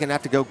himself. He's gonna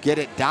have to go get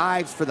it.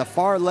 Dives for the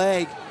far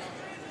leg.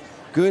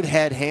 Good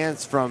head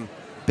hands from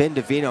Ben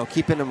Divino,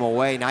 keeping him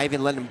away. Not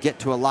even letting him get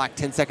to a lock.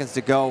 10 seconds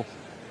to go.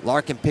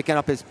 Larkin picking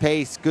up his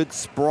pace. Good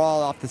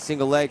sprawl off the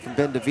single leg from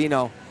Ben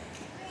Divino.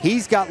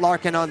 He's got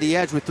Larkin on the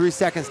edge with 3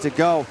 seconds to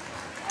go.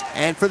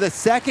 And for the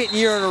second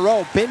year in a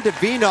row, Ben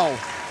Divino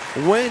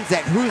wins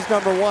at who's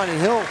number one,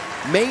 and he'll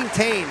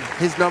maintain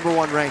his number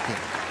one ranking.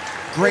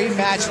 Great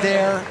match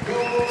there.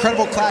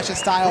 Incredible clash of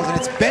styles, and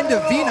it's Ben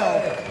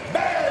Divino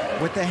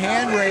with the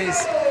hand raise.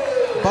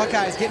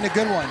 Buckeyes getting a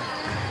good one.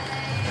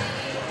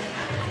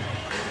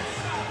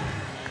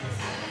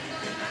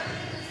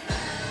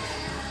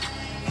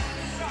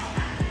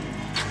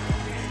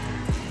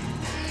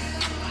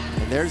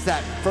 And there's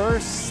that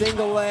first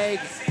single leg.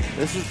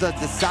 This is the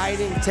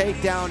deciding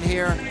takedown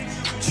here.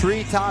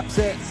 Tree tops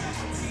it,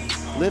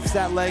 lifts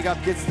that leg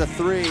up, gets the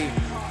 3.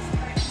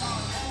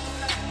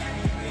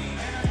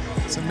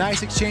 Some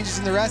nice exchanges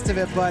in the rest of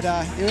it, but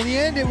in the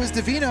end, it was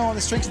Divino on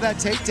the strength of that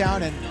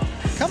takedown. And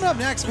coming up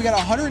next, we got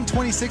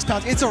 126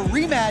 pounds. It's a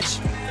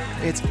rematch.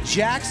 It's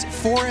Jax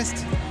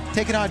Forrest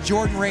taking on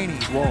Jordan Rainey.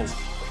 Whoa.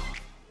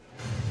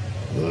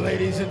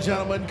 Ladies and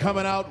gentlemen,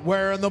 coming out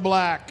wearing the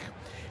black,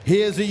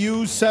 he is a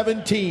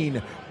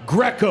U17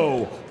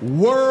 Greco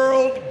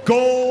World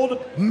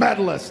Gold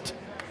Medalist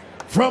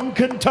from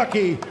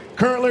Kentucky,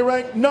 currently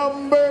ranked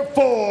number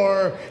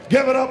 4.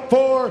 Give it up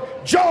for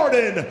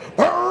Jordan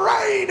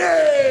Rainey.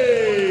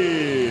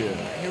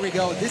 Here we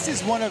go. This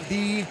is one of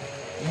the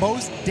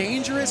most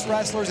dangerous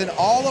wrestlers in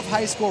all of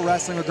high school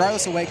wrestling,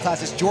 regardless of weight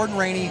classes. Jordan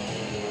Rainey,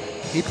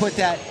 he put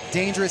that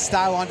dangerous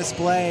style on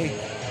display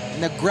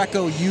in the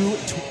Greco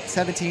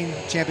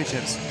U17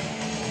 championships.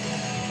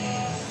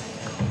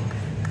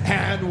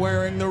 And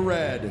wearing the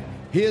red,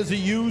 he is a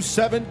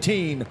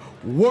U17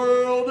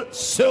 World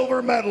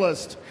Silver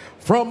Medalist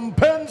from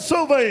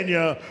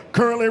Pennsylvania,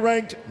 currently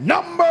ranked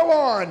number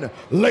 1.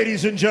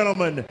 Ladies and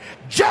gentlemen,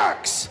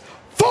 Jax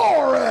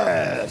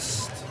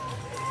Forrest.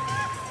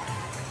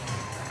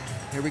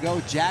 Here we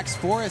go, Jax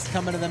Forrest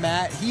coming to the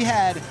mat. He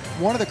had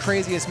one of the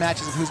craziest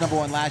matches of Who's Number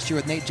One last year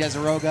with Nate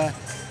Jezeroga,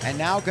 and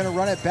now gonna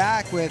run it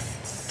back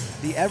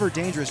with the ever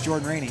dangerous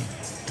Jordan Rainey.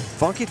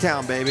 Funky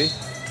Town, baby.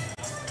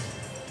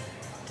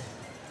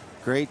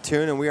 Great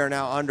tune, and we are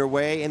now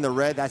underway. In the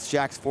red, that's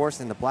Jax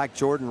Forrest, and the black,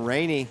 Jordan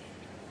Rainey.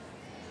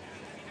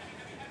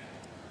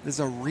 This is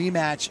a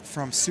rematch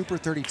from Super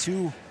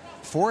 32.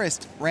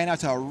 Forrest ran out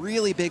to a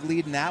really big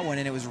lead in that one,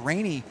 and it was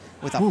Rainey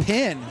with a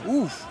pin.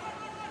 Oof.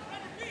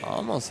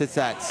 Almost hits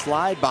that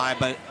slide by,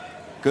 but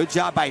good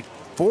job by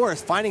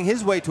Forrest finding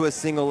his way to a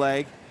single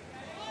leg.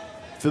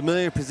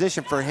 Familiar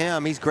position for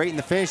him. He's great in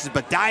the finishes,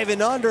 but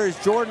diving under is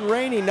Jordan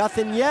Rainey.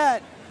 Nothing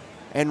yet.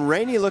 And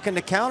Rainey looking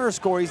to counter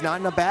score. He's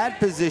not in a bad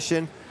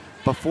position,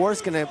 but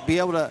Forrest going to be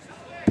able to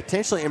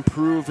potentially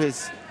improve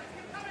his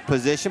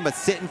position, but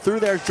sitting through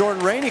there is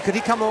Jordan Rainey. Could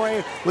he come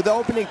away with the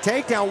opening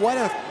takedown? What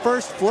a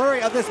first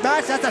flurry of this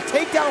match. That's a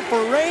takedown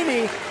for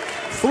Rainey.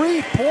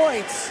 3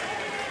 points.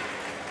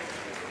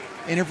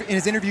 In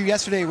his interview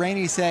yesterday,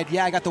 Rainey said,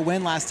 yeah, I got the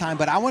win last time,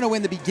 but I want to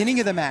win the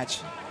beginning of the match.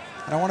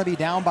 I don't want to be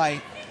down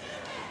by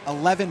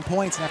 11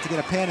 points and have to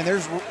get a pin. And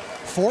there's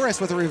Forrest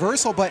with a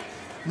reversal, but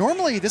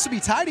normally this would be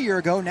tied a year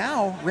ago.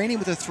 Now Rainey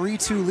with a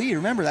 3-2 lead.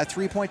 Remember, that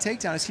 3-point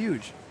takedown is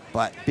huge.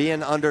 But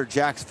being under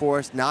Jax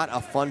Forrest, not a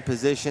fun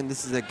position.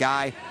 This is a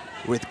guy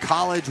with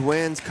college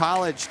wins,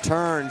 college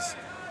turns.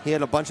 He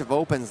had a bunch of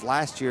opens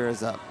last year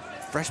as a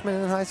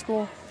freshman in high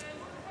school.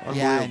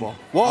 Unbelievable.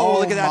 Yeah, whoa, oh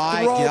look at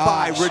that throw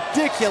gosh. by.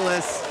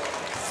 Ridiculous.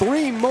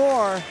 3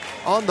 more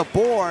on the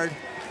board,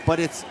 but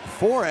it's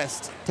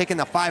Forrest taking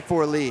the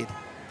 5-4 lead.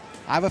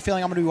 I have a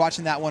feeling I'm going to be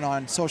watching that one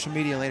on social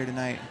media later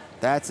tonight.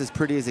 That's as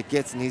pretty as it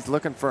gets, and he's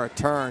looking for a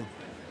turn.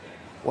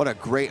 What a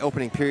great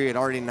opening period.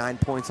 Already 9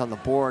 points on the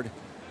board.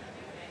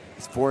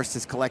 Forrest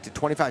has collected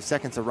 25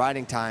 seconds of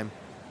riding time.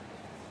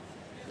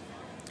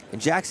 And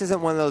Jax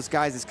isn't one of those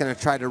guys that's going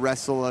to try to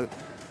wrestle a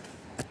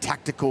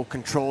tactical,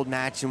 controlled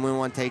match and win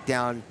one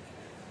takedown.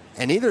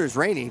 And neither is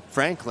Rainey,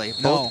 frankly.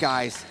 No. Both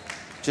guys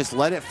just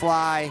let it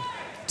fly,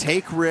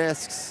 take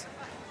risks,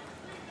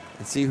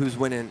 and see who's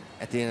winning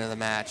at the end of the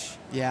match.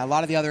 Yeah, a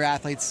lot of the other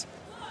athletes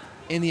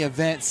in the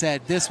event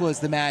said this was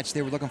the match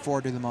they were looking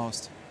forward to the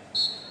most.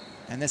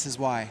 And this is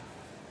why.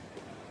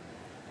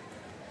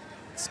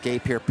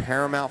 Escape here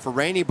paramount for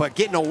Rainey, but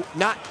getting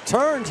not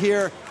turned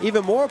here,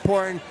 even more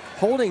important.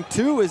 Holding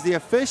 2 is the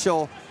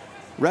official.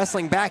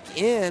 Wrestling back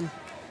in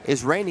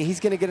is Rainey. He's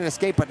going to get an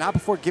escape, but not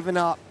before giving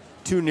up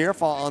 2 near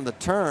fall on the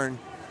turn.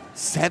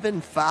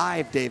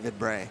 7-5, David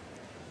Bray.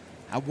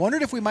 I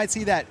wondered if we might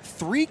see that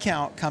 3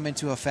 count come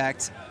into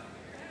effect,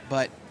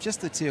 but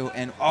just the 2.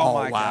 And oh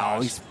my wow,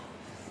 gosh. he's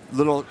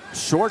little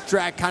short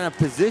drag kind of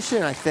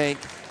position, I think.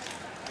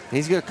 And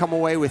he's going to come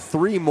away with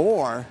 3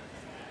 more.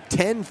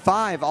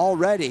 10-5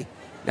 already.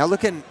 Now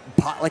looking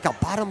like a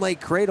bottom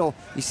leg cradle.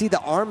 You see the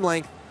arm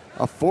length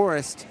of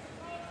Forrest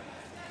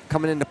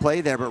coming into play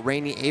there, but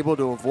Rainey able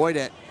to avoid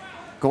it,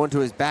 going to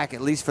his back,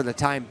 at least for the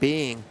time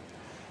being.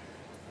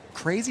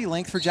 Crazy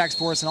length for Jax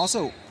Forrest, and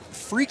also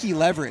freaky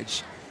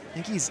leverage. I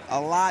think he's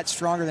a lot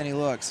stronger than he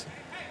looks.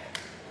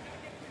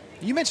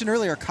 You mentioned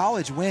earlier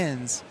college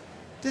wins.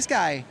 This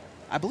guy,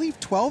 I believe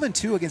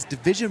 12-2 against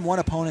Division I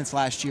opponents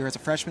last year as a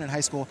freshman in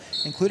high school,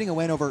 including a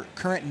win over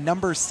current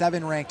number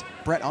 7 ranked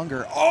Brett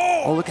Unger.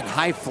 Oh, looking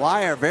high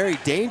flyer, very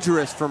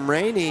dangerous from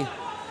Rainey,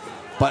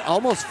 but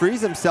almost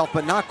frees himself,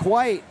 but not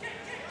quite.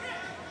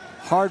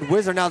 Hard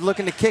whizzer now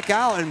looking to kick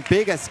out, and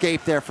big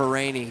escape there for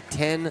Rainey.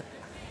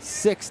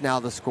 10-6 now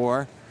the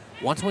score.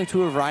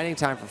 122 of riding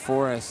time for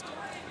Forrest.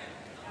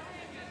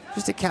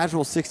 Just a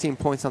casual 16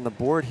 points on the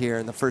board here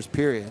in the first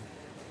period.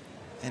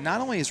 And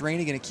not only is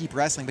Rainey going to keep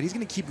wrestling, but he's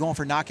going to keep going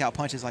for knockout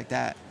punches like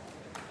that.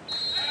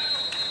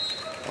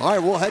 All right,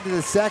 we'll head to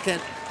the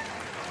second.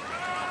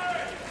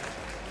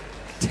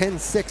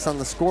 10-6 on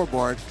the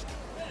scoreboard.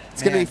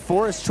 It's going to be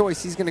Forrest's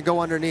choice. He's going to go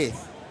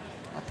underneath.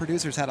 Our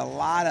producers had a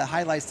lot of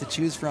highlights to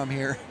choose from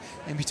here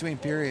in between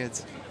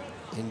periods.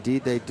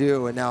 Indeed they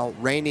do. And now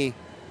Rainey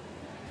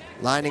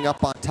lining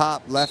up on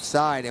top, left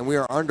side, and we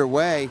are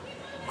underway.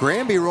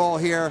 Granby roll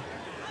here.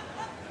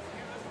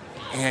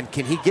 And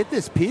can he get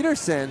this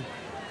Peterson?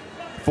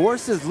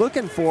 Forrest is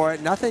looking for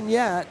it, nothing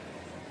yet.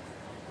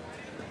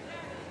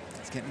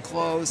 It's getting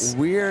close.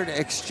 Weird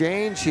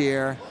exchange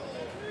here.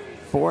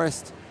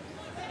 Forrest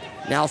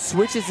now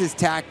switches his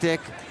tactic,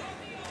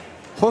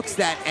 hooks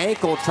that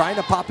ankle, trying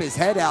to pop his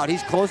head out.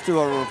 He's close to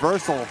a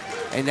reversal,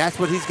 and that's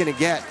what he's gonna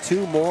get.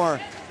 2 more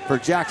for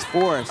Jax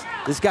Forrest.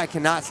 This guy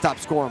cannot stop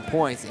scoring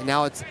points, and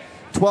now it's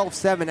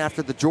 12-7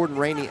 after the Jordan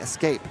Rainey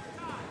escape.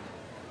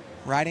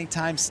 Riding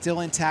time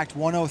still intact,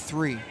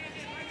 103.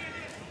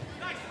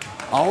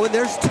 Oh, and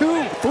there's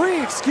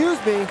 3, excuse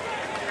me,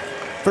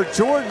 for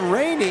Jordan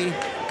Rainey.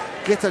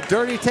 Gets a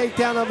dirty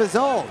takedown of his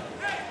own.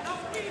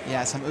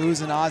 Yeah, some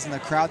oohs and ahs in the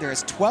crowd there.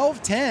 It's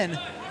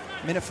 12-10,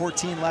 minute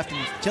 14 left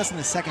just in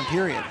the second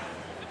period.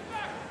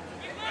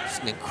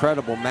 Just an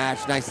incredible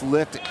match. Nice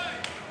lift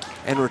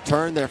and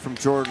return there from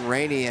Jordan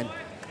Rainey, and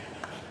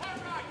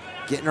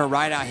getting her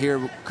right out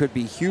here could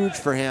be huge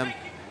for him,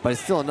 but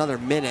it's still another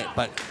minute.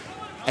 But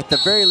at the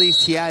very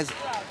least, he has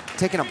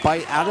taken a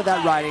bite out of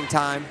that riding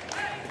time.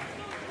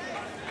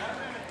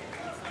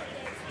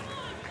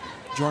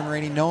 Jordan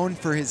Rainey known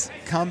for his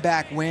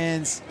comeback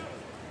wins.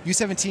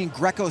 U17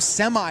 Greco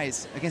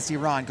semis against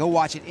Iran. Go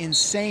watch it.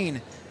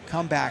 Insane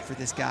comeback for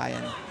this guy,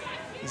 and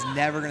he's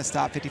never going to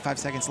stop. 55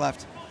 seconds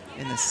left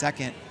in the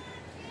second.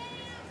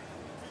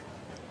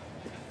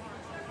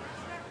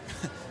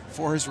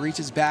 Forrest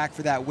reaches back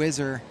for that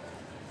whizzer.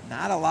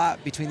 Not a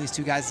lot between these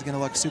two guys is going to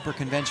look super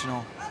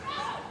conventional.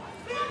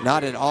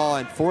 Not at all,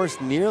 and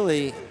Forrest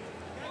nearly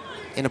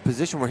in a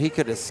position where he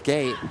could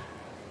escape.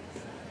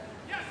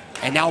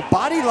 And now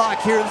body lock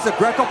here. This is a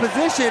Greco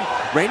position.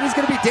 Rainey's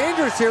going to be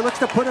dangerous here. Looks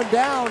to put him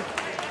down.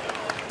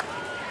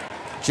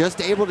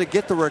 Just able to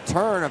get the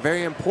return, a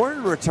very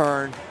important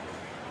return.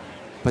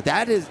 But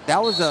that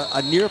was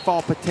a near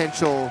fall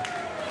potential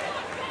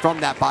from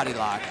that body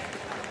lock.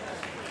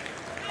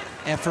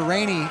 And for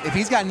Rainey, if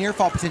he's got near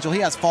fall potential,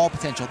 he has fall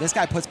potential. This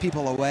guy puts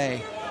people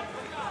away.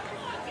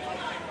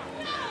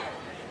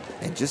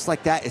 And just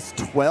like that, it's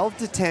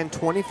 12-10,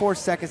 24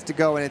 seconds to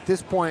go. And at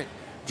this point,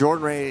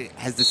 Jordan Rainey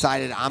has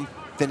decided, I'm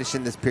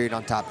finishing this period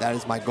on top. That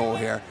is my goal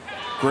here.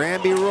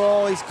 Granby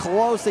roll, he's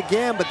close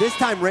again, but this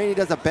time Rainey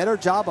does a better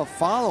job of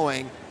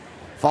following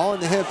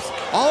the hips,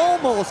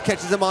 almost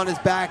catches him on his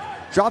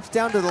back, drops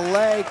down to the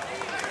leg.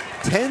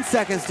 10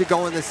 seconds to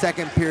go in the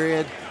second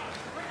period.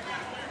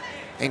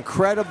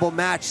 Incredible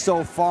match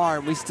so far,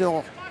 and we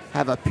still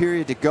have a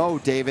period to go,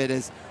 David,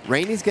 as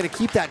Rainey's gonna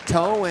keep that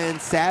toe in,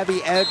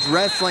 savvy edge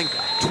wrestling.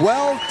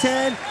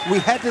 12-10, we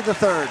head to the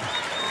third.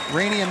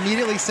 Rainey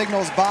immediately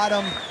signals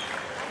bottom,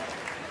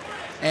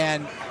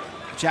 and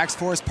Jax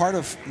Forrest, part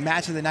of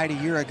match of the night a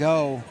year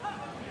ago.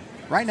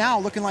 Right now,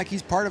 looking like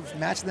he's part of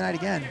match of the night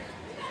again.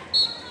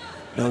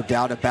 No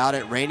doubt about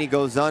it. Rainey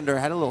goes under,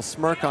 had a little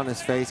smirk on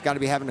his face, got to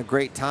be having a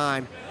great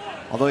time.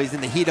 Although he's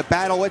in the heat of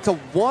battle, it's a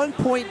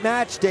 1-point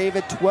match,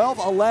 David,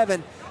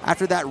 12-11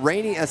 after that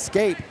Rainey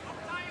escape.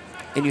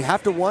 And you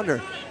have to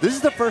wonder, this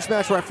is the first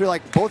match where I feel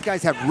like both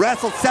guys have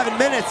wrestled 7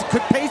 minutes.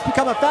 Could pace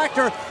become a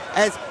factor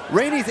as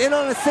Rainey's in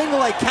on a single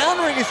leg,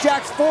 countering is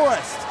Jax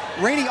Forrest.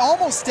 Rainey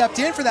almost stepped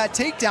in for that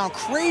takedown.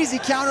 Crazy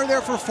counter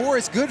there for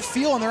Forrest. Good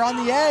feel, and they're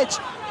on the edge.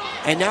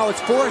 And now it's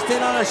Forrest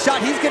in on a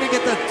shot. He's going to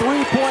get the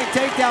 3-point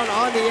takedown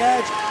on the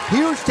edge.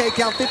 Huge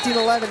takedown,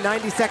 15-11,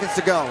 90 seconds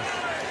to go.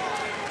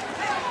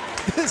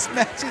 This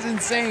match is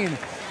insane.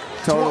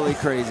 Totally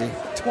crazy.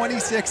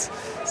 26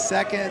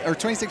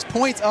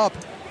 points up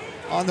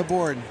on the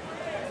board.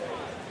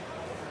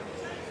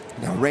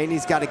 Now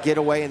Rainey's got to get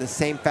away in the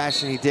same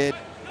fashion he did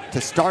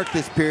to start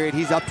this period.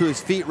 He's up to his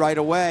feet right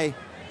away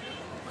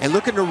and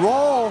looking to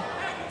roll.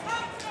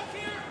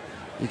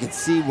 You can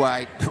see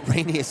why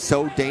Rainey is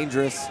so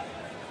dangerous.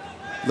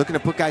 Looking to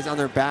put guys on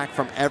their back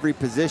from every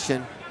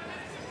position.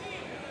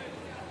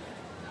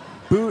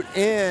 Boot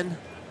in,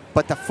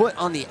 but the foot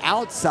on the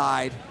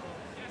outside,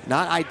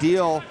 not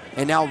ideal.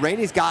 And now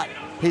Rainey's got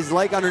his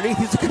leg underneath.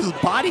 He's looking at his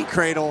body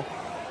cradle.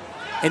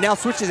 And now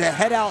switches a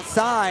head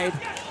outside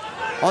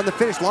on the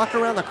finish, locked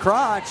around the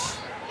crotch.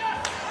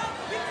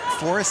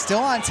 Forrest still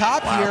on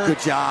top here. Good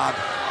job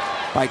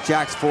by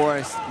Jax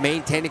Forrest,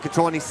 maintaining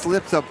control, and he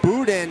slips a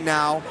boot in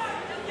now.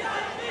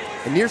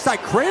 A near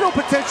side cradle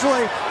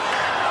potentially.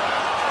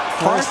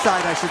 Far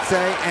side, I should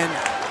say, and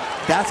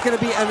that's going to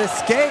be an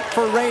escape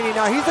for Rainey.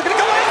 Now he's looking to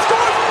go in and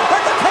score.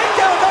 That's a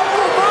takedown, not a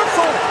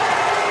reversal.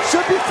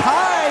 Should be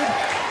tied.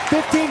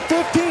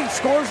 15-15,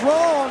 scores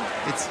wrong.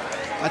 It's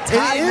a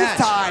tie It is match.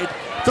 tied.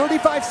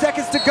 35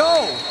 seconds to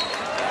go.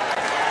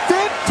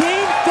 15-15,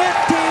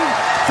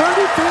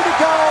 33 to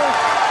go.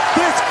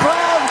 This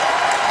crowd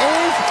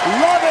is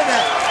loving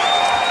it.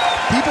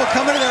 People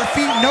coming to their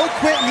feet, no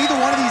quit, neither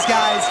one of these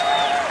guys.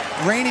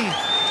 Rainey,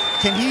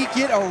 can he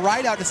get a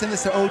ride out to send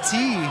this to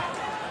OT?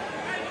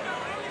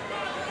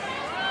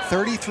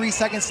 33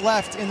 seconds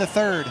left in the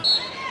third.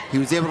 He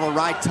was able to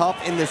ride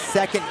tough in the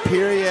second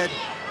period.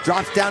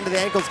 Drops down to the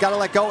ankles, got to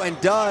let go, and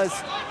does.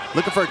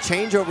 Looking for a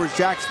changeover is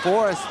Jax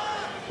Forrest.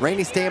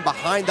 Rainey staying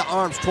behind the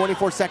arms,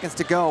 24 seconds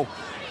to go.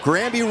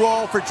 Granby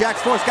roll for Jax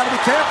Forrest, got to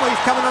be careful,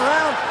 he's coming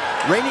around.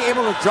 Rainey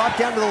able to drop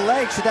down to the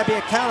leg, should that be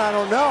a count? I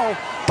don't know.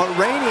 But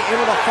Rainey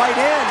able to fight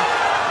in.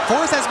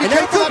 Forrest has to be And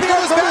careful. on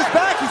his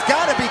back, he's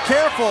got to be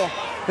careful.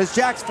 Because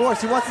Jax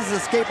Forrest, he wants his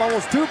escape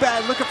almost too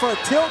bad, looking for a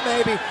tilt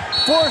maybe.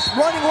 Forrest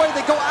running away,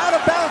 they go out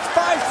of bounds,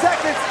 5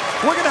 seconds.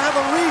 We're gonna have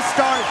a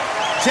restart.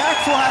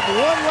 Jax will have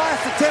one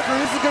last attempt,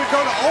 and this is gonna go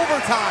to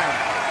overtime.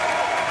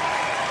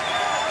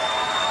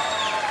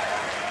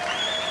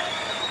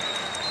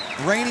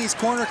 Rainey's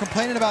corner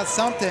complaining about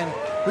something.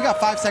 We got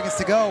 5 seconds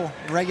to go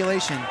in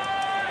regulation.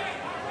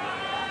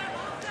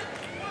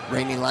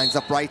 Rainey lines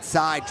up right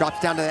side, drops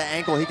down to the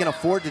ankle. He can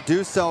afford to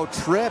do so.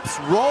 Trips,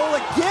 roll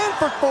again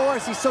for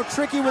Forrest. He's so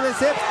tricky with his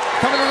hips.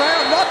 Coming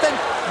around,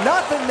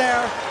 nothing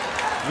there.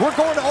 We're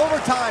going to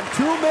overtime.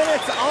 2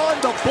 minutes on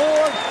the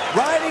board.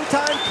 Riding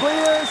time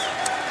clears.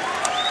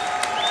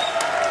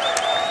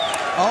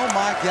 Oh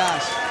my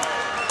gosh.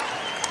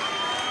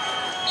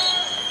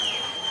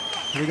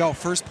 Here we go,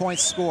 first point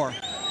score.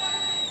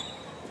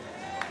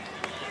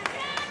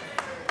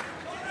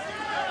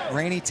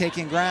 Rainey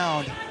taking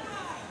ground.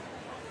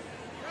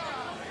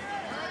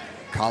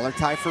 Collar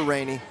tie for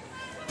Rainey.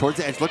 Towards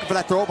the edge, looking for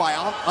that throw by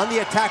on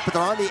the attack, but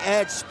they're on the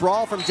edge.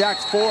 Sprawl from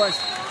Jax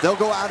Forrest. They'll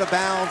go out of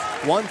bounds.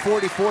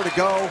 1:44 to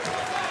go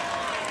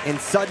in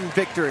sudden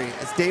victory.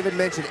 As David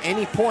mentioned,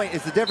 any point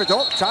is the difference.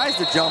 Oh, tries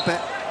to jump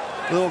it.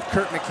 A little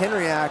Kurt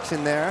McHenry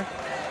action there.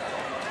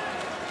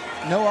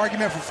 No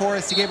argument for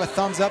Forrest. He gave a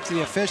thumbs up to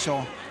the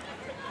official.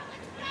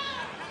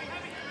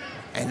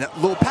 And a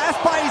little pass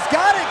by, he's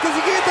got it because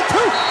he can get the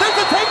 2. There's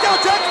the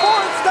takedown, Jax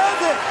Forrest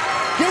does it.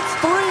 Gets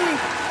 3.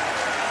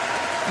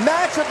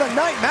 Match of the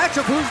night, match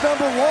of who's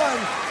number 1.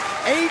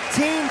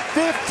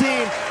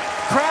 18-15,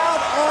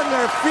 crowd on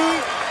their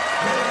feet.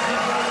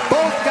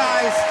 Both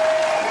guys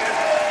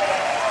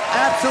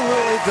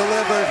absolutely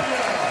delivered.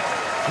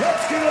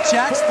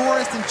 Jax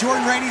Forrest and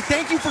Jordan Rainey,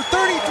 thank you for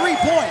 33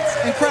 points.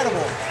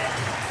 Incredible.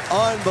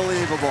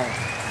 Unbelievable.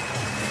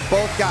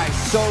 Both guys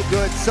so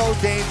good, so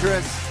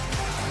dangerous.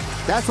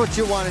 That's what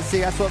you want to see.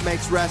 That's what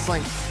makes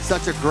wrestling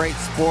such a great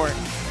sport.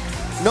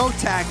 No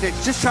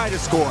tactics, just try to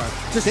score.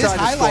 Just This try to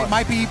highlight score.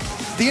 might be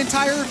the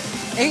entire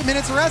 8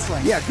 minutes of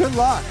wrestling. Yeah, good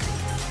luck.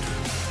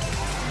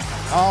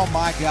 Oh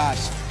my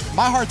gosh.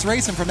 My heart's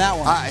racing from that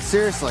one.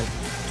 Seriously,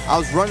 I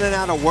was running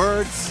out of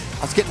words.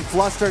 I was getting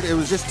flustered. It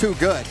was just too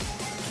good.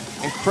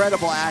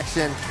 Incredible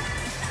action.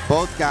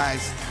 Both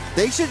guys.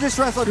 They should just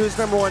wrestle who's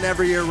number 1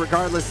 every year,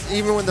 regardless,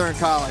 even when they're in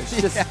college.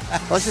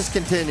 Let's just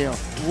continue.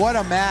 What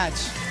a match.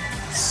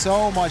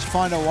 So much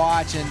fun to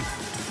watch. And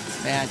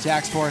man,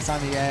 Jax Forrest on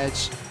the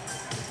edge.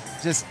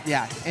 Just,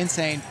 yeah,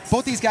 insane.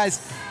 Both these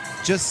guys,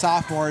 just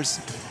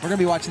sophomores. We're going to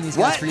be watching these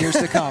guys for years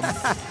to come.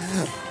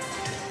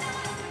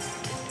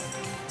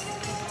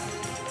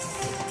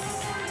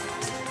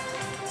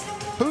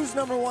 Who's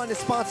Number One is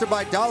sponsored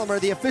by Dollarmer,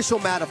 the official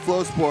mat of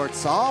Flow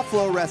Sports. All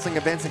Flow wrestling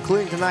events,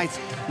 including tonight's,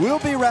 will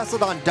be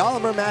wrestled on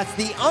Dollarmer mats,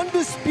 the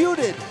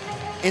undisputed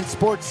in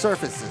sports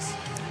surfaces.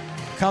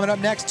 Coming up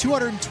next,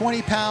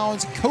 220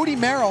 pounds, Cody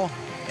Merrill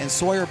and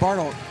Sawyer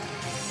Bartle.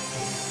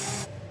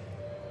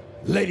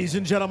 Ladies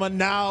and gentlemen,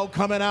 now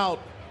coming out,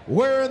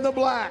 wearing the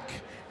black,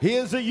 he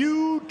is a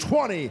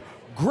U20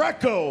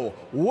 Greco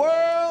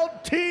World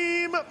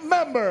Team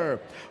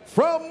member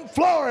from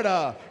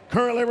Florida,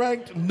 currently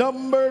ranked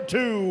number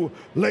 2.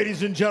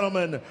 Ladies and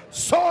gentlemen,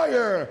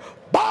 Sawyer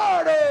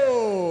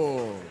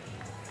Bartle.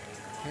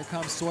 Here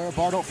comes Sawyer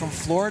Bartle from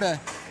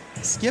Florida,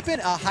 skipping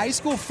a high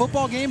school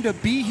football game to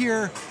be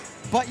here.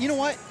 But you know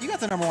what? You got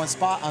the number 1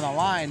 spot on the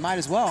line. Might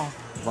as well.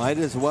 Might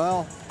as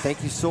well.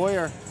 Thank you,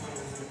 Sawyer.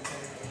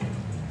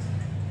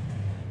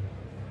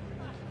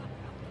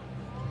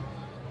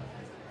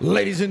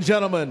 Ladies and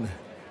gentlemen,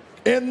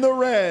 in the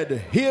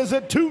red, he is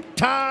a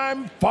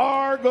 2-time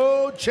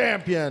Fargo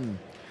champion.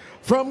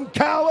 From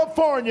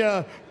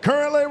California,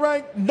 currently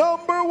ranked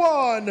number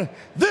 1,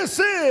 this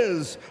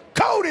is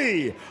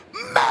Cody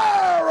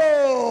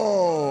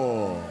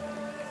Merrill.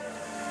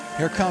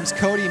 Here comes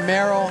Cody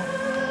Merrill,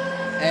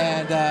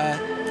 and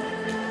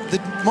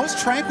the most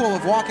tranquil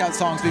of walkout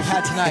songs we've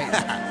had tonight.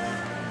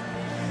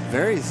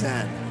 Very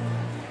zen.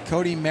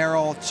 Cody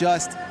Merrill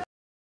just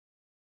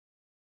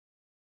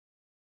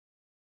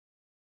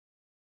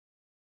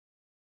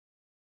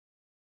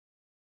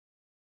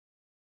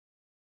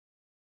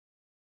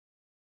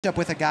up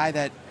with a guy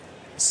that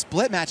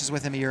split matches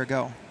with him a year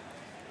ago.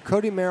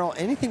 Cody Merrill,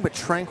 anything but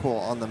tranquil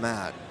on the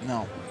mat.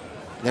 No.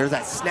 There's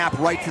that snap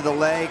right to the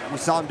leg. We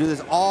saw him do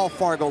this all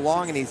Fargo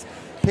long, and he's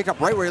picked up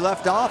right where he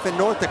left off in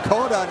North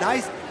Dakota.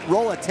 Nice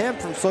roll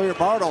attempt from Sawyer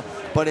Bartle,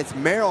 but it's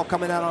Merrill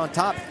coming out on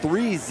top,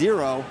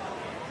 3-0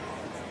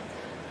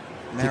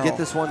 to get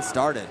this one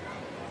started.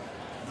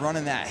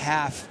 Running that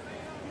half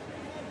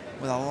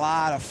with a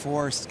lot of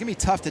force. It's going to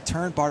be tough to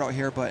turn Bartle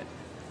here, but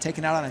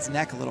taking out on his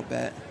neck a little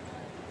bit.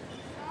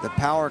 The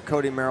power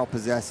Cody Merrill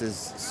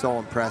possesses, so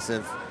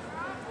impressive.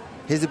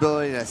 His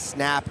ability to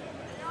snap,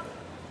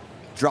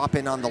 drop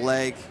in on the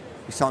leg.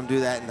 We saw him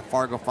do that in the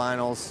Fargo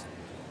finals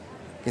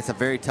against a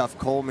very tough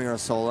Cole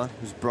Mirasola,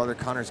 whose brother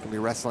Connor's going to be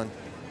wrestling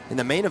in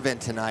the main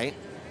event tonight.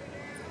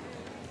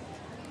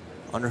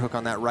 Underhook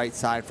on that right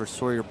side for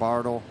Sawyer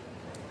Bartle.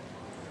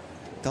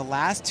 The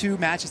last 2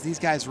 matches these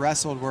guys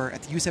wrestled were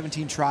at the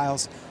U17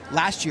 trials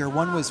last year.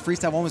 One was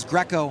freestyle, one was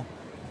Greco.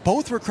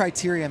 Both were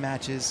criteria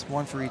matches,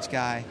 one for each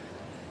guy.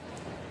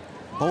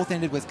 Both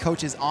ended with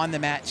coaches on the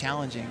mat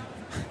challenging.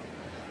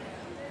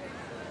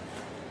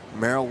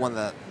 Merrill, one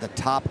of the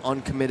top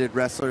uncommitted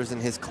wrestlers in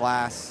his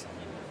class.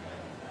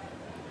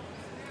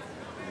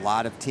 A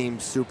lot of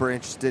teams super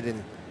interested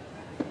in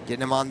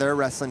getting him on their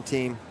wrestling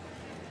team.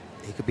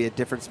 He could be a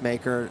difference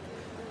maker.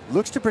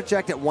 Looks to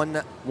project at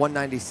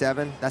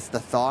 197. That's the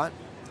thought.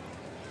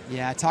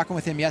 Yeah, talking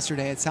with him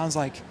yesterday, it sounds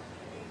like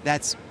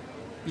that's,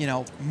 you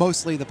know,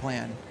 mostly the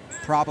plan,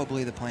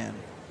 probably the plan.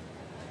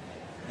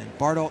 And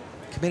Bartle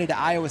committed to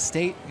Iowa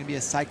State, going to be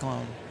a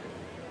Cyclone.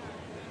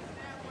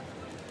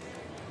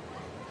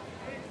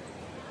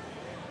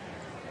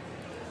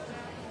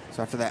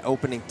 So after that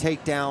opening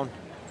takedown,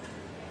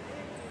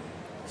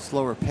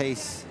 slower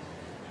pace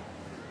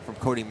from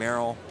Cody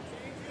Merrill.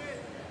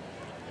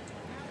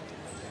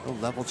 No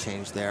level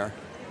change there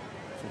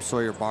from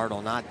Sawyer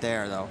Bartle. Not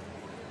there, though.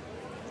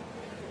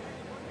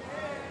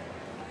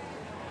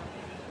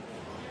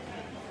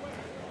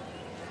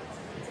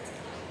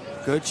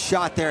 Good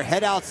shot there.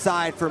 Head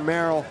outside for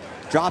Merrill.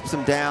 Drops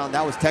him down.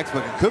 That was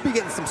textbook. It could be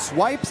getting some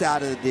swipes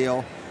out of the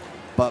deal,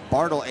 but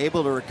Bartle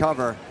able to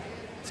recover.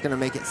 It's going to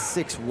make it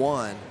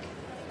 6-1.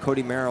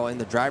 Cody Merrill in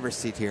the driver's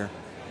seat here.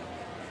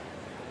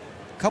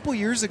 A couple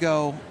years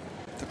ago,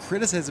 the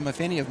criticism, if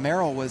any, of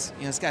Merrill was,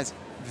 you know, this guy's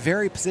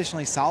very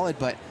positionally solid,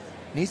 but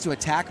needs to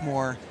attack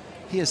more.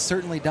 He has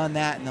certainly done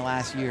that in the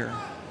last year,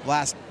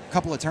 last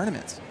couple of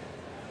tournaments.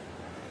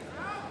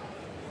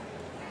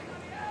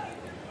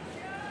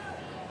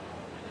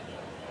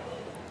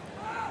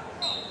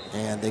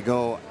 And they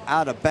go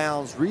out of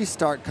bounds.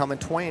 Restart coming.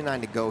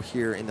 29 to go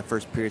here in the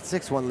first period.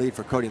 6-1 lead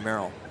for Cody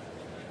Merrill.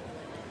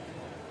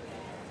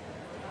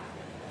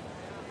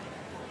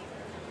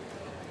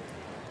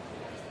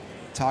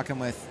 Talking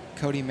with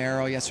Cody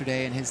Merrill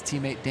yesterday and his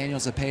teammate Daniel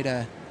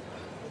Zepeda.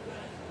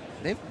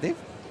 They've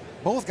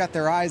both got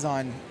their eyes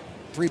on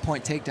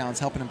 3-point takedowns,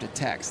 helping them to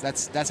text.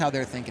 That's how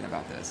they're thinking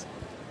about this.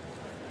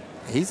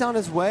 He's on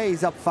his way.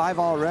 He's up 5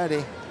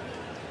 already.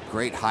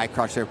 Great high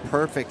crotch there.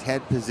 Perfect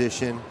head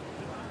position.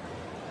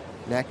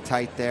 Neck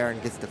tight there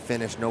and gets the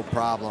finish, no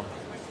problem.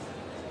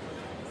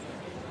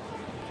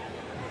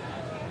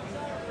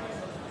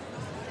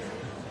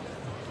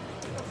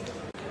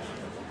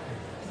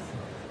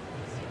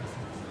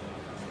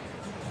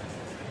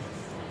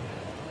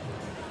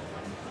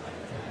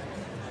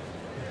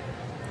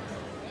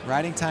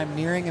 Riding time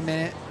nearing a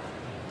minute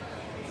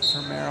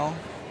for Merrill.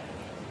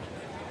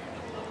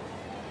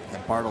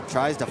 And Bartle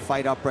tries to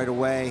fight up right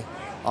away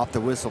off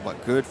the whistle,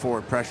 but good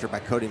forward pressure by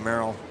Cody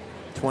Merrill.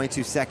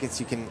 22 seconds,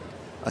 you can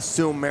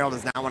assume Merrill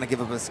does not want to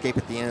give up an escape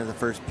at the end of the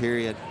first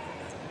period.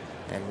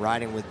 And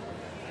riding with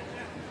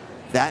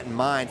that in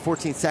mind,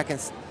 14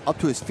 seconds up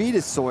to his feet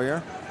is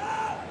Sawyer.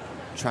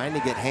 Trying to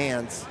get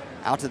hands.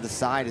 Out to the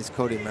side is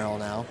Cody Merrill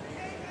now.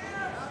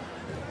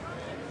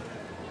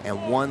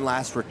 And one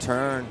last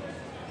return.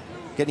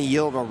 Getting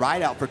yield a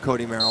ride out for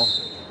Cody Merrill.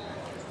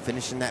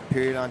 Finishing that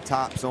period on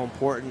top, so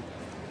important.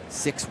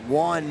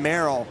 6-1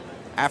 Merrill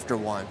after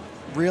one.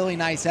 Really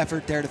nice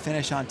effort there to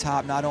finish on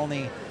top, not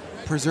only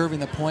preserving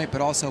the point,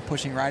 but also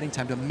pushing riding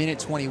time to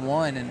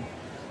 1:21. And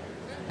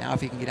now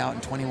if he can get out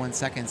in 21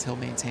 seconds, he'll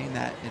maintain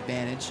that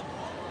advantage.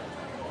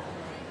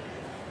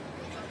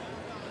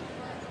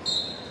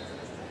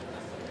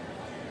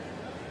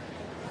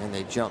 And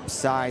they jump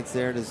sides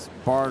there to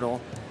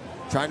Bartle.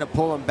 Trying to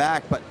pull him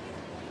back, but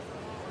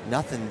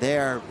nothing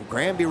there.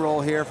 Granby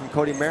roll here from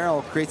Cody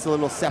Merrill creates a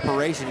little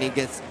separation. He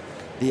gets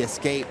the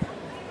escape.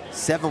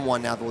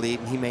 7-1 now the lead,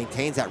 and he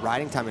maintains that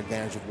riding time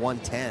advantage of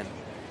 1:10.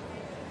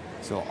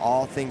 So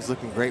all things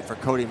looking great for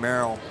Cody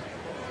Merrill.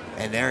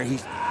 And there he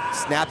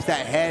snaps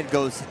that head,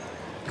 goes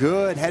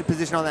good head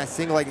position on that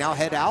single leg, now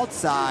head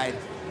outside.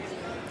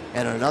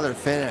 And another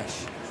finish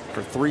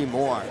for 3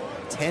 more.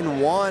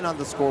 10-1 on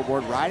the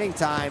scoreboard, riding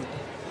time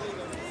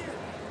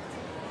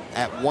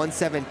at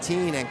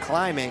 1:17 and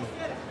climbing.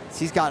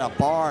 He's got a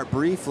bar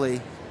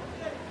briefly.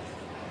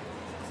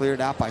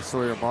 Cleared out by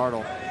Sawyer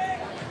Bartle.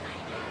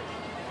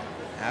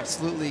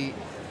 Absolutely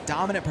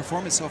dominant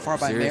performance so far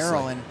by Seriously.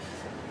 Merrill, and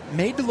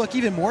made to look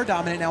even more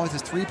dominant now with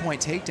his 3-point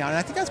takedown. And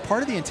I think that's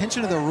part of the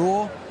intention of the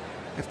rule.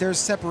 If there's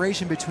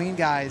separation between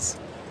guys,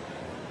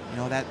 you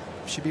know, that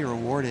should be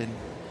rewarded.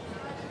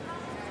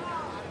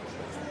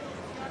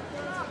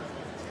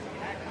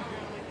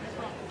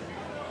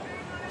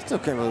 Still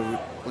can't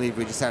believe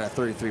we just had a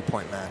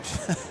 33-point match.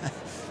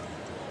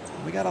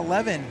 We got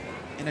 11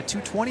 in a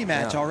 220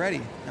 match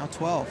already, now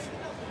 12.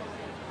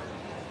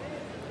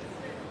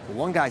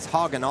 One guy's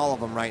hogging all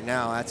of them right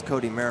now. That's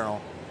Cody Merrill.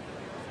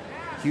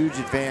 Huge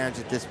advantage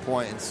at this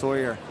point, and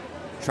Sawyer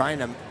trying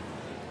to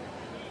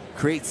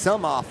create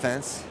some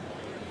offense.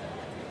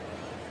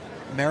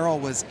 Merrill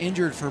was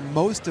injured for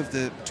most of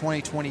the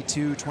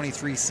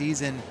 2022-23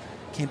 season,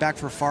 came back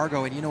for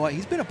Fargo, and you know what?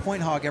 He's been a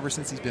point hog ever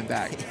since he's been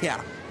back.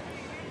 Yeah,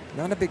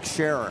 not a big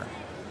sharer.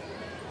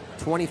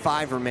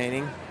 25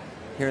 remaining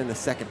here in the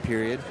second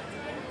period.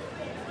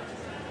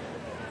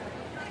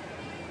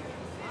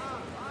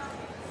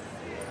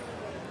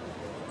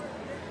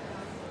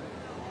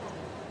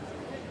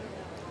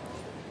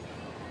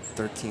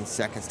 .13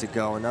 seconds to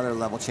go. Another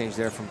level change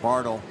there from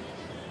Bartle.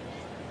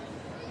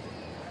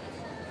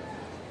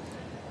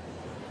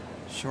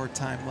 Short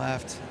time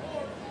left.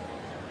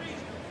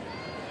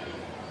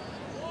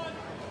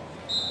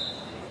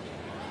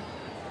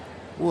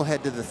 We'll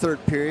head to the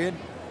third period.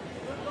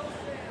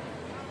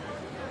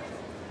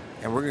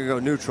 And we're going to go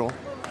neutral.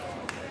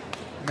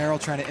 Merrill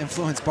trying to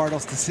influence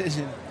Bartle's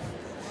decision.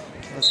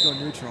 Let's go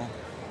neutral.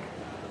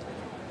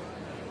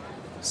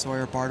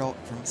 Sawyer Bartle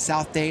from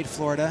South Dade,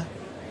 Florida.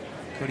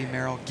 Cody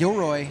Merrill.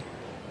 Gilroy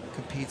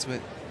competes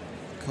with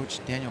Coach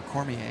Daniel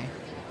Cormier.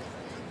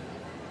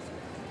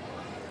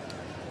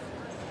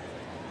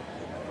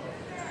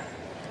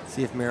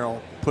 See if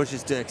Merrill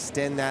pushes to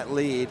extend that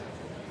lead.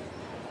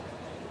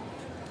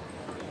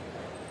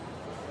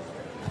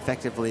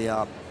 Effectively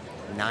up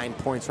 9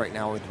 points right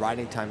now with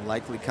riding time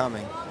likely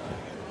coming.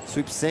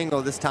 Sweep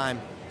single this time.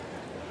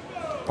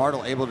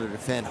 Bartle able to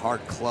defend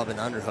hard club and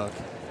underhook.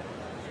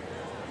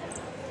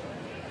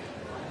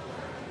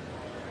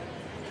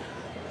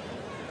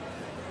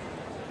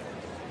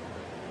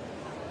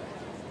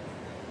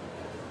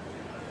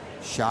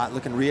 Shot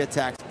looking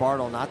re-attacks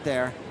Bartle, not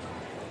there.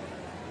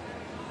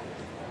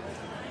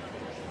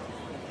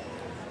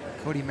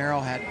 Cody Merrill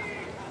had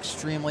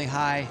extremely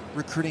high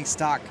recruiting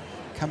stock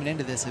coming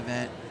into this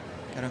event.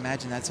 Got to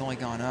imagine that's only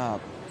gone up.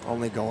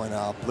 Only going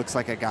up. Looks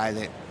like a guy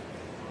that,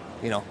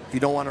 you know, if you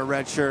don't want a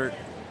red shirt,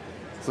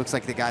 looks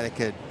like the guy that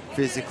could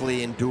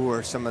physically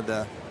endure some of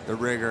the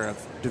rigor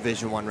of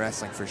Division I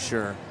wrestling for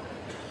sure.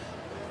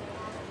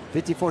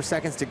 54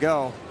 seconds to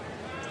go.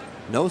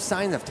 No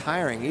signs of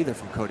tiring either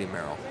from Cody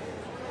Merrill.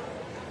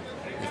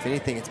 If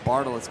anything, it's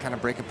Bartle that's kind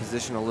of breaking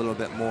position a little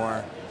bit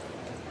more.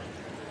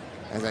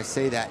 As I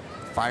say that,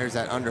 fires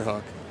that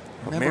underhook.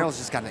 But Merrill's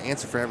just got an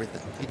answer for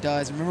everything. He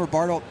does. Remember,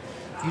 Bartle,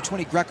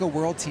 U20 Greco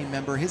World Team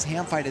member, his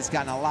hand fight has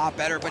gotten a lot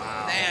better, but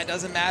man, it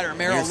doesn't matter.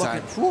 Merrill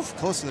looking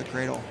close to the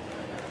cradle.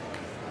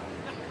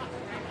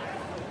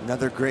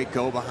 Another great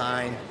go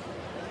behind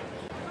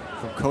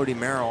from Cody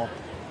Merrill.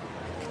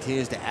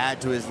 Continues to add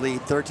to his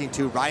lead.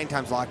 13-2, riding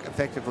times lock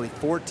effectively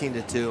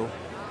 14-2.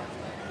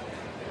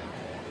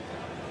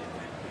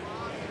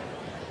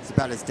 It's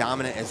about as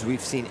dominant as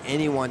we've seen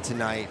anyone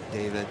tonight,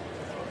 David.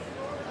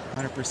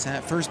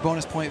 100%. First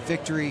bonus point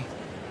victory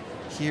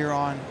here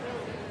on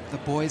the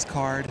boys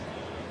card.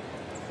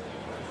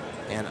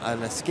 And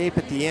an escape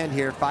at the end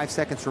here, 5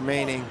 seconds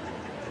remaining.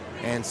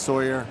 And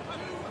Sawyer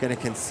gonna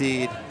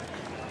concede.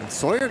 And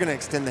Sawyer going to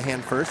extend the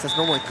hand first. That's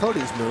normally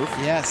Cody's move.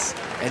 Yes.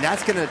 And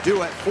that's going to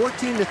do it.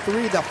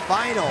 14-3, the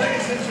final.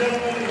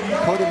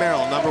 Cody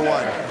Merrill, number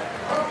 1.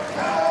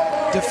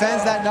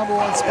 Defends that number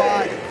 1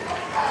 spot.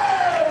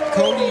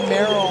 Cody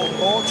Merrill,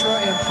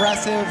 ultra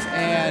impressive,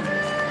 and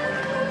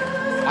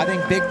I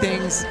think big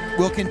things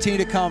will continue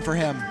to come for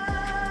him.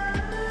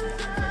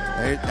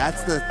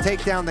 That's the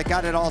takedown that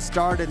got it all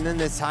started, and then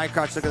this high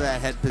crotch. Look at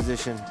that head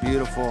position.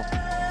 Beautiful.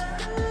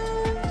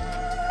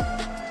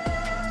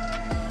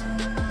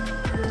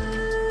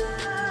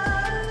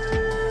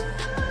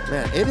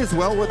 Man, it is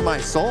well with my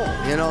soul.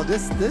 You know,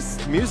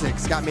 this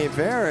music's got me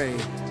very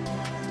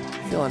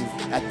feeling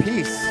at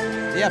peace.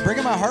 Yeah,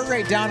 bringing my heart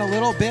rate down a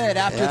little bit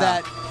after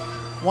that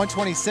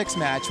 126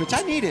 match, which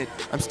I needed.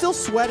 I'm still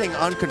sweating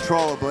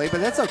uncontrollably,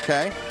 but that's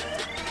okay.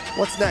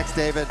 What's next,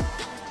 David?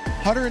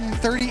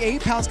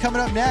 138 pounds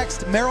coming up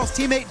next. Merrill's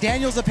teammate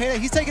Daniel Zepeda,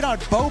 he's taking on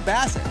Beau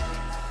Bassett.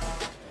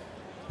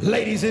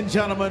 Ladies and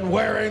gentlemen,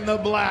 wearing the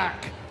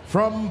black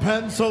from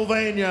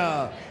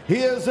Pennsylvania, he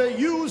is a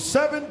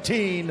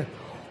U17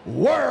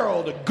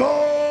 world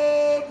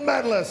gold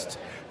medalist,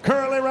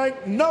 currently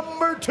ranked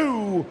number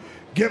 2.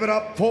 Give it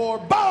up for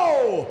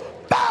Beau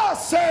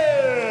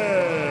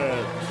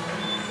Bassett!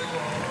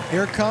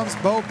 Here comes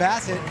Beau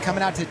Bassett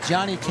coming out to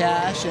Johnny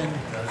Cash, and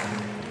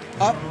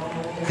up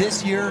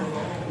this year,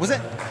 was it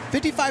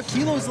 55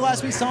 kilos the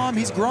last we saw him?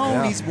 He's grown,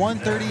 yeah. He's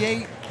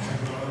 138.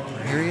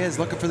 Here he is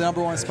looking for the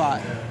number 1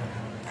 spot.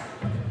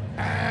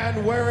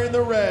 And wearing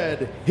the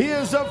red, he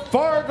is a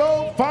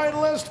Fargo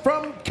finalist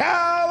from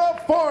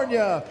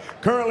California,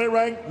 currently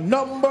ranked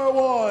number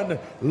 1.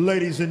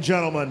 Ladies and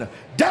gentlemen,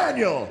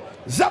 Daniel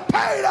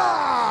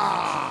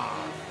Zepeda!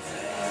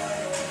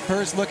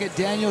 First look at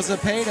Daniel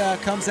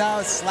Zepeda, comes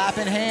out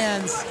slapping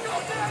hands.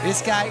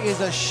 This guy is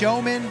a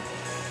showman,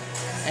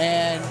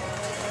 and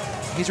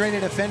he's ready to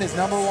defend his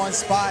number 1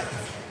 spot.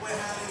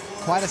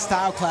 Quite a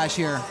style clash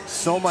here.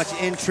 So much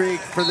intrigue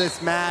for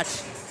this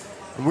match.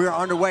 And we're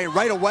underway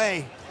right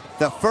away.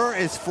 The fur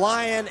is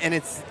flying, and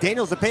it's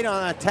Daniel Zepeda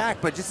on attack.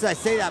 But just as I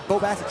say that, Beau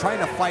Bassett trying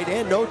to fight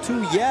in. No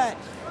 2 yet,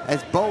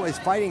 as Beau is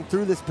fighting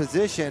through this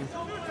position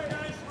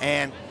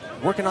and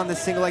working on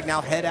this single leg. Now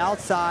head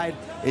outside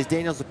is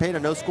Daniel Zepeda.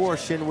 No score.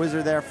 Shin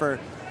Wizard there for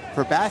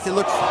Bassett.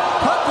 Looks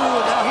cut through,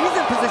 and now he's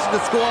in position to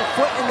score.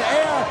 Foot in the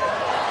air,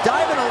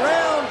 diving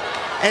around,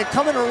 and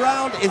coming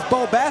around is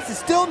Beau Bassett.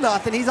 Still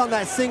nothing. He's on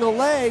that single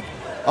leg.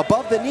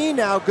 Above the knee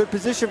now, good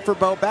position for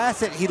Beau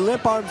Bassett. He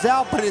limp arms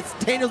out, but it's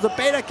Daniel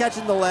Zepeda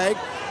catching the leg.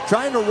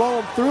 Trying to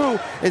roll him through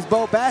is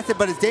Beau Bassett,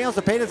 but it's Daniel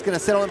Zepeda's going to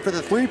settle in for the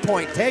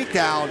 3-point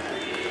takedown.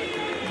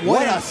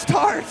 What a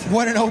start.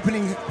 What an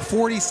opening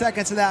 40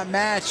 seconds of that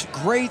match.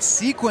 Great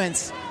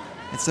sequence.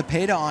 And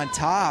Zepeda on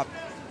top.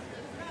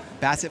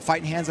 Bassett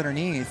fighting hands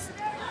underneath.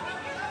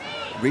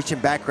 Reaching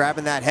back,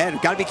 grabbing that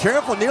head. Got to be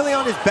careful, nearly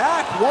on his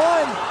back.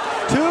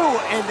 1, 2,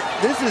 and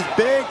this is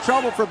big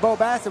trouble for Beau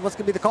Bassett. What's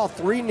going to be the call?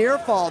 3 near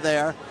fall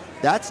there.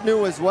 That's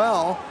new as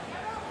well.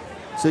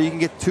 So you can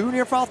get 2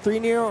 near fall, 3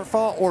 near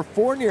fall, or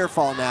 4 near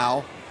fall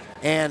now.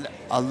 And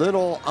a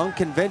little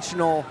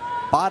unconventional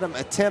bottom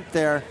attempt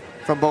there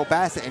from Beau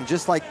Bassett. And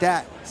just like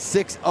that,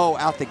 6-0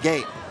 out the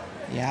gate.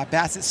 Yeah,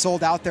 Bassett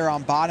sold out there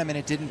on bottom and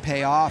it didn't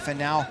pay off. And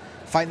now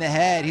fighting the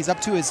head. He's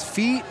up to his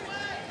feet.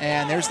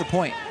 And there's the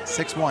point,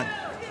 6-1.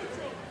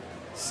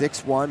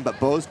 6-1, but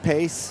Beau's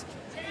pace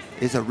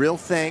is a real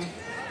thing.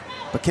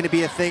 But can it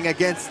be a thing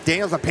against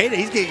Daniel Zepeda?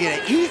 He's going to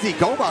get an easy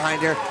go behind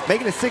here,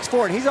 making it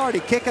 6-4, and he's already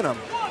kicking him.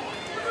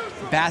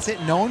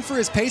 Bassett known for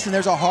his pace, and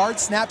there's a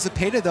hard snap.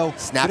 Zepeda, though,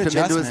 snapped him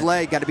into his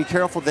leg. Got to be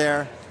careful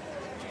there.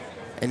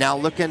 And now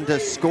looking to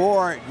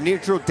score.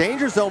 Neutral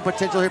danger zone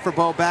potential here for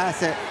Beau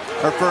Bassett,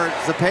 or for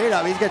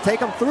Zepeda. He's going to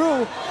take him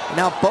through. And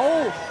now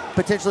Beau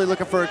potentially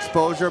looking for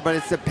exposure, but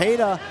it's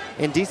Zepeda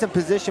in decent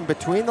position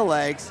between the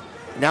legs.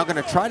 Now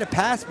going to try to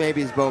pass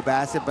maybe is Beau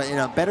Bassett, but in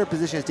a better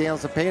position is Daniel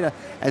Zepeda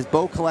as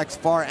Beau collects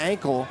far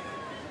ankle.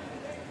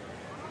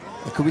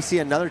 And could we see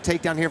another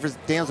takedown here for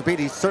Daniel Zepeda?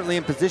 He's certainly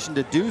in position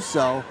to do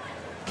so.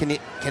 Can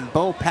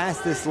Beau pass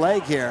this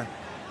leg here?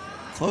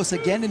 Close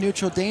again to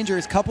neutral danger.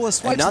 His couple of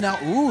swipes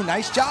now. Ooh,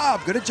 nice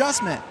job. Good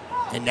adjustment.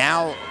 And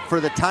now,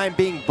 for the time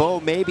being, Beau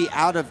may be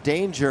out of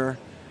danger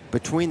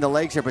between the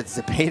legs here, but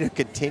Zepeda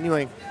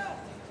continuing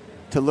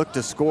to look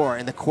to score.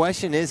 And the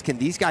question is, can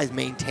these guys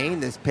maintain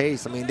this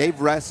pace? I mean, they've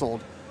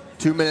wrestled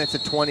 2 minutes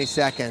and 20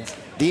 seconds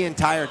the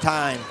entire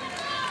time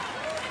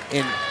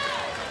in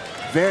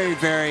very,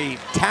 very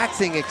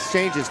taxing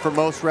exchanges for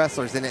most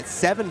wrestlers. And it's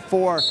 7-4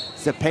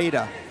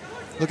 Zepeda.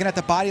 Looking at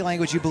the body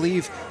language, you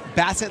believe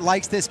Bassett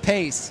likes this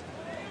pace.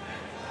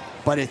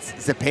 But it's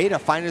Zepeda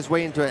finding his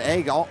way into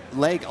an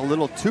leg a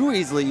little too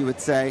easily, you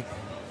would say.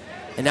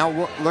 And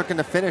now looking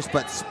to finish,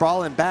 but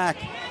sprawling back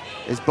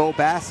is Beau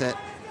Bassett.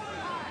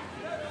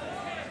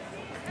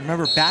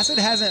 Remember, Bassett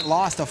hasn't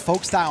lost a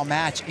folk-style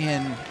match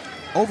in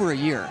over a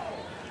year.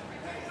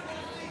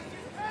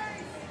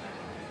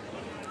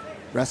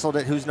 Wrestled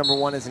at Who's Number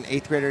 1 as an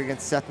 8th grader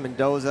against Seth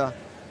Mendoza.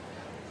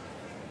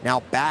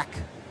 Now back.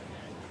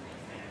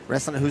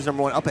 Wrestling at Who's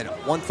Number 1 up at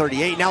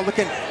 138. Now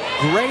looking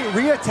great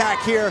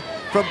re-attack here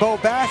from Bo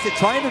Bassett,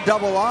 trying to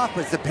double off,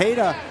 but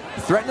Zepeda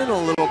threatening a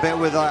little bit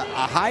with a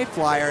high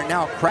flyer,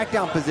 now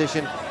crackdown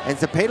position, and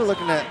Zepeda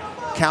looking to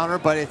counter,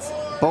 but it's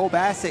Bo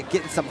Bassett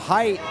getting some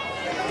height.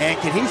 And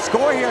can he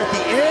score here at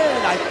the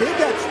end? I think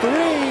that's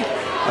 3.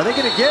 Are they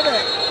gonna get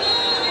it?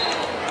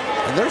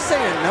 And they're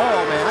saying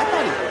no, man. I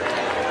thought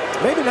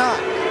maybe not.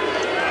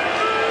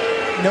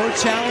 No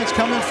challenge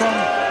coming from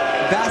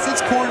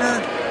Bassett's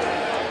corner.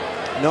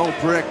 No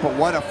brick, but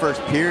what a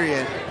first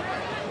period.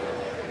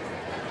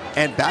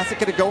 And Bassett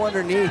gonna go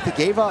underneath. He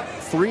gave up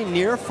 3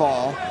 near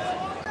fall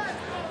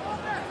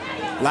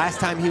last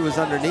time he was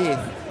underneath,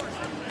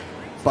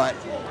 but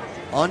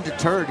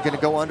undeterred, gonna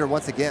go under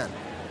once again.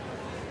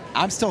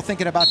 I'm still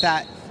thinking about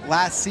that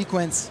last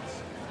sequence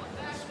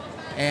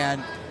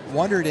and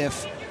wondered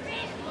if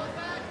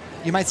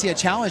you might see a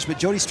challenge, but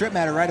Jody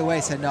Stripmatter right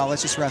away said, no,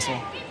 let's just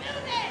wrestle.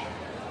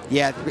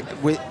 Yeah,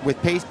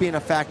 with pace being a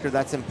factor,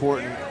 that's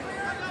important.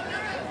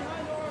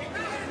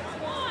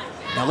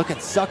 Now look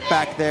at Suck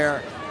back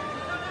there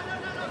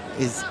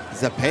is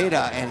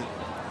Zepeda, and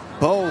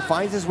Bo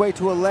finds his way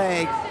to a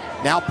leg,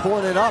 now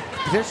pulling it up,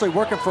 potentially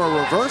working for a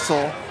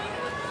reversal.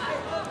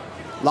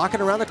 Locking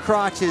around the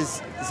crotch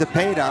is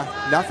Zepeda,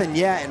 nothing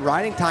yet, and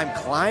riding time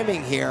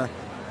climbing here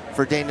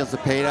for Daniel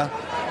Zepeda.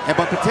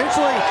 But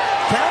potentially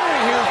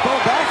countering here is Bo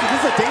Bassett. This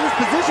is a dangerous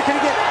position. Can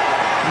he get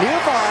near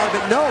fall out of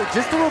it? No,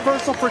 just a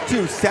reversal for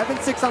 2.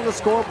 7-6 on the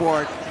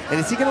scoreboard. And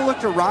is he gonna look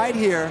to ride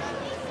here?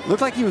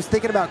 Looked like he was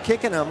thinking about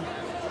kicking him.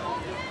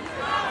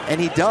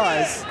 And he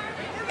does.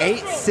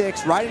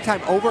 8-6, riding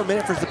time over a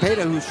minute for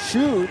Zepeda, who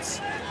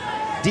shoots.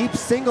 Deep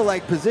single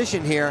leg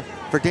position here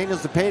for Daniel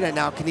Zepeda.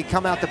 Now, can he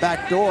come out the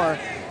back door?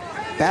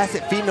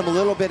 Bassett feeding him a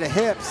little bit of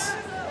hips.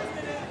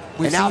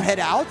 And now head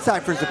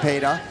outside for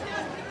Zepeda.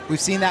 We've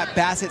seen that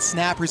Bassett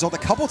snap result a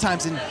couple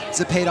times in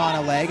Zepeda on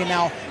a leg, and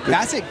now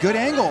Bassett, good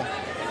angle.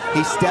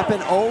 He's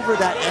stepping over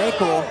that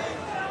ankle,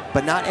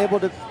 but not able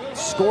to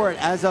score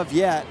it as of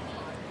yet.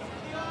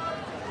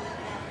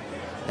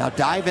 Now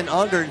diving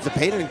under, and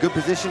Zepeda in good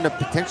position to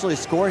potentially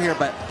score here,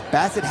 but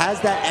Bassett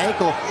has that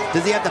ankle.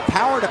 Does he have the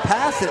power to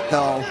pass it,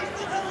 though?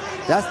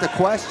 That's the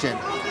question.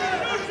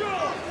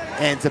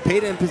 And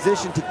Zepeda in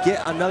position to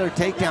get another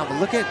takedown, but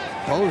look at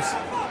Bo's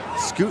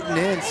scooting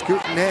in,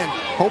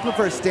 hoping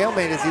for a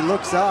stalemate as he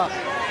looks up.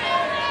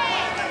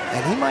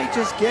 And he might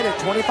just get it,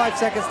 25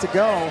 seconds to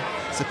go.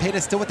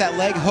 Zepeda still with that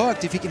leg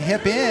hooked. If he can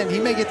hip in, he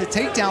may get the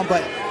takedown,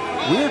 but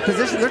weird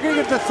position. They're gonna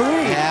get the 3.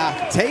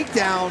 Yeah.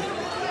 Takedown.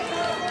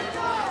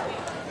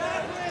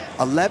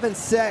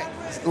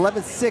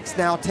 11-6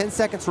 now, 10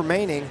 seconds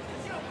remaining.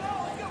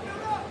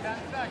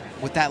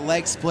 With that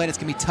leg split, it's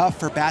gonna be tough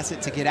for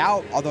Bassett to get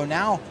out, although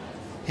now,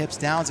 hips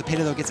down,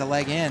 Zepeda though gets a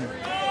leg in.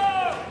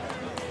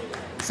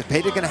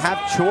 Zepeda gonna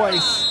have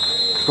choice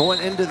going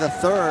into the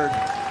 3rd.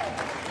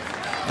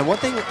 And one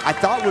thing I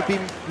thought would be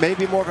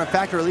maybe more of a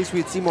factor, or at least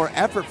we'd see more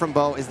effort from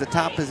Bo, is the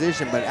top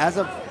position. But as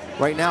of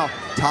right now,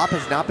 top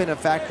has not been a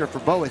factor for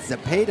Bo. It's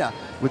Zepeda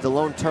with the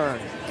lone turn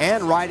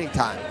and riding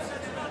time.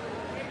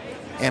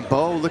 And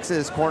Bo looks at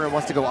his corner and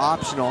wants to go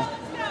optional.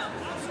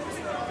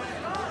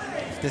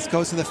 If this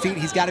goes to the feet,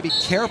 he's got to be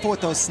careful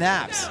with those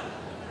snaps.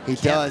 He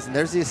does, and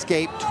there's the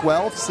escape,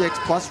 12-6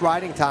 plus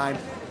riding time.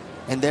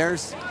 And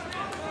there's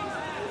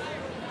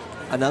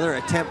another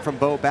attempt from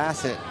Bo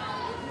Bassett.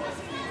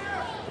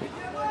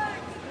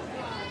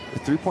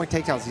 With 3-point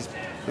takedowns, he's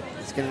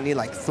gonna need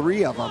like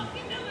 3 of them.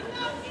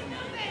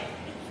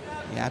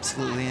 Yeah,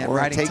 absolutely. Or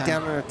a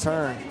takedown and a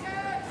turn.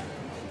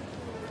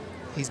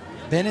 He's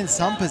been in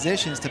some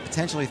positions to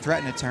potentially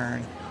threaten a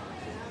turn.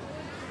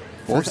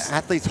 Both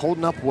athletes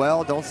holding up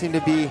well, don't seem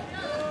to be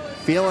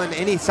feeling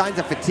any signs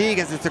of fatigue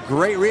as it's a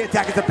great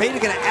re-attack.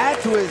 Zepeda gonna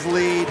add to his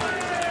lead.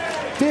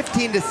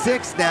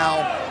 15-6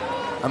 now,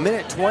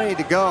 1:20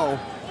 to go.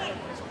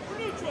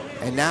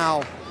 And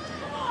now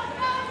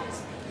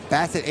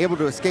Bassett able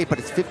to escape, but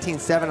it's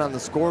 15-7 on the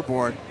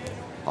scoreboard.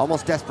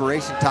 Almost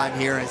desperation time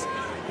here as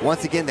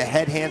once again the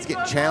head hands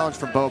getting challenged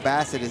from Bo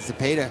Bassett as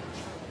Zepeda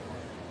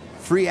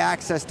free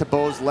access to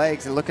Bo's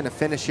legs and looking to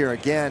finish here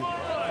again.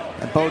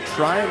 And Bo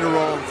trying to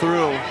roll him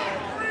through,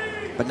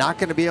 but not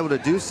gonna be able to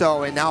do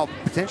so. And now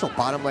potential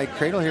bottom leg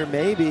cradle here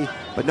maybe,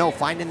 but no,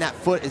 finding that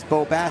foot is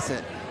Bo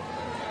Bassett.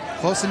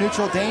 Close to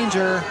neutral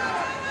danger.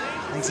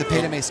 I think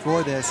Zepeda may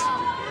score this.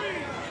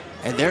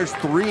 And there's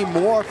 3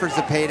 more for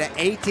Zepeda,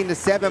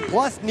 18-7,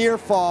 plus near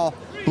fall,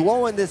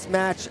 blowing this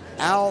match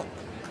out.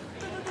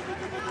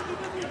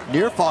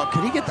 Near fall,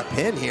 could he get the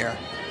pin here?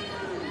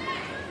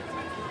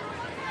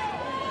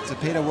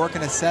 Zepeda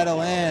working to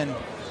settle in.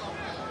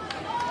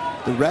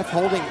 The ref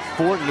holding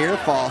for near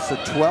fall, so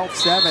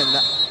 12-7.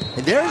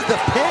 And there's the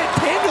pin,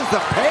 Daniel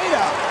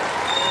Zepeda.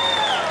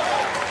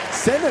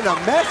 Sending a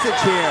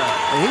message here,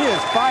 and he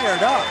is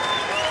fired up.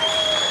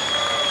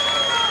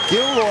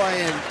 Gilroy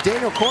and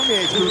Daniel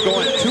Cormier's crew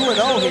going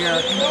 2-0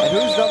 here, and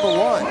who's number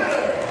 1?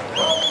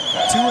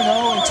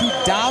 2-0 and 2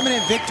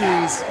 dominant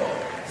victories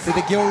for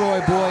the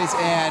Gilroy boys,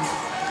 and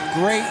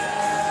great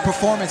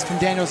performance from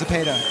Daniel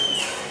Zepeda.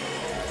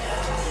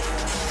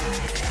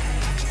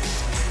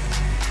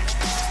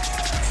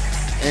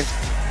 And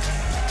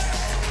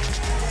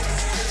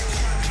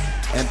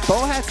And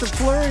Booe had some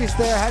flurries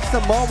there, had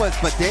some moments,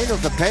 but Daniel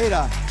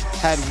Zepeda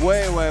had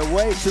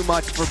way too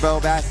much for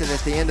Booe Bassett at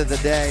the end of the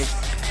day.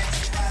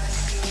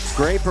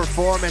 Great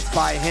performance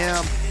by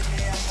him.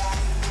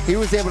 He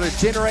was able to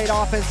generate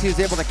offense, he was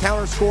able to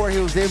counter score, he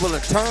was able to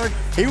turn,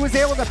 he was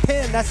able to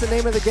pin. That's the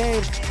name of the game.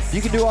 If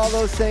you can do all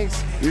those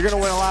things, you're gonna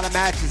win a lot of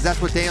matches.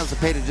 That's what Daniel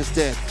Zepeda just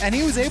did. And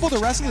he was able to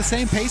wrestle the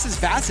same pace as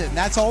Bassett, and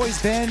that's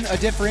always been a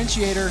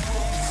differentiator.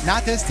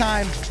 Not this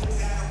time.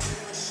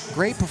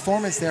 Great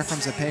performance there from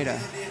Zepeda.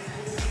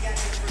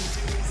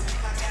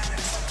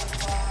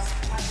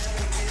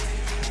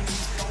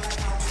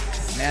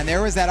 Man,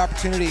 there was that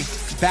opportunity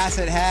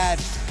Bassett had.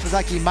 It was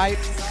like he might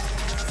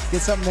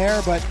get something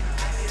there, but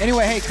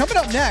anyway, hey, coming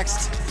up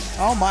next,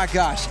 oh my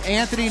gosh,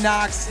 Anthony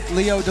Knox,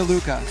 Leo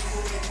DeLuca.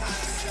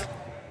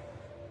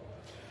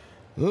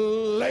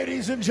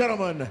 Ladies and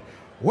gentlemen,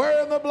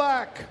 wearing the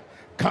black,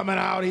 coming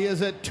out, he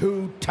is a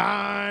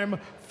two-time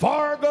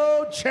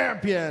Fargo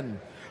champion.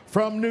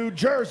 From New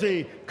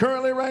Jersey,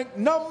 currently ranked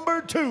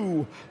number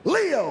 2,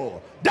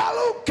 Leo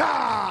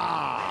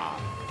DeLuca.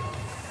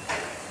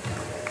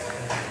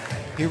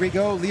 Here we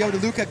go, Leo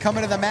DeLuca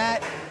coming to the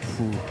mat.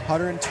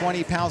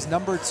 120 pounds,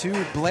 number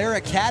 2, Blair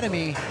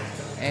Academy.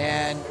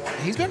 And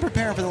he's been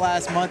preparing for the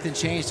last month and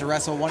change to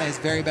wrestle one of his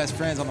very best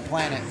friends on the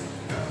planet.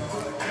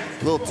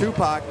 Little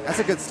Tupac, that's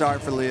a good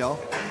start for Leo.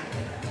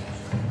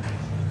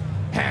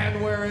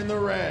 And wearing the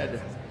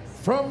red,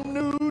 from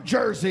New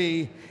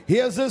Jersey, he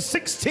is a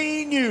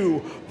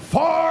 16U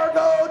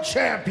Fargo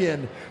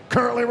champion,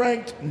 currently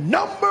ranked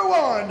number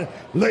 1,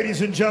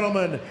 ladies and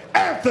gentlemen,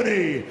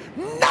 Anthony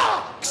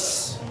Knox.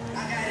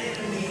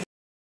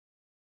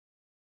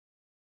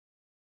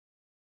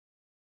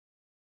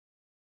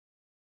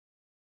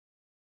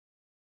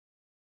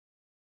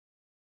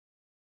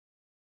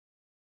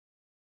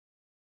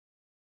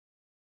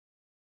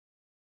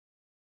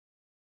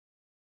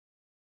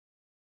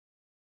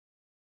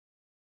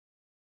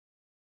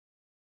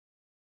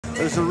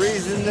 There's a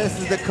reason this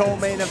is the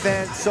co-main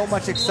event. So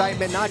much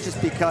excitement, not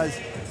just because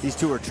these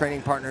two are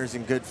training partners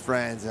and good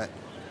friends,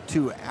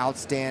 two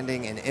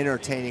outstanding and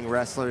entertaining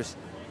wrestlers.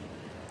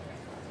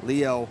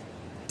 Leo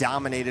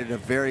dominated a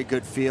very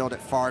good field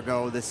at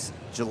Fargo this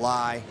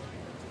July.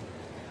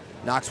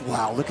 Knox,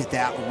 wow, look at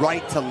that,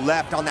 right to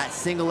left on that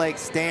single leg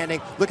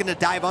standing. Looking to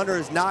dive under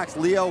is Knox.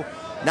 Leo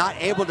not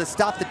able to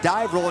stop the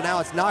dive roll. Now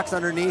it's Knox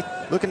underneath.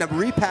 Looking to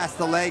repass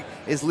the leg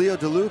is Leo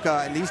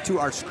DeLuca, and these two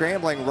are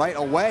scrambling right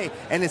away.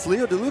 And it's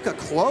Leo DeLuca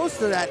close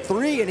to that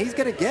 3, and he's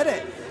gonna get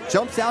it.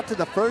 Jumps out to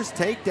the first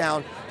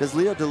takedown, does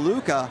Leo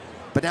DeLuca,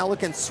 but now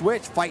looking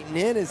switch, fighting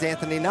in is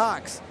Anthony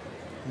Knox.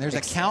 And there's a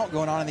count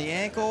going on in the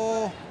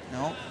ankle.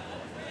 No,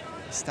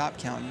 stop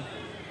counting.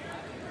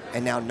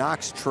 And now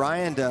Knox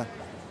trying to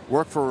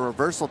work for a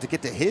reversal to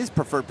get to his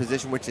preferred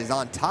position, which is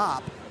on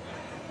top.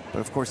 But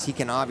of course, he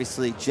can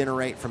obviously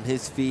generate from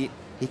his feet.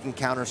 He can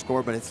counter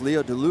score, but it's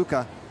Leo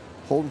DeLuca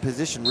holding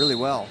position really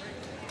well.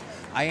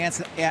 I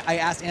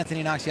asked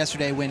Anthony Knox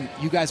yesterday, when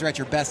you guys are at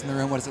your best in the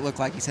room, what does it look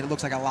like? He said it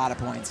looks like a lot of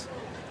points.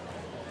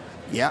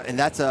 Yeah, and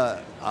that's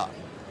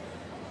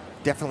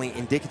definitely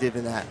indicative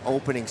in that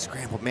opening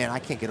scramble. Man, I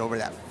can't get over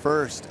that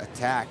first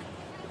attack.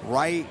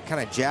 Right,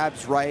 kind of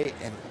jabs right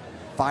and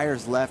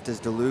fires left as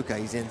DeLuca.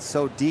 He's in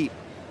so deep.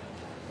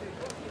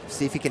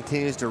 See if he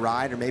continues to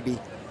ride, or maybe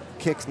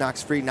kicks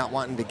Knox free, not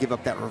wanting to give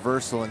up that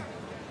reversal and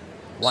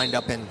wind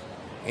up in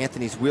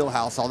Anthony's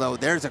wheelhouse. Although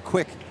there's a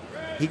quick,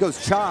 he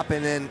goes chop,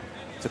 and then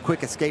it's a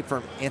quick escape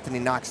from Anthony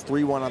Knox.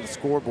 3-1 on the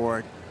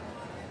scoreboard.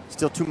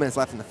 Still 2 minutes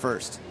left in the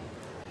first.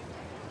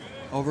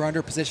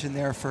 Over-under position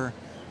there for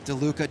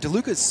DeLuca.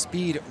 DeLuca's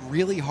speed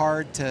really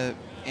hard to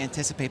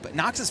anticipate, but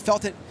Knox has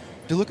felt it.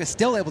 DeLuca's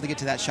still able to get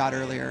to that shot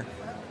earlier.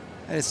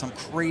 That is some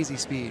crazy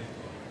speed.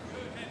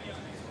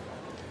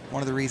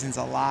 One of the reasons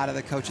a lot of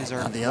the coaches are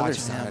on the watching other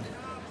side. him.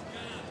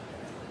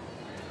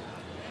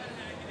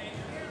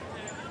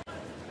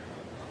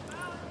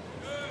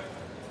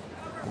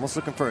 Almost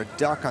looking for a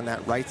duck on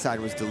that right side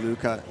was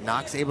DeLuca.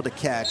 Knox able to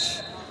catch.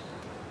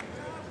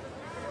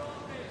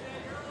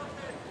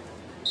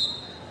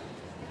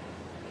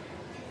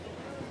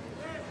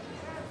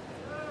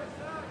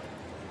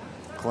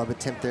 Club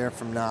attempt there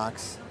from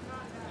Knox.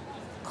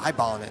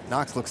 Eyeballing it.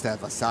 Knox looks to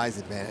have a size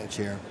advantage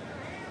here.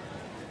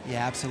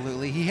 Yeah,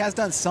 absolutely. He has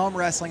done some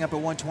wrestling up at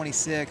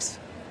 126,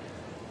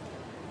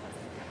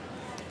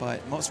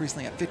 but most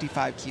recently at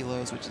 55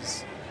 kilos, which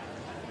is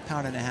a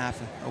pound and a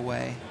half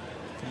away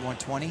from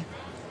 120.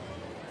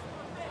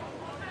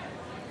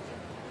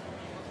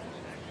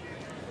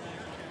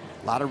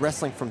 A lot of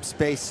wrestling from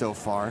space so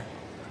far.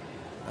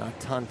 Not a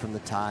ton from the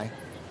tie.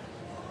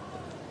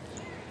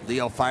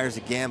 Leo fires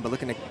again, but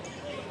looking to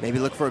maybe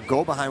look for a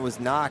go behind was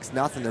Knox.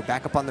 Nothing. They're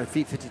back up on their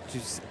feet.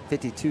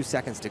 52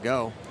 seconds to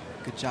go.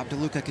 Good job,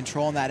 DeLuca,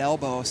 controlling that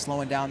elbow,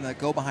 slowing down the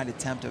go-behind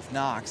attempt of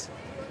Knox.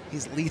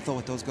 He's lethal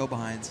with those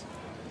go-behinds.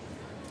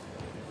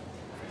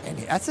 And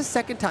that's the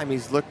second time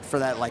he's looked for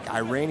that like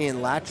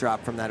Iranian lat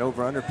drop from that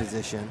over-under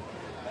position.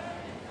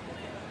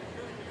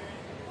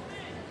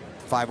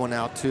 5-1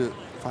 out,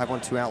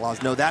 5-1-2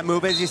 Outlaws. No, that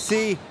move, as you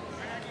see,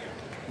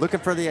 looking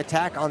for the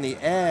attack on the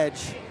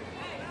edge.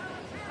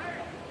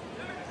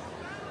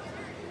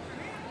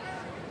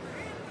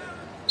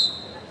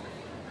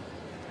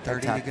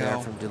 Thirty Tap to there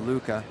go from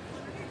Diduch.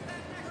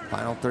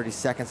 Final 30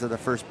 seconds of the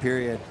first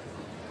period.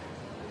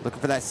 Looking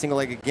for that single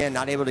leg again,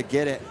 not able to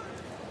get it.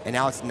 And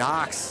now it's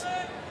Knox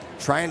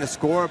trying to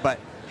score, but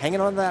hanging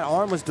on to that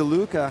arm was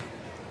Diduch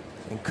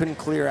and couldn't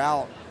clear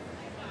out.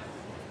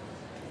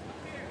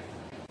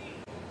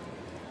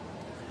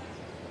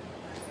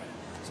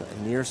 So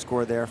a near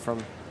score there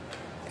from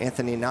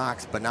Anthony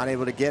Knox, but not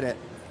able to get it.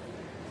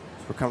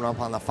 So we're coming up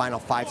on the final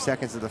 5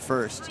 seconds of the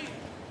first.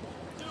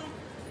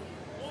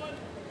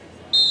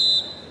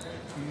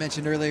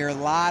 Mentioned earlier, a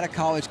lot of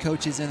college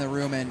coaches in the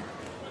room, and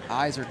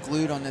eyes are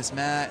glued on this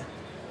mat.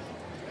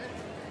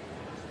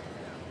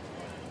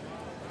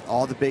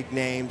 All the big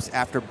names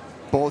after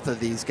both of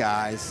these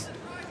guys.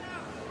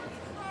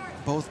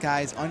 Both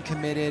guys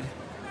uncommitted,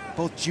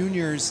 both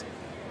juniors,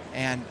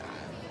 and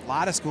a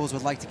lot of schools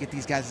would like to get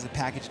these guys as a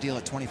package deal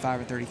at 25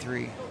 and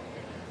 33.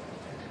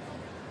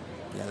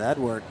 Yeah,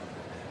 that'd work.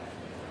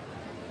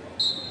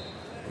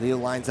 Leo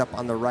lines up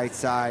on the right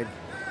side.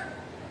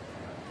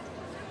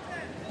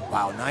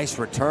 Wow, nice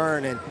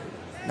return, and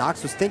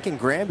Knox was thinking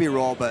Granby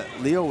roll, but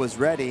Leo was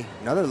ready.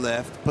 Another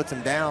lift, puts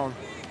him down.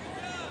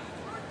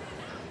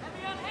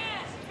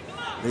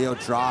 Leo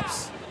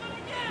drops,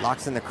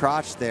 locks in the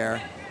crotch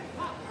there.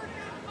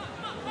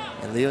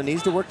 And Leo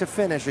needs to work to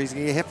finish, or he's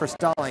gonna get hit for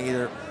stalling.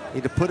 Either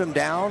need to put him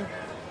down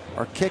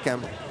or kick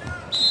him.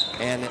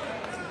 And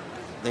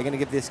they're gonna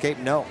give the escape,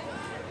 no.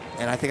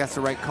 And I think that's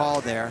the right call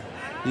there.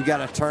 You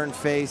gotta turn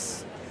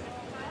face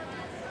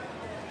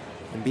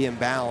and be in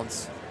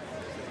bounds.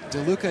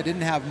 Diduch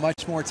didn't have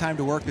much more time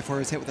to work before he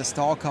was hit with a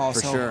stall call.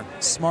 For so sure.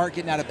 Smart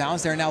getting out of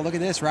bounds there. Now look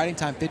at this, riding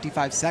time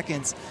 55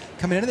 seconds.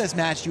 Coming into this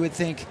match, you would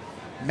think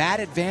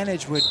mat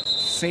advantage would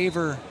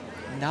favor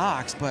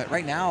Knox, but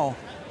right now,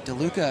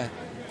 Diduch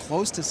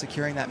close to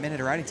securing that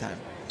minute of riding time.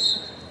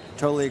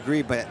 Totally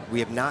agree, but we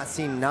have not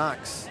seen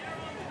Knox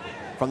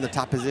from the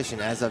top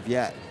position as of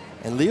yet.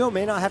 And Leo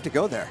may not have to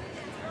go there.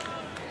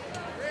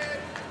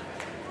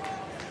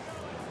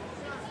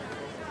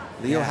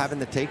 Leo having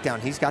the takedown,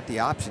 he's got the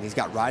option. He's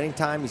got riding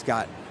time, he's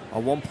got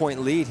a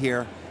 1-point lead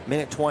here,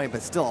 minute 20,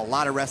 but still a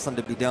lot of wrestling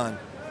to be done.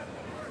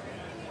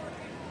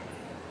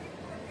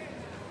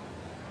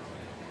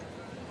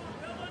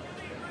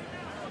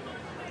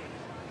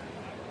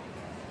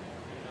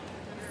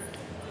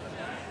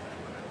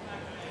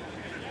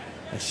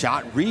 A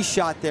shot,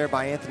 reshot there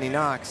by Anthony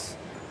Knox.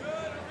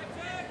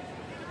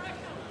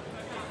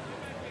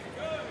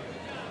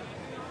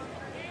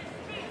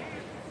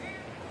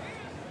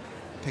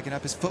 Picking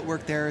up his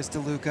footwork there is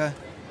Diduch.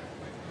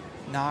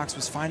 Knox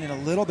was finding a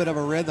little bit of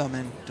a rhythm,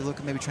 and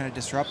Diduch maybe trying to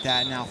disrupt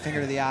that. Now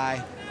finger to the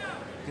eye,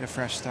 get a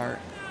fresh start.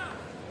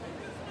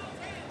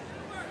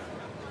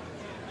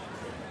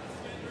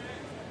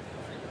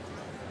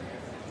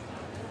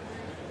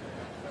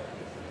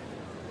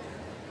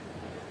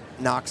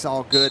 Knox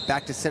all good,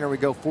 back to center we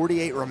go.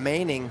 48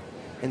 remaining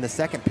in the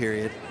second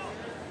period.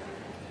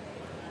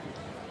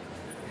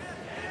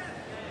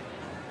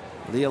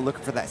 Leo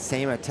looking for that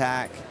same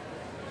attack.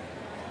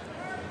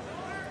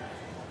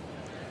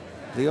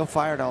 Leo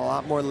fired a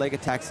lot more leg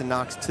attacks than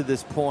Knox to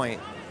this point.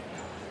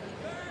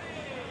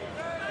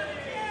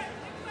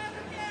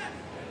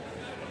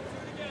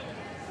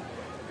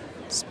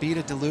 Speed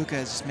of Diduch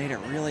has just made it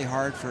really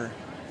hard for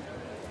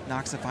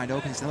Knox to find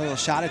openings. A little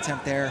shot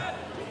attempt there.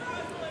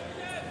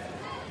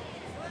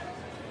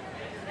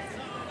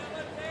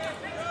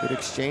 Good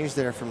exchange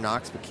there from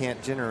Knox, but can't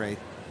generate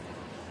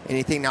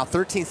anything. Now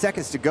 13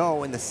 seconds to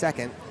go in the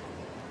second.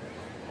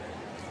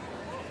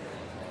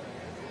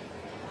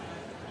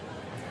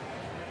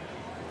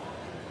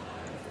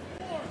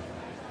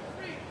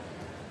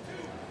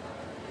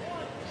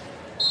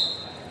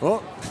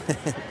 Oh,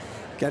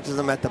 catches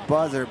him at the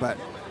buzzer, but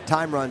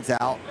time runs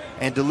out.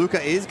 And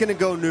Diduch is going to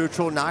go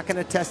neutral, not going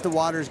to test the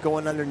waters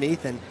going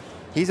underneath, and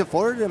he's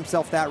afforded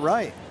himself that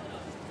right.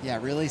 Yeah,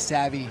 really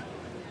savvy,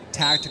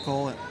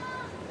 tactical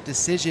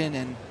decision,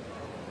 and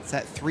it's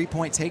that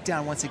 3-point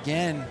takedown once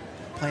again,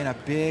 playing a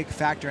big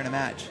factor in a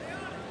match.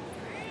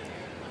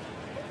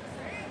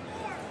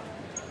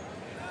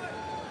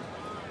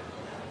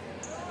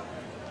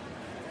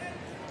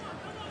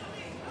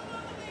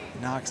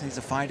 Knox needs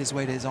to find his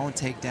way to his own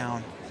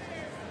takedown.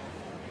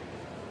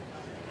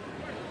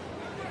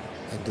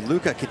 And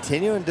Diduch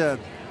continuing to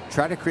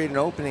try to create an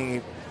opening.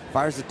 He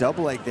fires a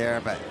double leg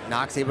there, but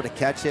Knox able to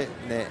catch it,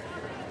 and they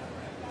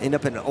end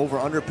up in an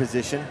over-under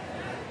position.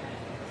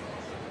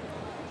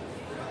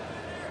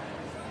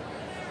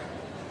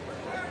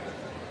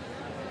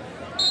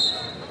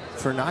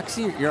 For Knox,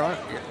 you're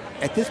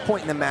at this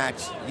point in the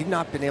match, you've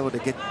not been able to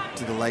get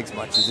to the legs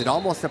much. Is it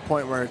almost a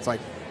point where it's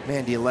like,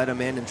 man, do you let him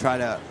in and try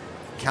to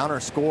counter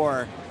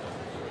score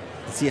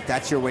and see if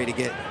that's your way to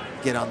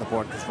get on the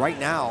board? Because right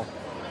now,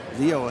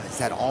 Leo has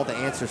had all the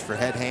answers for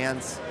head,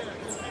 hands,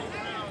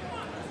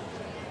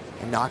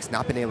 and Knox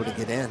not been able to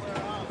get in.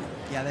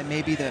 Yeah, that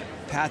may be the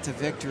path to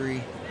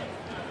victory,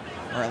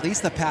 or at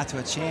least the path to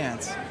a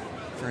chance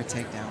for a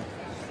takedown.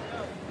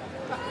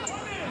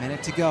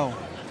 Minute to go.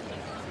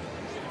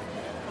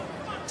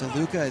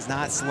 DeLuca is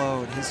not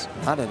slowed. His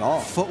not at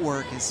all.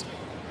 Footwork is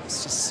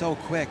just so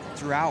quick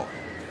throughout.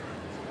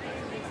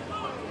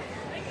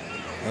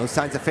 No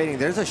signs of fading.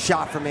 There's a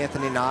shot from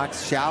Anthony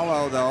Knox.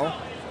 Shallow, though.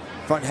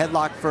 Front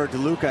headlock for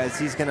DeLuca as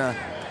he's going to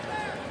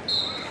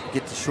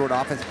get to short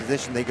offense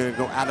position. They're going to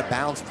go out of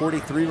bounds.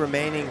 43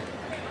 remaining.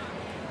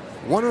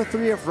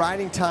 103 of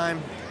riding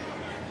time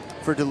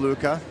for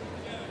DeLuca.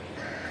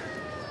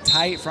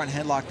 Tight front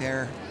headlock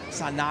there.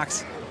 Saw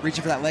Knox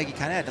reaching for that leg. He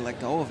kind of had to let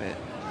go of it.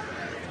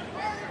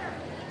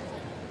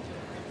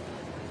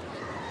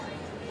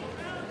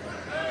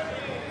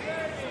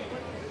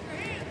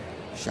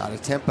 Shot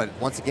attempt, but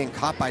once again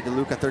caught by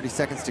DeLuca. 30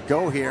 seconds to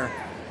go here.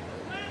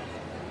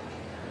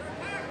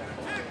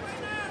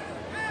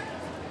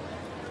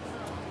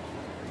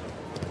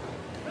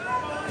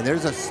 And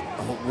there's a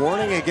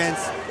warning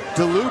against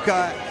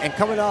DeLuca, and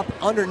coming up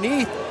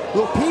underneath,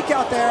 little peek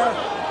out there.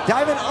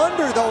 Diving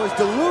under though is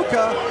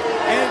DeLuca,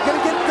 and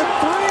gonna get the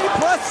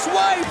 3+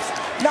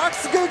 swipes.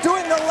 Knox is gonna do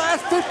it in the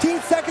last 15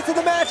 seconds of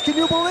the match. Can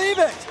you believe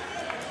it?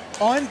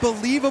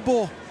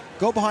 Unbelievable.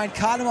 Go behind,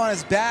 caught him on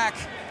his back.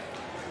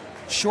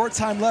 Short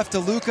time left.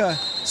 DeLuca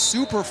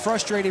super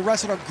frustrated.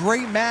 Wrestled a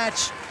great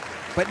match,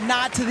 but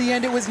not to the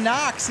end. It was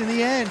Knox in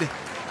the end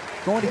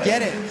going to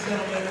get it.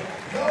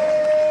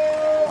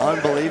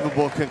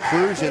 Unbelievable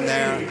conclusion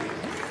there.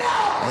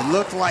 It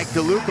looked like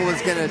DeLuca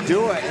was going to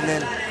do it, and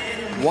then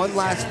one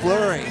last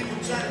flurry.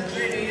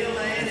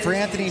 For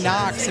Anthony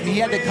Knox, I mean, he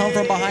had to come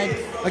from behind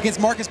against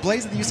Marcus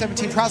Blaze at the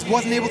U17 trials.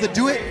 Wasn't able to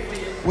do it.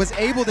 Was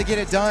able to get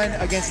it done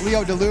against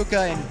Leo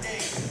DeLuca,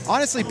 and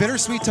honestly,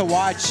 bittersweet to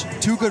watch.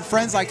 Two good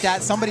friends like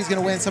that. Somebody's going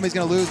to win, somebody's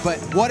going to lose, but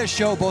what a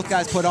show both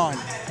guys put on.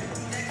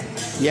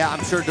 Yeah,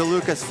 I'm sure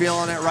DeLuca's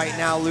feeling it right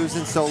now,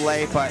 losing so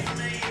late, but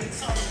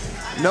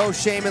no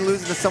shame in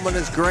losing to someone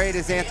as great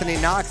as Anthony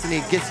Knox, and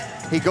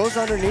he goes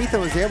underneath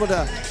and was able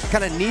to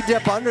kind of knee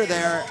dip under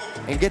there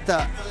and get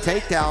the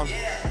takedown.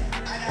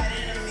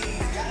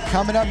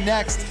 Coming up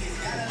next,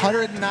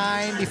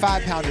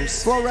 195-pounders.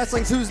 Slow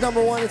Wrestling's Who's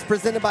Number One is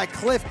presented by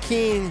Cliff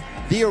Keen,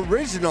 the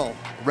original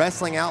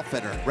wrestling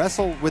outfitter.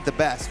 Wrestle with the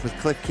best with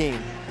Cliff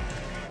Keen.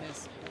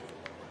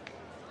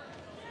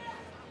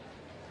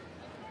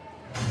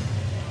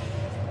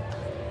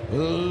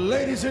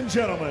 Ladies and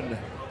gentlemen,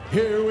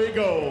 here we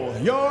go.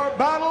 Your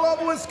Battle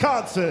of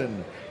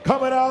Wisconsin.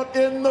 Coming out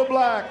in the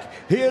black,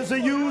 he is a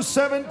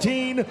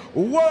U17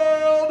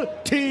 World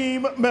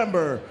Team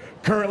member,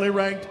 currently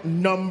ranked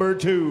number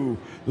 2.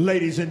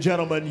 Ladies and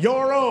gentlemen,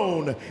 your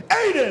own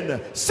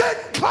Aiden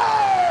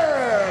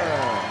Sinclair.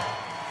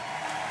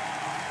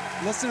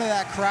 Listen to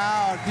that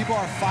crowd. People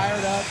are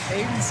fired up.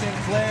 Aiden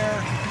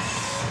Sinclair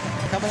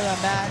coming to the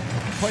mat,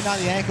 putting on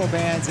the ankle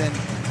bands, and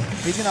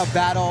he's going to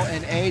battle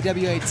an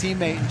AWA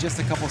teammate in just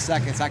a couple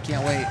seconds. I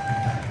can't wait.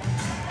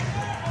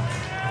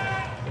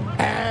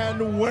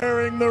 And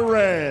wearing the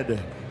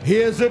red, he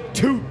is a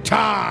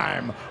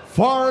 2-time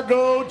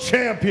Fargo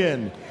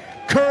champion,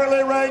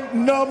 currently ranked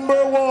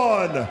number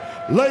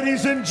 1.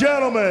 Ladies and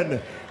gentlemen,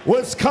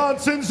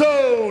 Wisconsin's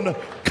own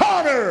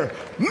Connor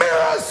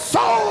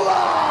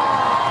Mirasola!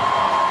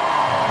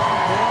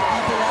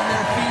 People on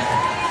their feet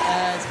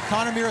as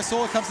Connor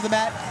Mirasola comes to the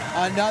mat.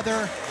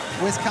 Another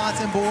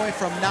Wisconsin boy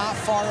from not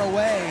far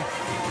away.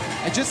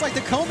 And just like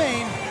the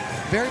co-main,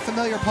 very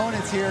familiar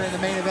opponents here in the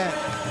main event.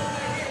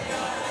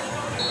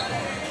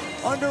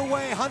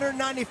 Underway,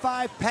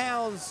 195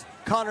 pounds.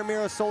 Connor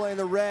Mirasola in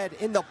the red.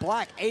 In the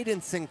black, Aiden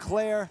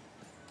Sinclair.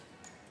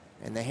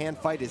 And the hand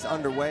fight is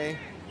underway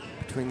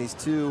between these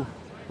two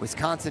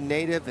Wisconsin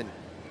native and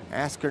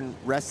Askren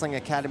Wrestling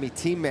Academy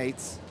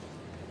teammates.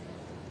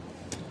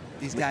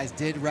 These guys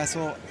did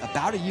wrestle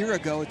about a year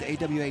ago at the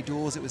AWA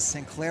duels. It was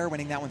Sinclair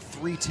winning that one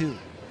 3-2.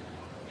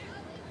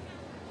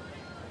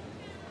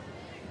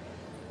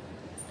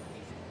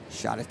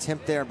 Shot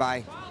attempt there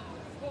by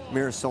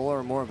Mirasola,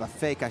 or more of a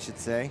fake, I should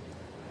say.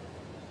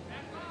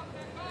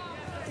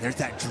 And there's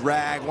that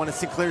drag, one of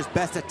Sinclair's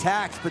best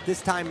attacks, but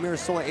this time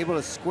Mirasola able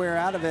to square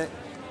out of it.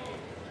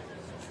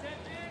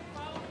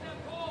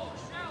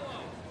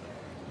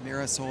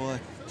 Mirasola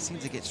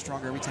seems to get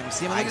stronger every time you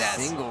see him. Look at that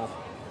Single,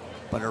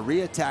 but a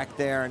re-attack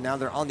there, and now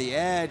they're on the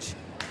edge.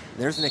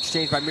 There's an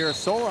exchange by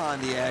Mirasola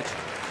on the edge.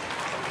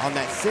 On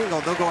that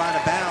single, they'll go out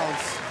of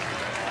bounds.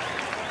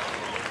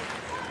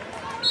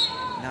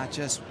 Not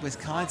just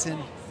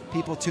Wisconsin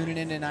people tuning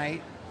in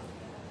tonight.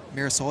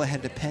 Mirasola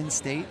headed to Penn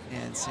State,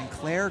 and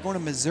Sinclair going to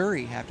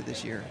Missouri after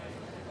this year.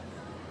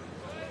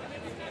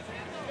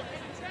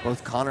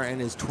 Both Connor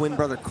and his twin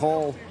brother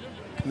Cole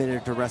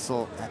committed to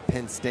wrestle at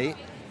Penn State.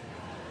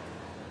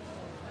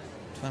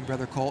 Twin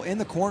brother Cole in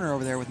the corner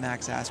over there with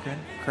Max Askren.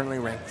 Currently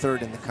ranked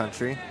 3rd in the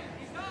country.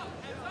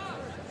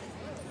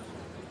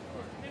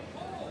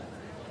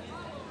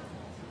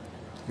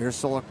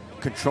 Mirasola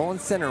controlling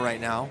center right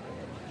now.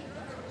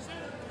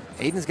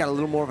 Aiden's got a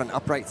little more of an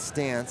upright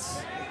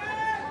stance.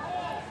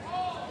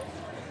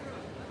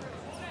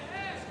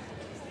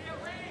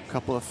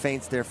 Couple of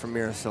feints there from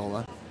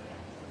Mirasola.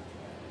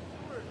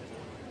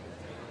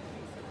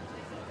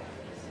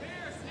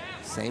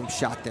 Same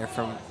shot there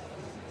from,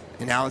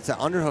 and now it's an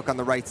underhook on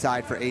the right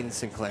side for Aiden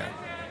Sinclair.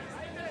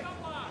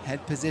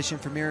 Head position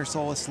for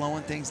Mirasola,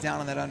 slowing things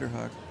down on that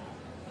underhook.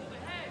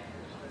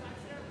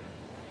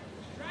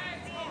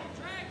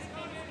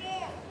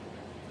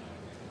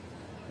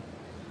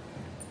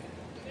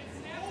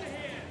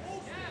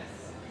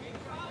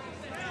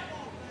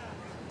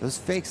 Those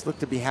fakes look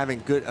to be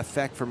having good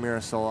effect for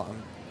Mirasola.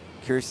 I'm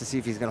curious to see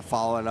if he's going to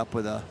follow it up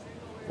with a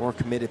more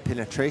committed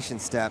penetration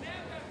step.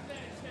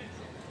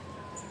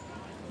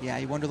 Yeah,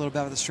 you wonder a little bit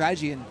about the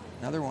strategy, and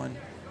another one.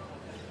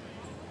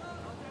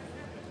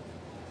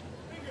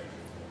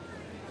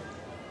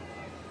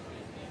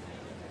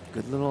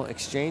 Good little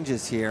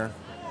exchanges here.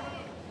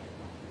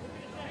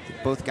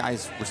 Both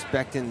guys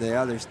respecting the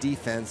other's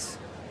defense.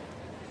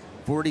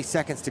 40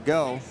 seconds to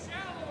go.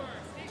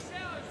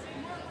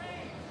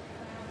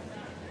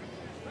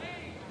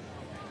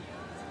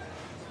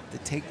 The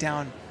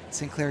takedown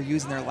Sinclair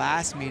used in their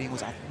last meeting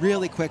was a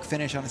really quick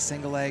finish on a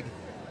single leg.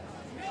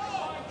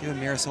 Given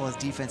Mirasola's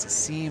defense, it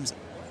seems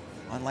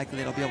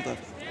unlikely they'll be able to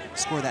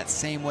score that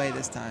same way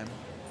this time.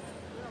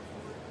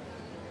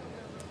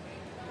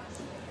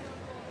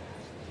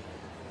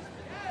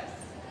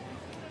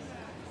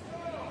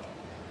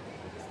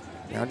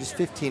 Now just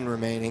 15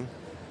 remaining.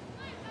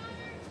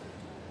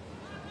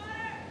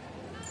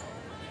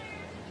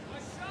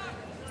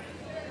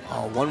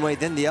 Oh, one way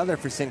then the other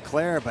for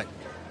Sinclair, but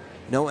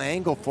no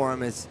angle for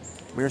him as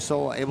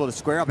Mirasola able to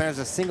square up. There's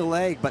a single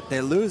leg, but they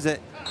lose it.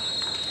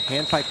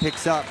 Hand fight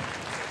picks up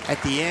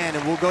at the end,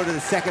 and we'll go to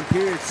the second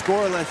period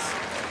scoreless.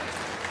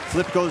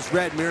 Flip goes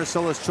red,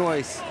 Mirasola's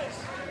choice.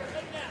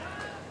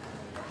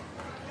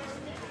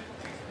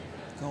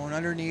 Going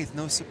underneath,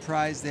 no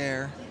surprise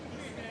there.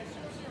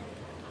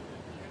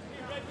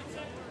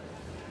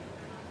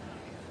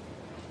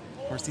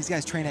 Of course, these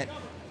guys train at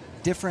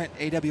different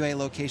AWA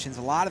locations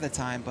a lot of the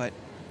time, but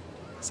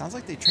it sounds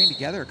like they train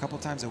together a couple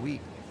times a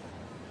week.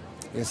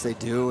 Yes, they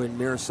do, and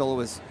Mirasola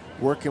was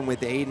working with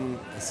Aiden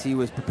as he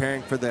was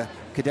preparing for the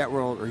Cadet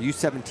World or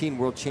U17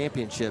 World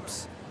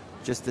Championships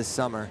just this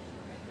summer.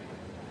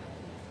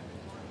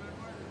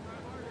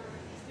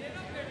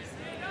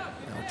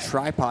 Now,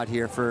 tripod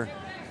here for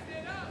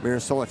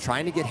Mirasola,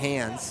 trying to get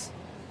hands.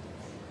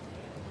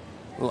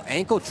 Little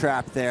ankle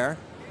trap there.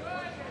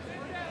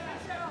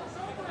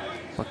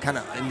 But kind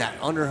of in that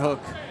underhook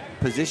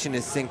position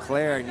is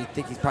Sinclair, and you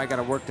think he's probably got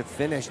to work to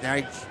finish. Now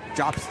he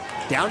drops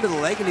down to the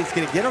leg, and he's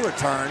going to get a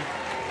return.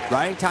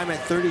 Riding time at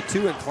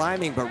 32 and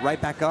climbing, but right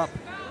back up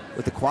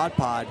with the quad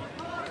pod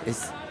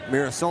is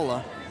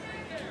Mirasola.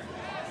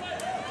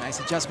 Nice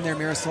adjustment there,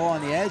 Mirasola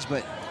on the edge,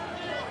 but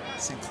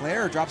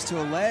Sinclair drops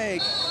to a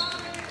leg.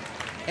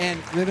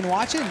 And we've been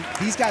watching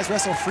these guys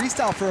wrestle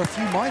freestyle for a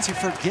few months. You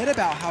forget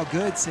about how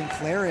good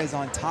Sinclair is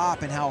on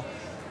top and how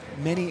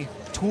many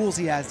tools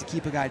he has to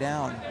keep a guy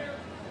down.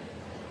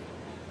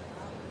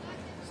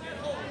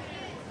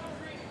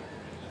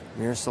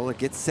 Mirasola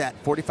gets set.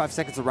 45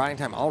 seconds of riding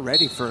time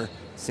already for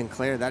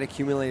Sinclair. That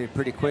accumulated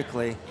pretty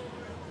quickly.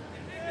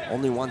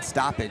 Only one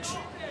stoppage.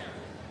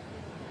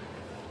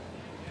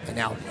 And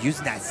now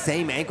using that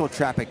same ankle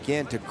trap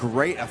again to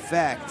great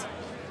effect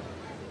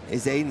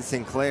is Aiden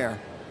Sinclair.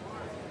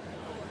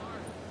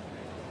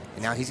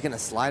 And now he's going to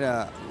slide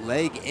a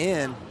leg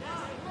in.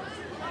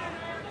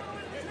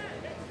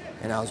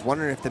 And I was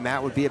wondering if the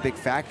mat would be a big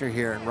factor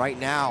here. And right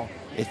now,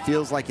 it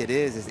feels like it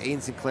is, as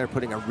Aiden Sinclair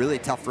putting a really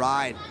tough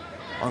ride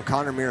on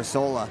Connor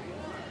Mirasola.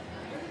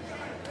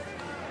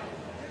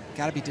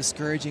 Got to be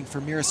discouraging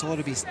for Mirasola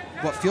to be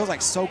what feels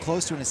like so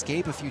close to an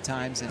escape a few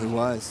times. And he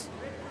was.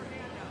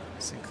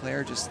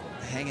 Sinclair just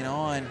hanging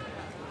on.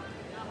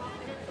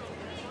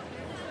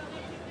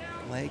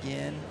 Leg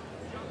in.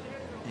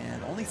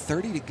 And only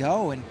 30 to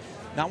go. And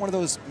not one of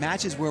those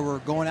matches where we're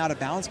going out of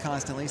bounds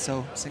constantly.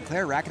 So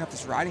Sinclair racking up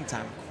this riding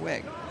time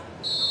quick.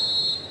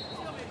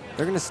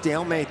 They're going to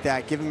stalemate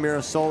that, giving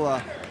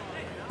Mirasola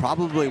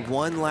probably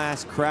one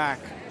last crack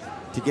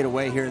to get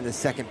away here in the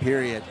second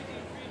period.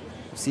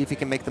 See if he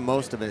can make the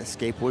most of it.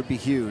 Escape would be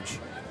huge.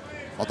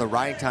 Although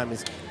riding time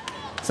is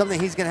something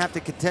he's going to have to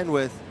contend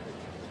with.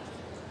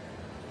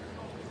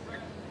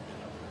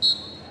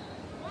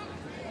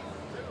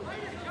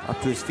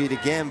 Up to his feet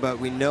again, but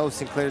we know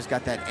Sinclair's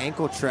got that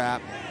ankle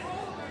trap.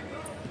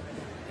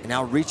 And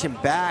now reaching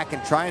back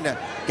and trying to,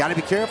 got to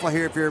be careful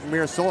here if you're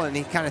Mirasola, and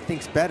he kind of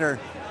thinks better,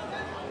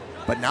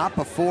 but not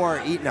before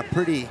eating a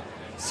pretty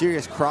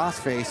serious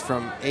crossface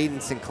from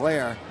Aiden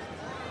Sinclair.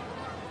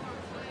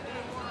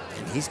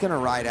 And he's going to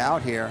ride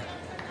out here.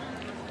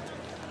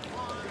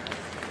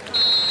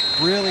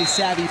 Really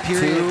savvy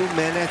period. 2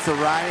 minutes of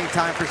riding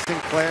time for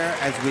Sinclair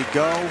as we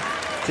go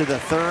to the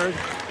third.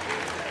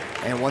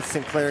 And what's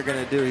Sinclair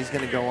going to do? He's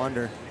going to go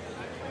under.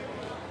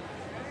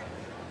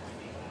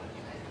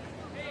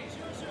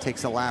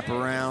 Takes a lap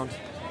around.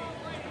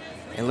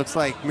 It looks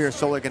like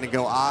Mirasola going to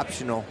go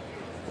optional.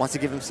 Wants to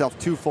give himself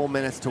 2 full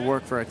minutes to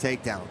work for a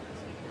takedown.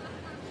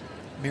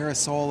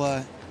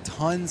 Mirasola,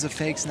 tons of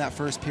fakes in that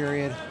first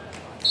period.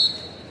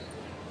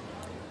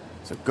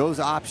 So goes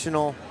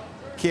optional,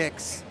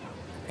 kicks,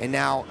 and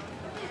now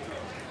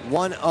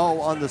 1-0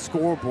 on the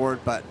scoreboard,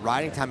 but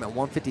riding time at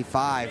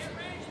 1:55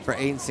 for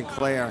Aiden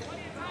Sinclair.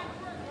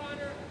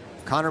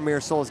 Connor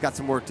Mirasola's got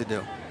some work to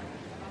do.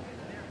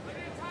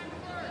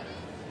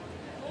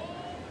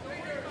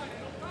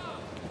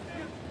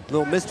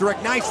 Little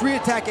misdirect, nice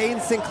re-attack,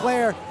 Aiden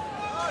Sinclair.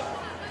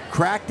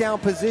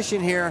 Crackdown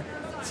position here.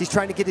 So he's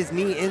trying to get his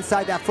knee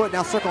inside that foot,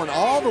 now circling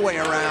all the way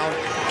around.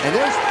 And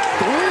there's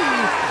 3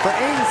 for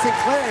Aiden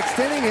Sinclair,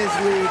 extending his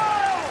lead.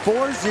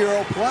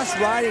 4-0 plus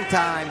riding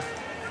time.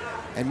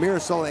 And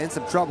Mirasola in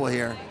some trouble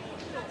here.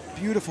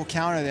 Beautiful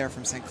counter there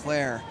from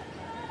Sinclair.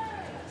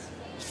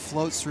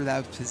 Floats through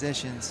those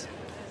positions.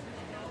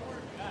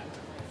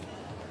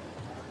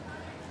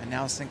 And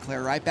now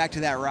Sinclair right back to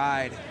that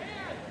ride.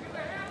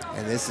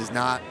 And this is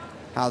not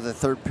how the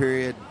third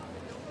period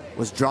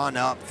was drawn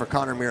up for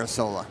Connor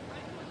Mirasola.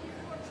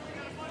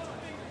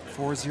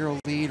 4-0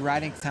 lead,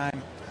 riding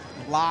time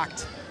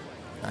locked.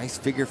 Nice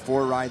figure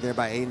 4 ride there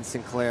by Aiden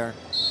Sinclair.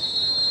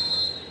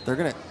 They're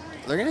gonna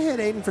hit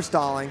Aiden for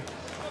stalling.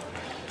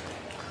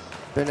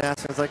 Ben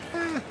Askren's like,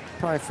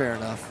 probably fair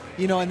enough.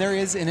 You know, and there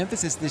is an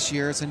emphasis this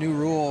year. It's a new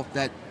rule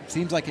that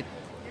seems like it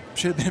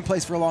should have been in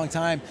place for a long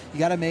time. You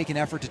got to make an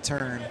effort to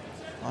turn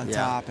on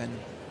top, and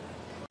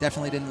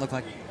definitely didn't look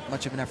like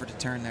much of an effort to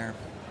turn there.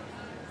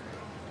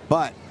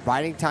 But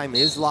riding time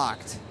is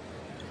locked.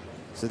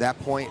 So that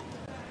point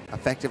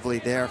effectively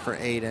there for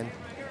Aiden.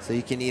 So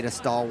you can need a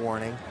stall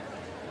warning.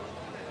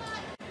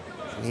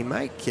 And he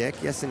might kick,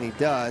 yes, and he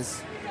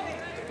does.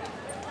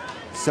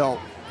 So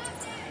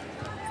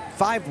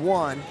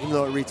 5-1, even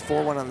though it reads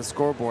 4-1 on the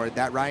scoreboard,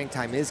 that riding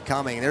time is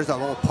coming. There's a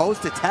little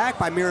post attack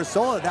by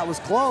Mirasola. That was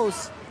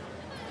close.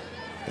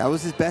 That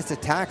was his best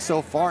attack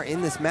so far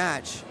in this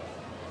match.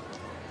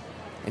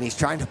 And he's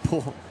trying to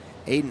pull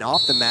Aiden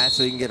off the mat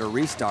so he can get a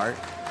restart.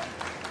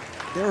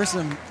 There were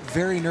some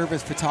very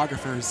nervous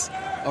photographers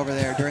over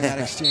there during that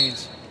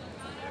exchange.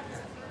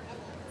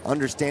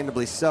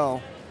 Understandably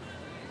so.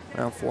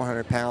 Around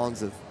 400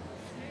 pounds of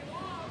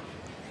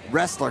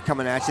wrestler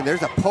coming at you.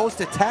 There's a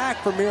post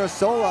attack for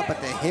Mirasola,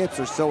 but the hips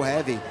are so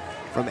heavy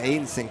from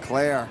Aiden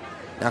Sinclair.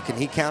 Now can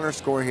he counter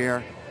score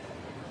here?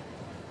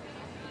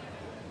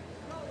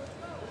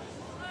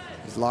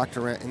 He's locked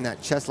around in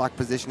that chest lock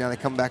position. Now they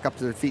come back up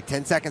to their feet.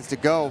 10 seconds to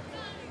go.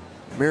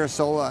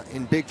 Mirasola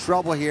in big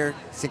trouble here.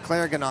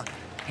 Sinclair gonna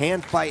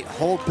hand fight,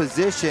 hold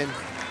position.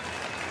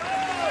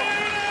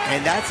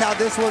 And that's how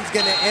this one's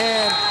gonna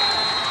end.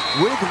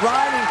 With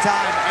riding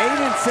time,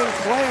 Aiden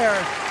Sinclair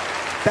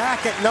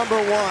back at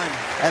 #1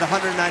 at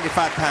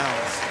 195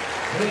 pounds.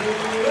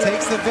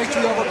 Takes the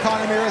victory over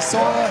Connor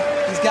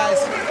Mirasola. These guys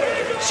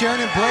share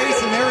an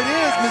embrace, and there it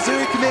is.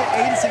 Missouri commit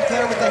Aiden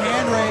Sinclair with the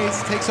hand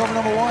raise. Takes over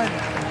 #1.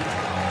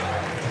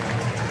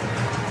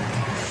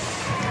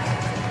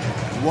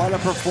 What a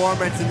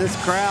performance in this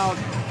crowd.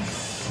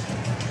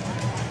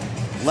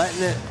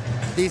 Letting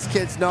these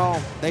kids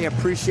know they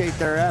appreciate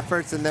their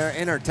efforts and their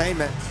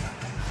entertainment.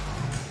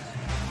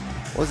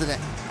 Was an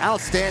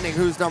outstanding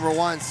Who's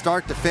 #1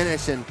 start to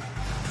finish, and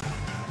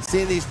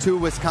seeing these 2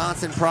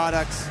 Wisconsin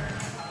products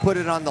put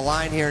it on the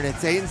line here, and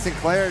it's Aiden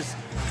Sinclair's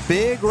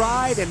big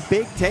ride and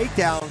big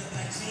takedown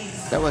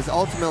that was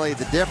ultimately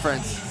the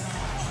difference.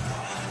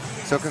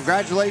 So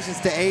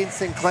congratulations to Aiden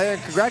Sinclair,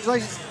 and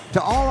congratulations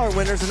to all our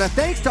winners, and a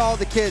thanks to all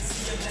the kids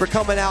for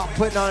coming out and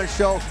putting on a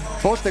show,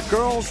 both the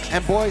girls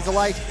and boys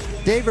alike.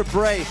 David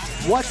Bray,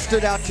 what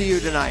stood out to you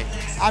tonight?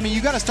 I mean,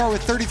 you got to start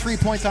with 33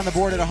 points on the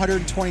board at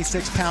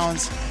 126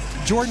 pounds.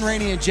 Jordan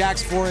Rainey and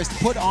Jax Forrest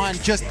put on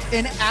just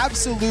an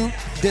absolute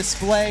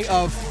display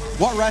of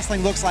what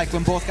wrestling looks like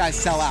when both guys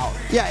sell out.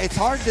 Yeah, it's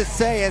hard to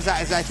say as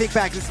I think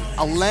back. This is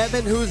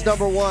 11 Who's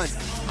 #1.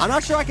 I'm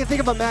not sure I can think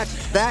of a match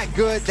that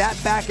good,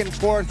 that back and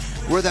forth,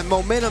 where the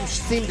momentum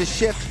seemed to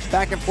shift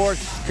back and forth.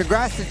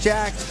 Congrats to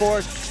Jax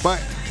Forrest, but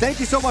thank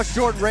you so much,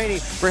 Jordan Rainey,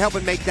 for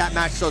helping make that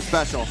match so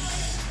special.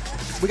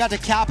 We got to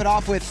cap it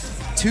off with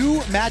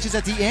 2 matches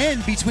at the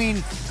end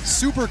between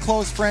super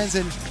close friends,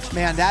 and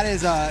man, that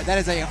is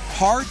a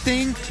hard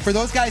thing for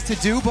those guys to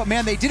do, but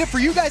man, they did it for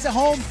you guys at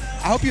home.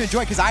 I hope you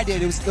enjoyed, because I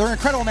did. They were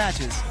incredible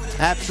matches.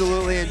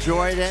 Absolutely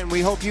enjoyed it, and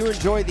we hope you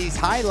enjoy these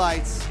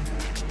highlights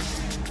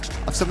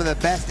of some of the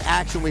best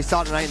action we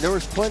saw tonight. And there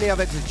was plenty of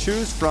it to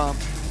choose from.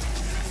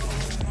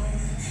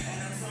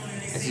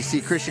 As you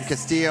see Christian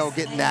Castillo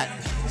getting that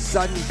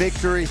sudden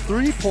victory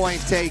 3-point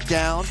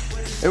takedown.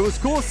 It was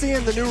cool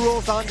seeing the new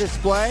rules on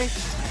display.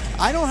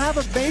 I don't have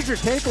a major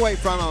takeaway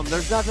from them.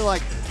 There's nothing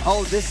like,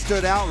 oh, this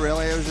stood out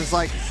really. It was just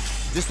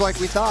like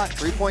we thought,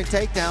 3-point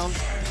takedown.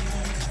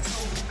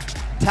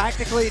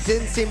 Tactically, it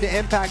didn't seem to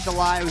impact a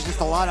lot. It was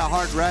just a lot of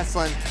hard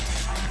wrestling.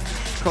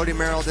 Cody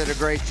Merrill did a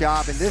great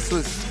job, and this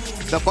was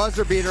the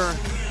buzzer beater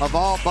of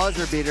all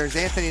buzzer beaters.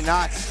 Anthony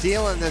Knott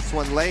stealing this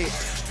one late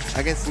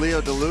against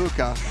Leo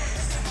DeLuca.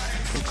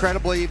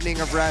 Incredible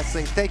evening of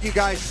wrestling. Thank you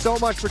guys so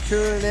much for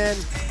tuning in.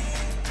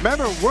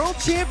 Remember, World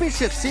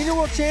Championships, Senior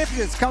World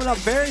Championships coming up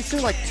very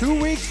soon, like 2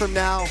 weeks from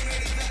now.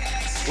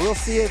 We'll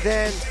see you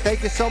then.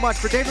 Thank you so much.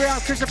 For Dave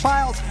Rianne, Christian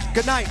Piles,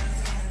 good night.